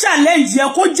máa challenge ẹ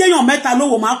kó jẹ́yàn mẹ́ta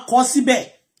lówó máa kọ síbẹ̀.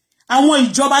 Àwọn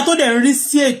ìjọba tó dẹ̀ ń rí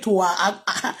sí ètò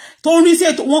tó ń rí sí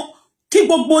ètò wọn kí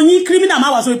gbogbo yín criminal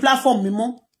máa wà sórí platform mi mọ́.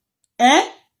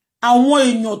 Àwọn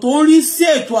èèyàn tó ń rí sí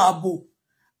ètò ààbò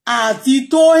àti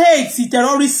tó hate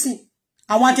terrorism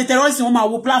àwọn anti-terrorism wọ́n máa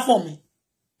wo platform mi.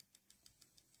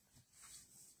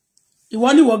 Ìwọ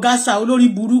ni wọ Gaza olórí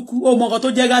burúkú ó mọ nǹkan tó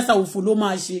jẹ́ Gaza òfò ló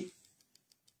máa ṣe.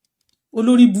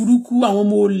 Olórí burúkú àwọn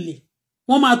ọmọ olè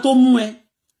wọ́n máa tó mú ẹ.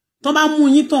 Tó bá mú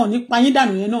yín tàn nípa yín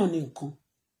dànù yẹn náà ní nǹkan.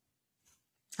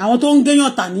 Àwọn tó ń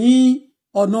gẹ́yàn tà ní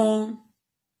ọ̀nà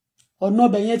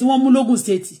ọbẹ̀ yẹn tí wọ́n mú lógùn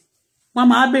state wọ́n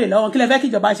máa béèrè lọ́wọ́ kí lẹ fẹ́ kí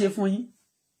ìjọba ṣe fún yín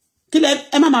kí lẹ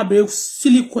ẹ má máa béèrè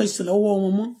silly question lọ́wọ́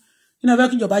wọn mọ́ kí lẹ fẹ́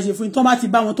kí ìjọba ṣe fún yín tó bá ti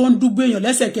bá wọn tó ń dúgbò èèyàn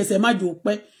lẹ́sẹ̀kẹsẹ̀ má jò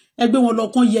pẹ́ ẹgbẹ́ wọn lọ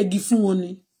kán yẹgi fún wọn ni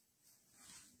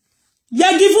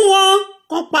yẹgi fún wọn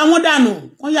kán pa wọn dànù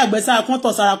kán yàgbẹ́ sára kán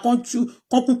tọ̀ sára kán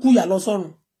kúkú yà lọ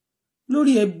sọ́run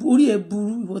lórí orí ẹ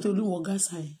burú ìwọ tó lù wọ́n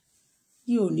Gaza yẹn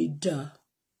yóò ní dáa.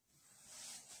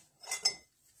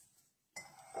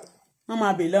 Wọ́n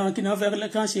máa béèrè lọ́wọ́ kí ni wọ́n fẹ́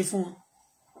kán ṣe fún wọn.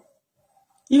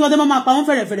 Ìwọ́n tó máa pa wọ́n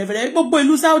fẹ̀rẹ̀fẹ̀rẹ̀ gbogbo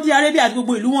ìlú Saudi Arabia àti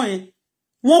gbogbo ìlú wọ̀nyẹn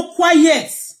wọ́n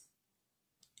quiet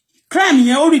crime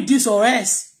yẹn ó reduce or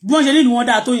else bí wọ́n ṣe nílùú wọn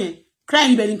dáa tó yẹn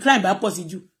crime ibẹ̀ ni crime bá pọ̀ sí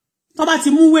jù tó bá ti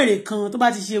mú wèrè kan tó bá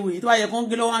ti ṣe wèrè tó bá yẹ kán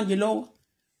gé lọ́wọ́ wọn gé lọ́wọ́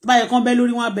tó bá yẹ kán bẹ́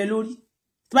lórí wọn bẹ́ lórí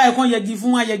tó bá yẹ kán yẹgi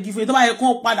fún wọn yẹgi fún tó bá yẹ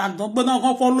kán padà gbọ́dọ̀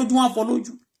kán fọ́ lójú wọn fọ́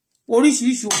lójú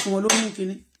oríṣiríṣi òfin wọn ló ní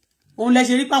kinní òun lẹ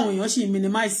ṣe rí pàwọn èèyàn sì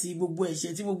minimize gbogbo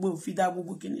ẹ̀ṣẹ̀ tí gbogbo òfin dá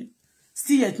gbogbo kinní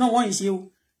still yet náà wọ́n yìí ṣe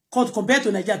o compared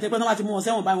to Nigeria tẹ́pẹ́ tó bá ti mú wọn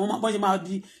sẹ́wọ̀n báyìí wọ́n ṣe máa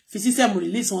di fi system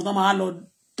release wọn tó máa lọ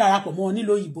darapọ̀ mọ́ wọn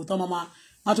nílò òyìnbó tó máa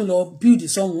wọ́n tún lọ build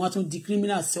sọ́run wọ́n tún di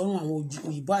criminal sọ́run àwọn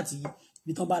òyìnbó àti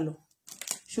ibi tán bá lọ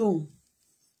ṣóhun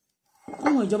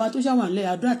àwọn ìjọba tó ṣàwọn àlẹ́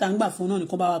àdúrà tá ń gbà fún náà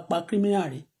nìkan bá wa pa criminal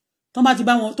rẹ̀ tó bá ti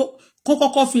bá wọn tó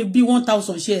kọ́kọ́ fi bí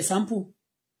 1000 ṣe example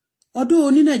ọdún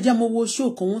oní Nàìjíríà mo wo show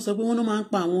kan wọ́n sọ pé wọ́n náà máa ń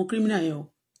pa àwọn criminal yẹn o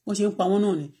wọ́n ṣe ń pa wọ́n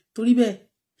náà ni torí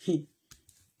bẹ́ẹ̀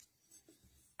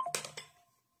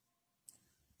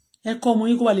ẹ̀kọ́ ọmọ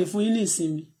yín kó wà lè fún yín ní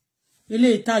ìsinmi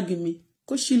eléyìí táàgì mi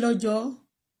kó ṣí lọ́jọ́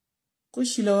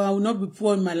I will not be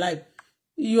poor in my life.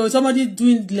 You're somebody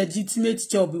doing legitimate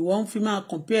job. You won't female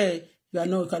compare.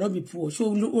 You cannot be poor.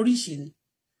 So origin.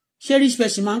 She rich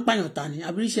person man pààyàn ta ni.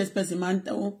 Abi rich person man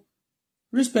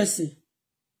rich person.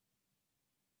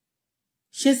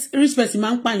 She rich person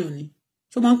man pààyàn ni.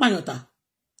 So man pààyàn ta.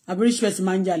 Abi rich person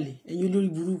man jalè. Ẹ̀yin olórí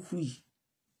burúkú yìí.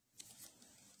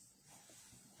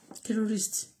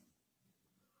 Terrorist.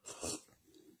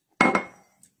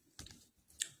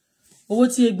 Owó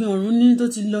tí Egbin ọ̀run ní tó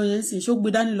ti lọ yẹn sì ṣó gbé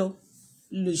dání lọ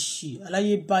lò ṣì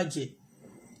aláyé bàjẹ́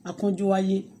akánjú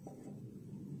wáyé.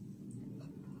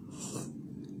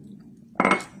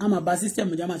 I'm a bad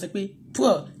system. I'm say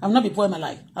poor. I will not be poor in my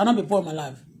life. I will not be poor in my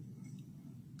life.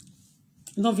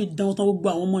 Don't be down to go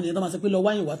àwọn money. Don't say pé lọ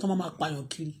wá yín wá tó máa pààyàn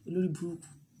kiri olórí burúkú.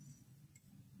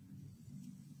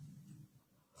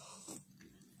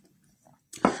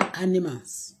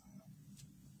 Animals.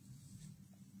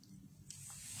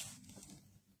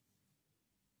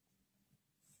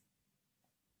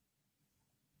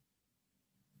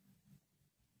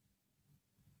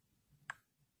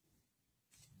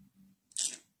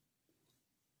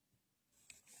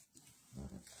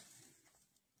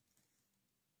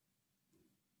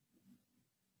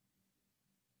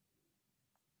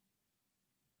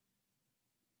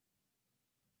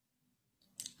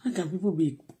 Why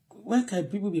can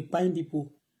people be buying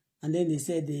people and then they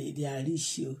say they are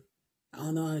rich? I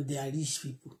don't know, they are rich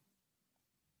people.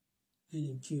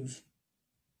 Jews.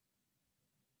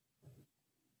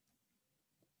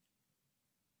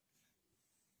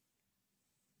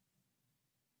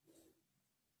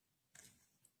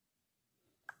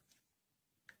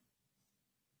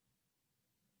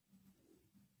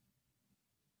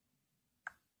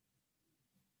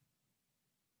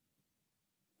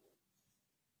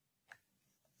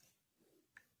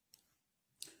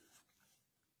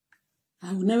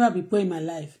 I will never be poor in my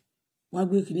life. One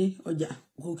week ni ọjà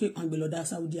gòkè kan gbé lọ dá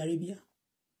Saudi Arabia.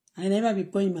 I will never be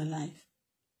poor in my life.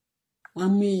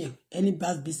 1 million any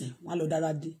bad business one lọ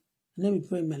dára dé. I will never be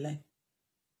poor in my life.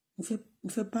 Mo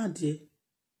fẹ́ pàdé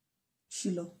sí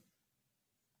lọ.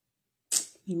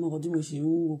 Ni mo kò tí mo ṣe ń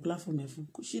wo platform ẹ fún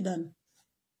kò ṣe dànù.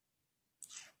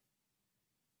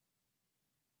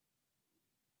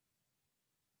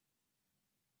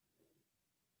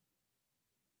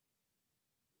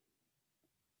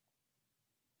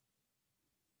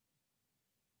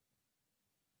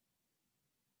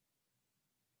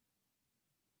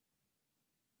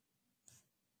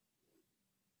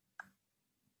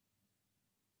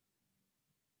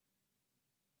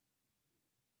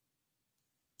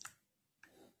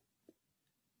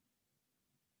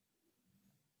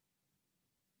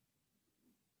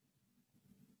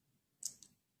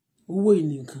 Owó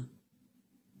ìnìkan.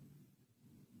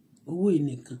 Owó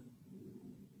ìnìkan.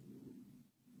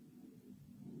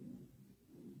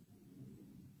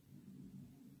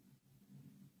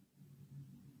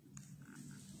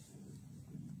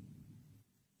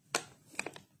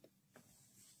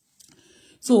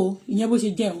 So ìyẹn bó ṣe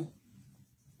jẹ́ o.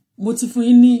 Mo ti fún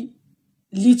yín ní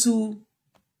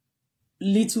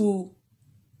little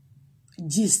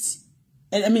gist.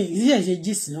 I mean, ìyẹn ṣe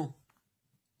gist náà.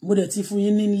 Mo dẹ̀ ti fún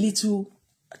yín ní little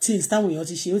things táwọn èèyàn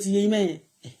ti ṣe ó ti yé yín mẹ́yẹn.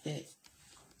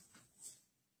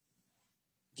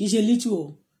 Kì í ṣe little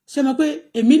o. Ṣé mọ̀ pé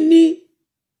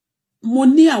mo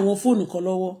ní àwọn fóònù kan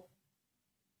lọ́wọ́.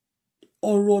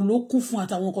 Ọ̀rọ̀ ló kún fún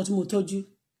àtàwọn nǹkan tí mo tọ́jú.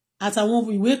 Àtàwọn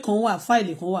ìwé kan wà,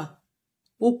 fáìlì kan wà.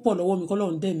 Ó pọ̀ lọ́wọ́ mi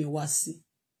kọ́lọ́run dẹ̀ mi wá sí.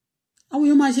 Àwọn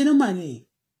èèyàn máa ṣe nọ́mà ni.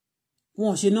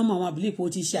 Wọ́n ṣe nọ́mà àwọn àbílẹ̀ ó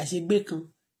ti ṣe àṣegbé kan.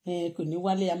 Kò ní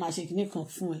wálé a máa ṣe kinní kan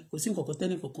fún ẹ. Kò sí nǹkan kan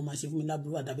tẹ́nì kankan máa ṣe fún mi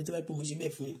láburú àdàbí tó bá pé mo ṣe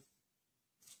bẹ́ẹ̀ fún yín.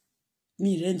 Mi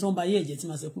ìrẹ́ ní tí wọ́n bá yé ẹ̀jẹ̀ tí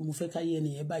máa sọ pé mo fẹ́ káyé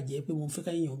ẹnìyẹn bàjẹ́ pé mo fẹ́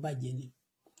káyé èèyàn bàjẹ́ ni.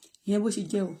 Ìyẹn bó ṣe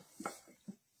jẹ́ o.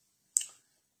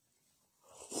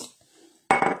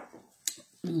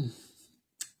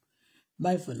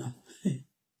 Bye for now.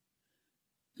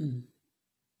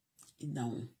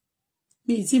 Ìdáhùn.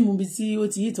 Mi ì tí mú bí tí ó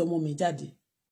ti yí ìtọ́mọ mi jáde.